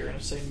Wenders. I thought you were going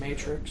to say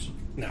Matrix.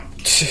 No.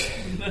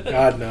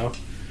 God, no.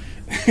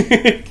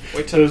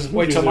 Wait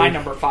till my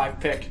number 5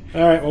 pick.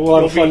 All right, well, we'll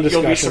have a fun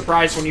discussion. You'll be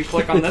surprised when you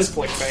click on this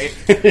clickbait.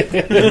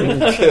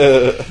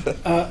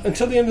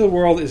 Until the End of the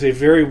World is a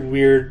very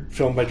weird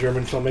film by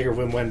German filmmaker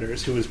Wim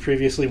Wenders, who was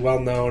previously well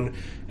known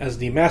as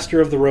the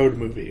master of the road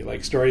movie,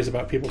 like stories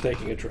about people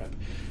taking a trip.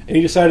 And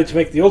he decided to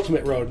make the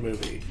ultimate road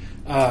movie.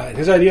 And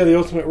his idea of the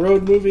ultimate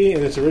road movie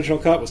in its original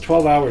cut was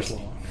 12 hours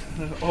long.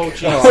 Oh,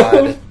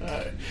 jeez.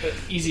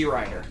 Easy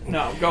Rider.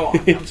 No, go on.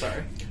 I'm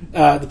sorry.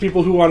 The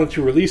people who wanted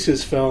to release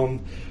his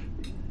film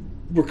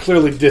were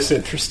clearly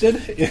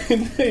disinterested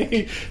in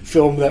a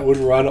film that would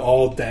run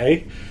all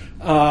day.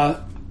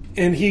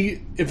 And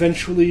he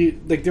eventually,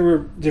 like, there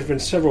have been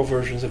several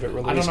versions of it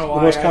released. I don't know why.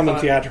 The most common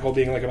theatrical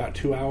being like about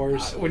 2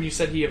 hours. When you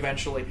said he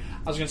eventually,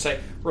 I was going to say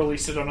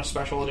released it on a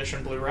special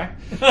edition Blu-ray.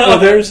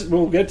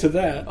 We'll get to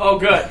that. Oh,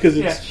 good. Because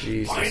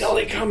it's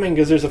finally coming,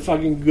 because there's a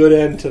fucking good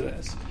end to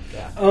this.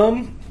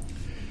 Yeah.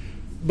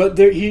 But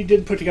he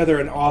did put together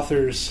an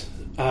author's,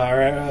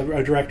 or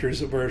a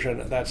director's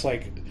version that's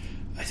like,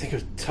 I think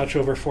a touch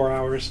over 4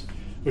 hours.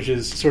 which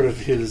is sort of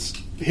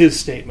his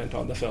statement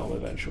on the film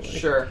eventually.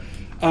 Sure.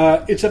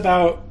 It's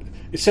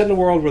set in a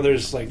world where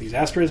there's like these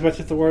asteroids about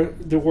to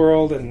hit the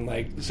world, and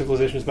like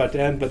civilization is about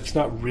to end, but it's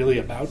not really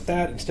about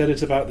that. Instead,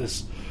 it's about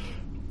this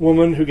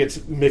woman who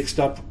gets mixed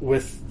up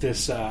with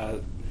this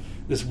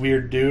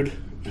weird dude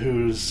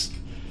who's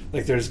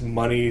like, there's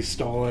money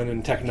stolen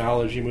and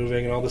technology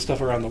moving and all this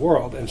stuff around the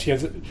world, and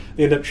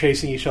they end up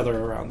chasing each other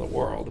around the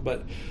world.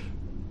 But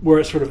where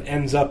it sort of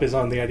ends up is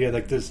on the idea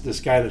like this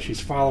guy that she's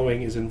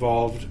following is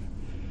involved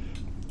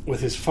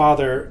with his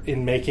father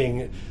in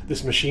making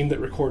this machine that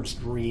records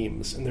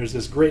dreams. And there's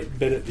this great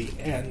bit at the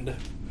end,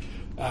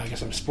 I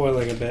guess I'm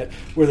spoiling a bit,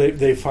 where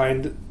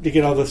they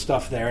get all the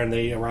stuff there, and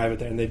they arrive at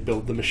there, and they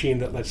build the machine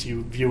that lets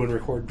you view and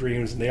record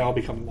dreams, and they all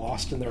become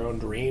lost in their own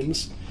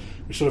dreams.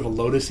 There's sort of a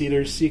Lotus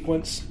Eaters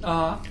sequence.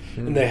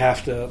 And they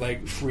have to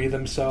like free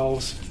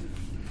themselves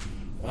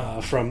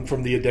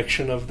from the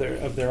addiction of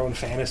their own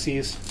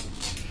fantasies.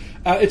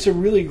 It's a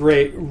really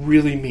great,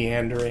 really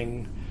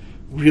meandering,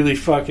 really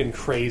fucking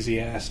crazy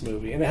ass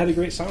movie, and it had a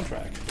great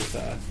soundtrack with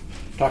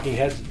Talking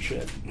Heads and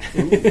shit.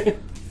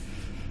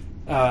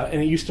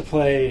 And it used to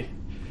play,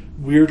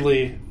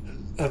 weirdly,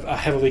 a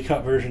heavily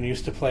cut version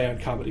used to play on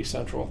Comedy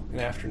Central in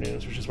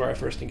afternoons, which is where I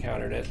first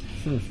encountered it.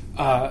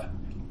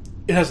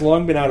 It has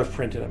long been out of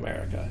print in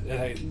America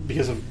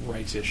because of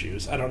rights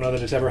issues. I don't know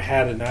that it's ever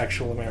had an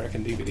actual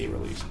American DVD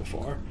release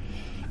before.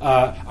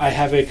 I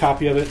have a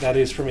copy of it that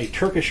is from a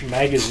Turkish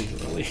magazine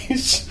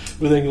release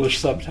with English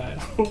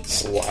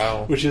subtitles.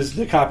 Wow. Which is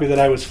the copy that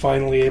I was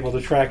finally able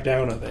to track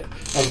down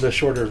of the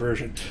shorter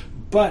version.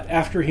 But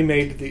after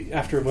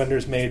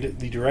Wenders made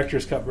the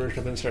director's cut version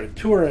of it and started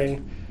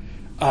touring,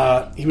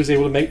 he was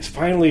able to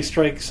finally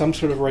strike some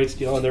sort of rights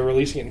deal, and they're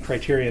releasing it in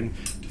Criterion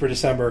for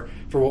December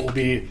for what will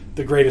be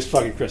the greatest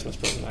fucking Christmas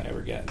present I ever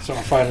get. So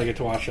I'll finally get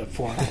to watch a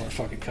 4-hour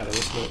fucking cut of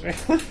this movie.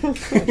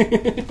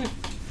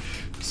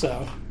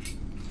 So...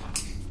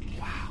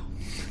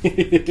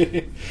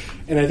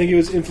 And I think it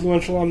was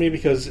influential on me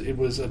because it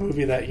was a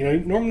movie that,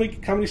 normally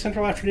Comedy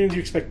Central afternoons you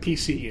expect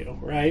PCU,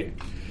 right?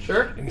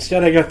 Sure.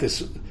 Instead I got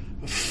this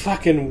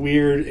fucking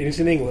weird, and it's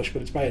in English,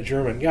 but it's by a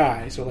German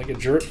guy, so like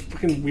a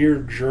fucking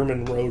weird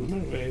German road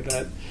movie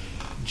that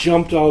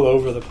jumped all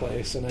over the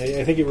place, and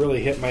I think it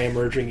really hit my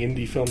emerging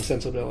indie film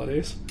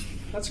sensibilities.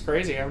 That's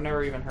crazy. I've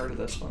never even heard of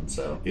this one,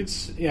 so...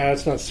 It's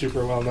not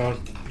super well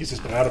known because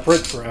it's been out of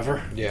print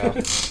forever.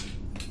 Yeah.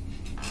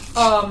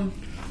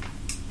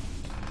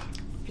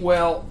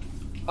 Well,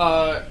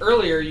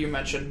 earlier you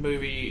mentioned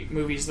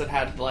movies that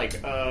had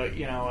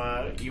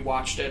you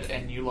watched it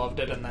and you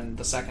loved it, and then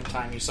the second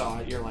time you saw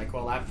it, you're like,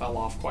 well, that fell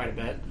off quite a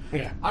bit.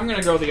 Yeah. I'm going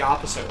to go the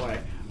opposite way.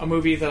 A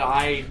movie that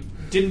I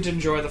didn't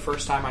enjoy the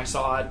first time I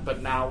saw it,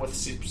 but now with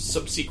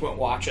subsequent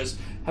watches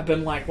have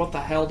been like, what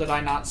the hell did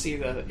I not see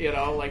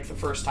the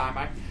first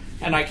time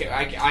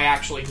I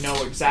actually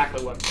know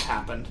exactly what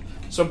happened.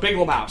 So Big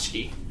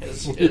Lebowski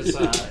is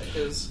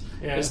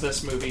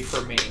this movie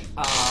for me.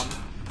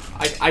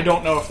 I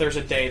don't know if there's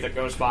a day that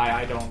goes by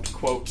I don't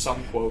quote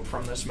some quote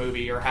from this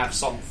movie or have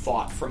some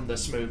thought from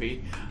this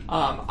movie.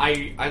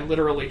 I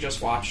literally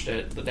just watched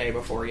it the day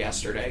before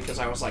yesterday because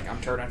I was like, I'm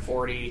turning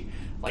 40.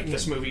 Like,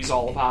 this movie's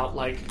all about,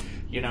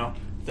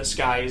 this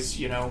guy's,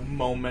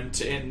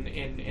 moment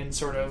in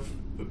sort of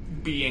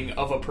being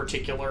of a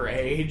particular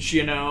age,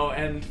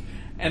 and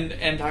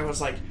I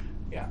was like,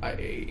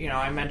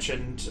 I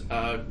mentioned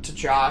to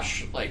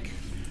Josh,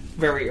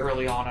 very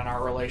early on in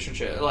our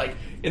relationship,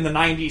 in the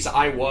 90s,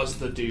 I was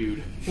the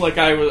dude.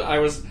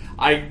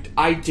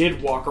 I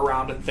did walk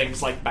around in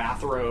things like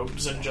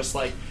bathrobes and just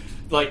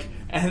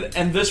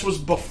and this was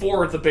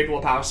before The Big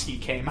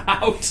Lebowski came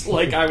out.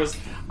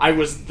 I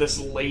was this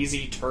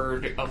lazy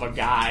turd of a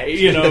guy,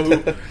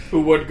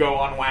 who would go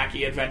on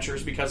wacky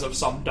adventures because of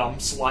some dumb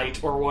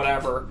slight or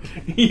whatever,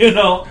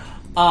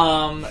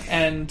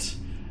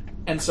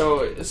 And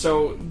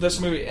so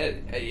this movie,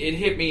 it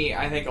hit me,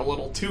 I think, a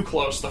little too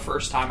close the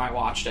first time I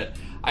watched it.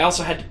 I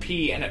also had to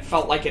pee, and it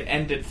felt like it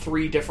ended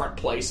 3 different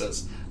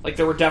places.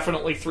 There were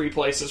definitely 3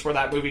 places where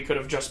that movie could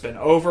have just been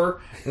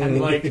over, and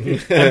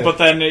but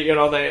then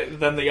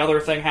then the other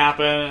thing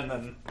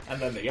happened,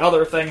 and then the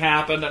other thing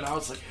happened, and I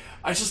was like,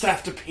 I just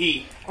have to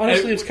pee.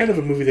 Honestly, it's kind of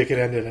a movie that could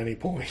end at any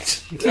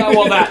point.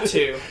 Well, that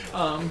too.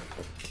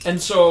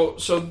 And so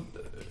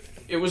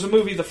it was a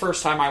movie the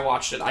first time I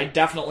watched it. I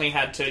definitely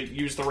had to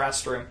use the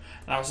restroom.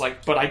 And I was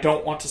like, but I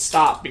don't want to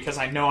stop because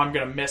I know I'm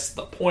going to miss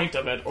the point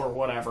of it or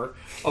whatever.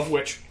 Of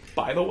which,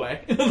 by the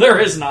way, there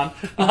is none.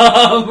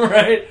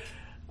 Right?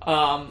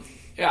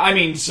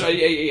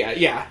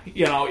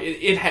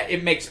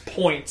 It makes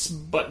points,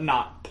 but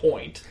not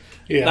point.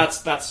 Yeah.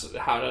 That's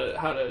how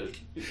to...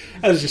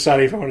 I was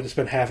deciding if I wanted to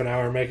spend half an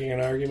hour making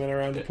an argument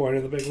around the point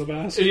of The Big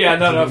Lebowski. Yeah,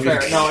 no, fair.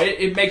 No,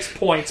 it makes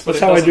points, but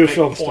that's it how I do make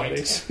film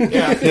points. studies.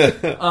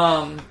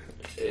 Yeah.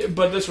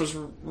 But this was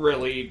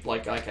really,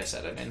 like I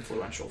said, an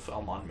influential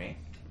film on me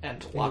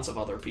and lots of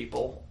other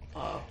people.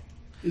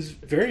 It's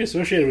very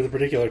associated with a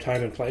particular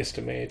time and place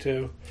to me,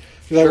 too.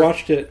 Because I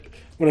watched it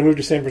when I moved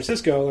to San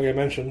Francisco, like I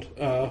mentioned.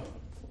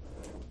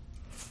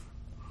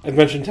 I've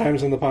mentioned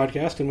times on the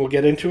podcast, and we'll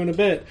get into in a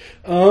bit.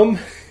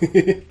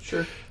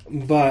 Sure.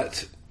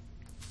 But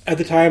at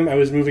the time, I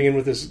was moving in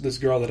with this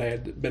girl that I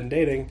had been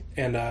dating,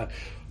 and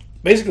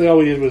basically all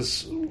we did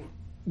was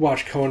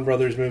watch Coen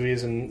Brothers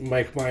movies and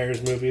Mike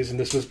Myers movies, and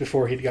this was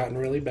before he'd gotten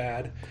really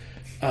bad.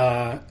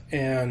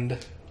 And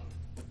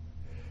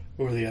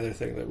what were the other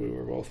thing that we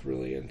were both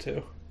really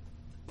into?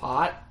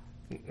 Pot?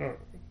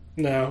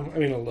 No, I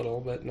mean a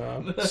little, but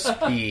no.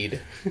 Speed.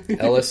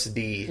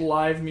 LSD.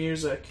 Live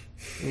music.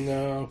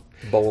 No.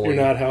 Bowling.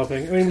 You're not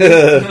helping. I mean,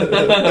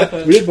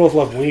 we did both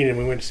love Ween, and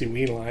we went to see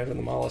Ween live in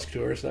the Mollusk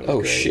tour, so that was Oh,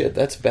 great. shit.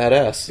 That's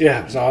badass.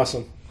 Yeah, it was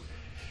awesome.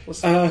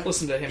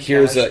 Listen to him.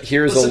 Here's Cash.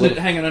 a little...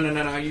 Hang on,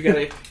 no. You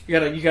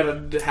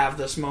gotta have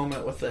this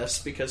moment with this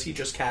because he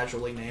just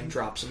casually name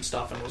dropped some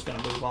stuff and was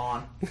gonna move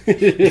on.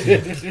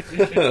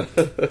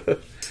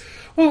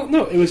 Well,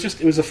 no, it was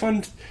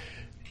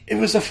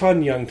a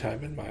fun young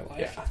time in my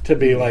life to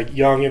be like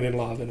young and in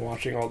love and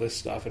watching all this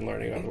stuff and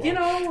learning about the world. You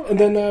know, and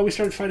then we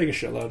started fighting a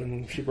shitload,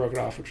 and she broke it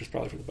off, which was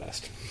probably for the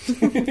best.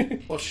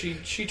 well, she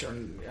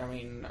turned. I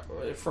mean,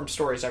 from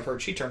stories I've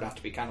heard, she turned out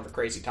to be kind of a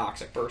crazy,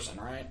 toxic person,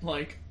 right?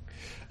 Like,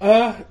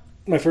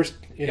 my first,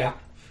 yeah.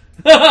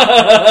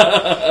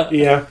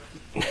 Yeah.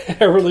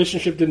 Our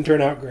relationship didn't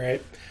turn out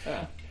great.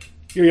 Yeah.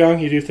 You're young,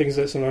 you do things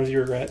that sometimes you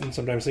regret, and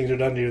sometimes things are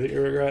done to you that you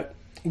regret.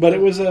 But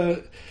it was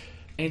there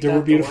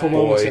were beautiful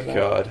moments in Boy, that.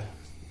 God.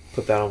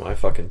 Put that on my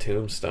fucking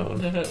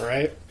tombstone.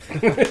 Right?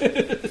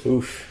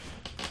 Oof.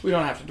 We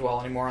don't have to dwell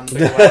anymore on the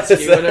Big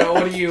Lebowski.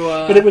 What do you?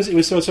 But it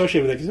was so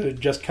associated with it because it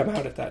had just come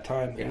out at that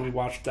time, Yeah. and we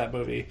watched that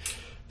movie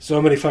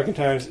so many fucking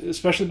times.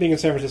 Especially being in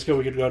San Francisco,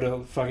 we could go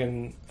to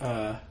fucking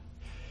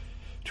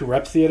to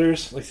rep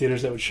theaters, like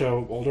theaters that would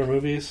show older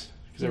movies,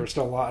 because there were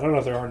still a lot. I don't know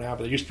if there are now,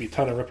 but there used to be a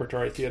ton of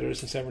repertory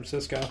theaters in San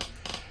Francisco.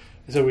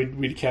 So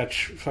we'd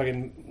catch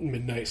fucking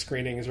midnight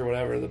screenings or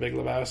whatever, The Big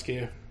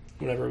Lebowski,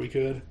 whenever we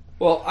could.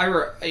 Well,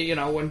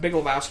 when Big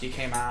Lebowski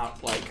came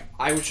out, like,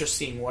 I was just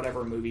seeing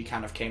whatever movie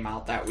kind of came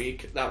out that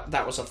week.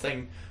 That was a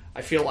thing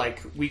I feel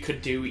like we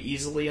could do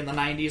easily in the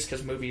 90s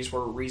because movies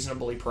were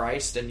reasonably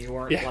priced and you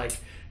weren't, like,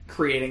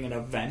 creating an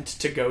event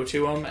to go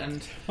to them.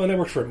 And Well, and I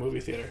worked for a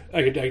movie theater.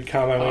 I could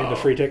count my way into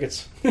free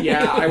tickets.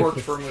 yeah, I worked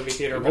for a movie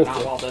theater, but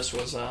not while this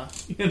was,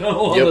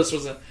 this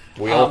was a...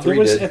 We all three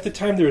did. At the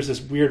time, there was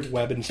this weird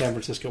web in San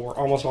Francisco where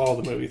almost all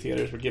of the movie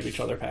theaters would give each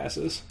other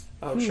passes.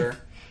 Oh, sure.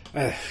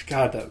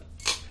 God, that...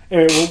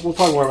 Anyway, we'll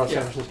talk more about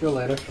San Francisco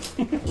later.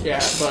 Yeah,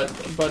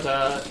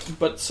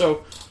 but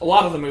so a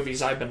lot of the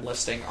movies I've been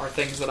listing are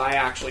things that I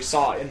actually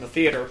saw in the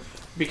theater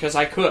because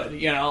I could,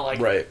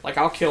 Right. like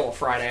I'll kill a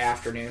Friday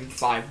afternoon,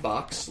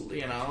 $5,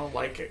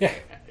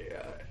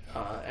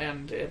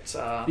 and it's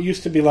It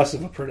used to be less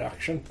of a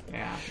production.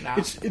 now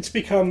It's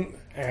become...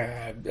 we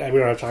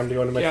don't have time to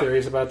go into my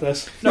theories about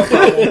this. no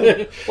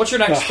problem. What's your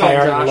next film, High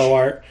art Josh? and low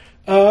art.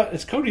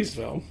 It's Cody's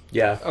film.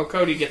 Yeah. Oh,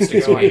 Cody gets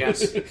to go, I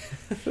guess. We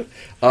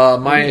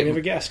have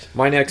a guest.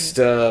 My next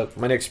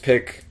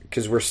pick,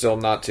 because we're still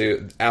not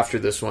to after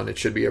this one, it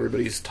should be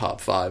everybody's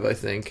top 5, I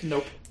think.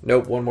 Nope.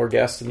 One more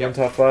guest and then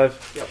top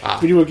 5.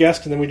 Yep. We do a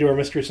guest, and then we do our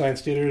Mystery Science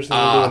Theaters, and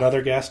then we'll do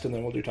another guest, and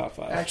then we'll do top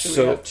 5. Actually,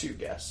 So- we have 2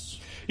 guests.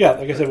 Yeah,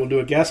 like I said, we'll do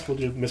a guest. We'll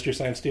do Mystery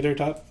Science Theater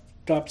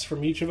tops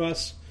from each of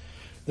us.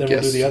 Then we'll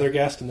do Yes. the other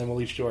guest, and then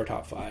we'll each do our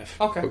top 5.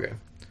 Okay.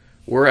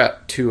 We're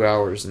at 2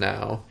 hours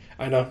now.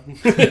 I know.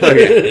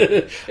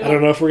 Okay. I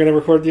don't know if we're going to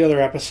record the other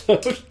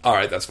episode. All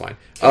right, that's fine.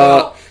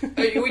 Well,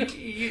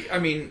 I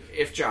mean,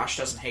 if Josh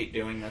doesn't hate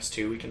doing this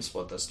too, we can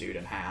split this dude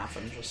in half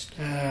and just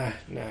I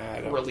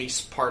don't.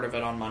 release part of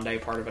it on Monday,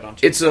 part of it on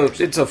Tuesday.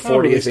 It's a I'll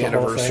release 40th the whole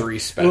anniversary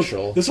thing.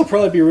 special. This will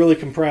probably be really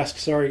compressed.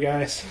 Sorry,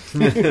 guys.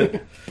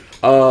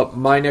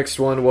 My next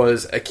one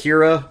was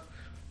Akira.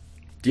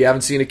 If you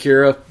haven't seen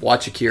Akira,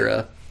 watch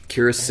Akira.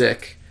 Akira's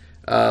sick.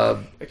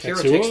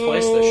 Akira takes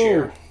place this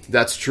year.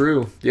 That's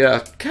true. Yeah.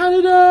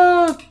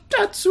 Canada!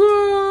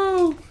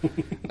 Tatsuo!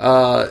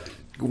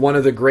 One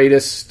of the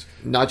greatest,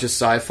 not just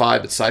sci-fi,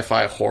 but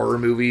sci-fi horror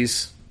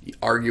movies,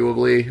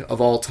 arguably, of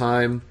all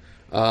time.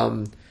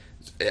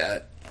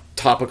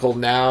 Topical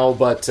now,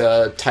 but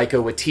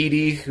Taika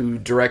Waititi, who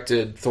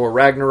directed Thor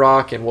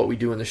Ragnarok and What We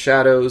Do in the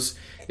Shadows,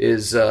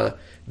 is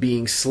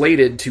being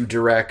slated to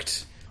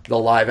direct the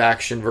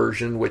live-action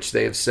version, which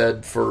they have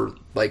said for,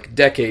 like,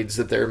 decades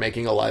that they're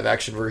making a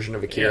live-action version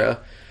of Akira.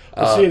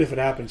 We'll see it if it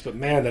happens, but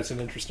man, that's an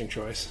interesting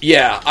choice.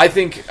 Yeah, I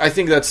think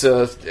that's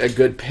a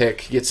good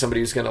pick. Get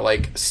somebody who's going to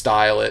like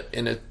style it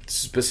in a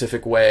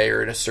specific way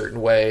or in a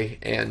certain way,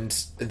 and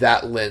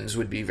that lens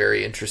would be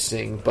very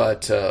interesting.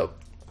 But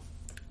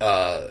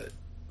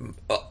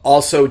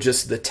also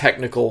just the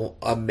technical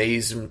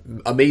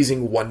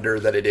amazing wonder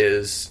that it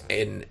is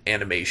in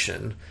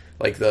animation,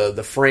 like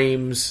the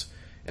frames.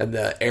 And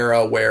the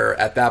era where,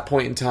 at that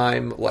point in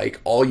time,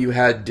 like, all you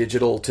had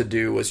digital to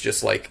do was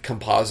just, like,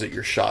 composite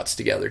your shots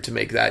together to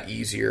make that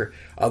easier.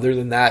 Other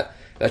than that,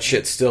 that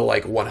shit's still,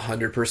 like,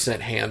 100%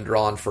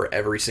 hand-drawn for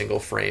every single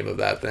frame of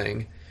that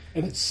thing.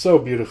 And it's so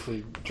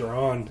beautifully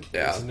drawn.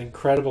 Yeah. It's an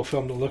incredible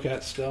film to look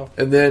at still.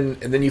 And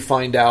then you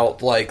find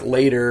out, like,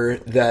 later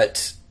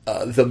that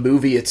the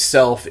movie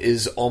itself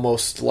is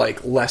almost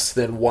like less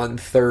than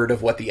 1/3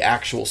 of what the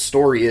actual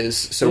story is.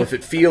 So if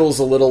it feels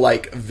a little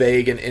like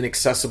vague and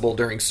inaccessible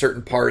during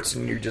certain parts,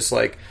 and you're just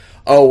like,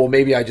 oh, well,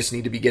 maybe I just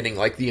need to be getting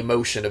like the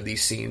emotion of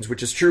these scenes,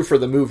 which is true for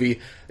the movie,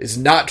 is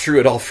not true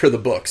at all for the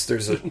books.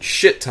 There's a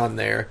shit ton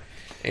there.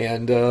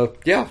 And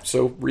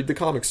so read the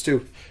comics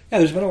too. Yeah,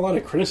 there's been a lot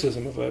of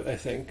criticism of it, I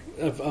think,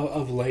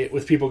 of late,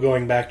 with people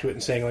going back to it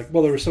and saying, like,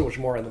 well, there was so much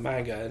more in the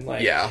manga, and,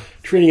 like,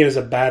 treating it as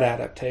a bad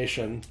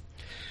adaptation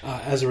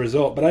as a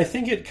result. But I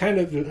think it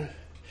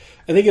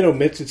it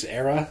omits its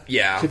era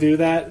to do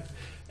that,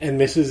 and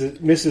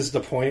misses the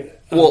point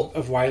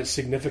of why it's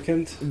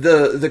significant.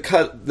 The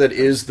cut that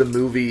is the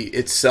movie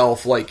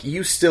itself, like,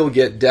 you still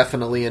get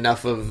definitely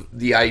enough of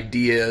the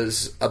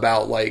ideas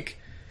about, like,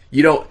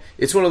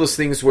 it's one of those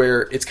things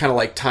where it's kind of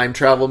like time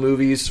travel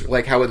movies,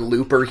 like how in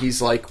Looper he's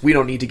like, we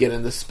don't need to get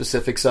into the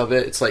specifics of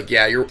it. It's like,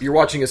 yeah, you're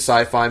watching a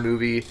sci-fi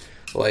movie,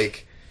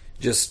 like,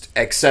 just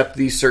accept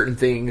these certain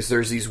things.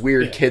 There's these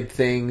weird kid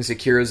things,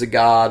 Akira's a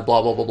god,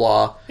 blah, blah, blah,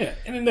 blah. Yeah,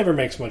 and it never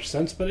makes much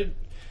sense, but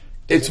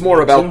it's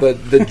more about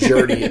the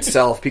journey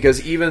itself,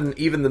 because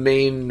even the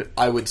main,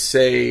 I would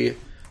say,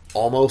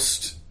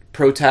 almost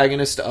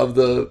protagonist of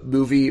the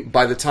movie,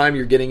 by the time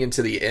you're getting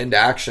into the end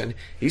action,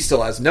 he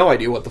still has no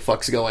idea what the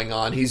fuck's going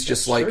on. He's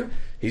just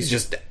he's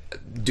just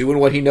doing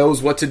what he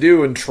knows what to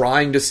do and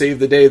trying to save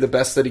the day the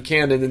best that he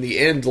can, and in the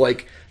end,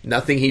 like,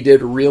 nothing he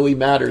did really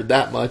mattered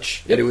that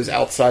much, and it was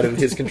outside of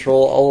his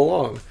control all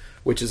along,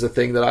 which is a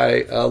thing that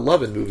I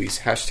love in movies.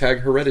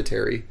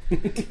 Hereditary.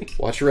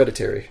 Watch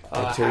Hereditary.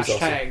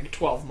 Hashtag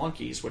 12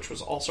 Monkeys, which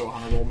was also a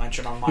honorable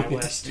mention on my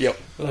list. Yep.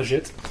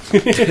 Legit.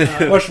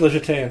 Watch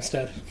Legit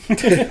instead.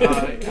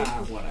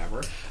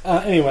 Whatever.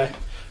 Anyway.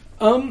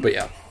 But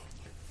yeah.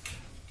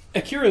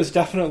 Akira is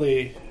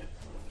definitely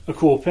a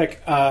cool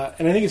pick.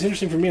 And I think it's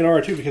interesting for me and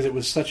Aura, too, because it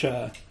was such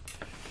a...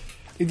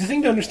 The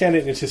thing to understand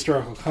it in its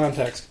historical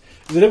context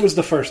is that it was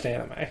the first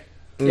anime.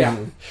 Yeah.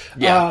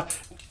 Yeah.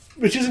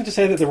 Which isn't to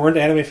say that there weren't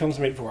anime films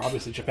made before.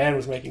 Obviously, Japan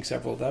was making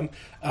several of them.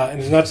 And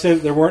it's not to say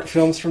that there weren't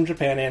films from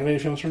Japan,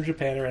 animated films from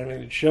Japan, or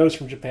animated shows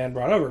from Japan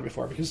brought over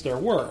before, because there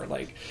were.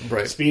 Like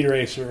Speed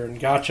Racer and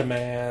Gotcha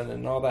Man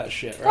and all that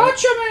shit, right?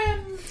 Gotcha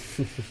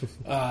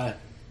Man!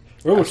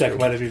 Robotech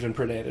might have even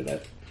predated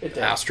it. It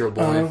did. Astro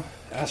Boy.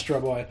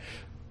 Astro Boy.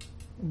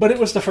 But it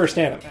was the first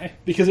anime,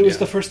 because it was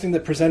the first thing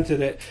that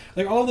presented it.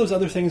 Like, all of those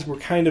other things were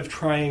kind of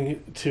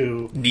trying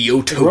to...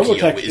 Neo Tokyo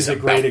Robotech is a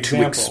great about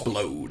example. to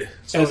explode.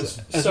 As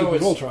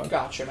Voltron.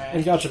 Gotcha Man.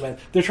 And Gotcha Man.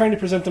 They're trying to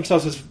present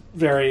themselves as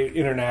very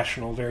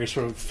international, very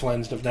sort of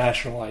flensed of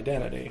national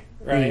identity,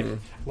 right?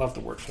 Love the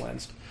word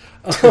flensed.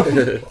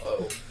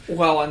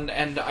 Well,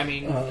 and I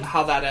mean,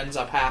 how that ends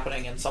up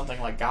happening in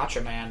something like Gotcha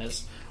Man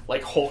is...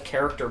 like, whole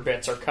character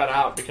bits are cut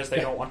out because they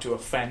don't want to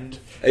offend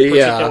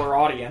particular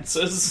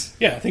audiences.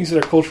 Yeah, things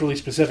that are culturally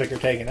specific are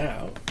taken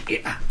out.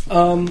 Yeah.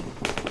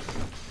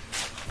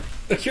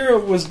 Akira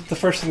was the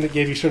first thing that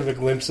gave you sort of a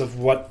glimpse of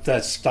what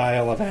that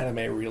style of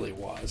anime really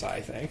was,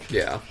 I think.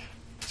 Yeah.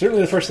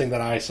 Certainly the first thing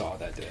that I saw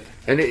that did.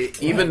 And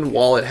even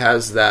while it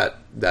has that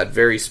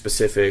very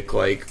specific,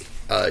 like,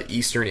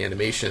 Eastern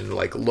animation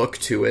like look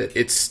to it,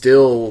 it's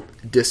still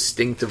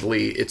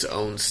distinctively its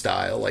own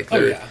style. Like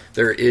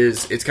there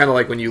is, it's kind of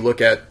like when you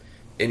look at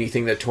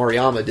anything that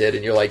Toriyama did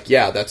and you're like,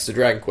 yeah, that's the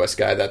Dragon Quest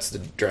guy, that's the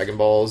Dragon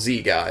Ball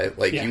Z guy.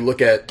 Like you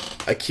look at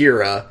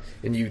Akira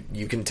and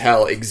you can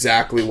tell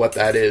exactly what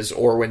that is.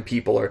 Or when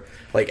people are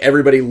like,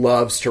 everybody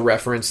loves to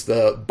reference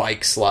the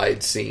bike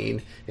slide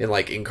scene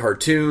in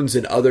cartoons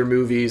and other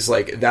movies.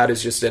 Like that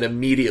is just an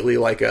immediately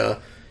like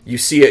a, you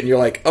see it and you're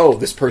like, oh,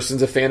 this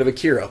person's a fan of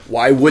Akira.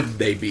 Why wouldn't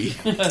they be?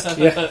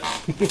 Yeah.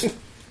 It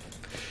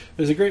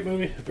was a great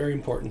movie. Very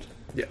important.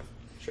 Yeah.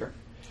 Sure.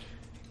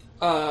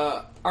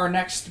 Our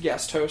next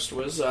guest host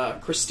was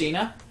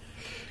Christina.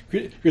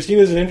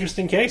 Christina's an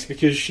interesting case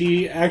because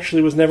she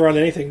actually was never on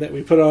anything that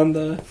we put on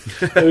that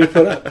we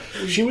put up.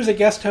 She was a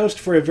guest host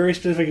for a very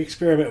specific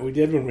experiment we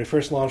did when we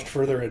first launched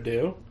Further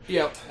Ado.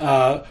 Yep.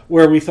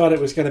 Where we thought it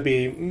was going to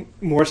be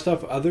more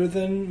stuff other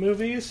than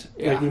movies.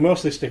 Yeah. Like we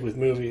mostly stick with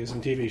movies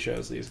and TV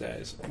shows these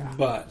days,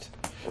 but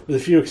with a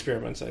few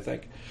experiments, I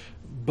think.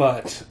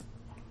 But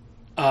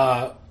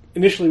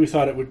initially, we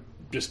thought it would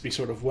just be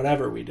sort of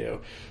whatever we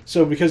do.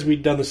 So because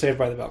we'd done the Saved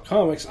by the Bell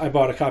comics, I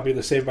bought a copy of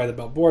the Saved by the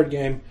Bell board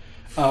game.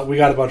 We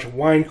got a bunch of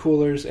wine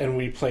coolers, and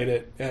we played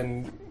it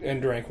and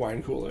drank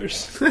wine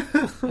coolers.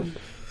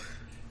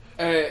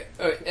 I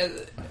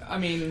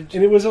mean...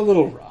 And it was a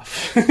little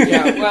rough.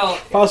 Yeah, well...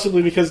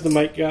 Possibly because the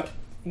mic got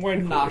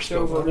wine knocked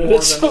over more than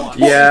once.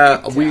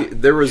 Yeah,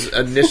 there was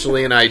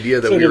initially an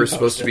idea that we were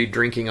supposed to be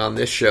drinking on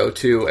this show,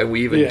 too, and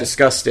we even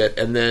discussed it,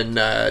 and then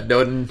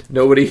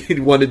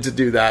nobody wanted to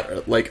do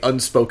that. Like,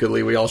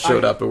 unspokenly, we all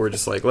showed up, and we're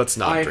just like, let's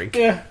not drink.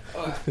 Yeah.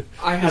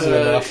 I had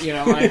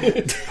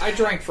I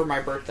drank for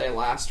my birthday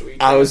last week.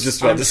 I was just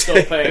about I'm to still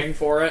say. paying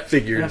for it.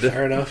 Figured. Yeah,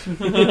 fair enough.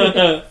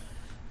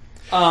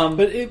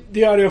 But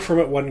the audio from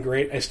it wasn't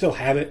great. I still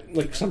have it.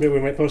 Like, someday we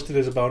might post it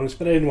as a bonus,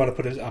 but I didn't want to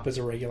put it up as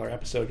a regular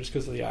episode just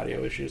because of the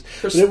audio issues.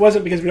 But it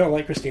wasn't because we don't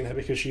like Christina,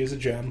 because she is a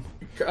gem.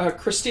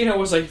 Christina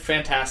was a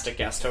fantastic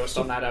guest host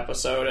on that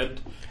episode,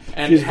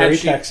 and She's very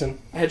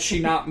Texan. Had she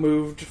not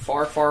moved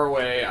far, far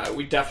away,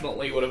 we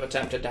definitely would have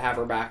attempted to have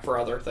her back for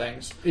other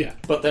things. Yeah.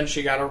 But then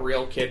she got a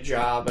real kid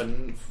job,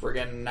 and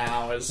friggin'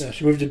 now is... Yeah,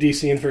 she moved to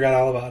D.C. and forgot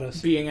all about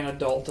us. Being an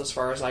adult, as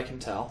far as I can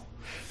tell.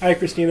 Hi,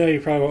 Christina. You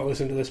probably won't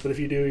listen to this, but if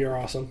you do, you're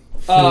awesome.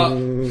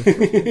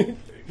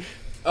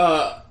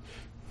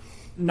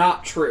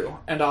 Not true,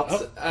 and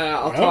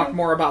I'll talk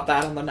more about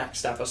that on the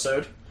next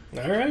episode.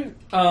 All right.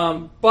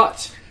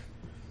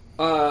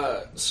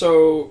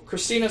 So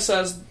Christina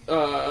says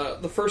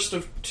the first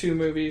of 2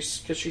 movies,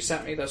 because she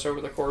sent me this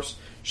over the course.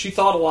 She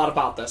thought a lot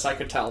about this, I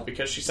could tell,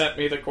 because she sent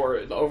me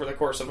over the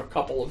course of a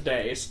couple of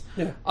days.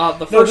 Yeah.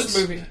 The first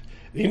movie.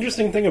 The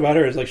interesting thing about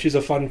her is, like, she's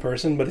a fun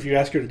person, but if you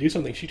ask her to do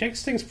something, she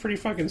takes things pretty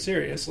fucking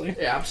seriously.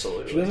 Yeah,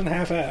 absolutely. She doesn't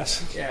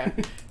half-ass. Yeah.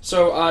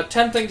 So,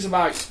 10 things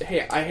I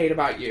hate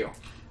about you.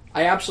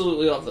 I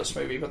absolutely love this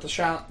movie, but the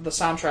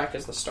soundtrack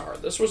is the star.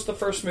 This was the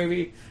first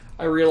movie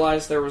I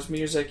realized there was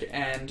music,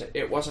 and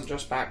it wasn't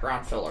just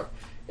background filler.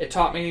 It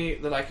taught me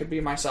that I could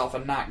be myself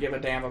and not give a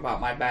damn about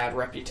my bad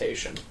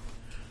reputation.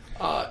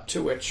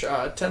 To which,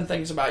 10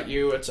 Things About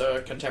You, it's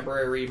a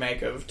contemporary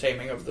remake of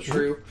Taming of the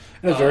Shrew.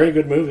 A very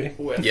good movie.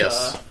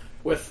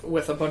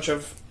 With a bunch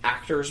of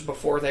actors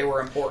before they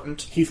were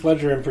important. Heath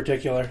Ledger in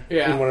particular.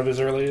 Yeah. In one of his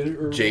early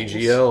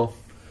JGL.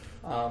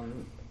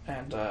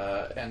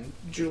 And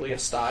Julia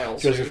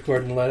Stiles. Joseph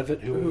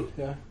Gordon-Levitt, who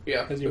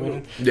as you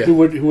mentioned, who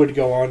would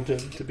go on to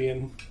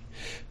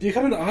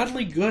become an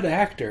oddly good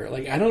actor.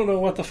 Like, I don't know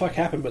what the fuck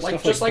happened, but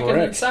stuff just like Brick.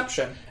 in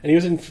Inception. And he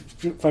was in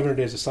 500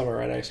 Days of Summer,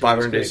 right? I assume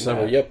 500 Days of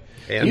Summer, yep.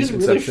 And he's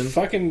Inception. really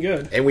fucking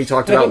good. And we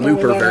talked about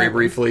Looper very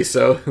briefly,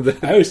 so...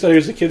 I always thought he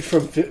was a kid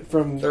from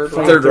Third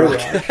Rock.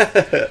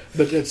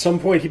 But at some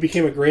point he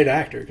became a great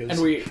actor, because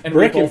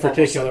Brick in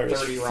particular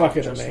is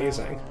fucking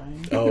amazing.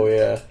 Oh,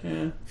 yeah.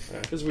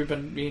 Because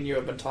me and you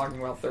have been talking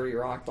about 30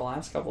 Rock the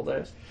last couple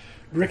days.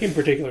 Brick in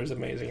particular is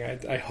amazing.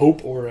 I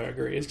hope Aura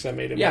agrees, because I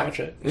made him watch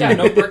it. Yeah,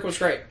 no, Brick was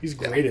great. He's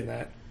great in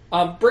that.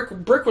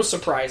 Brick was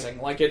surprising.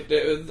 Like, I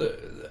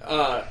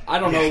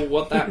don't know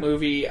what that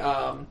movie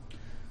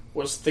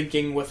was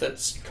thinking with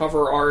its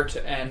cover art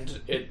and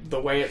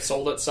the way it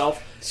sold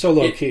itself. So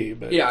low key,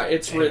 but yeah,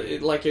 it's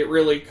it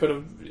really could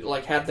have,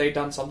 like, had they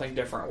done something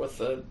different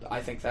with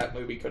I think that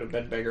movie could have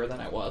been bigger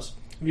than it was.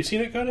 Have you seen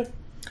it, Cody?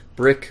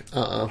 Brick?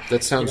 That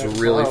sounds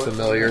really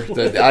familiar.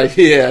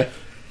 Yeah.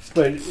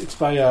 It's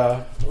by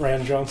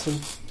Rian Johnson.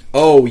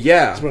 Oh,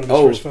 yeah. It's one of his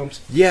first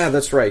films. Yeah,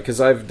 that's right, because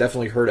I've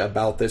definitely heard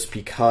about this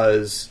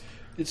because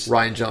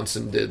Rian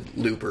Johnson did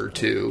Looper,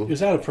 too. It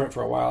was out of print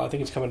for a while. I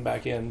think it's coming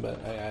back in,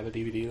 but I have a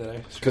DVD that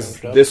I because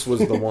this was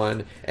the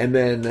one. And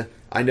then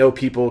I know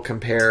people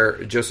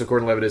compare... Joseph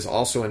Gordon-Levitt is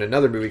also in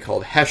another movie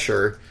called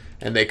Hesher,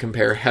 and they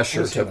compare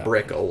Hesher to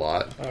Brick a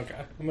lot. Okay.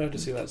 I'm going to have to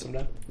see that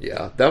sometime.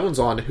 Yeah, that one's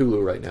on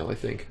Hulu right now, I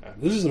think.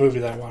 This is the movie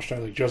that I watched. I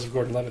was like, Joseph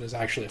Gordon-Levitt is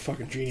actually a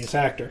fucking genius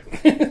actor.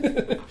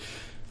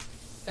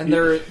 And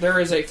there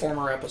is a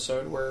former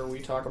episode where we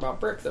talk about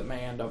Brick that may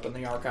end up in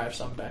the archive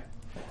someday.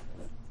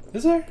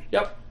 Is there?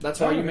 Yep. That's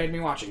why you made me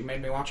watch it. You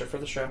made me watch it for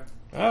the show.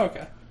 Oh,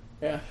 okay.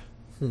 Yeah.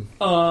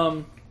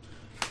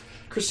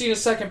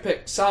 Christina's second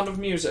pick, Sound of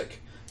Music.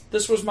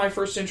 This was my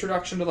first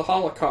introduction to the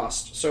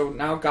Holocaust, so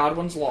now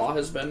Godwin's Law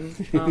has been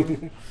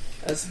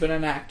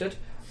enacted.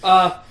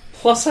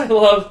 Plus, I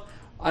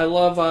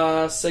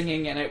love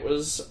singing, and it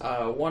was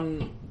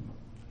one.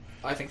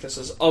 I think this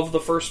is of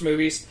the first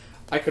movies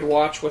I could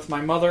watch with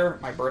my mother,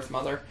 my birth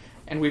mother,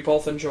 and we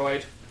both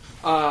enjoyed.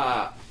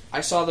 I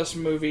saw this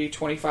movie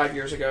 25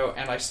 years ago,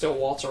 and I still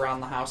waltz around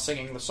the house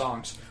singing the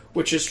songs.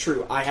 Which is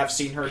true. I have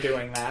seen her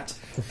doing that.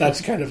 That's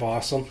kind of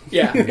awesome.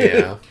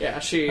 Yeah. Yeah.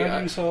 She. How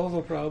do you solve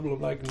a problem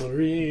like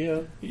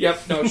Maria?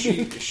 Yep. No.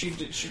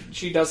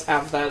 She does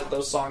have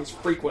those songs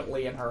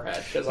frequently in her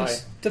head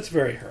That's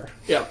very her.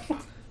 Yep.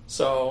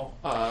 So,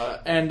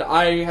 and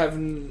I have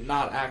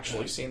not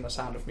actually seen The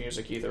Sound of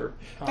Music either.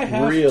 I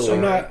have. Really?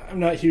 So I'm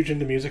not huge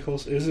into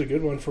musicals. It was a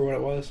good one for what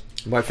it was.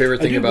 My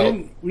favorite thing about...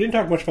 We didn't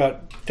talk much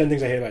about 10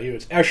 Things I Hate About You.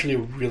 It's actually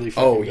really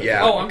fucking good.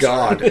 Yeah. Oh,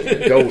 God.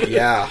 Go,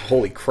 yeah.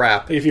 Holy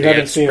crap. If you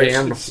haven't seen it,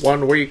 it's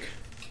 1 week.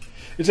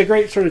 It's a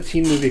great sort of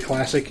teen movie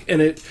classic,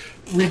 and it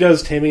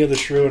redoes Taming of the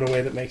Shrew in a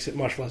way that makes it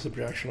much less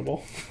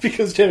objectionable.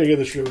 Because Taming of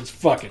the Shrew is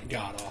fucking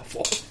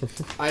god-awful.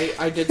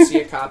 I did see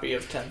a copy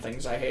of 10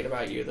 Things I Hate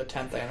About You, the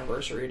 10th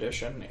anniversary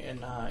edition,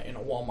 in a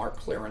Walmart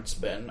clearance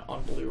bin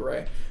on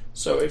Blu-ray.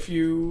 So if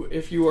you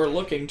are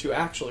looking to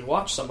actually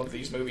watch some of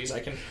these movies, I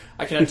can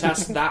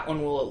attest that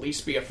one will at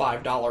least be a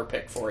 $5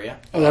 pick for you.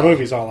 Oh, that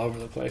movie's all over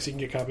the place. You can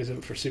get copies of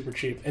it for super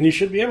cheap, and you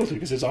should be able to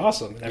because it's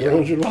awesome. And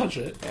everyone should watch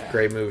it. Yeah.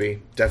 Great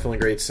movie, definitely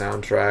great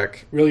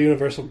soundtrack. Real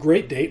universal,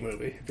 great date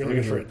movie. If you're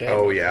looking for a date.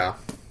 Oh yeah,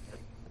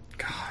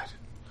 God.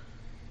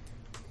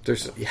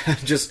 I'm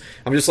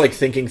just like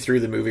thinking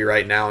through the movie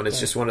right now, and it's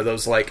just one of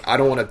those like I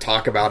don't want to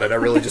talk about it. I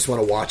really just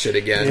want to watch it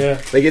again.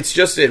 Yeah. Like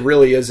it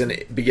really is an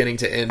beginning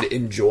to end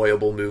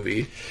enjoyable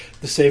movie.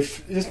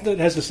 It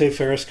has the Save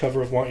Ferris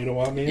cover of "Want You to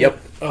Want Me."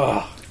 Yep.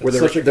 Oh, where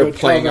they're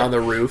playing on the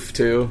roof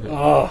too.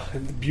 Oh,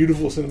 and the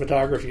beautiful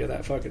cinematography of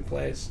that fucking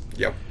place.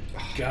 Yep.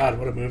 God,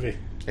 what a movie!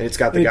 And it's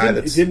got the guy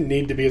It didn't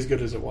need to be as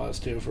good as it was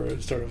too for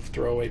a sort of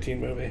throwaway teen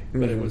movie,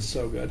 but it was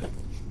so good.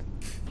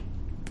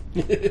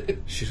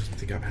 She doesn't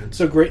think I've had.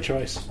 So great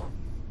choice.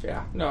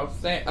 Yeah. No.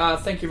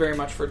 Thank you very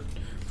much for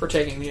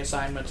taking the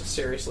assignment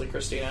seriously,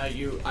 Christina.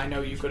 I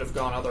know you could have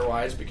gone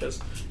otherwise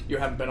because you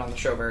haven't been on the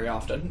show very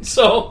often.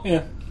 So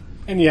yeah,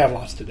 and you have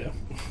lots to do.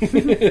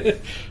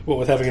 Well,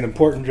 with having an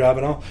important job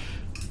and all.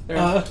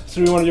 Yeah. So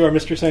do we want to do our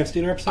Mystery Science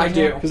Theater episode? I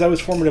do, because that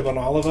was formative on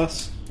all of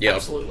us. Yeah,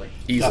 absolutely,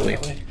 easily.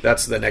 Definitely.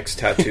 That's the next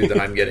tattoo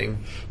that I'm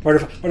getting.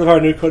 Part of our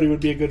new Cody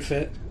would be a good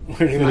fit.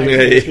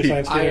 Mystery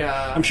Science Theater.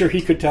 I'm sure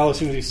he could tell as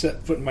soon as he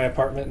set foot in my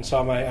apartment and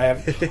saw I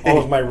have all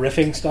of my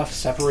riffing stuff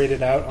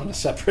separated out on a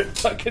separate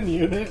fucking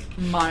unit.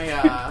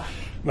 My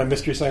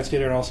Mystery Science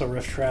Theater and also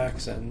riff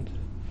tracks and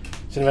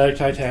Cinematic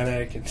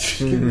Titanic.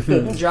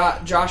 And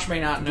Josh may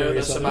not know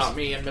this others. about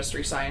me and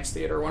Mystery Science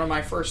Theater. One of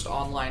my first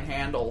online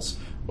handles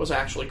was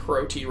actually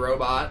Crow T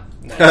Robot.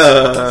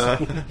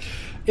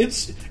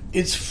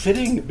 It's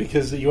fitting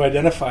because you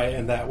identify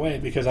in that way,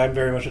 because I'm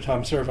very much a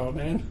Tom Servo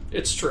man.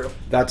 It's true.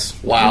 That's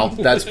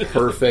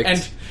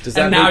perfect.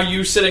 And now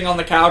you sitting on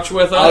the couch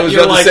with us. I was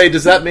about to say,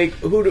 does that make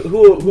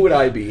who would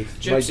I be?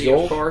 Gypsy,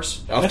 Joel? of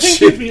course. Oh, I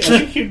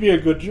think you'd be a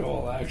good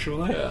Joel,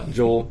 actually. Yeah.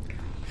 Joel.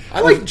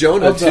 I like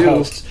Jonah of the too.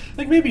 Hosts.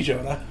 Like maybe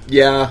Jonah.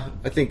 Yeah,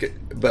 I think,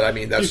 but I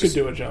mean that's You could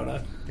do a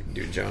Jonah.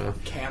 do Jonah.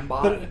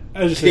 Cambot. But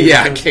I was just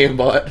thinking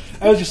Cambot.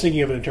 I was just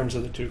thinking of it in terms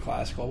of the two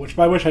classical,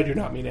 by which I do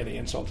not mean any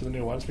insult to the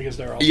new ones, because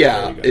they're all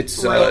very good.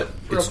 It's Real-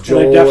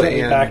 Joel I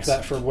definitely and backed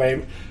that for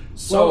way.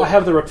 So- Well, I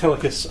have the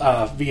Reptilicus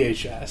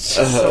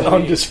VHS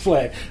on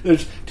display.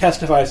 It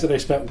testifies that I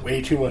spent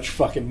way too much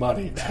fucking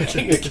money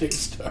backing a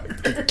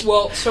Kickstarter.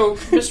 Well, so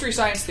Mystery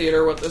Science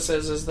Theater, what this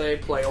is they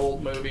play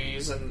old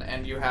movies,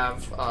 and you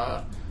have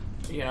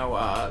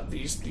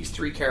these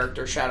three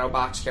characters, shadow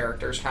box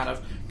characters, kind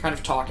of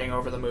talking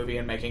over the movie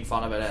and making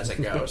fun of it as it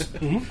goes.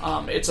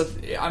 It's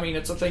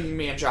a thing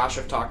me and Josh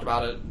have talked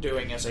about it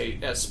doing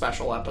as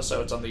special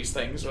episodes on these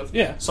things. With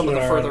some of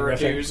the further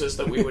ados is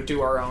that we would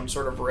do our own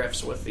sort of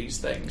riffs with these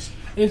things.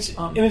 It's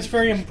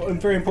very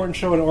important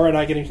show, and Aura and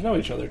I getting to know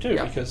each other too,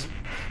 because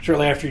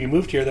shortly after you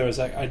moved here,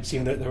 I'd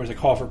seen that there was a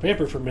call for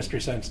paper for Mystery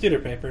Science Theater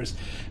papers,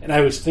 and I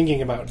was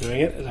thinking about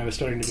doing it as I was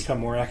starting to become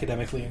more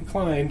academically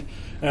inclined,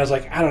 and I was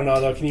like, I don't know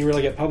though, can you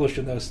really get published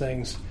in those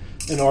things?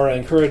 And Aura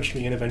encouraged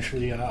me, and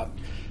eventually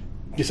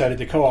decided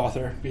to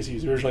co-author, because he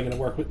was originally going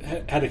to work with,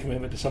 had a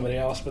commitment to somebody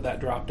else, but that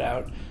dropped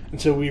out,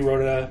 and so we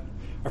wrote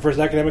our first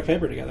academic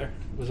paper together.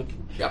 It was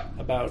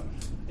about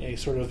a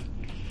sort of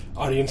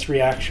audience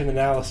reaction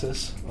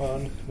analysis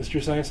on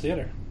Mystery Science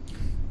Theater.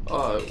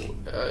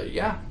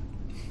 Yeah.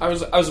 I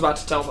was about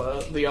to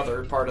tell the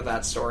other part of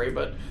that story,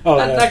 but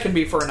that that can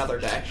be for another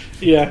day.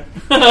 Yeah,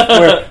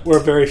 where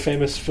a very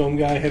famous film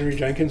guy, Henry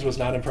Jenkins, was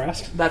not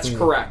impressed. That's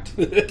correct.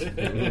 Later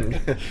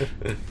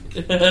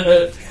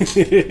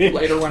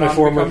went My on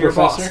former to become your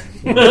professor.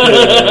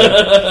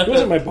 boss. He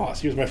wasn't my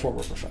boss. He was my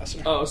former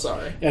professor. Oh,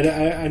 sorry. And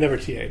I never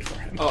TA'd for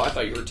him. Oh, I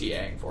thought you were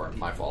TAing for him.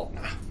 My fault.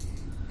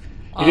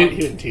 He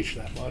didn't teach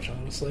that much,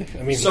 honestly.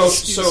 I mean, so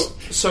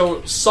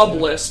sub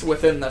list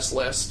within this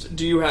list.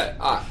 Do you have?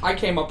 I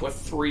came up with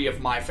 3 of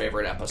my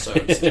favorite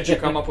episodes. Did you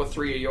come up with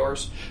 3 of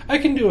yours? I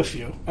can do a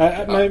few.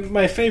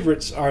 My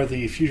favorites are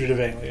the Fugitive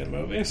Alien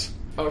movies.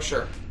 Oh,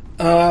 sure.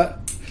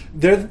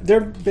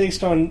 They're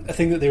based on a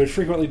thing that they would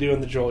frequently do in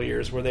the Joel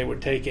years, where they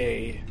would take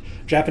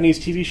Japanese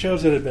TV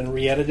shows that had been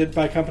re-edited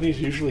by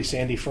companies, usually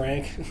Sandy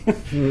Frank,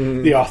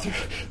 the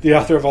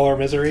author of All Our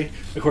Misery,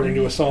 according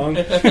to a song,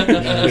 which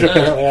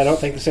apparently I don't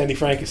think the Sandy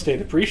Frank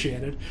estate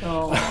appreciated.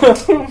 Oh.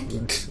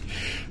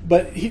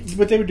 But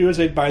what they would do is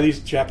they'd buy these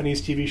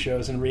Japanese TV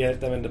shows and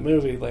re-edit them into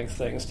movie-length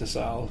things to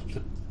sell,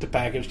 to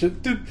package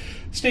to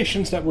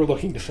stations that were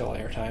looking to fill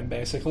airtime,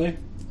 basically.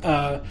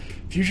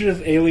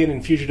 Fugitive Alien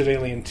and Fugitive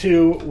Alien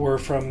 2 were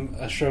from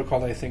a show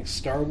called, I think,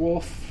 Star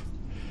Wolf,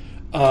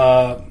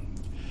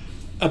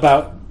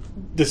 about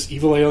this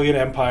evil alien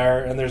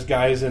empire, and there's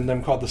guys in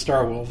them called the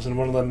Star Wolves, and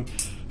one of them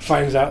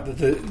finds out that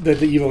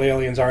the evil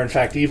aliens are in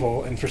fact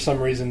evil, and for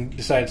some reason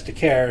decides to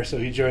care, so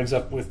he joins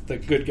up with the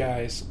good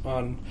guys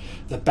on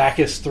the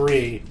Bacchus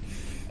 3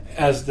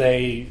 as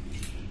they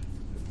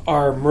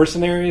are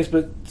mercenaries,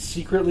 but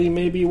secretly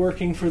maybe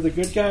working for the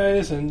good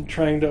guys and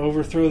trying to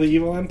overthrow the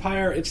evil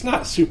empire. It's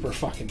not super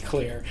fucking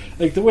clear.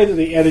 Like, the way that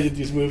they edited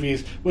these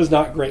movies was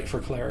not great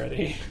for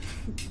clarity.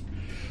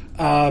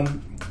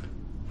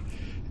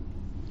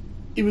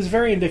 It was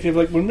very indicative.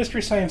 Like, when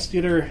Mystery Science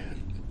Theater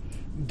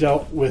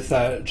dealt with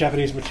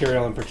Japanese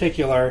material in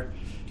particular,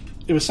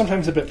 it was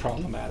sometimes a bit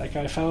problematic,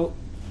 I felt.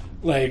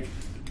 Like,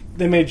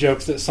 they made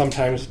jokes that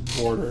sometimes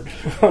bordered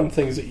on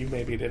things that you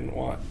maybe didn't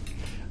want.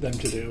 them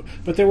to do.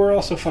 But they were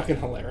also fucking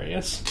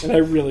hilarious. And I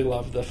really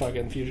loved the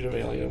fucking Fugitive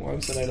Alien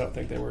ones, and I don't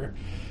think they were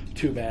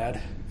too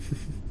bad.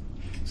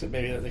 Except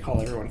maybe that they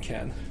call everyone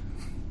Ken.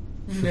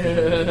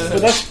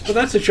 But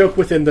that's a joke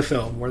within the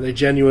film, where they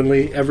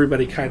genuinely,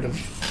 everybody kind of,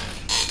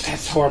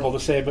 it's horrible to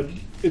say, but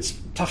it's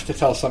tough to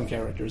tell some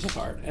characters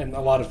apart, and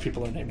a lot of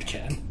people are named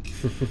Ken.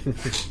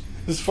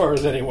 As far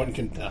as anyone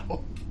can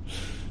tell.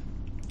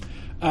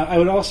 I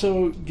would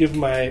also give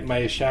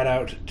my shout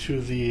out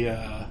to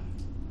the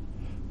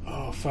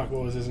what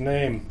was his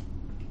name?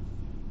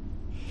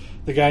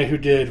 The guy who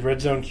did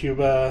Red Zone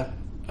Cuba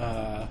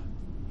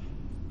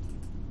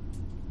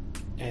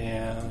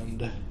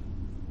and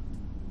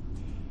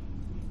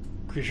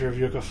Creature of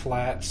Yucca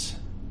Flats.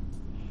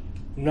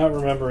 I'm not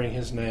remembering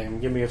his name.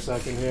 Give me a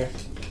second here.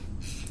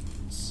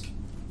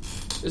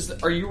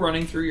 Are you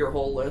running through your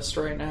whole list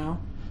right now?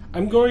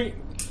 I'm going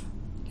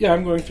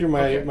through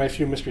my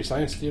few Mystery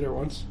Science Theater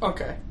ones.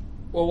 Okay.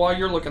 Well, while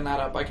you're looking that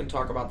up, I can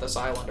talk about This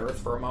Island Earth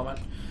for a moment.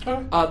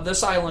 Okay.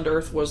 This Island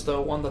Earth was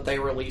the one that they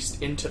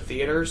released into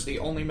theaters, the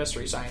only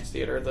Mystery Science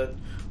Theater that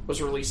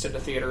was released into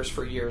theaters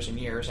for years and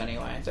years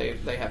anyway.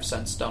 They have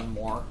since done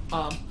more.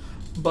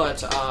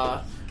 But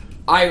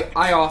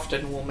I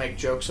often will make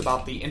jokes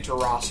about the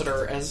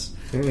Interocitor as,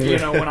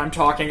 when I'm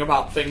talking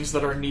about things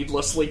that are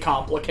needlessly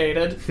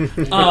complicated.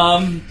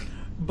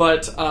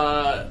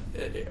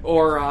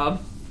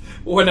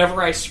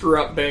 Whenever I screw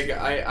up big,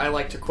 I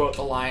like to quote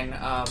the line,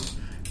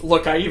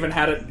 look, I even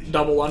had it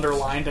double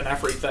underlined and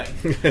everything.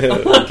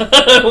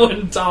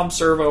 When Tom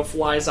Servo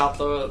flies out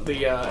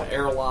the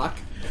airlock.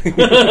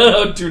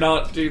 Do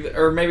not do that.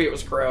 Or maybe it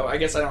was Crow. I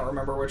guess I don't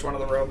remember which one of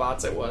the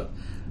robots it was.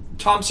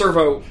 Tom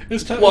Servo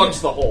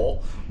plugs the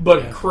hole,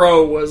 but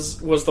Crow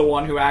was the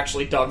one who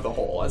actually dug the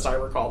hole, as I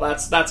recall.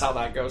 That's how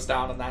that goes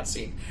down in that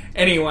scene.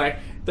 Anyway,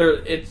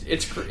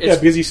 it's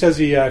because he says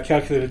he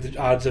calculated the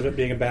odds of it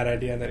being a bad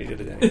idea, and then he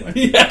did it anyway.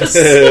 Yes.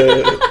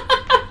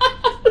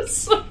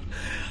 So,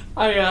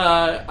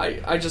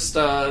 I just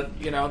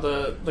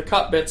the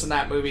cut bits in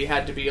that movie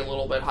had to be a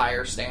little bit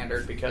higher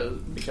standard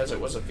because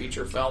it was a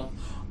feature film.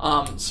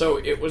 So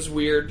it was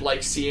weird,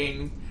 like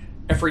seeing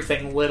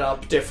everything lit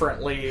up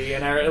differently,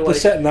 and the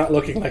set not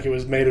looking like it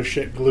was made of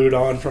shit glued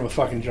on from a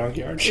fucking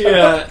junkyard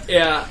shop.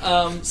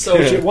 So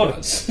which it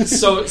was.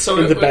 So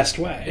in the best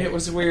way. It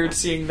was weird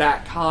seeing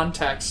that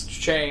context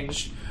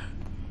change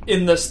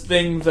in this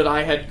thing that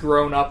I had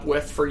grown up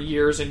with for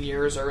years and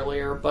years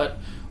earlier. But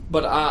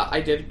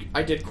I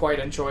did quite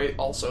enjoy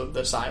also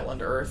This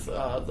Island Earth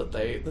that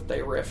they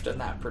riffed in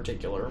that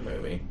particular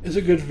movie. It's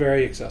a good,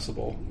 very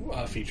accessible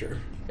feature.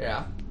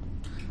 Yeah.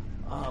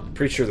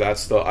 Pretty sure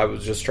that's I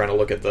was just trying to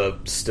look at the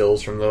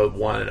stills from the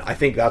one. I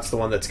think that's the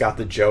one that's got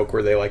the joke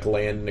where they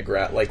land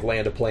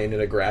a plane in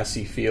a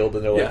grassy field,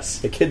 and they're like, yes.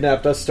 They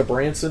kidnapped us to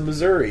Branson,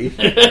 Missouri.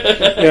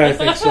 Yeah, I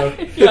think so.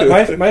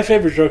 My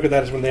favorite joke of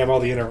that is when they have all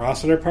the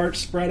Interocitor parts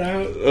spread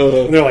out,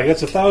 and they're like,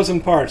 "That's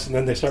 1,000 parts," and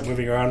then they start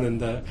moving around, and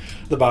the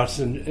bots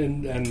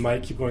and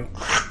Mike keep going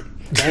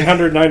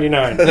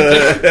 999,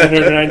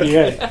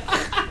 998.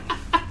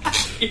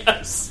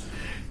 Yes.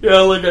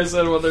 Yeah, like I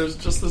said, when there's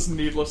just this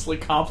needlessly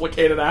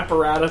complicated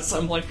apparatus,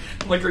 I'm like,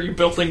 are you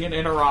building an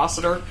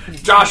Interocitor?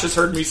 Josh has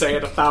heard me say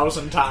it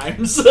 1,000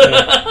 times,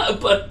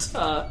 but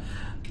a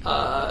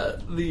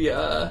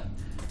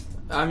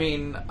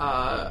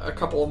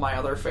couple of my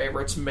other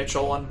favorites,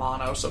 Mitchell and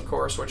Monos, of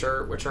course, which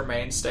are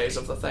mainstays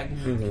of the thing.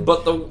 Mm-hmm.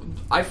 But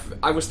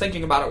I was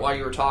thinking about it while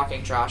you were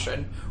talking, Josh,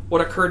 and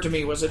what occurred to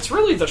me was it's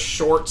really the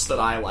shorts that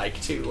I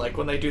like too, like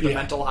when they do the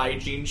mental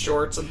hygiene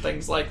shorts and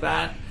things like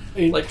that.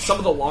 Like, some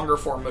of the longer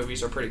form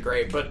movies are pretty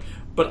great, but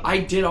I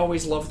did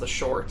always love the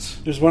shorts.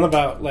 There's one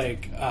about,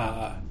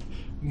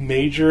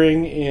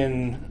 majoring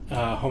in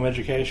home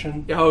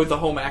education. Oh, the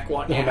home ec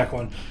one. Home ec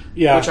one.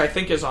 Yeah. Which I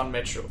think is on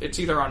Mitchell. It's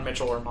either on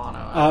Mitchell or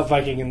Mono.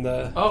 Viking and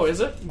the... Oh, is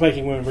it?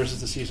 Viking Women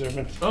versus the Sea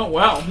Serpent. Oh,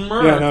 wow.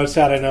 Yeah, no, it's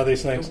sad I know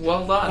these things.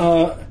 Well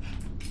done.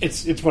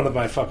 It's one of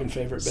my fucking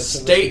favorite bits.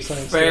 State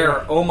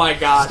Fair. Oh my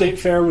god. State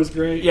Fair was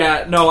great.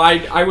 Yeah, no,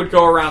 I would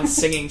go around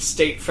singing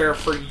State Fair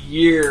for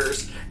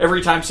years.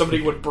 Every time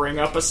somebody would bring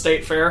up a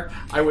state fair,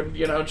 I would,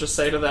 just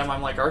say to them,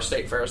 I'm like, our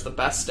state fair is the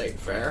best state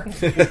fair.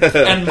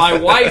 And my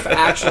wife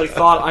actually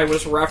thought I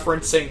was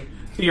referencing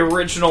the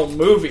original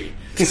movie.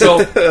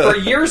 So for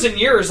years and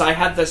years, I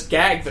had this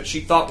gag that she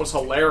thought was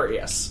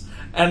hilarious.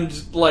 And,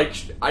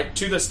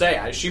 to this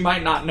day, she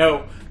might not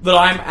know that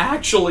I'm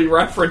actually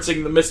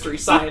referencing the Mystery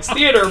Science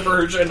Theater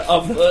version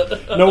of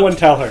the... No one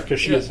tell her, because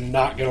she is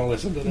not going to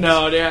listen to this.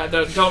 No, yeah,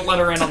 don't let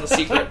her in on the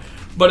secret.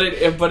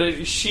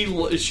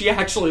 She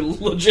actually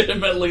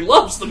legitimately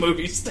loves the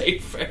movie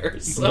State Fair,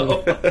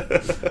 so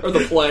or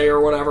the play or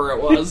whatever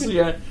it was.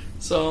 Yeah,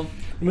 so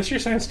Mystery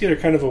Science Theater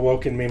kind of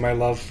awoke in me my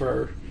love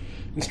for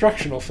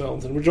instructional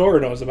films, and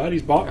Majora knows about.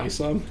 He's bought me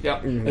some.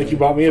 Yep. Like you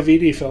bought me a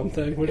VD film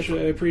thing, which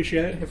I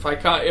appreciate. If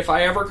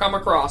I ever come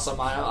across them,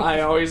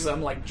 I always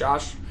am like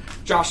Josh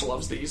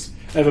loves these.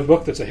 I have a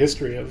book that's a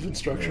history of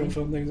instructional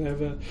film things.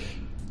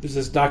 There's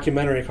this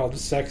documentary called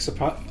Sex,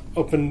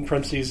 open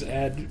parentheses,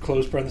 ed,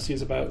 close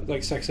parentheses, about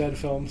sex ed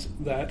films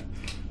that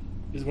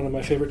is one of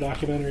my favorite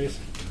documentaries.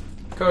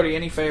 Cody,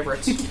 any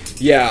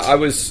favorites? Yeah,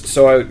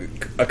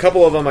 a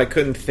couple of them I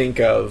couldn't think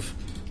of,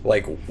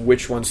 like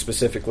which one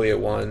specifically it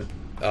won.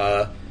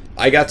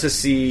 I got to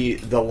see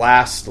the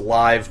last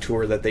live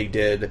tour that they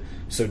did,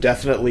 so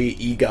definitely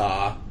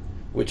EGA,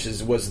 which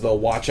was the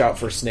Watch Out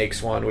for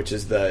Snakes one, which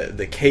is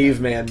the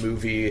caveman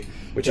movie,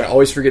 which I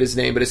always forget his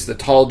name, but it's the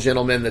tall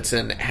gentleman that's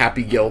in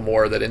Happy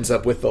Gilmore that ends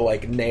up with the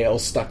like nail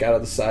stuck out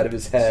of the side of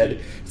his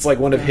head. It's like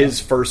one of his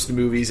first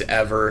movies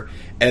ever.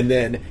 And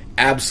then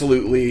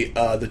absolutely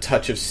The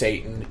Touch of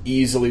Satan,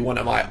 easily one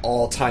of my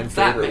all-time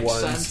favorite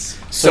ones. Sense.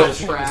 So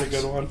That's a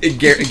good one.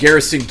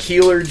 Garrison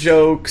Keillor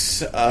jokes.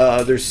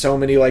 There's so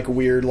many like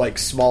weird like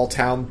small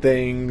town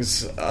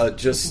things.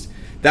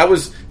 That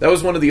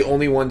was one of the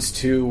only ones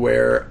too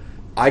where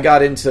I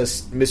got into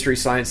Mystery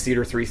Science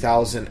Theater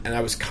 3000 and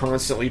I was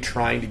constantly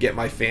trying to get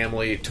my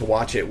family to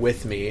watch it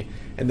with me,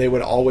 and they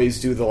would always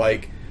do the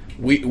like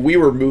we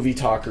were movie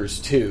talkers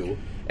too,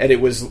 and it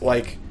was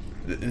like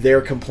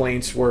their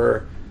complaints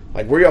were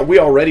like we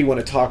already want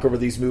to talk over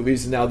these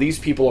movies, and now these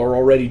people are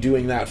already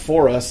doing that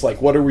for us.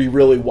 Like, what are we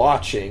really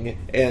watching?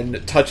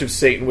 And Touch of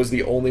Satan was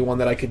the only one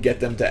that I could get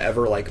them to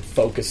ever like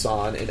focus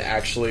on and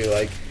actually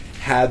like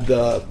had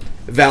the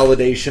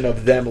validation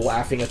of them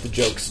laughing at the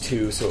jokes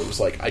too. So it was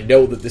like, I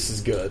know that this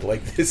is good.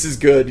 Like, this is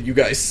good. You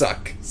guys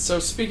suck. So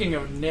speaking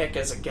of Nick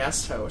as a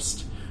guest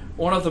host,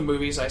 one of the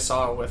movies I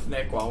saw with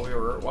Nick while we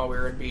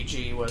were in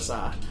BG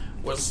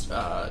was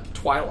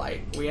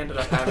Twilight. We ended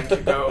up having to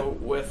go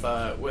with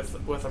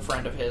a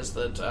friend of his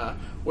that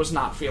was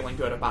not feeling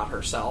good about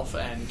herself,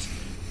 and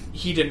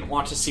he didn't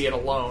want to see it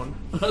alone,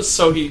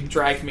 so he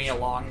dragged me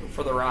along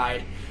for the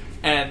ride.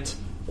 And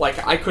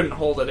like, I couldn't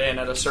hold it in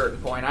at a certain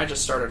point. I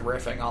just started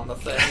riffing on the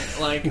thing,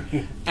 like,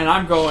 and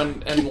I'm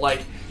going, and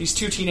like these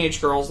two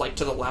teenage girls, like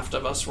to the left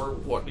of us, were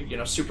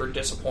super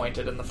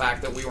disappointed in the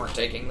fact that we weren't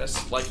taking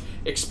this like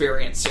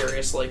experience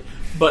seriously.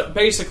 But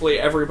basically,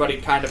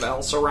 everybody kind of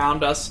else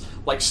around us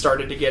like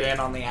started to get in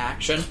on the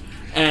action,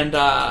 and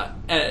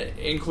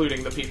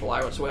including the people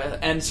I was with.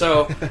 And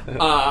so,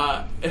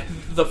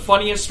 the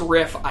funniest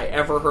riff I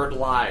ever heard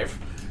live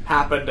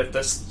happened at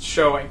this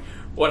showing.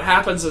 What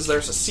happens is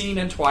there's a scene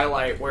in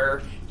Twilight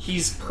where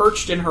he's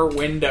perched in her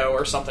window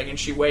or something, and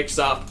she wakes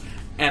up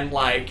and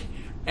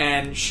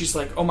she's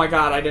like, "Oh my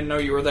god, I didn't know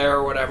you were there,"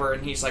 or whatever,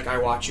 and he's like, "I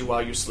watch you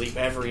while you sleep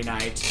every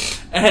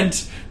night." And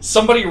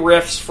somebody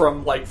riffs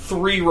from like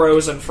 3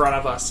 rows in front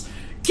of us,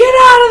 "Get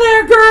out of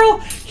there, girl!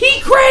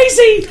 He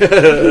crazy!"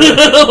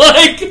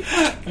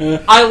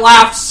 I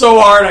laughed so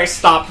hard I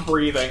stopped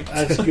breathing.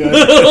 That's good.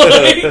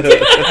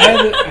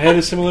 I had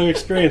a similar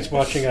experience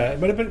watching it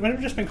might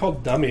have just been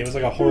called Dummy. It was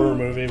like a horror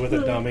movie with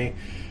a dummy.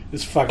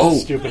 It's fucking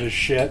stupid as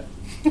shit.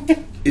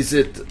 Is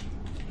it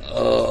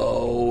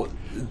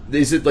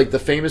like the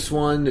famous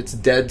one? It's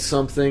Dead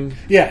something?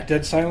 Yeah,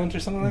 Dead Silent or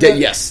something like that?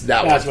 Yes,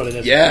 that That's one. what it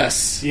is.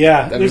 Yes.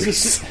 Yeah. That movie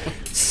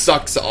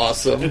sucks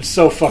awesome. It's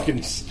so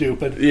fucking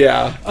stupid.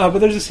 Yeah. But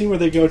there's a scene where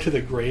they go to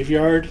the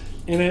graveyard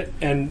in it,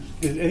 and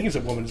I think it's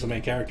a woman as the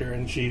main character,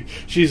 and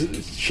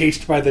she's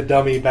chased by the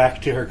dummy back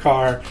to her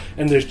car,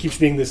 and there keeps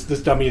being this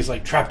dummy is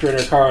like trapped her in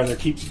her car, and there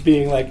keeps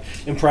being like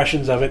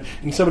impressions of it,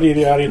 and somebody in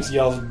the audience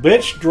yells,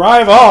 "Bitch,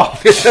 drive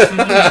off!"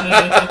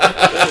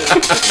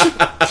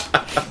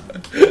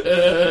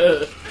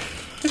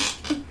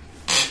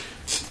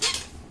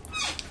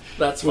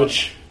 That's funny.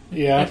 Which,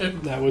 yeah,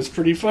 that was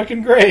pretty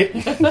fucking great.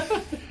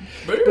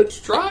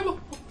 Bitch, drive off.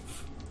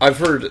 I've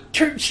heard...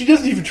 She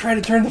doesn't even try to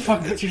turn the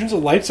fucking... She turns the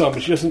lights on,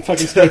 but she doesn't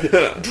fucking say,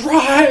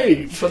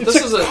 "Drive!" But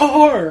it's a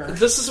car!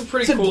 This is a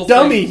pretty it's cool a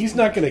dummy. thing. He's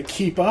not going to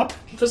keep up.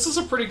 This is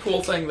a pretty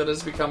cool thing that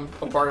has become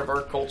a part of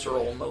our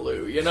cultural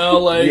milieu, you know?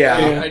 Like,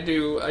 yeah. I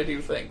do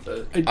think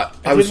that...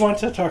 I did want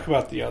to talk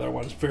about the other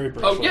ones very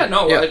briefly. Oh, yeah,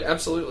 no, yeah.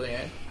 Absolutely.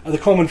 The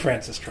Coleman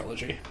Francis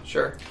trilogy.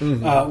 Sure.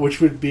 Mm-hmm.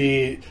 Which would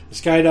be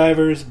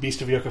Skydivers,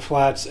 Beast of Yucca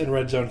Flats, and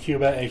Red Zone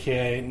Cuba,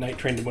 a.k.a. Night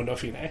Train to Mundo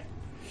Fine.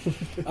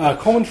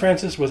 Coleman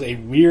Francis was a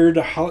weird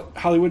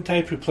Hollywood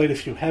type who played a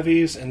few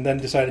heavies and then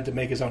decided to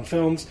make his own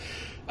films.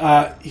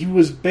 He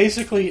was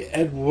basically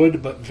Ed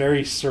Wood, but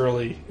very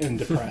surly and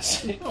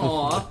depressing.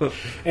 Aww.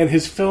 And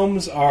his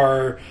films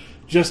are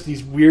just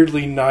these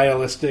weirdly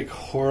nihilistic,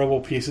 horrible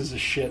pieces of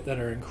shit that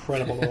are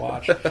incredible to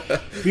watch.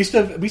 Beast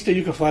of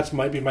Yucca Flats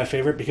might be my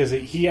favorite because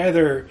he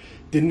either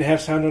didn't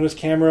have sound on his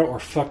camera or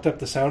fucked up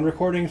the sound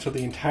recording, so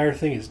the entire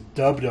thing is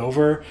dubbed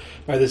over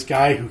by this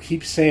guy who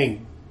keeps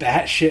saying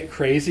batshit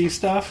crazy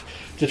stuff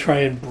to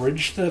try and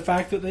bridge the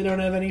fact that they don't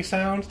have any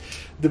sound.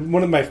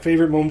 One of my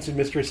favorite moments in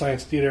Mystery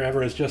Science Theater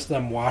ever is just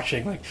them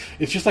watching. Like,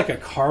 it's just like a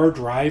car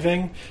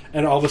driving,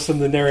 and all of a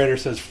sudden the narrator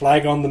says,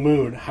 "Flag on the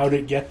moon, how'd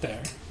it get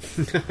there?"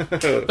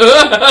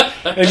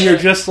 And you're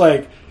just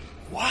like,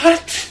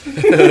 what?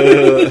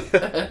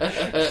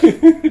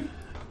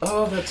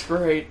 Oh, that's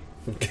great.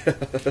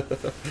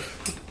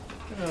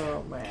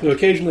 Oh, man. So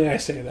occasionally I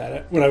say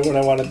that when I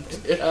want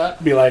to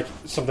be like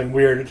something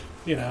weird,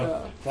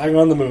 Flag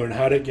on the moon,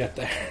 how'd it get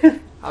there?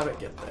 How'd it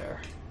get there?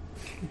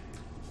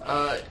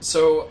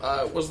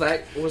 Was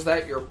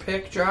that your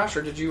pick, Josh,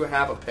 or did you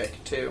have a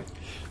pick too?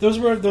 Those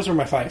were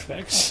my 5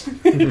 picks.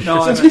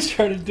 No, Since we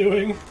started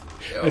doing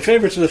my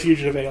favorites are the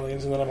Fugitive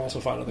Aliens, and then I'm also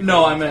fond of the.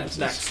 No, I meant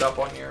next up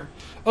on your.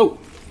 Oh,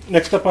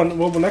 next up on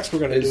next we're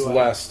going to do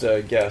last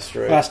guest,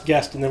 right? Last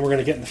guest, and then we're going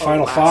to get in the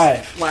final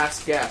 5.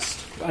 Last guest.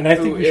 And I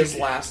think Who is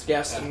last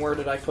guest, and where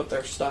did I put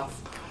their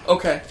stuff?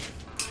 Okay.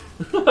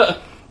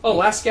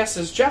 Last guest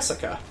is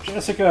Jessica.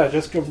 Jessica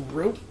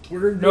Nope.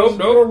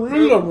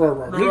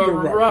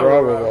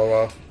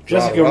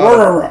 Jessica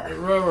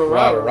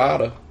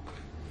Rada.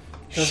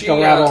 Jessica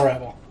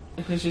Rabble.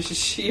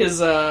 She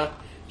is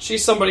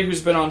she's somebody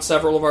who's been on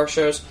several of our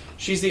shows.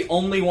 She's the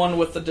only one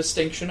with the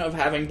distinction of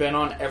having been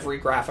on every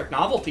graphic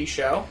novelty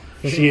show.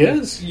 She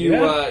is.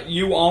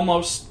 You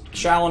almost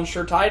challenged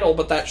her title,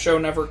 but that show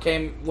never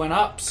went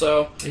up.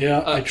 So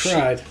I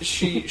tried.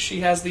 She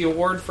has the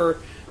award for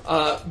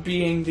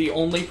being the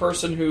only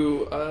person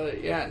who,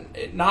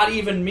 not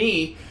even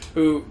me,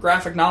 who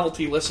graphic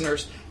novelty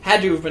listeners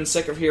had to have been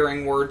sick of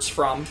hearing words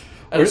from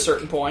at a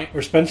certain point.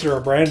 Or Spencer or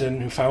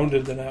Brandon, who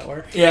founded the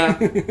network.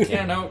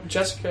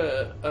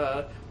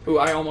 Jessica, who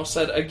I almost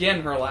said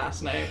again her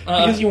last name.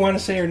 Because you want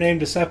to say her name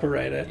to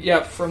separate it.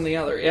 Yep, from the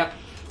other, yep.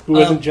 Who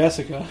wasn't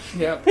Jessica.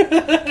 Yep.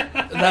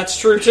 That's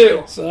true,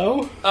 too.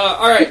 So?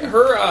 Alright,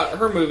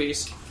 her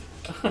movies.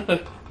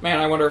 Man,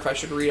 I wonder if I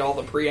should read all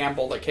the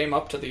preamble that came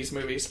up to these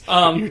movies.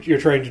 You're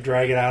trying to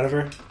drag it out of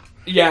her?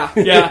 Yeah.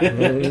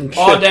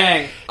 Aw,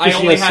 dang.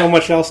 She has so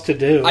much else to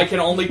do. I can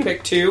only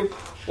pick 2.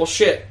 Well,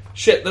 shit,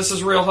 this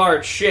is real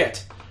hard.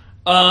 Shit.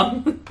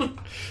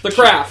 The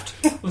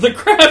Craft. The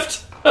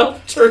Craft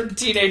helped turn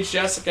teenage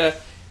Jessica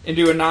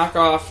into a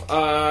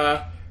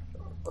knockoff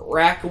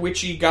rack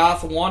witchy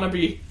goth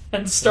wannabe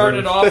and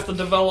started off the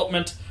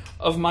development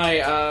of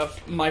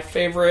my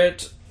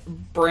favorite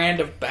brand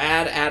of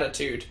bad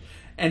attitude.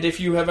 And if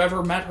you have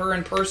ever met her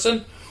in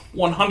person,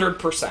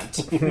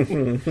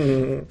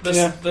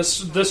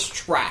 100%. This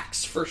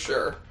tracks for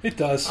sure. It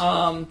does.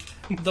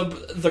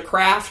 The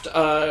Craft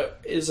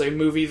is a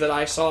movie that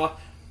I saw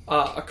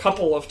a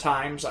couple of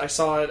times. I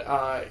saw it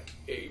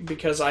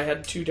because I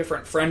had 2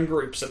 different friend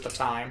groups at the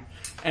time,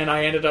 and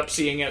I ended up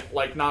seeing it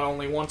not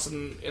only once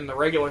in the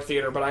regular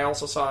theater, but I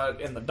also saw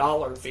it in the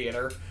Dollar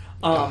Theater.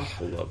 I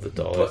love the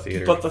Dollar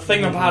Theater. But the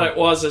thing about it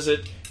is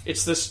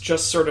it's this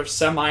just sort of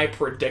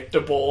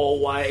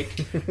semi-predictable,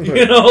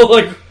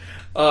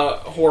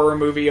 horror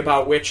movie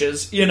about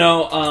witches.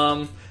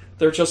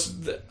 They're just,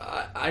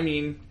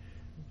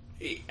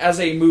 as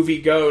a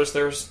movie goes,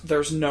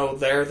 there's no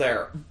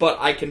there. But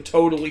I can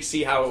totally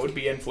see how it would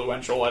be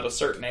influential at a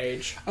certain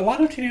age. A lot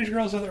of teenage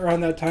girls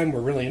around that time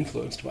were really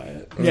influenced by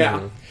it.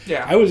 Yeah.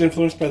 I was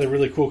influenced by the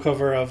really cool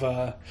cover of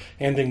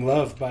Hand in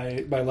Glove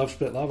by Love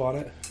Spit Love on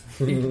it.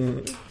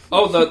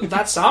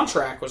 That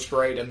soundtrack was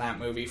great in that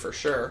movie for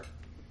sure.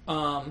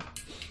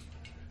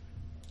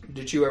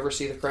 Did you ever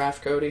see The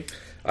Craft, Cody?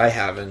 I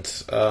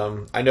haven't.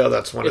 I know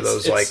that's one of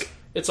those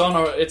it's on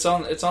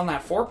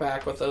that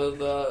 4-pack with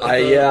the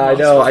I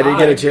know. I didn't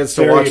get a chance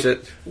to watch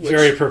it.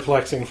 Very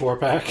perplexing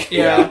 4-pack.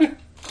 Yeah.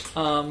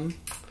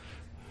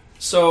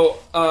 So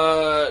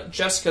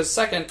Jessica's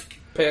second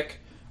pick,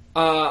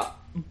 But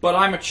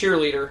I'm a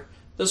Cheerleader.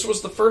 This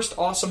was the first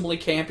awesomely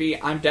campy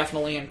I'm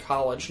definitely in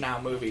college now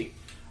movie.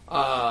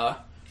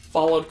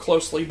 Followed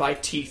closely by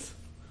Teeth.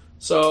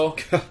 So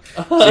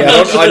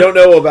I don't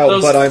know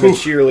about But I'm a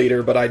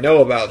Cheerleader, but I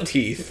know about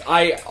Teeth.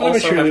 I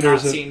also have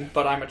not seen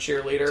But I'm a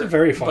Cheerleader. It's a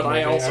very fun movie,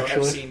 I also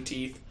actually. have seen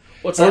Teeth.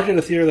 What's I that? worked at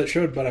a theater that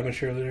showed But I'm a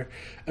Cheerleader.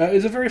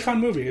 It's a very fun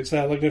movie. It's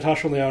like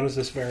Natasha Lyonne is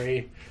this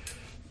very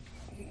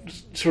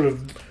sort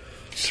of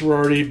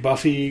sorority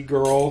Buffy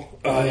girl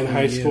in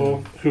high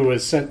school who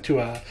was sent to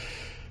a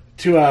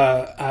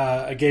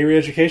gay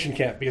re-education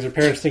camp because her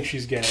parents think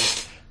she's gay.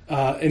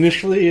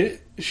 Initially,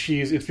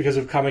 it's because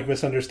of comic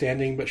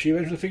misunderstanding, but she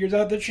eventually figures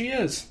out that she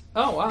is.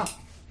 Oh, wow.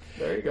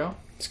 There you go.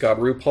 It's got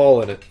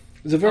RuPaul in it.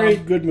 It's a very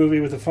good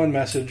movie with a fun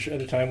message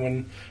at a time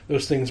when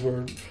those things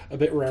were a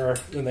bit rarer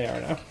than they are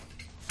now.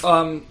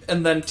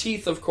 And then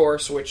Teeth, of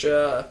course, which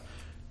is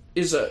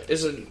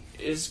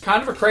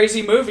kind of a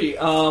crazy movie.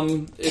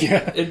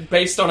 It's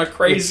based on a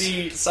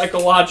crazy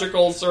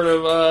psychological sort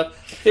of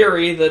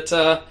theory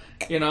that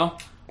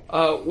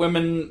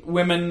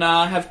women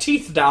have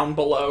teeth down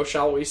below,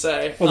 shall we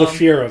say? Well, the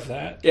fear of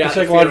that. Yeah, the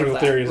psychological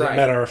theory is right.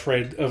 that men are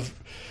afraid of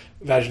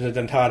vagina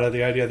dentata,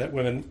 the idea that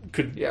women's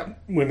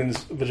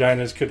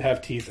vaginas could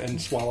have teeth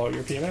and swallow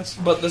your penis.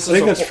 But this I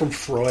think that's from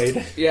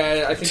Freud.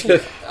 Yeah, I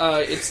think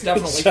it's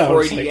definitely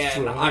Freudian. Like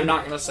Freud. I'm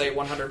not going to say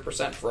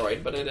 100%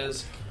 Freud, but it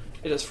is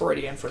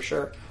Freudian for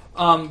sure.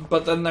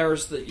 But then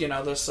there's they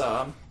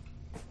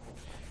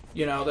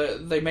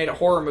made a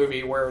horror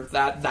movie where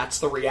that's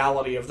the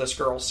reality of this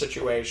girl's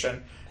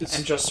situation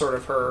and just sort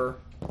of her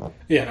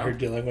her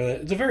dealing with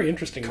it. It's a very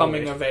interesting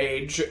coming movie. of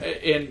age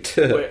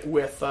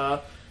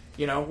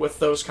with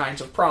those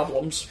kinds of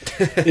problems.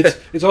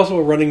 It's also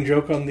a running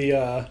joke on the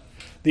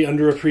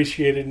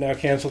underappreciated, now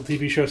canceled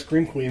TV show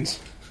Scream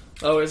Queens.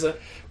 Oh, is it?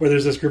 Where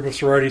there's this group of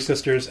sorority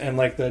sisters, and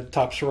like the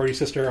top sorority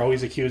sister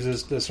always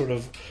accuses the sort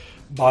of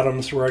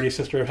bottom sorority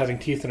sister of having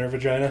teeth in her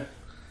vagina.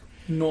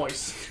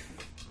 Nice.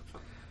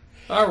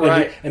 All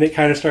right. And it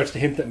kind of starts to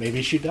hint that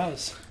maybe she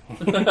does.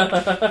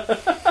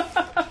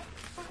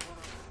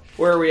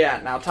 Where are we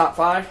at now? Top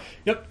 5?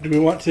 Yep. Do we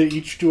want to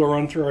each do a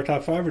run through our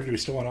top 5, or do we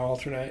still want to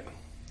alternate?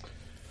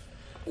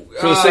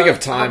 For the sake of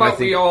time, how I about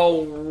think we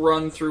all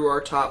run through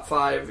our top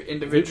 5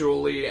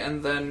 individually,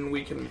 and then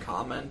we can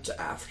comment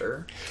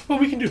after. Well,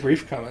 we can do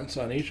brief comments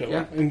on each of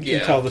them and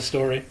tell the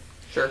story.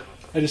 Sure.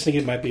 I just think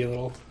it might be a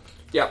little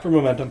Yeah. for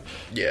momentum.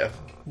 yeah.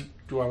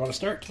 Do I want to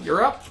start?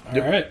 You're up.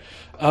 All right.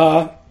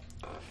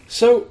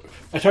 So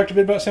I talked a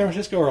bit about San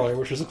Francisco earlier,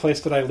 which was a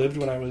place that I lived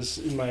when I was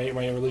in my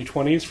early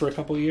 20s for a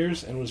couple of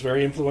years and was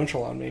very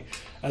influential on me.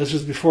 This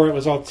was before it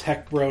was all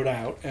tech broed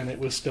out, and it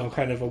was still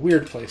kind of a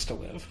weird place to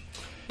live.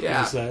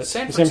 Yeah. It was,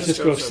 San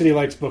Francisco of City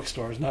Lights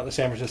bookstores, not the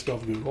San Francisco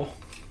of Google.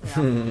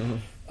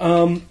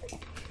 Yeah.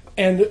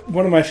 And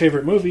one of my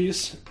favorite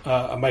movies,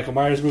 a Michael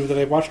Myers movie that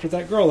I watched with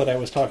that girl that I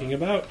was talking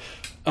about,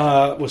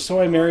 was So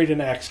I Married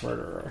an Axe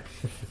Murderer,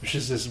 which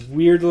is this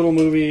weird little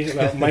movie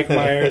about Mike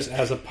Myers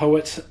as a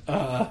poet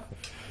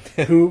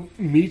who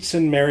meets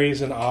and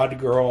marries an odd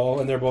girl,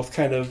 and they're both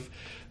kind of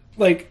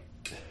like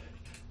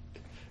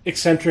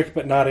eccentric,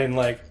 but not in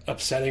like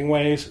upsetting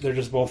ways. They're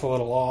just both a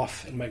little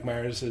off, and Mike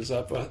Myers is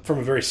from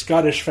a very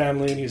Scottish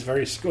family, and he's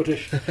very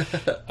Scottish,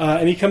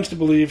 and he comes to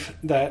believe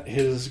that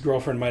his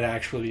girlfriend might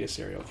actually be a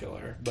serial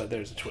killer, but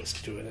there's a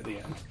twist to it at the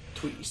end.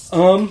 Twist.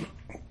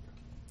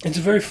 It's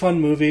a very fun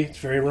movie. It's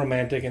very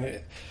romantic, and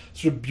it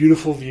sort of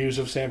beautiful views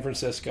of San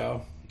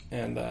Francisco,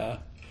 and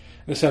a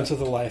sense of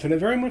the life. And it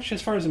very much,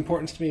 as far as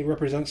importance to me,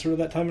 represents sort of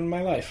that time in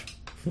my life,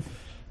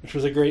 which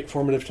was a great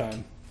formative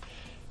time.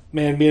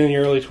 Man, being in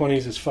your early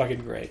 20s is fucking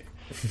great.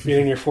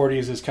 Being in your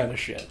 40s is kind of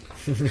shit.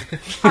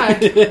 Hi.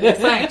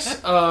 Thanks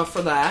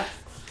for that.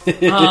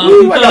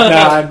 Woo, I got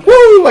time.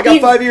 Woo, I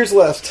got 5 years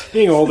left.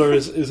 Being older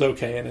is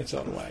okay in its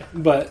own way.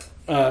 But,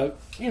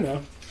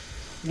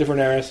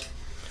 different eras.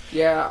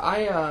 Yeah,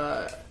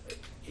 I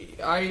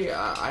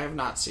have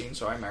not seen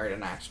So I Married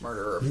an Axe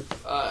Murderer.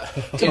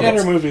 It's a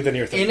better movie than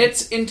you're thinking. In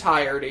its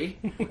entirety.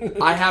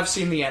 I have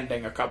seen the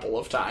ending a couple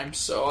of times,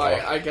 so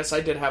I guess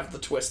I did have the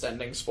twist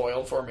ending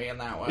spoiled for me in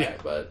that way. Yeah.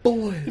 But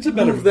Boy, it's a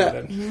better move movie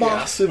that than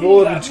massive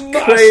orange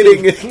Massive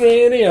cranium.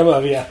 cranium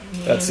of you.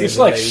 That seems It's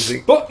like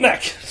amazing.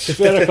 Sputnik.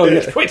 Spherical,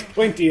 yet quite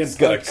pointy and He's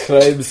got to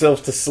cry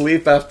himself to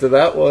sleep after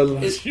that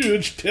one. This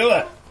huge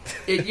pillar.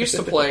 it used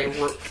to play,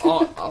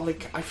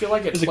 I feel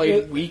like it Is it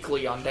played good?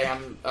 weekly on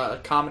damn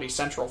Comedy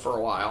Central for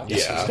a while. Yeah.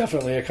 It's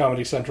definitely a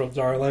Comedy Central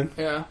darling.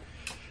 Yeah.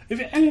 If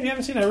you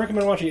haven't seen it, I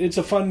recommend watching it. It's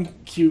a fun,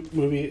 cute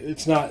movie.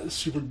 It's not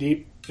super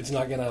deep. It's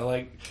not gonna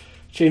like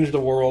change the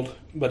world,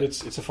 but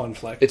it's a fun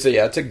flick. It's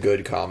a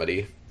good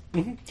comedy.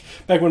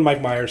 Back when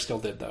Mike Myers still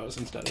did those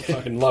instead of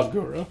fucking Love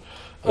Guru.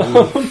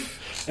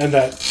 And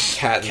that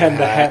Cat in Ken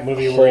the Hat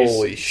movie where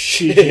Holy he's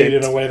shit. CG'd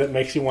in a way that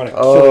makes you want to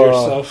kill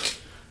yourself.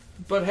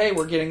 But hey,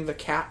 we're getting the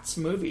Cats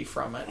movie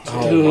from it.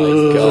 Oh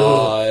my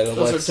god.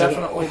 Those are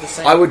definitely the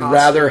same. I would costume.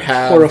 rather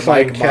have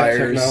Horrifying Mike cat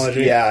Myers,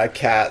 technology.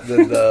 cat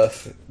than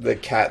the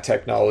cat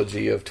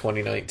technology of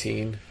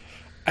 2019.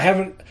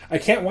 I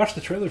can't watch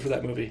the trailer for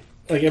that movie.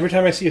 Like every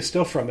time I see a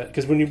still from it,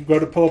 because when you go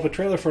to pull up a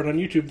trailer for it on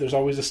YouTube, there's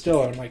always a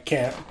still, and I'm like,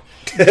 can't.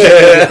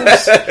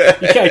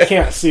 I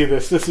can't see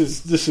this.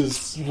 This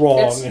is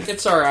wrong.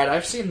 It's all right.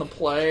 I've seen the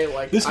play.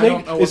 Like This I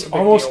don't know what the big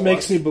almost deal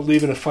makes was. me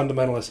believe in a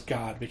fundamentalist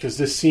God, because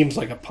this seems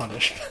like a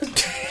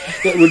punishment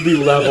that would be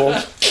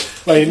leveled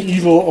by an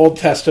evil Old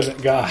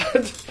Testament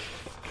God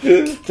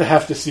to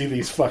have to see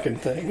these fucking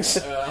things.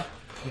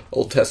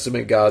 Old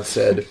Testament God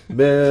said,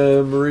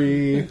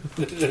 memory.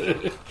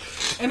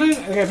 And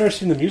I've never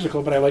seen the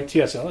musical, but I like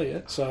T.S.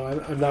 Eliot, so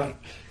I'm not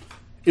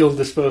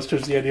ill-disposed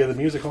towards the idea of the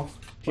musical.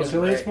 T.S.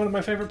 Eliot's one of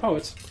my favorite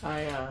poets.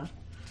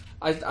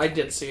 I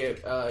did see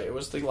it. It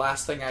was the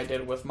last thing I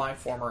did with my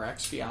former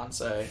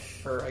ex-fiance,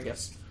 or I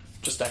guess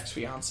just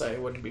ex-fiance. It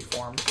wouldn't be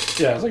formed.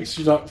 Yeah, it's like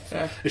she's not.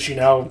 Yeah. Is she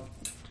now?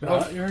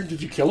 Not your?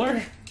 Did you kill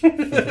her?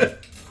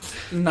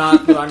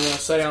 Not that I'm going to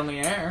say on the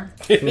air.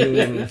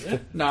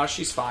 No,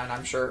 she's fine,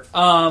 I'm sure.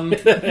 You're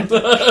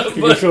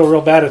gonna feel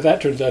real bad if that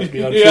turns out to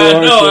be untrue. Yeah,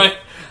 aren't no, you?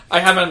 I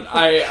haven't.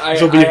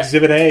 This will be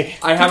Exhibit A.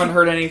 I haven't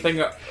heard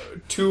anything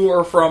to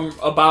or from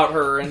about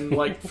her in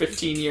like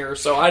 15 years,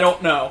 so I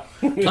don't know.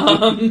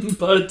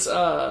 But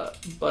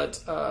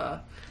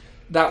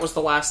that was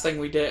the last thing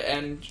we did,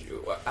 and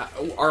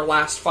our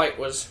last fight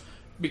was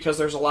because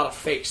there's a lot of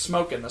fake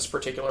smoke in this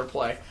particular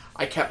play.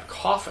 I kept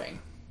coughing.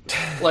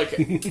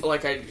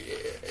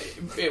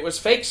 It was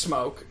fake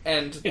smoke,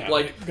 and Yeah,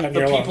 like got in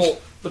your lungs.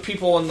 the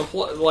people in the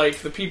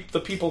the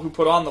people who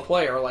put on the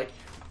play are like,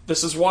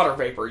 this is water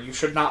vapor. You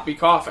should not be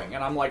coughing.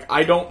 And I'm like,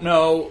 I don't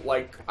know.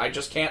 Like, I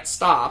just can't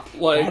stop.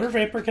 Like, Water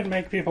vapor can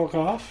make people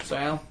cough.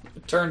 so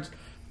it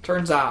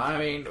turns out. I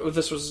mean,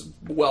 this was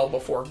well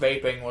before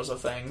vaping was a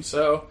thing.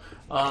 So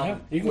Yeah,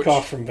 you can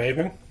cough from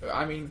vaping.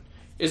 I mean,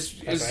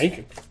 is I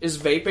think.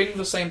 vaping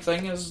the same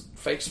thing as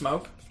fake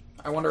smoke?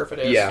 I wonder if it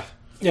is. Yeah.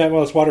 Yeah,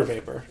 well, it's water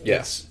vapor. Yeah.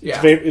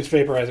 It's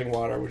vaporizing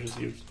water, which is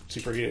you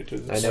superheat it to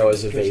the I know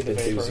as a turns vape into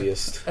vapor.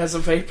 enthusiast. As a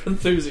vape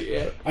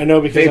enthusiast. I know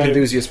because Vape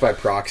enthusiast by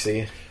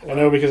proxy. I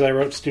know because I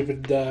wrote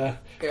stupid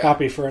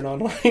copy for an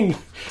online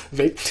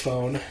vape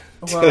phone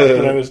Well,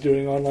 when I was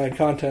doing online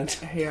content.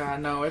 yeah,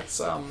 no, it's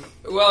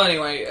well,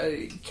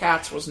 anyway,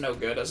 Cats was no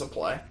good as a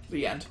play.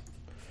 The end.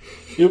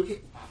 Yep.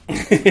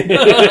 It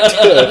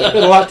had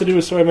a lot to do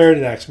with So I Married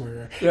an Axe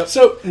Murderer. Yep.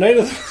 So, Night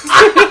of the...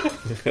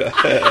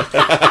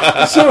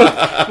 So,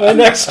 my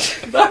next...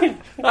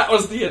 That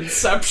was the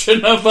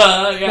inception of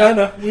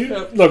No.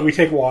 Yep. Look, we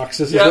take walks.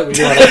 This is Yep. what we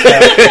do on our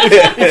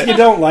podcast. If you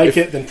don't like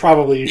it, then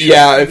probably you should.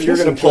 Yeah, if you're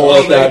gonna pull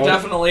Well, it they that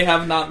definitely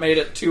have not made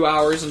it 2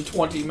 hours and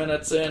 20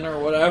 minutes in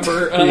or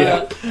whatever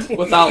Yeah.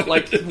 without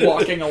like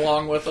walking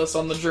along with us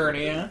on the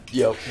journey. Yeah?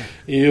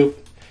 Yep.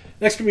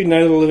 Next would be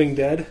Night of the Living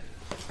Dead.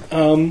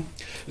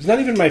 It's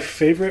not even my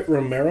favorite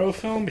Romero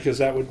film because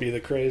that would be The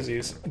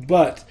Crazies,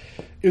 but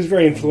it was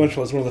very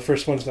influential. It's one of the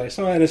first ones that I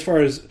saw, and as far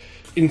as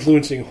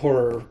influencing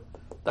horror,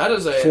 That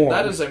is form.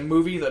 a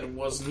movie that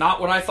was not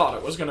what I thought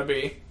it was going to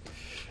be.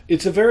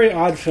 it's a very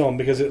odd film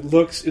because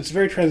it's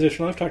very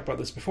transitional. I've talked about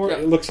this before. Yeah.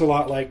 It looks a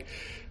lot like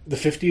the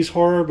 50s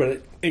horror,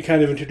 but it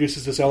kind of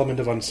introduces this element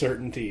of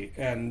uncertainty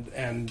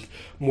and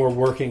more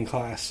working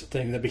class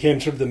thing that became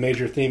sort of the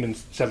major theme in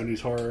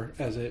 70s horror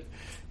as it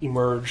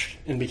emerged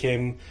and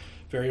became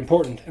very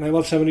important. And I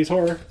love 70s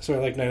horror, so I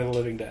like Night of the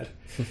Living Dead.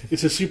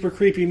 It's a super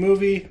creepy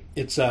movie.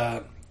 It's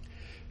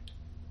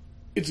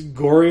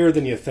gorier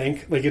than you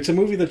think. Like, it's a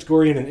movie that's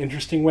gory in an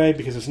interesting way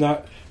because it's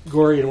not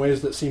gory in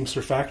ways that seem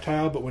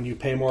surfactile, but when you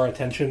pay more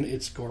attention,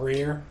 it's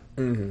gorier.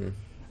 Mm-hmm.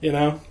 You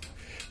know?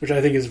 Which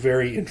I think is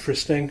very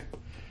interesting.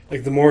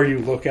 Like, the more you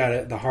look at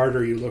it, the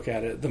harder you look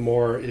at it, the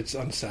more it's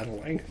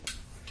unsettling.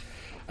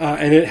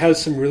 And it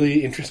has some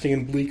really interesting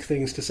and bleak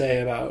things to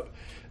say about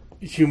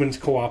humans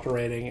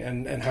cooperating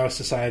and how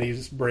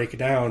societies break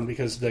down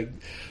because the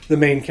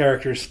main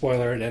character's,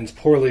 spoiler, it ends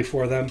poorly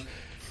for them.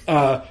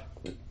 And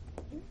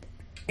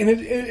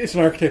it's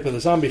an archetype of the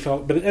zombie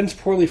film, but it ends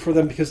poorly for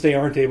them because they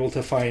aren't able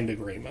to find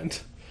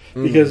agreement.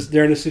 Mm-hmm. Because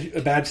they're in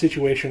a bad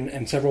situation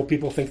and several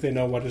people think they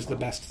know what is the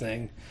best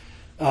thing.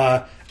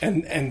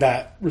 And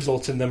that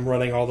results in them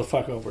running all the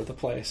fuck over the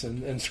place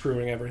and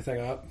screwing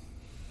everything up.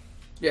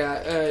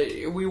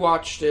 Yeah, we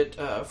watched it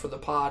for the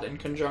pod in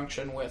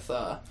conjunction with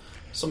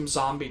some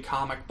zombie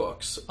comic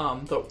books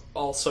that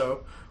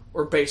also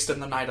were based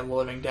in the Night of the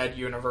Living Dead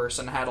universe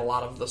and had a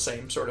lot of the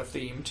same sort of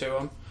theme to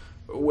them,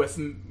 with,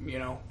 you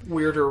know,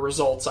 weirder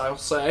results, I'll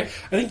say.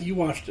 I think you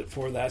watched it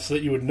for that so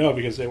that you would know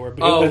because they were.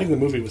 Because I think the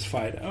movie was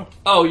Fido.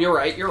 Oh, you're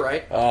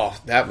right. Oh,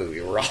 that movie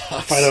rocks.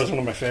 Fido is one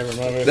of my favorite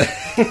movies.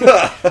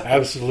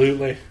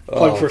 Absolutely.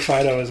 Plug for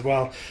Fido as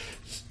well.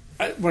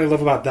 What I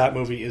love about that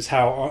movie is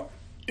how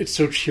it's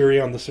so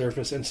cheery on the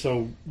surface and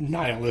so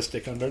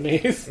nihilistic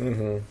underneath.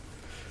 Mm-hmm.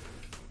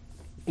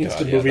 It's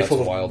God, a movie that's full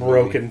a of wild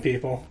broken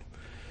people.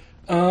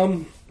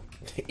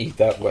 Eat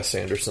that, Wes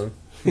Anderson.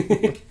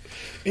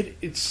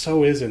 It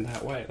so is in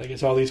that way. Like,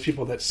 it's all these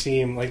people that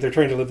seem like they're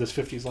trying to live this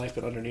 50s life,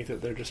 but underneath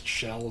it, they're just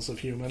shells of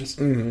humans.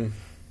 Mm-hmm.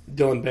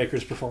 Dylan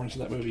Baker's performance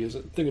in that movie is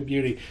a thing of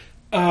beauty.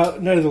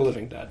 Night of the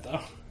Living Dead, though.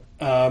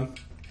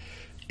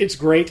 It's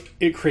great.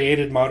 It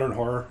created modern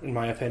horror, in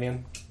my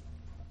opinion.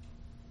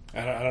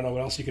 I don't know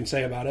what else you can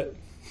say about it.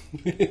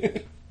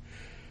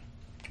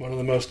 One of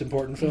the most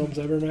important films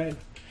ever made.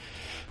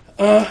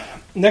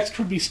 Next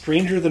would be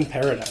Stranger Than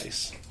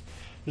Paradise.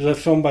 There's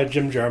a film by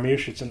Jim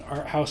Jarmusch. It's an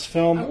art house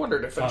film. I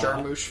wondered if a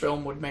Jarmusch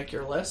film would make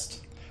your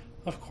list.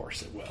 Of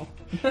course it will.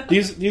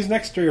 These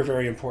next three are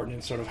very important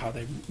in sort of how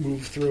they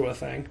move through a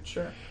thing.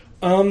 Sure.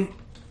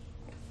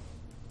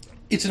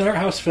 It's an art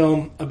house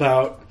film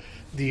about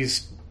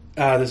this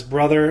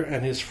brother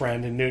and his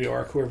friend in New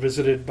York who are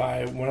visited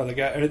by one of the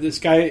guys. This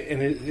guy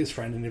and his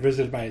friend, and they're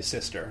visited by his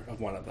sister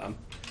of one of them.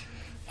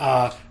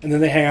 And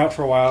then they hang out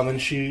for a while, and then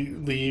she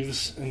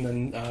leaves, and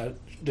then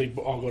they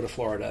all go to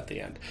Florida at the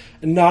end.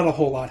 And not a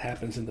whole lot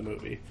happens in the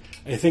movie.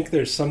 I think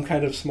there's some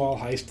kind of small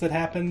heist that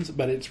happens,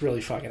 but it's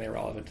really fucking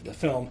irrelevant to the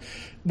film.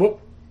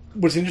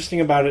 What's interesting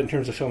about it in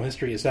terms of film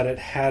history is that it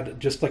had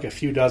just like a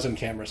few dozen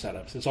camera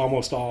setups. It's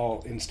almost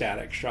all in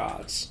static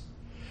shots.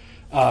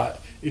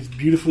 It's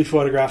beautifully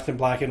photographed in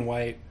black and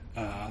white.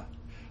 The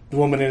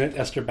woman in it,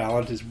 Esther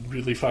Ballant, is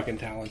really fucking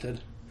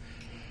talented.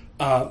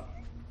 But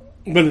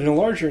in a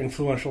larger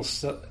influential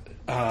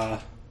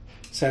sense,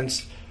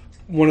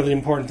 one of the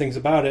important things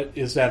about it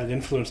is that it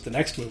influenced the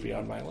next movie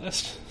on my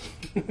list,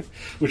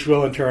 which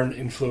will in turn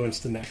influence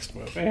the next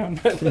movie on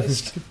my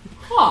list.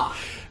 Huh.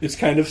 It's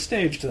kind of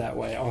staged that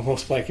way,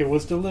 almost like it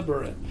was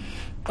deliberate.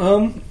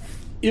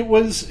 It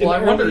was. Well,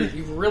 I wonder,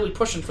 you're really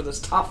pushing for this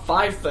top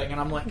 5 thing,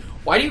 and I'm like,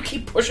 why do you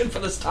keep pushing for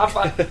this top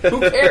 5? Who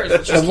cares?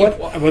 Let's just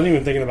I wasn't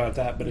even thinking about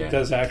that, but Yeah. it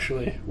does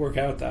actually work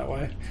out that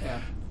way.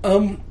 Yeah.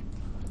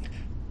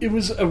 It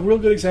was a real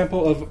good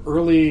example of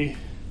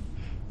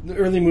the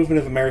early movement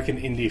of American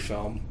indie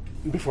film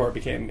before it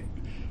became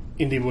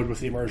Indiewood with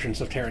the emergence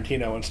of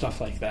Tarantino and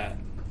stuff like that.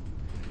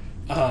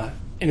 And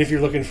if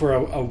you're looking for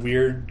a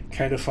weird,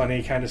 kind of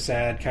funny, kind of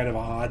sad, kind of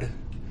odd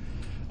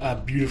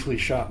beautifully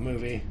shot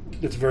movie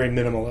that's very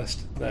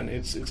minimalist, then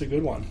it's a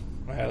good one.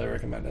 I highly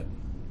recommend it.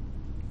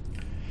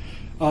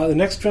 The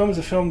next film is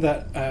a film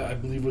that I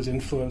believe was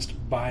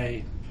influenced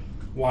by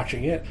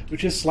watching it,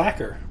 which is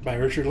Slacker by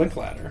Richard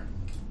Linklater.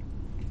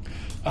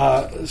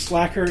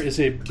 Slacker is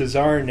a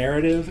bizarre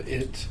narrative.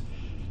 It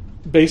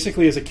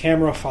basically is a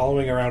camera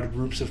following around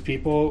groups of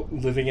people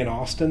living in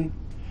Austin.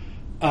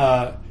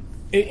 And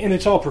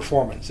it's all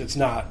performance. It's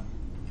not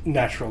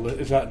natural.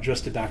 It's not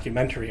just a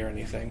documentary or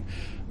anything.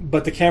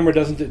 But the camera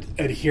doesn't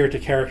adhere to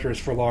characters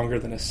for longer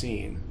than a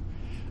scene.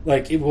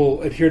 Like, it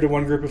will adhere to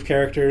one group of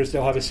characters,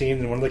 they'll have a scene,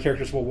 and one of the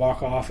characters will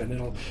walk off, and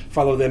it'll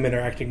follow them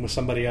interacting with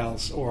somebody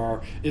else,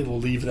 or it will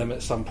leave them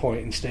at some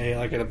point and stay,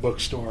 like, at a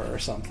bookstore or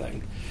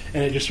something.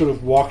 And it just sort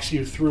of walks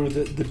you through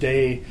the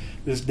day,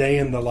 this day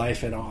in the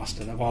life in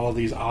Austin, of all of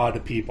these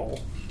odd people.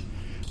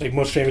 Like,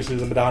 most famously,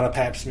 the Madonna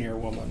Pap smear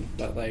woman,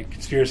 but, like,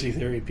 conspiracy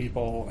theory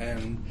people,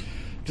 and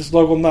just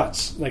local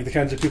nuts, like the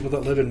kinds of people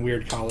that live in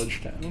weird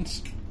college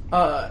towns.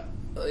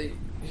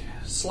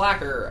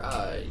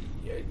 Slacker,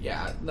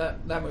 yeah,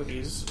 that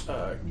movie's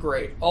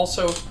great.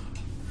 Also,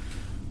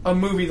 a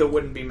movie that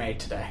wouldn't be made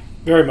today.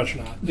 Very much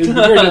not. It's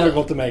very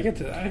difficult to make it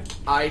today.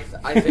 I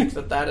think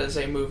that is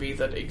a movie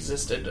that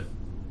existed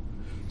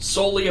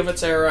solely of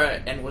its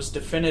era and was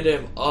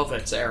definitive of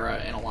its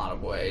era in a lot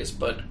of ways,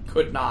 but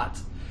could not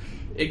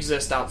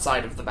exist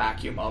outside of the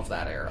vacuum of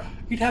that era.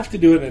 You'd have to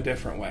do it in a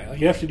different way.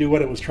 Like, you have to do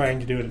what it was trying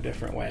to do in a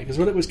different way. Because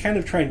what it was kind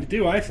of trying to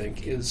do, I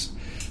think, is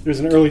there's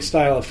an early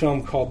style of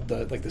film called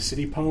the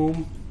city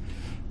poem,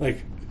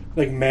 like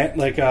Man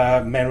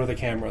with a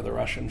Camera, the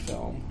Russian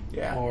film,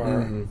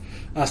 or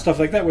stuff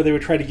like that, where they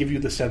would try to give you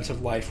the sense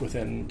of life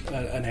within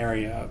an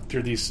area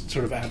through these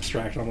sort of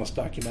abstract, almost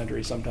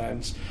documentary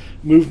sometimes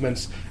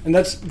movements. And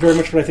that's very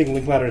much what I think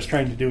Linklater is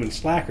trying to do in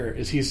Slacker.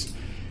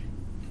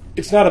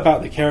 It's not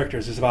about the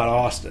characters, it's about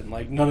Austin.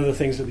 Like, none of the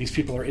things that these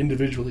people are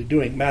individually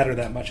doing matter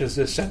that much as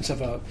this sense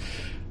of a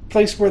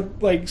place where,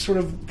 like, sort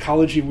of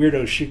collegey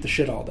weirdos shoot the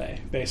shit all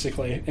day,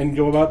 basically, and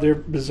go about their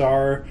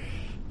bizarre,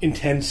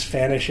 intense,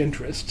 fanish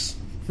interests.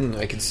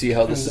 I can see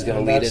how this is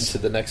going to lead into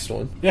the next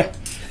one. Yeah.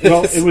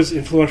 Well, it was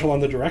influential on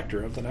the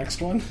director of the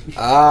next one.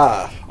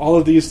 All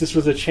of this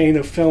was a chain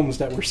of films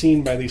that were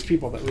seen by these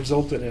people that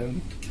resulted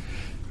in...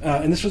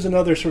 and this was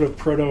another sort of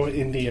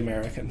proto-indie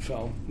American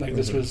film. Like,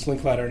 this was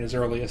Linklater in his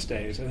earliest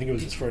days. I think it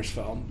was his first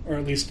film, or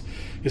at least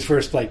his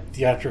first, like,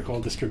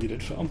 theatrical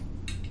distributed film.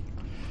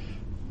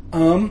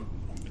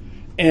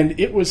 And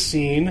it was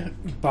seen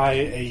by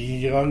a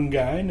young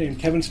guy named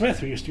Kevin Smith,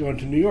 who used to go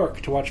into New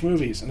York to watch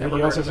movies. And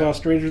he also saw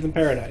Stranger Than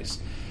Paradise.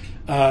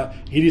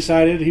 He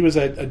decided, he was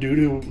a dude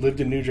who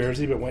lived in New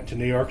Jersey but went to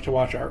New York to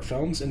watch art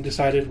films, and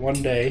decided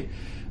one day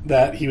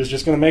that he was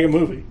just going to make a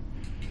movie.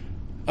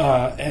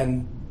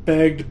 And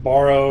begged,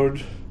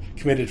 borrowed,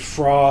 committed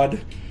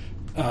fraud.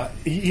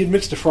 He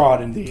admits to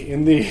fraud in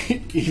the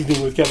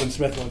Evening with Kevin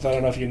Smith once. I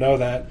don't know if you know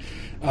that.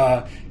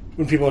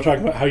 When people are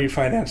talking about how you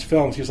finance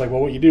films, he's like, well,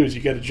 what you do is you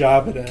get a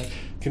job at a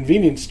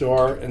convenience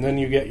store, and then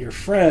you get your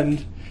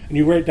friend, and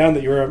you write down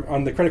that you're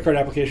on the credit card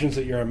applications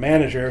that you're a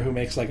manager who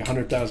makes like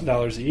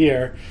 $100,000 a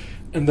year,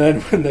 and then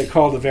when they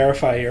call to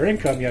verify your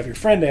income, you have your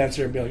friend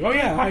answer and be like, oh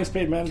yeah, highest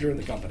paid manager in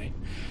the company.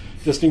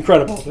 Just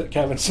incredible that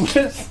Kevin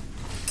Smith.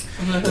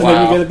 And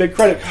then you get a big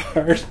credit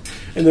card,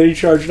 and then you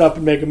charge it up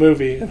and make a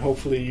movie, and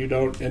hopefully you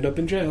don't end up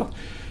in jail.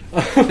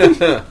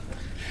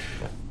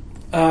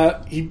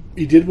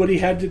 He did what he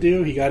had to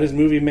do. He got his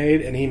movie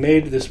made, and he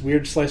made this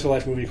weird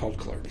slice-of-life movie called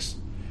Clerks.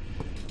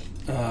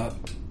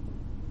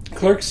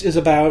 Clerks is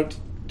about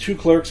two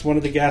clerks, one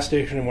at the gas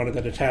station and one at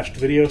the detached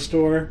video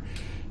store,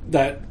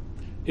 that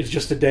it's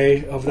just a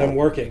day of them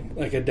working.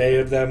 Like, a day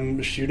of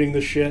them shooting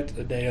the shit,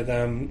 a day of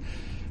them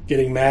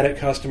getting mad at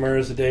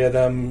customers, a day of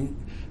them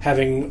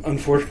having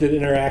unfortunate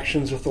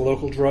interactions with the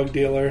local drug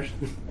dealer,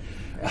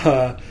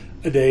 a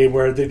day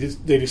where they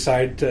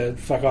decide to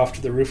fuck off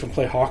to the roof and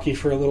play hockey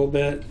for a little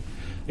bit,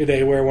 a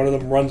day where one of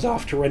them runs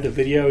off to rent a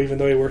video even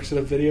though he works at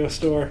a video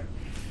store,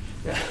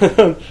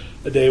 a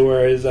day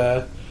where his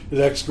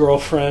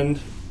ex-girlfriend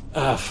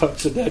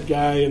fucks a dead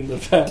guy in the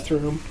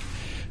bathroom.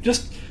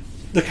 Just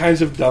the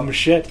kinds of dumb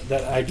shit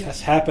that I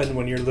guess happen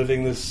when you're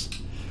living this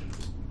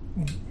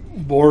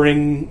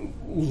boring,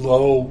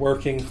 low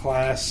working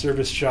class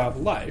service job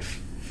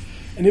life.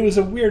 And it was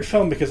a weird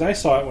film because I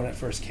saw it when it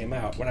first came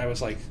out, when I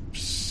was like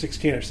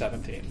 16 or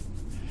 17.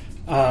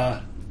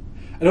 I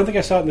don't think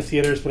I saw it in the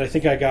theaters, but I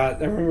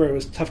remember it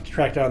was tough to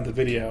track down the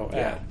video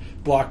at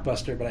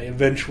Blockbuster, but I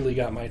eventually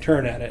got my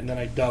turn at it, and then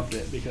I dubbed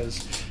it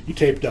because you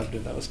tape dubbed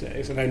in those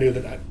days, and I knew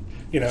that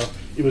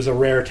it was a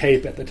rare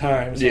tape at the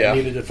time, so I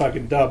needed a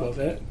fucking dub of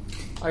it.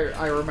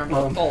 I remember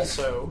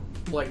also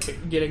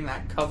like getting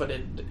that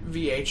coveted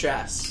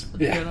VHS.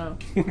 Yeah. You know?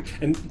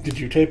 And did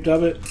you tape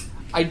dub it?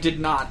 I did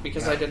not,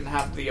 because I didn't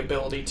have the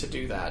ability to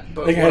do that.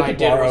 But what I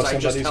did was I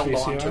just held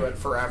on to it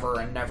forever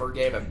and never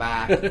gave it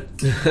back.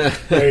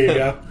 There you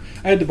go.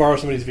 I had to borrow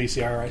somebody's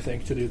VCR, I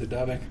think, to do the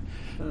dubbing.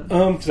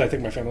 Because I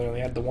think my family only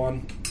had the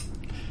one.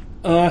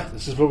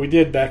 This is what we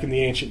did back in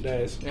the ancient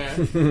days. Yeah.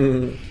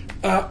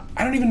 I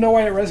don't even know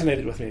why it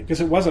resonated with me,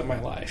 because it wasn't my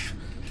life.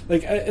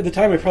 Like, at the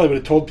time, I probably would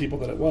have told people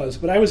that it was,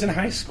 but I was in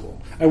high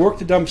school. I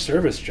worked a dumb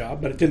service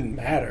job, but it didn't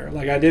matter.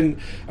 Like, I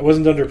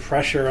wasn't under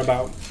pressure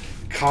about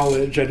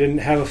college. I didn't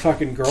have a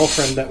fucking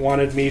girlfriend that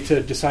wanted me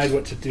to decide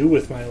what to do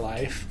with my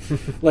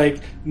life.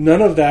 Like,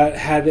 none of that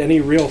had any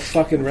real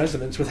fucking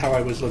resonance with how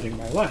I was living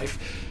my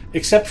life,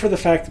 except for the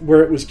fact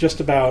where it was just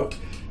about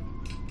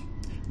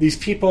these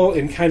people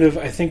in kind of,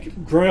 I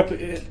think, growing up.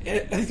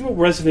 I think what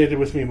resonated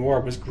with me more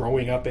was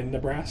growing up in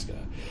Nebraska,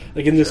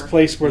 like in this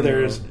place where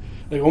there's,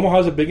 like,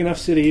 Omaha's a big enough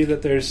city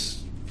that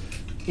there's,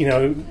 you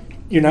know,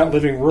 you're not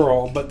living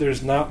rural, but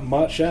there's not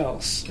much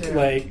else. Yeah.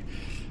 Like,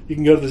 you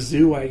can go to the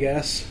zoo, I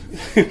guess.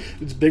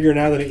 It's bigger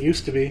now than it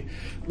used to be.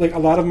 Like, a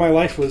lot of my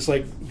life was,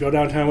 like, go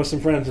downtown with some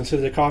friends and sit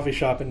at a coffee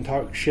shop and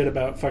talk shit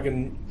about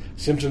fucking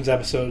Simpsons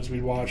episodes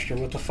we watched or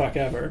what the fuck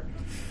ever.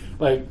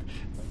 Like,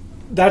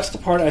 that's the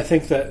part I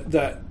think that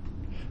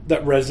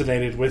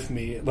resonated with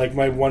me. Like,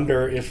 my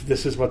wonder if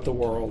this is what the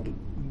world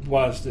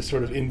was, this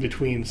sort of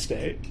in-between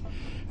state.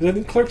 Because I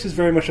think Clerks is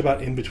very much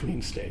about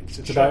in-between states.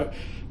 It's about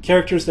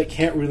characters that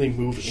can't really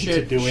move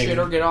into doing... Shit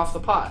or get off the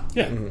pot.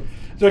 Yeah. Mm-hmm.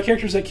 There are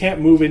characters that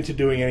can't move into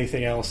doing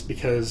anything else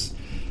because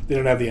they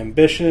don't have the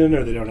ambition,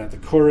 or they don't have the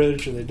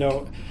courage, or they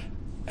don't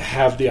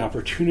have the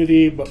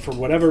opportunity, but for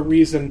whatever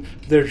reason,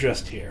 they're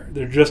just here.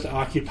 They're just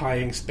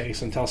occupying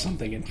space until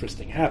something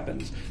interesting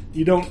happens.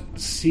 You don't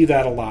see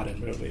that a lot in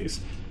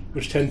movies,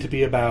 which tend to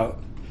be about,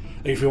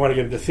 like, if we want to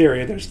get into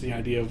theory, there's the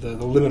idea of the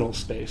liminal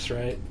space,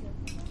 right?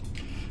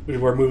 Which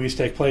is where movies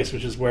take place,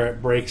 which is where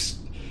it breaks,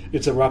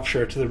 it's a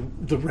rupture to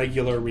the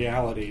regular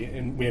reality,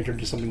 and we enter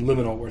into something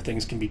liminal where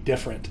things can be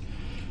different.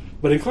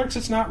 But in Clerks,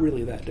 it's not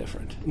really that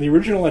different. In the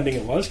original ending,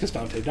 it was, because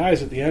Dante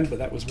dies at the end, but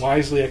that was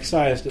wisely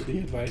excised at the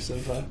advice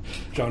of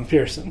John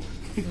Pearson.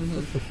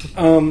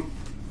 Mm-hmm.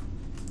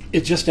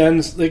 It just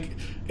ends, like,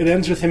 it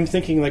ends with him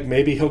thinking, like,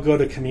 maybe he'll go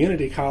to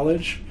community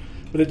college,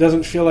 but it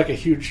doesn't feel like a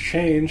huge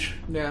change.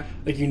 Yeah.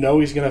 Like, you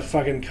know he's gonna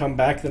fucking come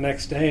back the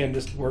next day and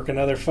just work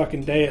another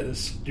fucking day at this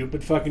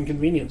stupid fucking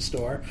convenience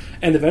store.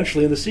 And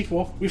eventually, in the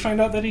sequel, we find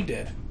out that he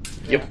did.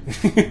 Yep.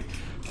 I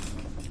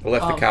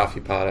left the coffee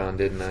pot on,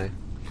 didn't I?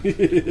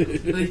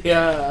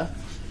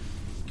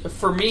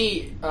 For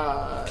me,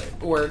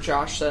 where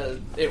Josh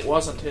said it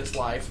wasn't his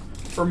life,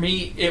 for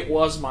me, it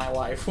was my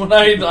life. When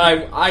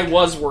I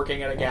was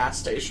working at a gas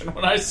station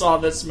when I saw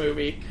this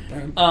movie,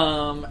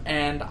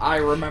 and I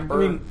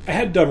remember... I mean, I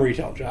had dumb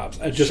retail jobs.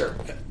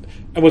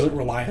 I wasn't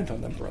reliant on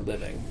them for a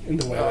living in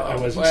the way that I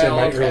was in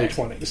my early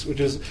 20s,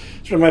 which is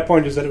sort of my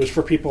point, is that it was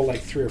for people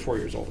like 3 or 4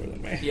 years older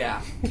than me.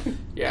 Yeah.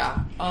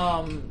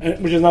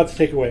 Which is not to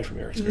take away from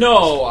your experience.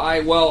 No,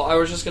 I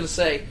was just going to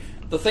say,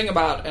 the thing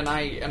about, and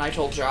I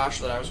told Josh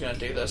that I was going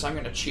to do this, I'm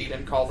going to cheat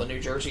and call the New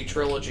Jersey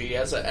Trilogy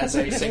as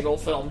a single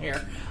film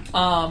here,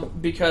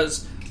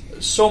 because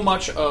so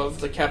much of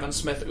the Kevin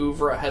Smith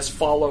oeuvre has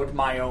followed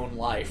my own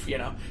life, you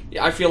know.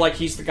 I feel like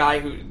he's the guy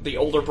the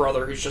older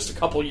brother who's just a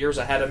couple years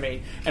ahead of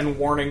me and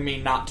warning me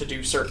not to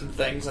do certain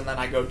things, and then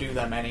I go do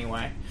them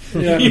anyway.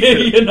 Yeah.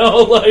 You know,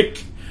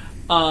 like,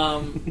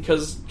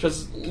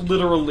 because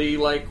literally,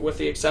 like, with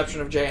the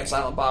exception of Jay and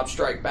Silent Bob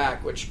Strike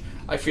Back, which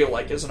I feel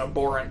like is an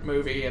abhorrent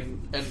movie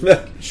and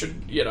should,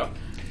 you know...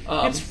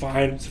 it's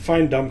fine. It's a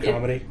fine dumb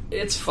comedy.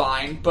 It's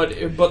fine, but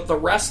the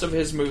rest of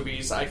his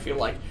movies, I feel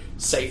like,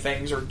 say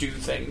things or do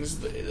things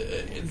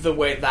the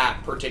way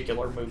that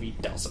particular movie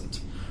doesn't.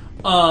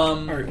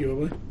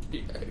 Arguably,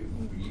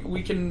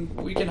 we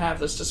can have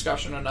this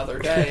discussion another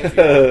day. If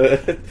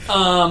you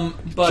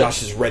want. But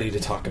Josh is ready to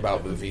talk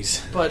about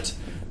movies. But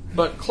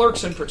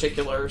Clerks in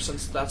particular,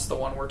 since that's the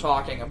one we're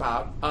talking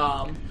about,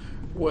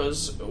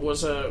 was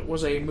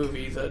a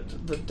movie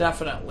that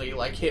definitely,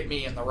 like, hit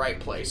me in the right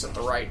place at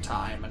the right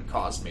time and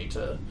caused me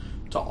to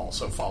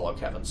also follow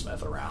Kevin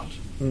Smith around.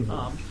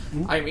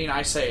 Mm-hmm. I mean,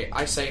 I say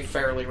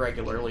fairly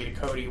regularly to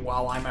Cody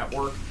while I'm at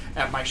work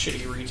at my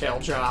shitty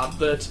retail job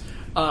that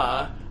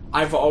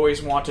I've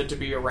always wanted to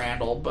be a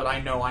Randall, but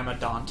I know I'm a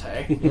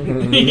Dante.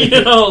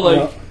 You know,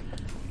 like.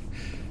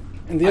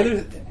 And the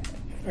other.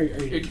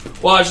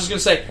 Well, I was just going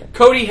to say,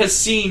 Cody has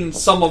seen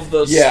some of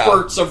the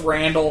spurts of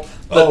Randall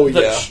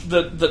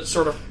that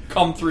sort of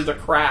come through the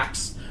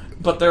cracks.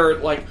 But they're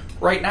like,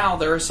 right now,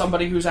 there is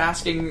somebody who's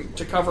asking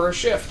to cover a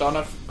shift on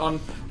a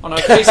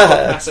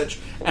Facebook message,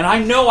 and I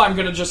know I'm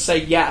going to just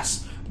say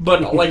yes,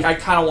 but like I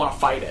kind of want to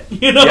fight it,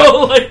 you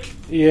know? Like,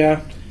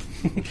 yeah.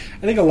 I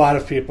think a lot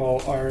of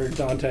people are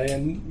Dante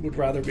and would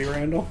rather be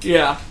Randall.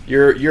 Yeah,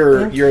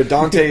 you're a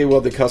Dante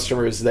while the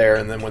customer is there,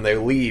 and then when they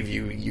leave,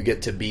 you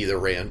get to be the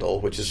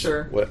Randall, which is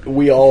what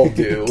we all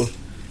do.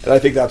 And I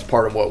think that's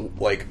part of what,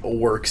 like,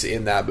 works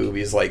in that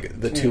movie is, like,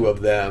 the two of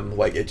them,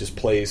 like, it just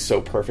plays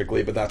so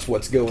perfectly, but that's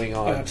what's going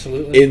on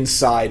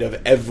inside of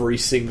every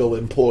single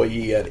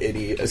employee at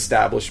any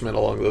establishment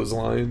along those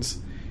lines.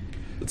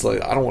 It's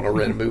like, I don't want to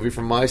rent a movie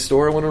from my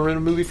store, I want to rent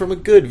a movie from a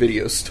good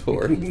video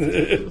store.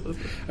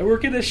 I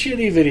work in a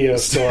shitty video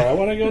store, I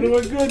want to go to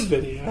a good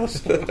video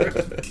store.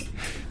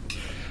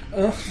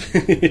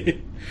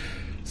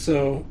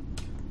 So...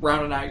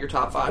 rounding out your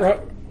top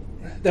 5.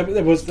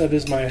 that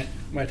is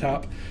my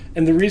top.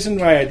 And the reason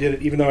why I did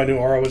it, even though I knew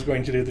Aura was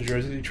going to do the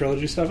Jersey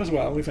trilogy stuff as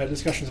well, we've had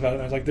discussions about it,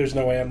 and I was like, there's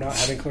no way I'm not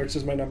having Clerks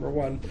as my number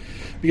one.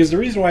 Because the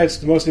reason why it's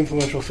the most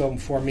influential film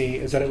for me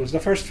is that it was the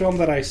first film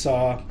that I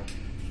saw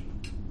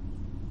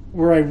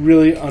where I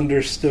really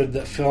understood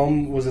that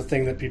film was a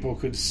thing that people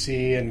could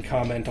see and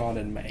comment on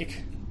and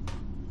make.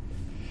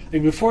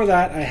 Like before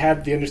that, I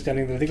had the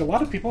understanding that I think a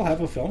lot of people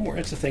have a film where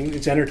it's a thing,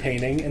 it's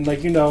entertaining, and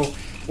in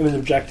an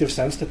objective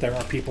sense that there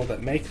are people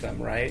that make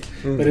them, right?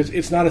 Mm-hmm. But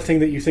it's not a thing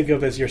that you think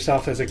of as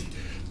yourself as a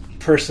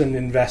person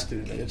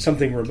invested in it. It's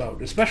something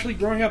remote. Especially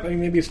growing up, I mean,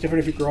 maybe it's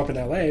different if you grow up in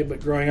LA, but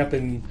growing up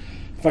in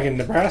fucking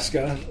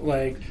Nebraska,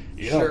 like,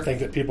 you don't think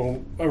that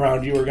people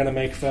around you are going to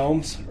make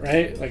films,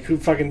 right? Like, who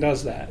fucking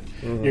does that?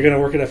 Mm-hmm. You're going to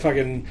work at a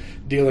fucking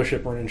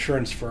dealership or an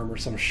insurance firm or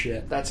some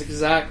shit. That's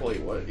exactly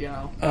what,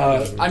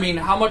 I mean,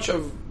 how much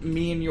of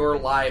me and your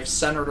lives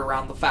centered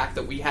around the fact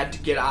that we had to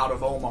get out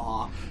of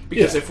Omaha?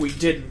 Because if we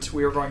didn't,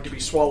 we were going to be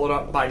swallowed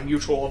up by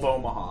Mutual of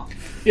Omaha.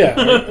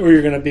 Yeah, or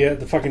you're going to be at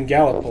the fucking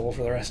Gallup poll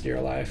for the rest of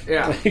your life.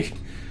 Yeah.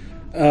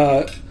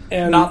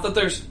 And not that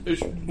there's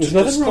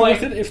nothing wrong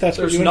with it if that's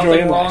what you enjoy. There's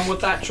nothing wrong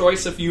with that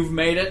choice if you've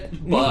made it,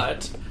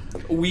 but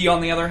we,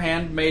 on the other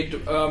hand,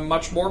 made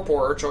much more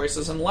poorer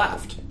choices and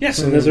left. Yes,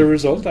 and as a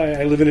result,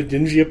 I live in a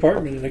dingy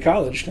apartment in a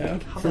college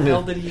town. How the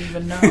hell did he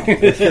even know?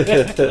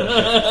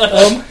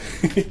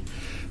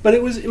 But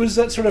it was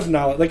that sort of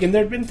knowledge. Like, and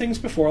there had been things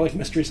before, like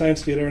Mystery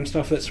Science Theater and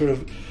stuff, that sort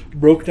of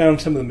broke down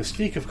some of the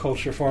mystique of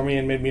culture for me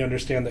and made me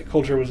understand that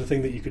culture was a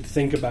thing that you could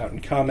think about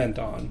and comment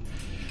on.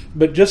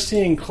 But just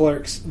seeing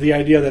Clerks, the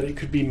idea that it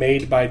could be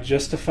made by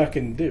just a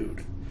fucking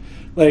dude.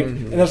 Like,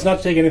 and that's not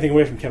to take anything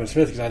away from Kevin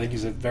Smith, because I think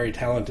he's a very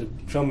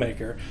talented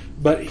filmmaker.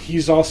 But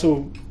he's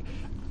also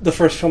the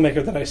first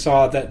filmmaker that I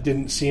saw that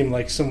didn't seem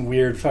like some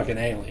weird fucking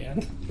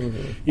alien.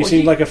 Mm-hmm. He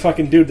seemed like a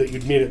fucking dude that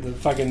you'd meet at the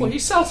fucking... Well, he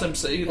sells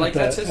himself. Like,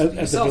 that's his...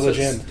 He sells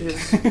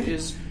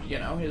his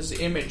his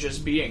image as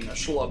being a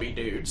schlubby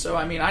dude. So,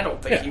 I mean, I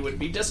don't think he would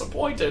be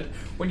disappointed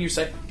when you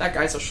say, that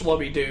guy's a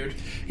schlubby dude.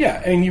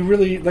 Yeah, and you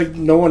really, like,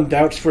 no one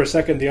doubts for a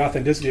second the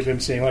authenticity of him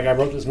saying, like, I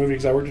wrote this movie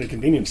because I worked at a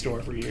convenience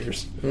store for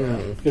years.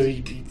 Because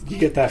you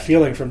get that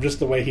feeling from just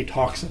the way he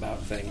talks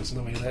about things and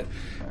the way that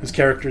his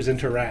characters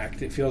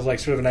interact. It feels like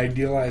sort of an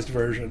idealized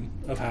version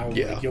of how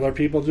regular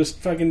people just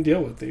fucking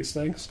deal with these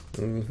things.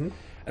 Mm-hmm.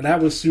 And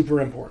that was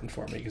super important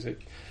for me, because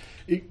it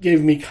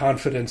gave me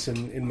confidence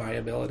in my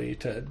ability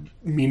to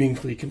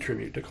meaningfully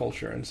contribute to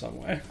culture in some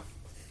way.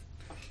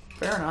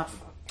 Fair enough.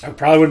 I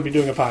probably wouldn't be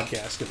doing a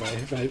podcast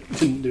if I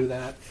didn't do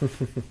that.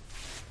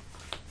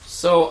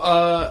 So,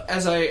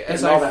 as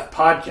all that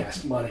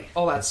podcast money,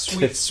 all that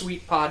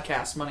sweet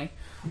podcast money.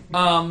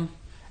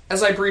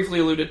 As I briefly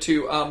alluded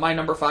to, my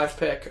number 5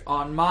 pick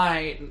on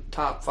my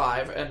top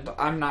 5, and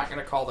I'm not going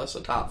to call this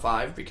a top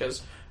 5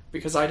 because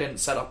I didn't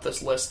set up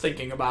this list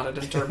thinking about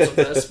it in terms of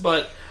this,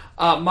 but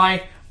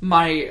my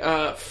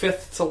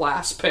 5th to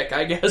last pick,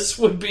 I guess,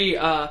 would be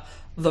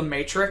The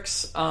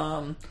Matrix.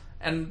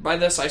 And by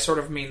this, I sort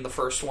of mean the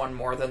first one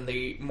more than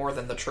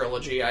the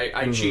trilogy.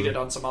 I cheated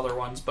on some other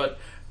ones, but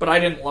I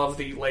didn't love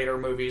the later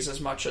movies as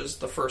much as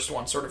the first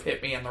one sort of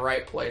hit me in the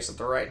right place at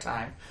the right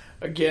time.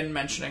 Again,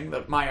 mentioning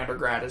that my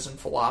undergrad is in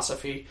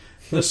philosophy.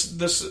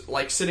 This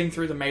like sitting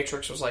through The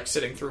Matrix was like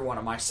sitting through one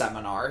of my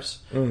seminars.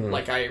 Mm-hmm.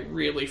 Like, I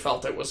really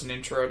felt it was an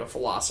intro to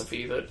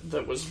philosophy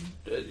that was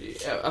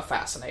a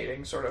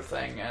fascinating sort of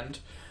thing, and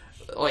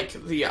like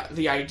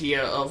the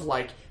idea of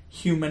like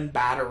human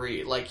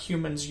battery, like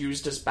humans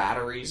used as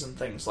batteries and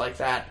things like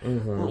that.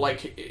 Mm-hmm.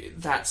 Like,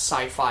 that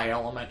sci-fi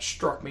element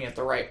struck me at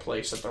the right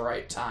place at the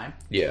right time.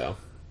 Yeah.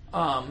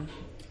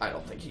 I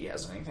don't think he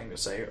has anything to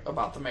say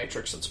about The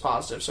Matrix that's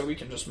positive, so we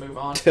can just move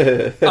on.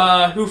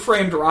 Who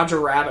Framed Roger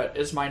Rabbit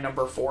is my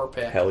number 4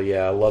 pick. Hell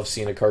yeah, I love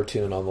seeing a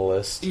cartoon on the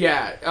list.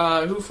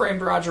 Yeah, Who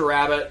Framed Roger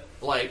Rabbit,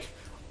 like,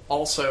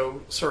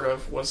 also sort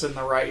of was in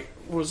the right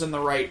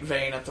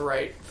vein at the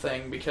right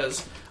thing,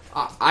 because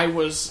I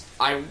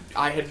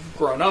had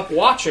grown up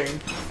watching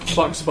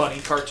Bugs Bunny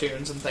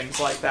cartoons and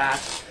things like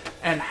that,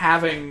 and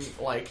having,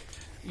 like,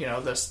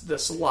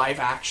 this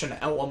live action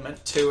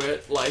element to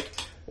it, like,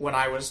 when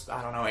I was,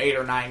 8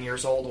 or 9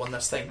 years old when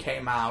this thing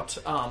came out.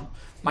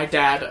 My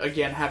dad,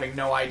 again, having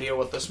no idea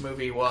what this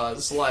movie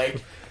was,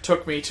 like,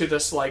 took me to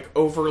this, like,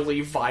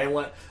 overly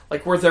violent,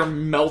 like, where they're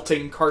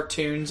melting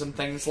cartoons and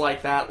things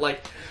like that.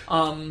 Like,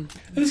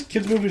 these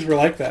kids' movies were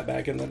like that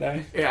back in the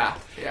day. Yeah.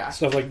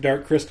 Stuff like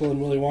Dark Crystal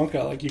and Willy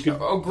Wonka. Like, you could...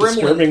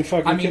 Gremlins.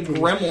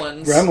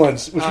 Gremlins.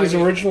 Gremlins, which was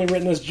originally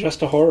written as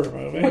just a horror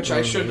movie. Which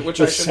I should... With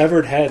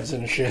severed heads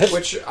and shit.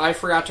 Which I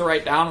forgot to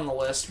write down on the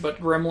list,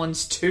 but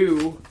Gremlins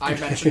 2, I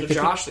mentioned to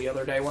Josh the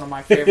other day, one of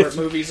my favorite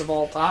movies of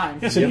all time.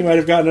 Yeah, so you might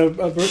have gotten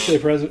a birthday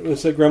present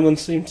with a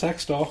Gremlins-themed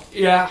sex doll.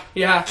 Yeah.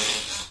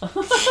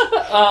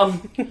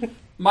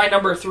 My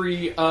number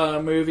 3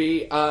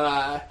 movie,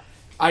 I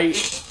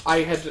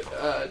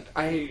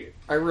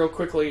real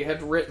quickly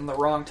had written the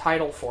wrong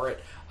title for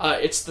it.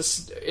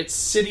 It's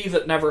City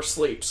That Never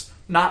Sleeps.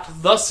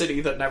 Not The City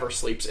That Never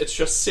Sleeps. It's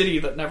just City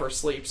That Never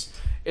Sleeps.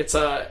 It's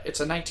a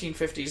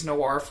 1950s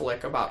noir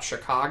flick about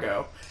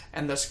Chicago,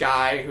 and this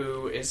guy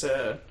who is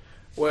the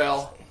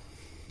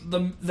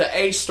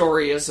A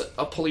story is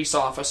a police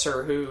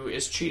officer who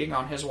is cheating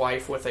on his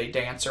wife with a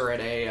dancer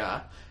at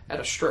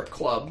a strip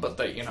club, but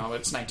it's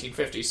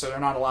 1950, so they're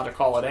not allowed to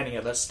call it any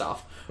of this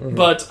stuff. Mm-hmm.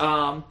 But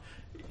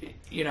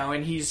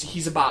and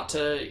he's about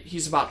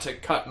to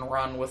cut and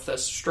run with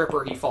this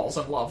stripper he falls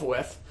in love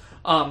with.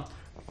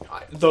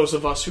 Those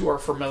of us who are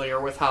familiar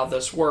with how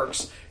this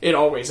works, it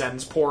always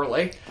ends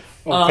poorly.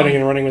 Cutting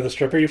and running with a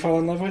stripper you fall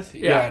in love with?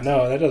 Yeah,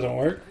 no, that doesn't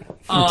work.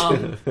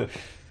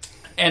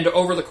 And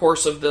over the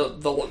course of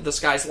this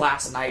guy's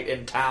last night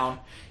in town,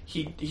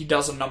 he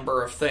does a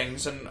number of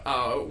things, and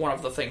one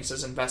of the things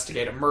is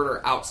investigate a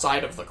murder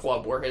outside of the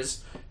club where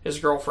his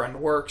girlfriend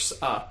works,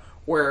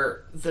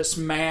 where this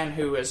man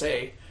who is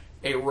a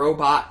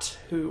robot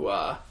who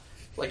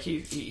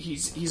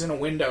he's in a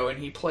window and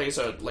he plays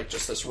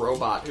just this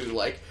robot who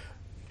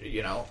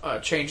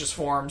changes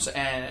forms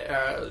and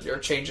or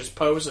changes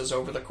poses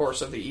over the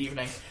course of the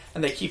evening,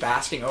 and they keep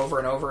asking over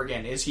and over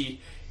again, is he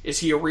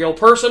a real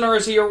person or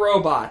is he a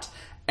robot?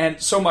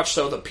 And so much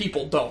so that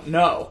people don't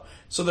know.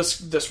 So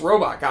this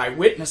robot guy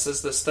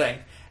witnesses this thing,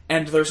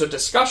 and there's a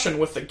discussion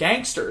with the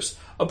gangsters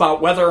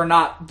about whether or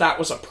not that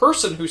was a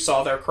person who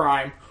saw their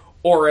crime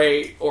or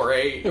a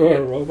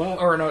robot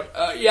or an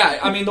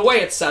I mean, the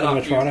way it's set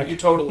up, you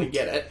totally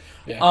get it.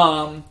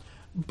 Yeah.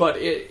 But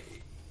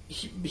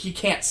he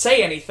can't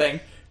say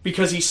anything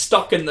because he's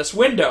stuck in this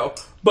window,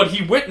 but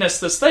he witnessed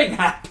this thing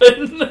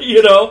happen.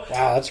 Wow,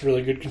 that's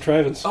really good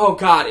contrivance. Oh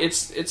God,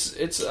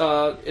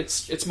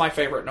 it's my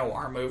favorite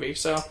noir movie.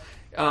 So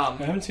I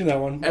haven't seen that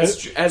one.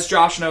 As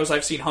Josh knows,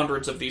 I've seen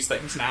hundreds of these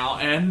things now,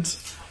 and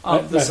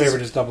my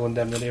favorite is Double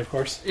Indemnity, of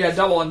course. Yeah,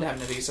 Double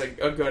Indemnity is a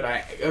good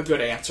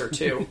answer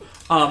too.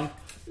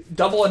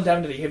 Double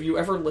Indemnity. Have you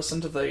ever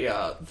listened to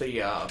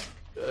the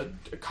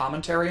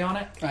commentary on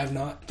it? I have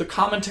not. The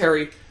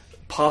commentary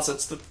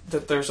posits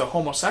that there's a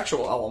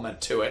homosexual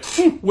element to it,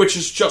 which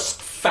is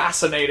just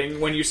fascinating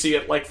when you see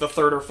it the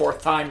third or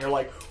fourth time. You're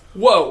like,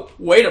 whoa,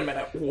 wait a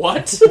minute,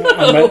 what?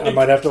 I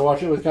might have to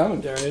watch it with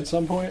commentary at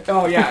some point.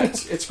 Oh yeah,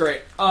 it's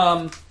great.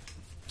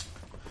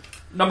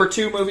 Number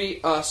 2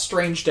 movie,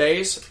 Strange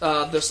Days.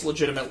 This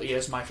legitimately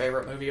is my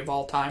favorite movie of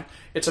all time.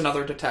 It's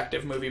another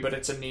detective movie, but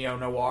it's a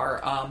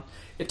neo-noir.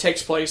 It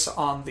takes place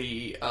on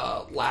the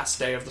last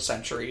day of the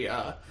century,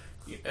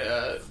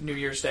 New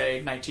Year's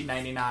Day,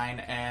 1999,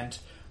 and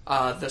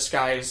this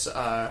guy's,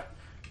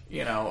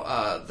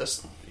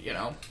 this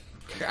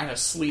kind of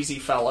sleazy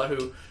fella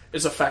who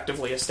is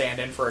effectively a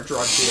stand-in for a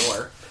drug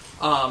dealer.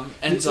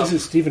 Is it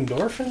Stephen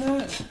Dorff in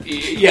that?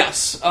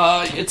 Yes.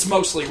 It's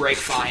mostly Ralph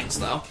Fiennes,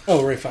 though.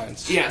 Oh, Ralph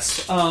Fiennes.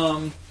 Yes.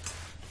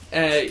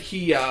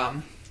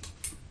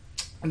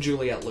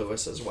 Juliette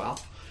Lewis as well.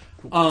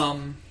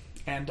 And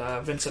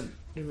Vincent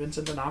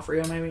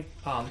D'Onofrio, maybe?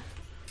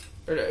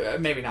 Or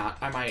maybe not.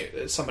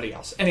 Somebody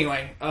else.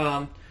 Anyway,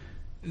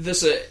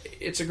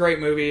 it's a great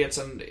movie. It's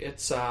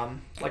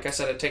like I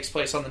said, it takes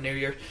place on the New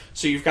Year.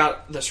 So you've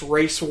got this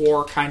race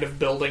war kind of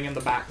building in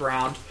the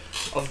background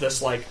of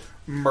this,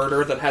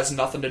 murder that has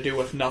nothing to do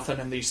with nothing,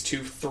 and these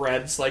two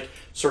threads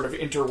sort of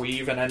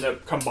interweave and end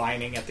up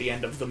combining at the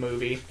end of the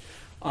movie,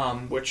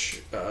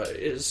 which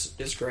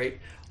is great.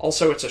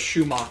 Also, it's a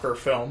Schumacher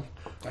film,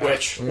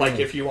 which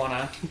if you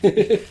want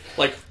to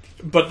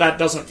but that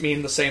doesn't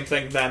mean the same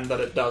thing then that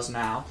it does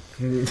now.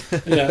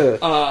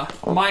 Yeah.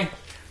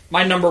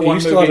 My number one movie. You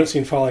still haven't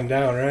seen Falling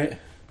Down, right?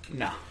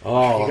 No.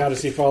 Oh, you got to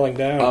see Falling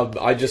Down.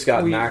 I just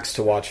got Max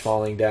to watch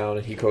Falling Down,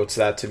 and he quotes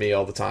that to me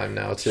all the time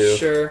now too.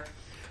 Sure.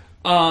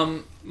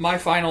 My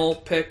final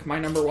pick, my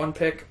number 1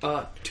 pick,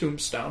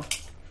 Tombstone.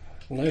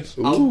 Nice.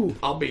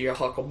 I'll be your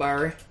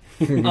Huckleberry.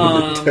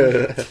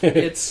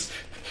 It's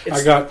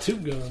I got 2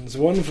 guns,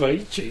 one for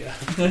each of you.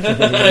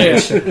 You're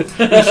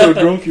so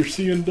drunk you're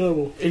seeing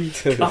double.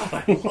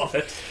 God, I love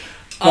it.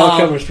 Val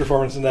Kilmer's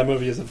performance in that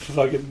movie is a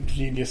fucking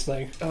genius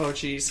thing. Oh,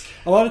 jeez.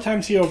 A lot of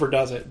times he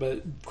overdoes it,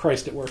 but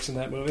Christ, it works in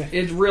that movie.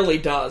 It really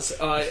does.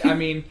 I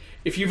mean,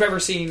 if you've ever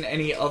seen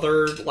any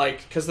other,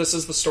 because this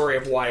is the story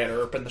of Wyatt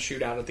Earp and the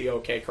shootout at the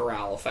OK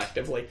Corral,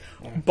 effectively.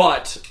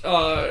 But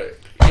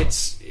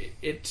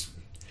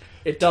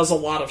it does a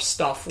lot of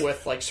stuff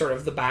with, sort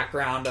of the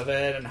background of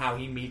it and how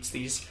he meets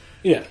these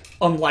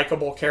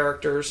unlikable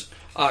characters.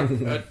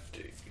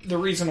 The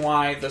reason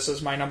why this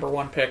is my number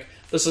 1 pick,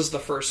 this is the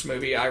first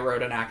movie I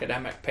wrote an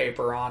academic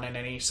paper on in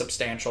any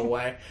substantial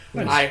way.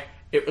 Nice.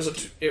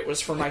 It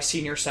was for my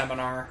senior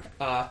seminar.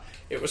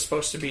 It was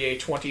supposed to be a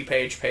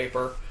 20-page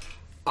paper.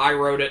 I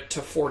wrote it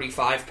to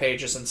 45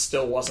 pages and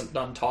still wasn't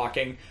done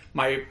talking.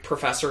 My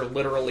professor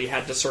literally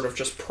had to sort of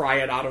just pry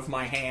it out of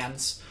my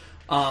hands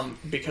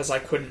because I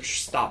couldn't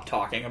stop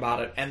talking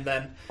about it. And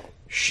then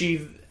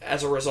she,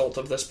 as a result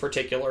of this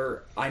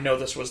particular, I know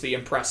this was the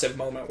impressive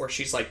moment where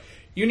she's like,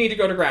 "You need to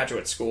go to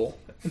graduate school."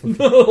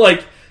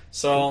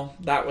 So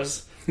that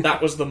was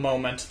the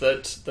moment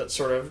that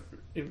sort of,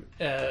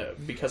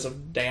 because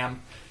of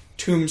damn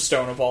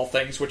Tombstone of all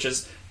things, which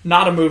is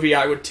not a movie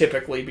I would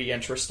typically be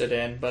interested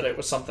in, but it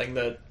was something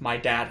that my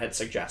dad had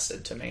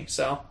suggested to me.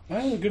 So,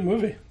 a good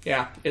movie.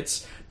 Yeah,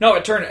 it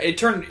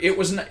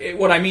was.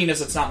 What I mean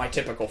is, it's not my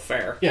typical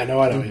fare. Yeah, no,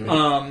 I know what you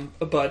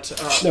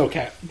mean. No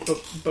cat.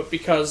 But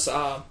because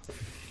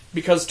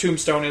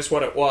Tombstone is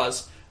what it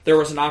was, there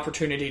was an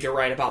opportunity to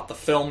write about the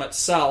film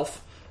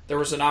itself. There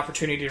was an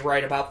opportunity to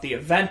write about the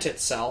event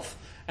itself,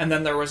 and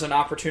then there was an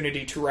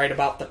opportunity to write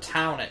about the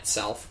town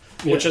itself.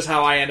 Yeah. Which is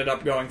how I ended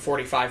up going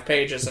 45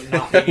 pages and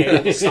not being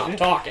able to stop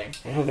talking.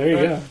 Well, there you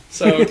go.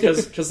 So,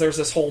 because there's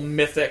this whole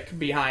mythic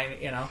behind,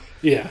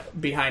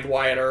 behind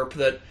Wyatt Earp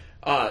that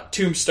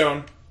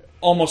Tombstone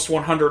almost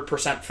 100%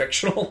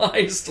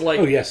 fictionalized. Like,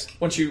 oh yes.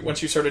 Once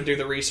you sort of do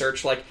the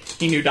research, like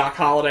he knew Doc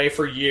Holliday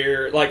for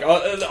years. Like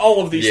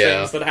all of these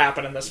things that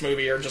happen in this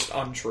movie are just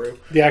untrue.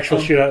 The actual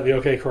shootout at the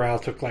OK Corral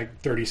took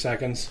like 30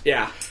 seconds.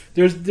 Yeah.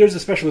 There's a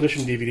special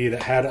edition DVD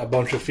that had a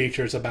bunch of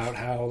features about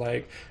how,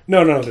 like,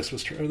 no, this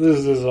was true. This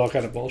is all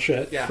kind of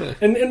bullshit. Yeah.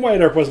 And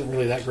Wyatt Earp wasn't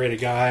really that great a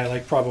guy.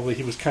 Like, probably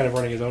he was kind of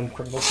running his own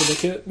criminal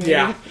syndicate. Maybe.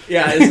 Yeah.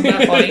 Isn't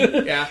that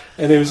funny? Yeah.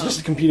 And there was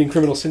just competing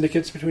criminal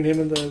syndicates between him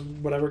and the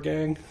whatever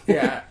gang.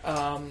 Yeah.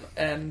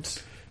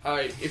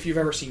 If you've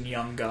ever seen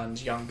Young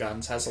Guns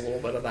has a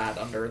little bit of that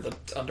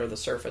under the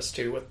surface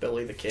too with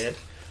Billy the Kid.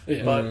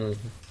 Yeah. But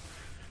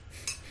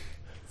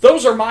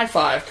those are my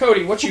 5.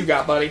 Cody, what you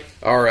got, buddy?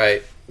 All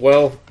right.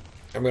 Well,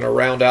 I'm going to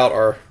round out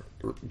our,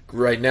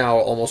 right now,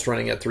 almost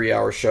running at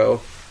 3-hour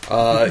show.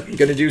 Going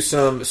to do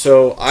some,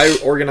 so I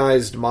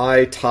organized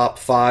my top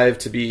 5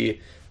 to be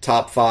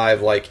top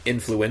 5, like,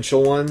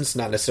 influential ones,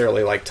 not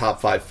necessarily, like,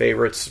 top 5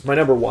 favorites. My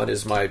number 1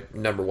 is my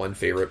number 1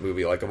 favorite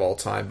movie, like, of all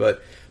time,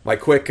 but my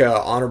quick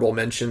honorable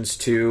mentions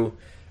to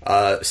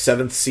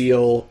Seventh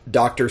Seal,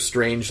 Doctor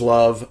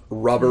Strangelove,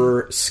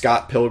 Rubber,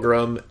 Scott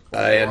Pilgrim,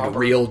 and Rubber.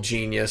 Real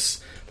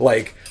Genius.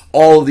 Like,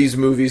 all of these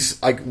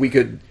movies, like, we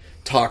could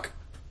talk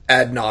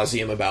ad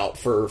nauseum about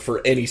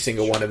for any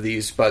single one of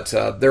these, but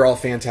they're all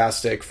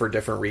fantastic for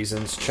different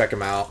reasons. Check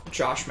them out.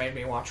 Josh made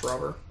me watch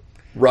Rubber.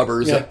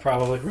 Rubber's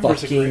probably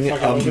fucking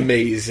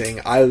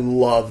amazing. I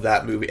love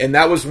that movie. And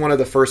that was one of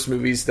the first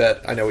movies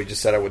that, I know we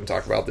just said I wouldn't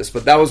talk about this,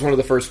 but that was one of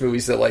the first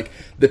movies that, like,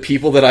 the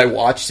people that I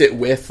watched it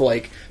with,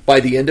 like,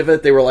 by the end of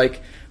it, they were like,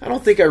 I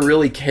don't think I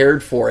really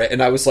cared for it.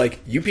 And I was like,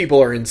 you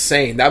people are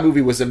insane. That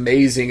movie was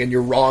amazing, and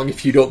you're wrong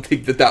if you don't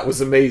think that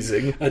was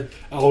amazing.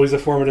 Always a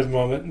formative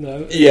moment.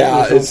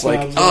 It's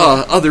like,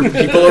 other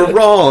people are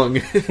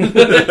wrong.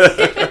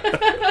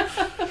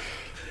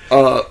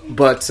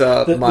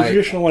 The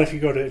traditional one, if you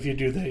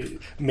do the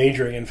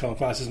majoring in film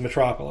class, is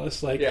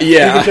Metropolis. Like, yeah. You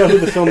can tell who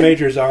the film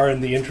majors are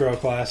in the intro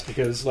class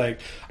because, like,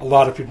 a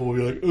lot of people will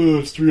be like, "Oh,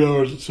 it's 3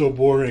 hours, it's so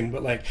boring."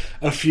 But, like,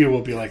 a few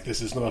will be like,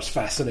 "This is the most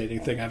fascinating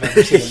thing I've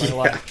ever seen in my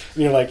life."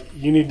 And you're like,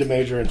 "You need to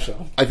major in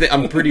film."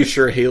 I'm pretty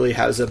sure Haley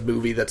has a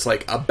movie that's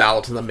like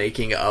about the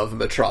making of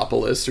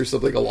Metropolis or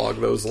something along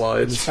those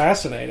lines. It's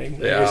fascinating.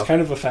 Yeah. It's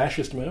kind of a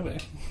fascist movie.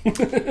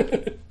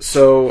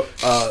 So.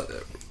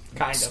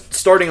 Kind of.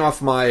 Starting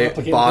off my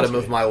bottom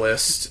of my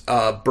list,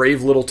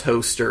 Brave Little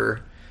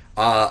Toaster.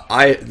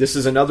 This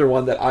is another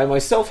one that I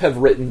myself have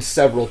written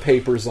several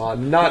papers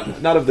on. Not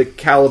of the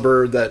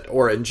caliber that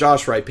Aura and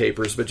Josh write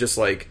papers, but just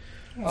like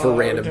for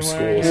random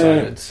school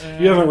assignments.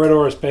 You haven't read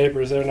Aura's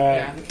papers; they're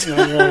not.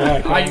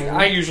 Yeah.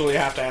 I usually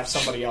have to have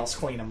somebody else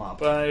clean them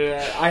up.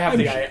 I'm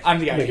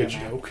the idea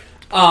joke.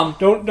 man.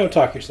 Don't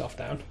talk yourself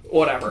down.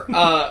 Whatever.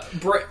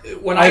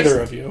 When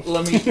Either of you.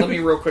 Let me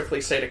real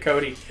quickly say to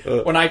Cody,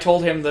 when I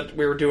told him that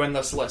we were doing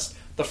this list,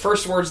 the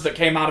first words that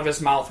came out of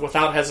his mouth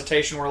without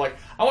hesitation were like,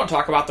 "I want to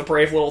talk about the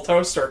Brave Little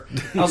Toaster."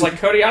 I was like,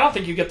 Cody, I don't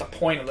think you get the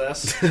point of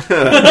this.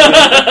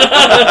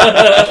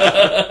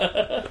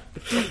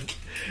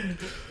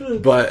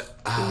 But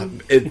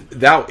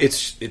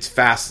it's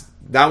fast.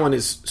 That one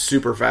is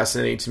super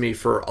fascinating to me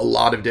for a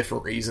lot of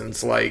different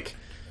reasons. Like,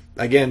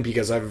 again,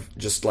 because I've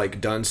just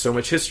like done so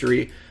much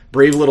history.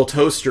 Brave Little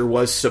Toaster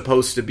was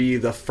supposed to be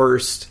the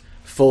first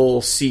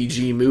full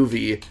CG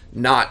movie,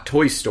 not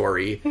Toy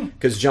Story,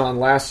 because John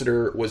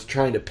Lasseter was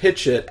trying to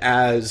pitch it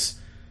as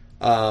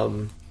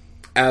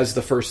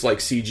the first like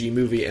CG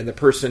movie, and the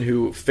person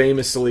who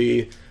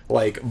famously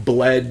like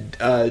bled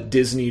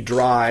Disney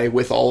dry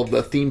with all of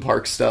the theme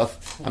park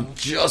stuff. I'm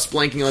just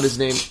blanking on his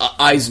name.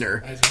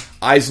 Eisner.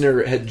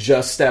 Eisner had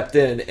just stepped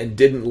in and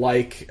didn't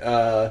like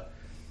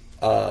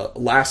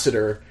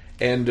Lasseter,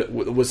 and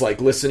was like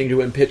listening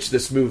to him pitch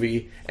this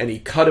movie, and he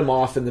cut him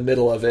off in the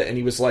middle of it, and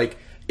he was like,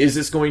 is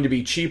this going to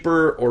be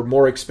cheaper or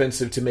more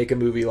expensive to make a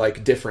movie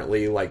like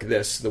differently like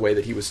this, the way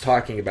that he was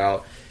talking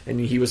about? And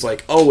he was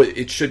like, oh,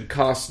 it should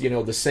cost,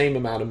 the same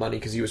amount of money,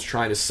 because he was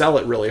trying to sell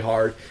it really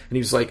hard. And he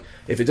was like,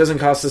 if it doesn't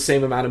cost the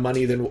same amount of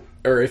money,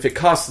 or if it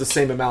costs the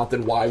same amount,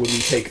 then why would we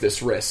take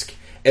this risk?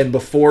 And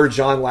before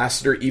John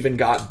Lasseter even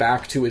got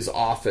back to his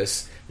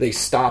office, they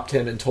stopped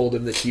him and told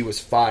him that he was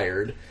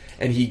fired.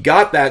 And he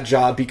got that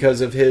job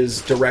because of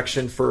his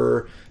direction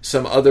for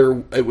some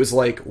other, it was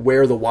like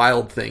Where the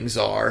Wild Things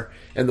Are,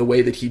 and the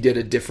way that he did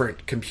a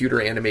different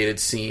computer animated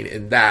scene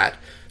in that.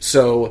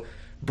 So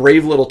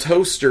Brave Little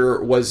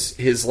Toaster was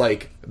his,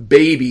 like,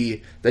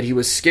 baby that he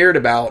was scared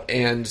about,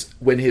 and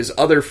when his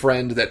other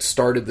friend that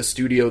started the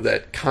studio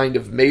that kind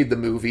of made the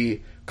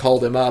movie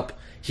called him up,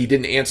 he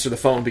didn't answer the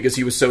phone because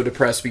he was so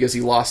depressed because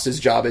he lost his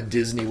job at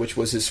Disney, which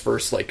was his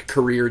first, like,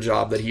 career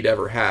job that he'd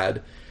ever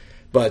had.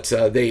 But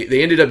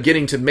they ended up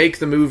getting to make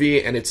the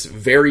movie, and it's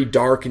very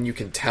dark, and you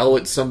can tell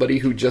it's somebody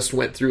who just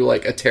went through,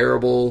 like, a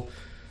terrible,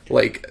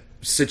 like,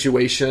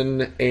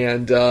 situation,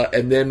 and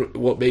then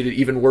what made it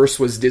even worse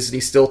was Disney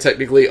still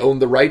technically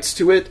owned the rights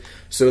to it,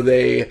 so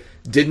they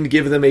didn't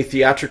give them a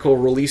theatrical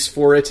release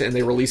for it, and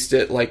they released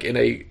it, like, in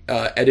a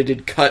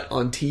edited cut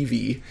on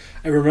TV.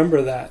 I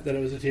remember that it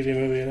was a TV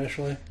movie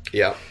initially.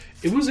 Yeah.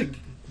 It was a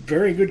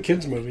very good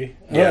kids movie.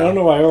 Yeah. I don't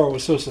know why I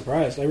was so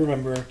surprised. I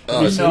remember.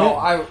 Have you seen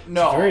it?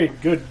 No. Very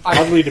good,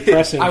 oddly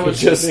depressing. I was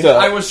kids just movie.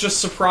 I was just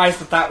surprised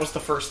that was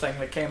the first thing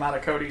that came out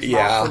of Cody's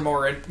mouth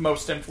for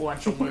most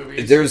influential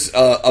movies. There's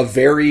a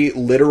very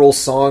literal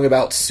song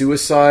about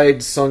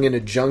suicide sung in a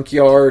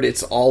junkyard.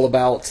 It's all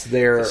about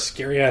their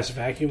scary ass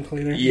vacuum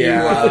cleaner.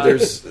 Yeah,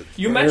 there's.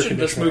 You mentioned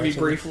this movie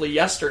briefly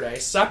yesterday,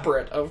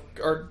 separate of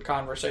our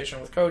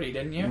conversation with Cody,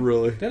 didn't you?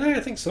 Really? Did I? I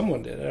think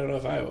someone did. I don't know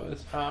if I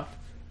was.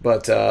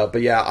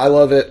 But yeah, I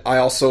love it. I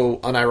also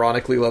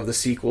unironically love the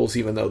sequels,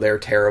 even though they're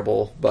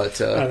terrible.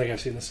 But I don't think I've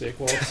seen the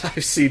sequels.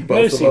 I've seen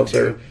both of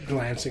them.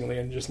 Glancingly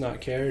and just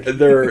not cared.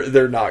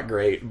 They're not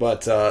great,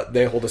 but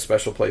they hold a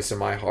special place in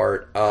my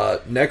heart.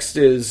 Next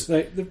is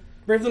the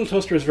Brave Little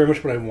Toaster is very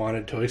much what I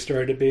wanted Toy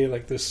Story to be,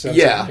 like this sense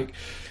yeah. of like.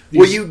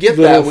 Well, you get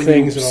that when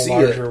things you in a see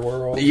larger it.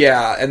 world.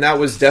 Yeah, and that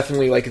was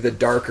definitely like the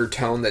darker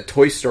tone that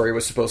Toy Story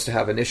was supposed to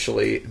have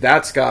initially.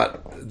 That's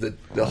got the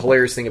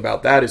hilarious thing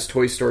about that is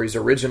Toy Story's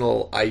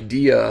original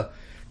idea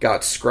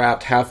got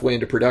scrapped halfway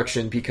into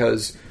production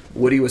because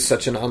Woody was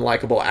such an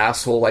unlikable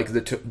asshole. Like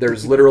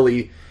there's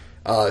literally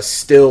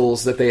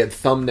stills that they had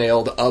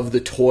thumbnailed of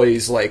the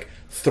toys like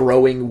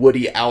throwing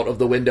Woody out of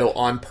the window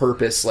on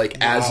purpose, like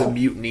as a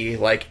mutiny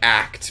like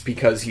act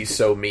because he's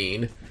so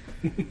mean.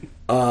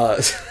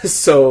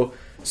 So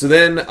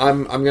then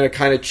I'm going to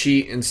kind of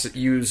cheat and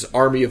use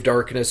Army of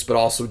Darkness, but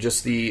also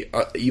just the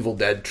Evil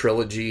Dead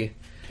trilogy.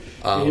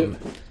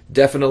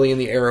 Definitely in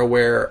the era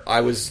where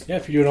I was... Yeah,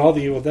 if you're doing all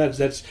the Evil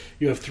Deads,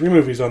 you have 3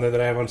 movies on there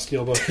that I have on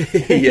Steelbook.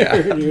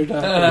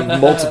 Yeah.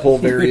 Multiple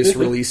various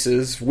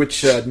releases.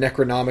 Which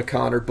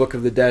Necronomicon or Book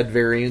of the Dead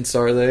variants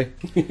are they?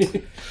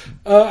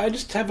 I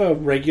just have a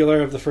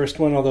regular of the first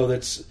one, although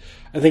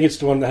I think it's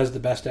the one that has the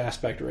best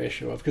aspect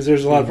ratio of, because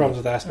there's a lot of problems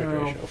with aspect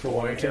ratio for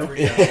 1 and 2.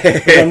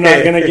 I'm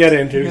not going to get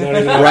into.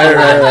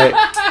 Right.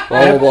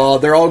 Blah, blah, blah.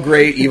 They're all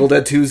great. Evil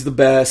Dead 2 is the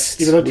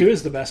best. Evil Dead 2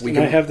 is the best.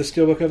 I have the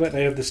Steelbook of it, and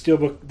I have the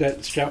Steelbook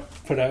that Scout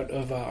put out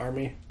of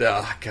Army.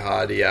 Oh,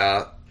 God,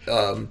 yeah.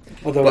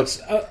 Although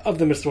of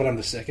them, it's the one I'm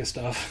the sickest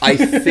of. I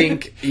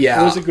think,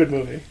 yeah. It was a good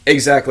movie.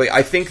 Exactly.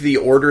 I think the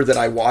order that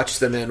I watched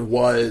them in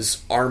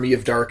was Army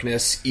of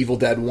Darkness, Evil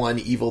Dead 1,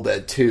 Evil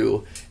Dead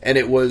 2. And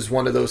it was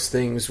one of those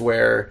things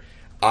where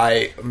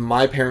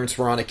my parents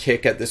were on a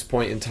kick at this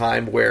point in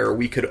time where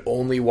we could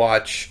only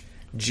watch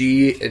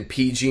G and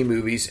PG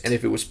movies, and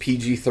if it was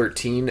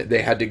PG-13,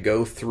 they had to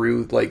go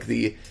through like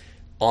the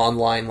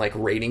online like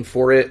rating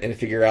for it and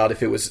figure out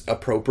if it was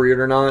appropriate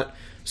or not.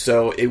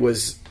 So it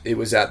was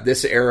at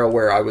this era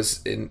where I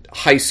was in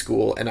high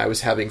school and I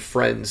was having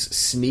friends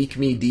sneak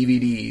me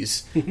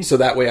DVDs so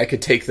that way I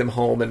could take them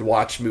home and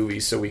watch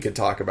movies so we could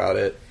talk about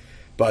it.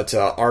 But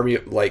Army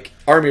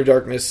of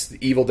Darkness, the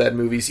Evil Dead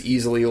movies,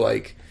 easily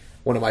like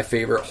one of my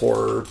favorite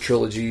horror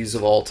trilogies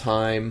of all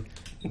time.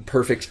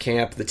 Perfect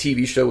Camp. The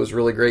TV show was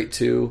really great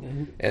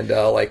too, and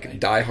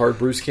diehard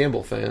Bruce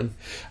Campbell fan.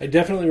 I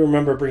definitely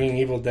remember bringing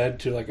Evil Dead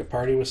to like a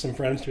party with some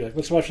friends to be like,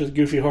 let's watch this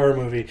goofy horror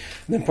movie. And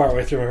then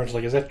partway through, my friends were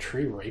like, "Is that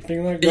tree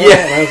raping that girl?" Yeah,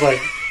 and I was like,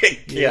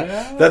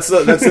 "Yeah." That's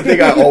the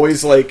thing I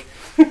always like.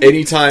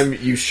 Anytime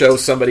you show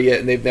somebody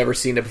it and they've never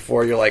seen it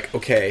before, you're like,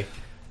 okay.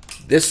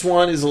 This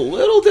one is a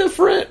little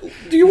different.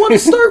 Do you want to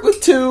start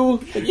with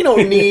 2? You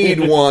don't need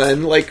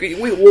 1. Like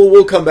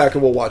we'll come back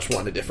and we'll watch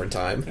 1 a different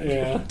time.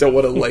 Yeah. Don't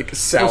want to like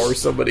sour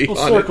somebody. We'll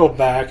on circle it.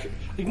 back.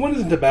 Like, 1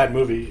 isn't a bad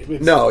movie.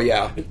 No,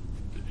 yeah.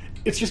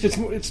 It's just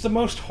it's the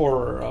most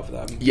horror of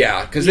them.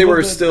 Yeah, because they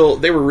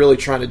were really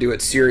trying to do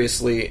it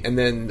seriously, and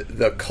then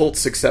the cult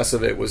success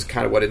of it was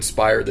kind of what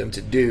inspired them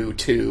to do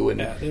 2.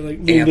 And they like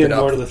leaned in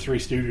more to the Three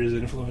Stooges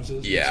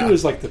influences. Yeah, 2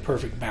 is like the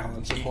perfect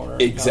balance of horror.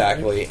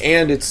 Exactly,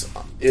 and it's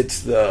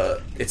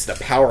the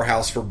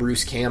powerhouse for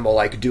Bruce Campbell,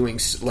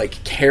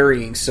 like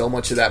carrying so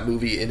much of that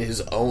movie in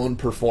his own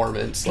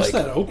performance. Just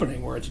that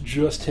opening where it's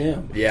just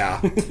him. Yeah.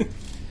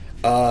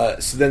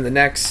 So then the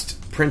next.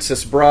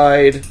 Princess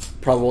Bride,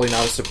 probably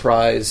not a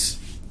surprise.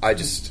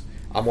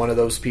 I'm one of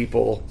those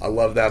people. I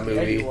love that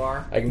movie. Yeah, you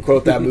are. I can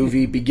quote that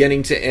movie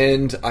beginning to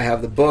end. I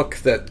have the book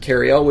that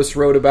Carrie Elwes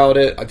wrote about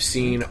it. I've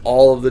seen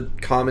all of the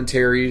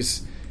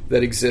commentaries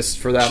that exist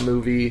for that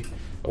movie.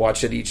 I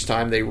watch it each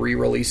time they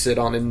re-release it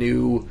on a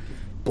new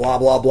blah,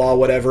 blah, blah,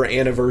 whatever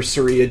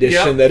anniversary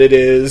edition that it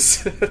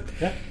is.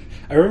 Yeah.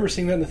 I remember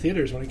seeing that in the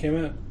theaters when it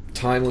came out.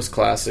 Timeless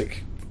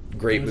classic.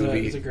 Great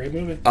movie. It's a great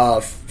movie.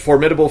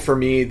 Formidable for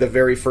me, the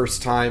very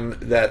first time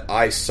that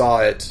I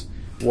saw it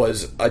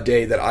was a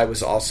day that I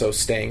was also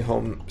staying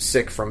home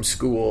sick from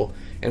school,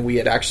 and we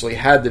had actually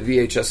had the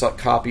VHS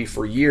copy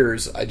for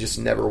years. I just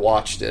never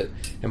watched it.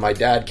 And my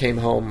dad came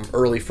home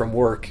early from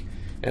work,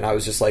 and I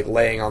was just like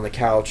laying on the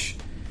couch,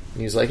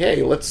 and he's like,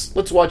 "Hey, let's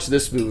watch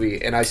this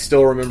movie." And I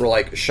still remember,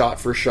 like, shot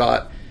for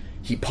shot,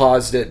 he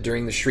paused it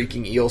during the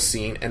shrieking eel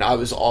scene, and I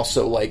was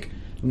also like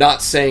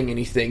not saying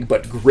anything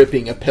but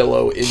gripping a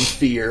pillow in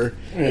fear.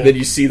 Yeah. And then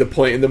you see the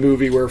point in the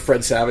movie where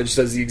Fred Savage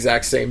does the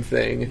exact same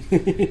thing.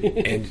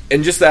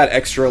 and just that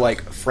extra,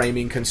 like,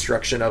 framing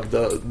construction of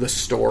the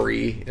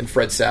story, and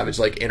Fred Savage,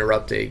 like,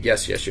 interrupting,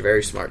 yes, you're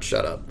very smart,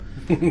 shut up.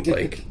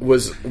 Like,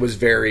 was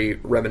very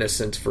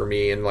reminiscent for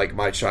me in, like,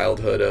 my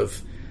childhood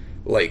of,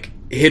 like,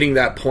 hitting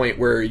that point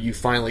where you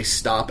finally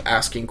stop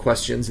asking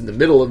questions in the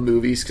middle of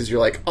movies because you're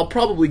like, I'll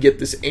probably get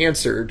this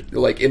answered,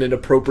 like, in an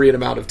appropriate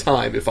amount of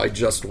time if I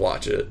just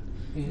watch it.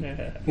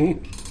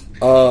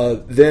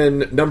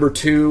 Then number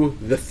 2,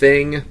 The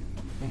Thing.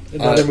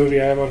 Another movie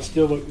I have on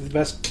Steelbook, the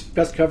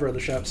best cover of the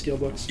shop,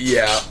 Steelbooks.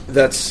 Yeah,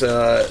 that's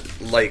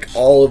like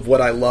all of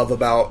what I love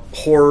about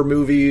horror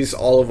movies,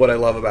 all of what I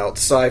love about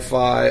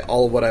sci-fi,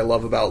 all of what I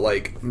love about,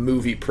 like,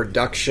 movie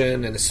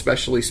production and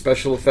especially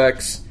special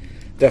effects.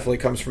 Definitely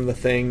comes from The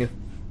Thing.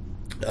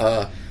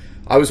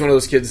 I was one of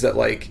those kids that,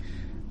 like,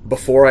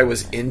 before I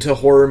was into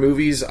horror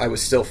movies, I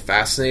was still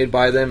fascinated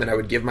by them, and I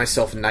would give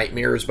myself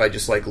nightmares by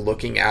just, like,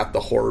 looking at the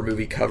horror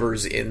movie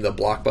covers in the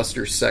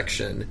Blockbuster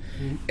section.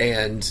 Mm-hmm.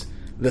 And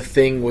The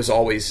Thing was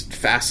always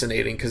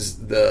fascinating because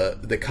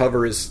the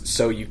cover is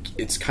so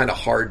it's kind of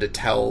hard to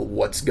tell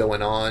what's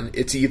going on.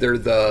 It's either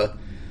the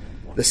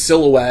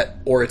silhouette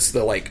or it's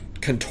the, like,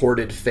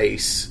 contorted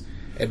face.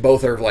 And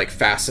both are, like,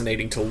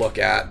 fascinating to look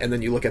at. And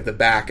then you look at the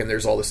back, and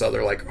there's all this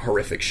other, like,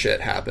 horrific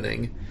shit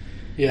happening.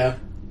 Yeah.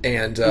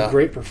 And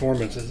great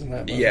performances in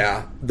that movie.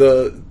 Yeah.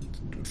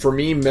 For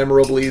me,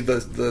 memorably,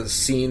 the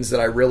scenes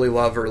that I really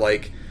love are,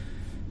 like,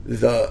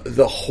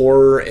 the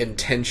horror and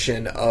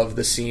tension of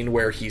the scene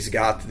where he's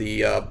got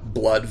the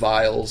blood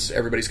vials.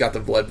 Everybody's got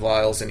the blood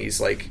vials, and he's,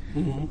 like,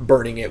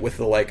 burning it with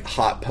the, like,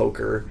 hot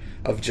poker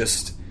of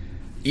just...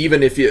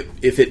 Even if it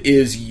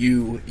is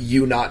you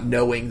not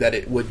knowing that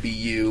it would be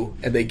you,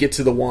 and they get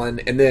to the one,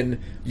 and then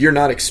you're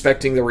not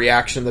expecting the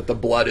reaction that the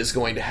blood is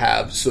going to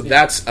have, so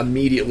that's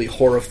immediately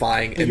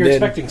horrifying. And you're then,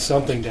 expecting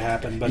something to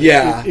happen, but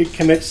yeah, it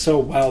commits so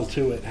well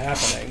to it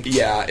happening.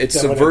 Yeah, it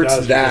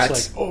subverts that,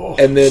 like, oh.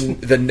 And then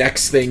the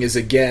next thing is,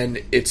 again,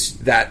 it's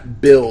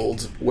that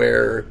build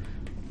where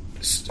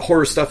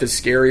horror stuff is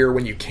scarier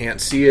when you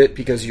can't see it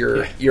because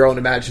your own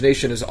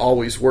imagination is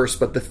always worse,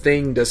 but The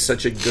Thing does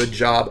such a good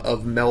job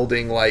of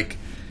melding, like,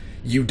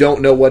 you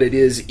don't know what it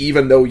is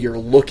even though you're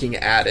looking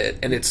at it,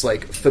 and it's,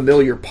 like,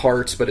 familiar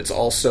parts, but it's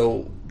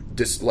also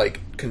just, like,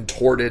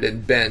 contorted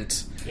and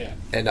bent. Yeah.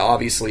 And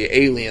obviously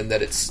alien,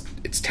 that it's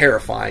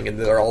terrifying, and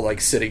they're all, like,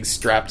 sitting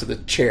strapped to the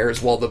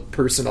chairs while the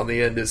person on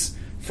the end is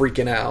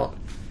freaking out.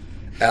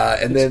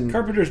 And then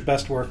Carpenter's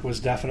best work was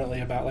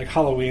definitely about, like,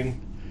 Halloween.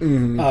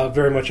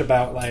 Very much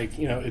about, like,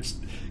 you know, it's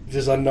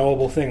this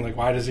unknowable thing, like,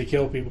 why does he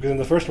kill people? Because in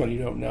the first one you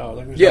don't know,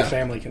 like, there's no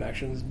family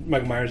connections.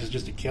 Michael Myers is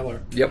just a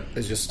killer. Yep,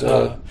 it's just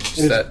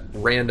that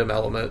random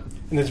element.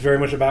 And it's very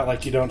much about,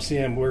 like, you don't see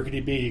him, where could he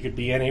be? He could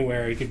be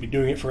anywhere, he could be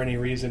doing it for any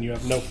reason, you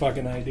have no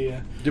fucking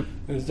idea. Yep.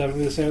 And it's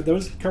definitely the same.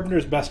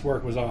 Carpenter's best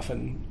work was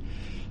often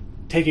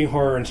taking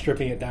horror and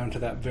stripping it down to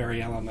that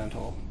very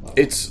elemental level.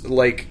 It's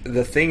like,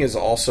 The Thing is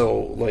also,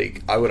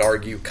 like, I would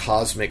argue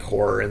cosmic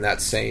horror in that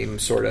same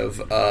sort of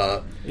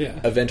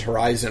Event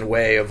Horizon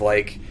way of,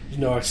 like,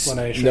 no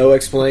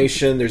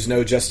explanation. There's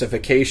no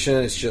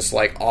justification. It's just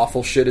like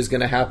awful shit is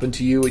going to happen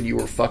to you, and you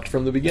were fucked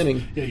from the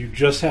beginning. Yeah, you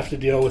just have to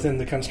deal within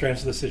the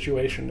constraints of the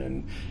situation,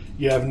 and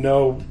you have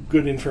no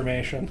good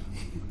information.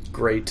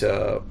 Great.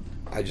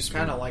 I just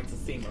kind of like the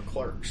theme of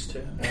Clerks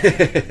too.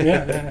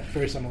 Yeah,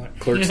 very similar.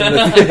 Clerks and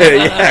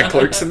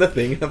The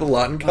Thing have a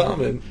lot in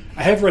common.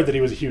 I have read that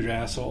he was a huge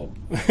asshole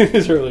in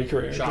his early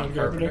career. John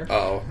Carpenter.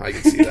 Oh, I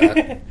can see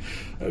that.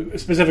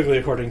 Specifically,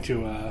 according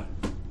to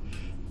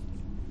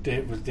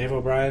Dave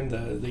O'Brien,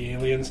 the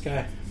Aliens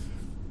guy.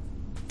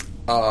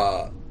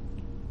 The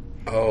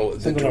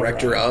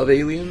director O'Brien. of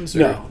Aliens? Or?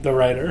 No, the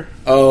writer.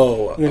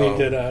 Oh, and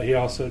then he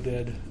also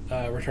did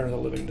Return of the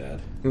Living Dead.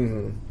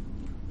 Mm-hmm.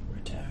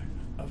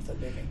 Of the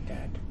Living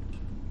Dead.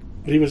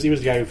 But he was the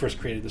guy who first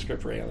created the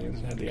script for Aliens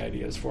and had the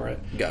ideas for it.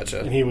 Gotcha.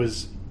 And he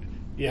was,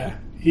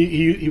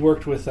 he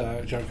worked with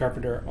John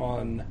Carpenter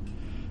on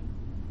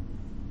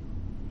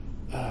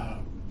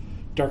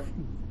Dark.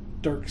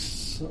 What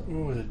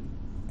was it?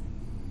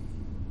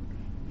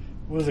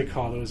 What was it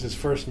called? It was his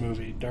first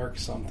movie, Dark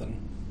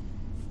something.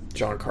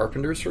 John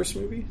Carpenter's first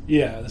movie?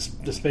 Yeah,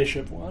 the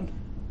spaceship one.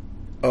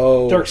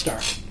 Oh, Dark Star.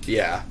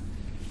 Yeah.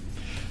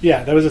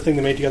 Yeah, that was the thing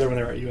they made together when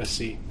they were at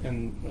USC,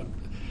 and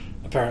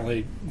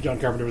apparently John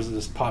Carpenter was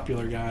this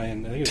popular guy,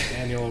 and I think it was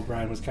Daniel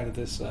O'Brien was kind of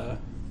this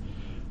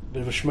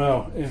bit of a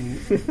schmo,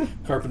 and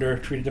Carpenter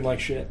treated him like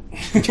shit.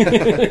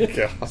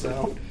 God.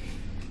 So,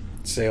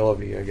 C'est la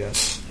vie, I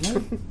guess.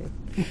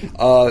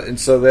 And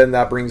so then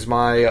that brings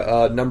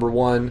my number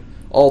one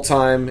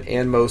all-time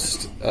and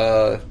most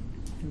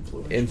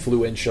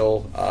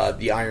influential,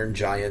 The Iron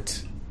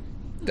Giant.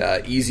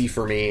 Easy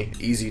for me,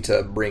 easy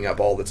to bring up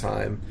all the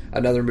time.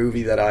 Another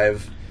movie that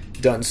I've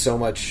done so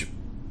much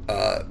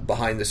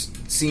behind the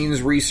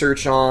scenes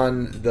research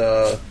on,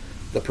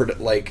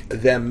 like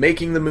them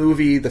making the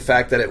movie, the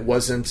fact that it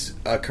wasn't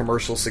a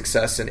commercial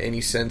success in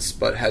any sense,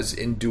 but has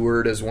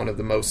endured as one of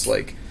the most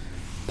like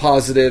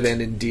positive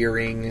and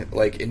endearing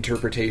like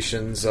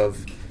interpretations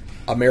of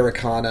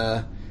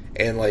Americana,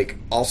 and like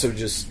also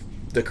just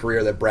the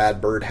career that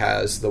Brad Bird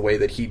has, the way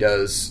that he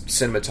does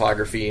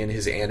cinematography in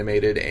his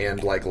animated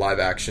and like live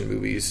action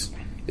movies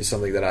is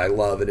something that I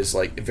love and is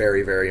like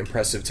very, very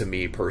impressive to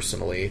me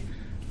personally.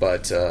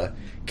 But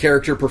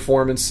character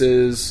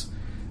performances,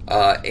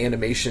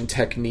 animation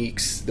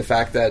techniques, the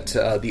fact that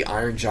the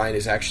Iron Giant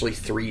is actually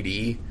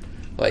 3D,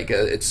 like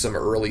it's some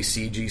early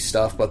CG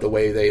stuff, but the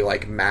way they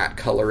like matte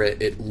color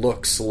it, it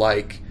looks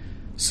like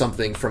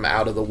something from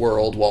out of the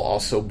world while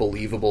also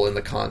believable in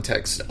the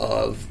context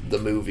of the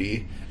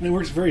movie. And it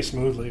works very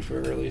smoothly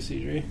for early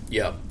CG.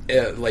 Yeah,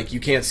 like you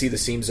can't see the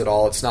seams at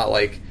all. It's not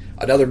like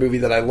another movie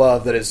that I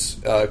love that is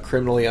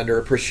criminally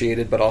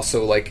underappreciated, but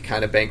also like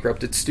kind of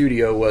bankrupted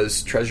studio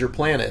was Treasure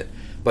Planet.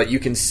 But you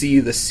can see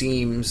the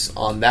seams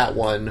on that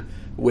one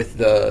with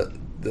the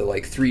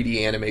like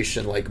 3D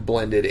animation like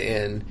blended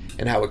in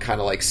and how it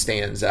kind of like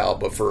stands out.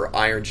 But for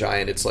Iron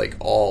Giant, it's like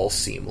all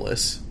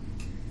seamless.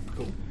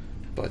 Cool.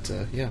 But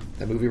yeah,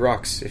 that movie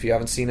rocks. If you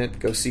haven't seen it,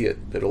 go see it.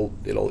 It'll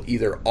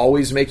either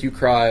always make you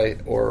cry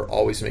or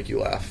always make you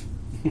laugh.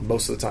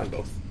 Most of the time,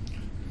 both.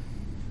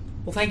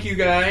 Well, thank you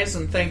guys,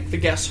 and thank the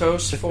guest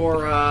host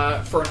for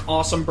an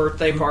awesome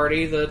birthday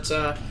party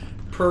that,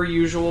 per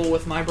usual,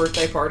 with my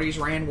birthday parties,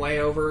 ran way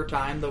over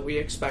time that we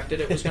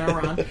expected it was going to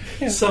run.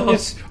 Yeah, so,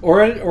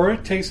 or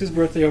it takes his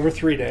birthday over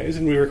 3 days,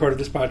 and we recorded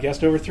this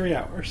podcast over 3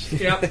 hours.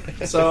 Yep.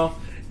 So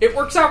it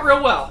works out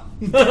real well.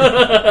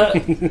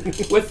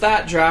 With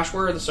that, Josh,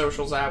 where are the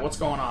socials at? What's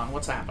going on?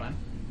 What's happening?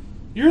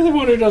 You're the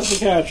one who does the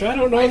catch. I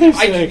don't know these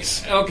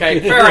things. Okay,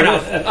 fair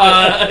enough.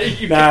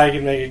 I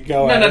can make it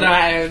go. No.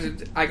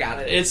 I got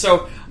it. It's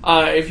so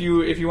if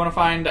you want to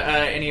find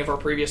any of our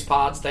previous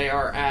pods, they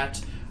are at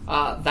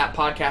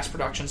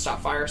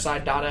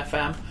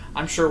thatpodcastproductions.fireside.fm.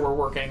 I'm sure we're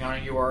working on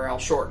a URL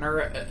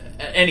shortener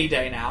any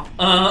day now.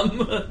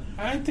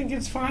 I think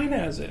it's fine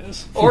as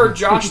is. Or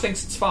Josh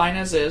thinks it's fine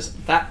as is.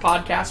 That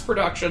podcast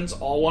productions,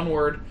 all one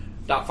word,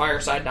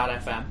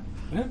 .fireside.fm.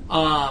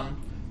 Yeah.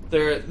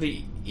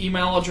 The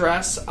email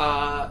address,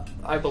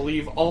 I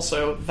believe,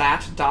 also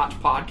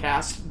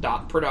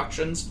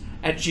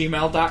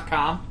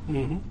that.podcast.productions@gmail.com.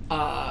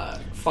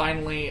 Mm-hmm.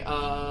 Finally,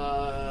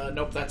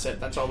 nope, that's it.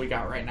 That's all we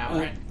got right now,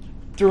 right?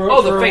 The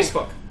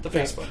Facebook. The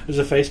Facebook. There's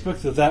a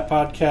Facebook that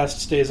podcast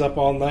stays up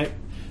all night.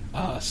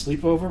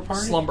 Sleepover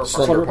party?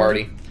 Slumber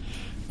party.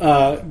 Go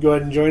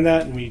ahead and join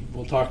that, and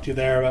we'll talk to you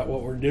there about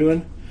what we're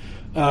doing.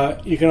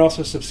 You can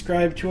also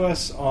subscribe to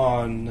us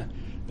on,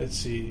 let's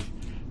see,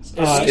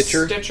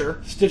 Stitcher, the has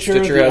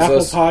Apple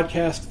us.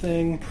 Podcast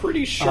thing.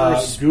 Pretty sure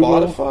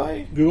Spotify?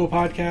 Spotify? Google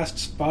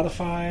Podcast,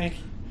 Spotify,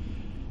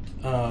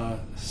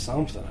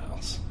 something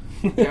else.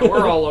 Yeah,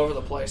 we're all over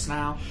the place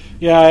now.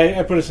 Yeah,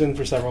 I put us in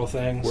for several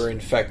things. We're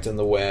infecting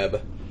the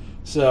web.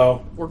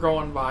 So we're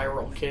going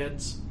viral,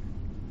 kids.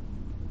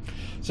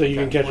 So you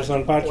can catch us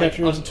on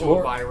podcatchers unto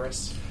a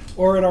virus.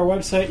 Or at our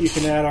website. You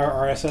can add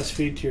our RSS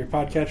feed to your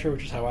podcatcher,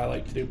 which is how I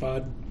like to do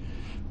pod.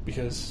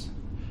 Because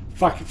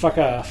fuck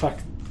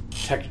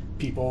tech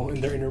people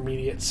and their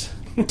intermediates.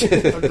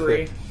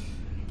 Agree.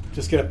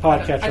 Just get a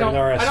podcatcher and an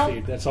RSS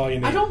feed. That's all you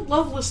need. I don't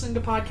love listening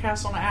to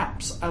podcasts on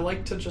apps. I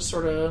like to just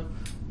sort of,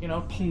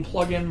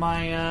 plug in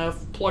my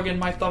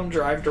thumb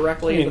drive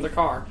directly into the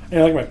car.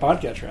 I like my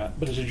podcatcher app,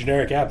 but it's a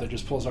generic app that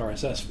just pulls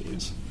RSS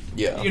feeds.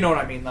 Yeah, you know what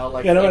I mean, though.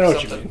 Like, I know like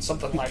what you mean.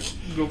 Something like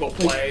Google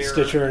Play or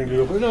Stitcher and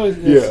Google. No,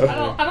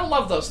 I don't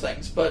love those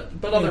things, but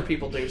other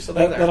people do. So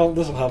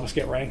this will help us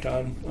get ranked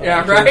on.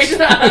 Yeah, right.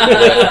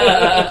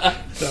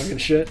 Talking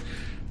shit.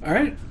 All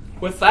right.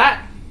 With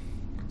that,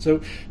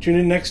 so tune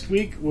in next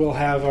week. We'll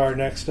have our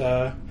next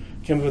Come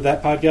Up With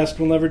That podcast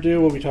we'll never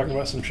do. We'll be talking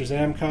about some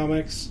Shazam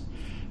comics.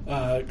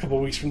 A couple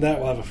of weeks from that,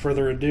 we'll have a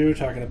Further Ado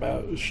talking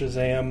about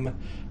Shazam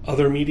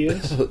other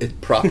medias.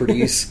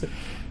 Properties.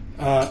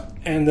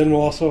 And then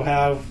we'll also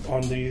have,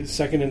 on the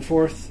 2nd and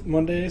 4th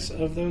Mondays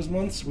of those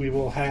months, we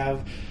will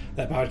have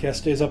That Podcast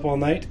Stays Up All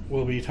Night.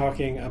 We'll be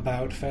talking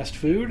about fast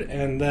food,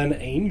 and then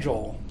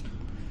Angel.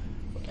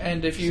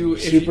 And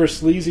super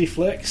sleazy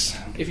flicks.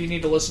 If you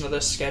need to listen to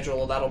this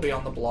schedule, that'll be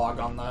on the blog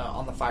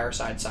on the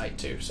Fireside site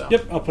too. So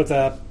yep, I'll put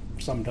that up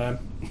sometime.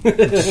 All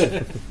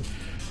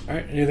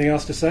right, anything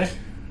else to say?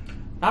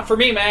 Not for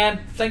me,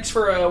 man. Thanks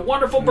for a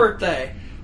wonderful birthday.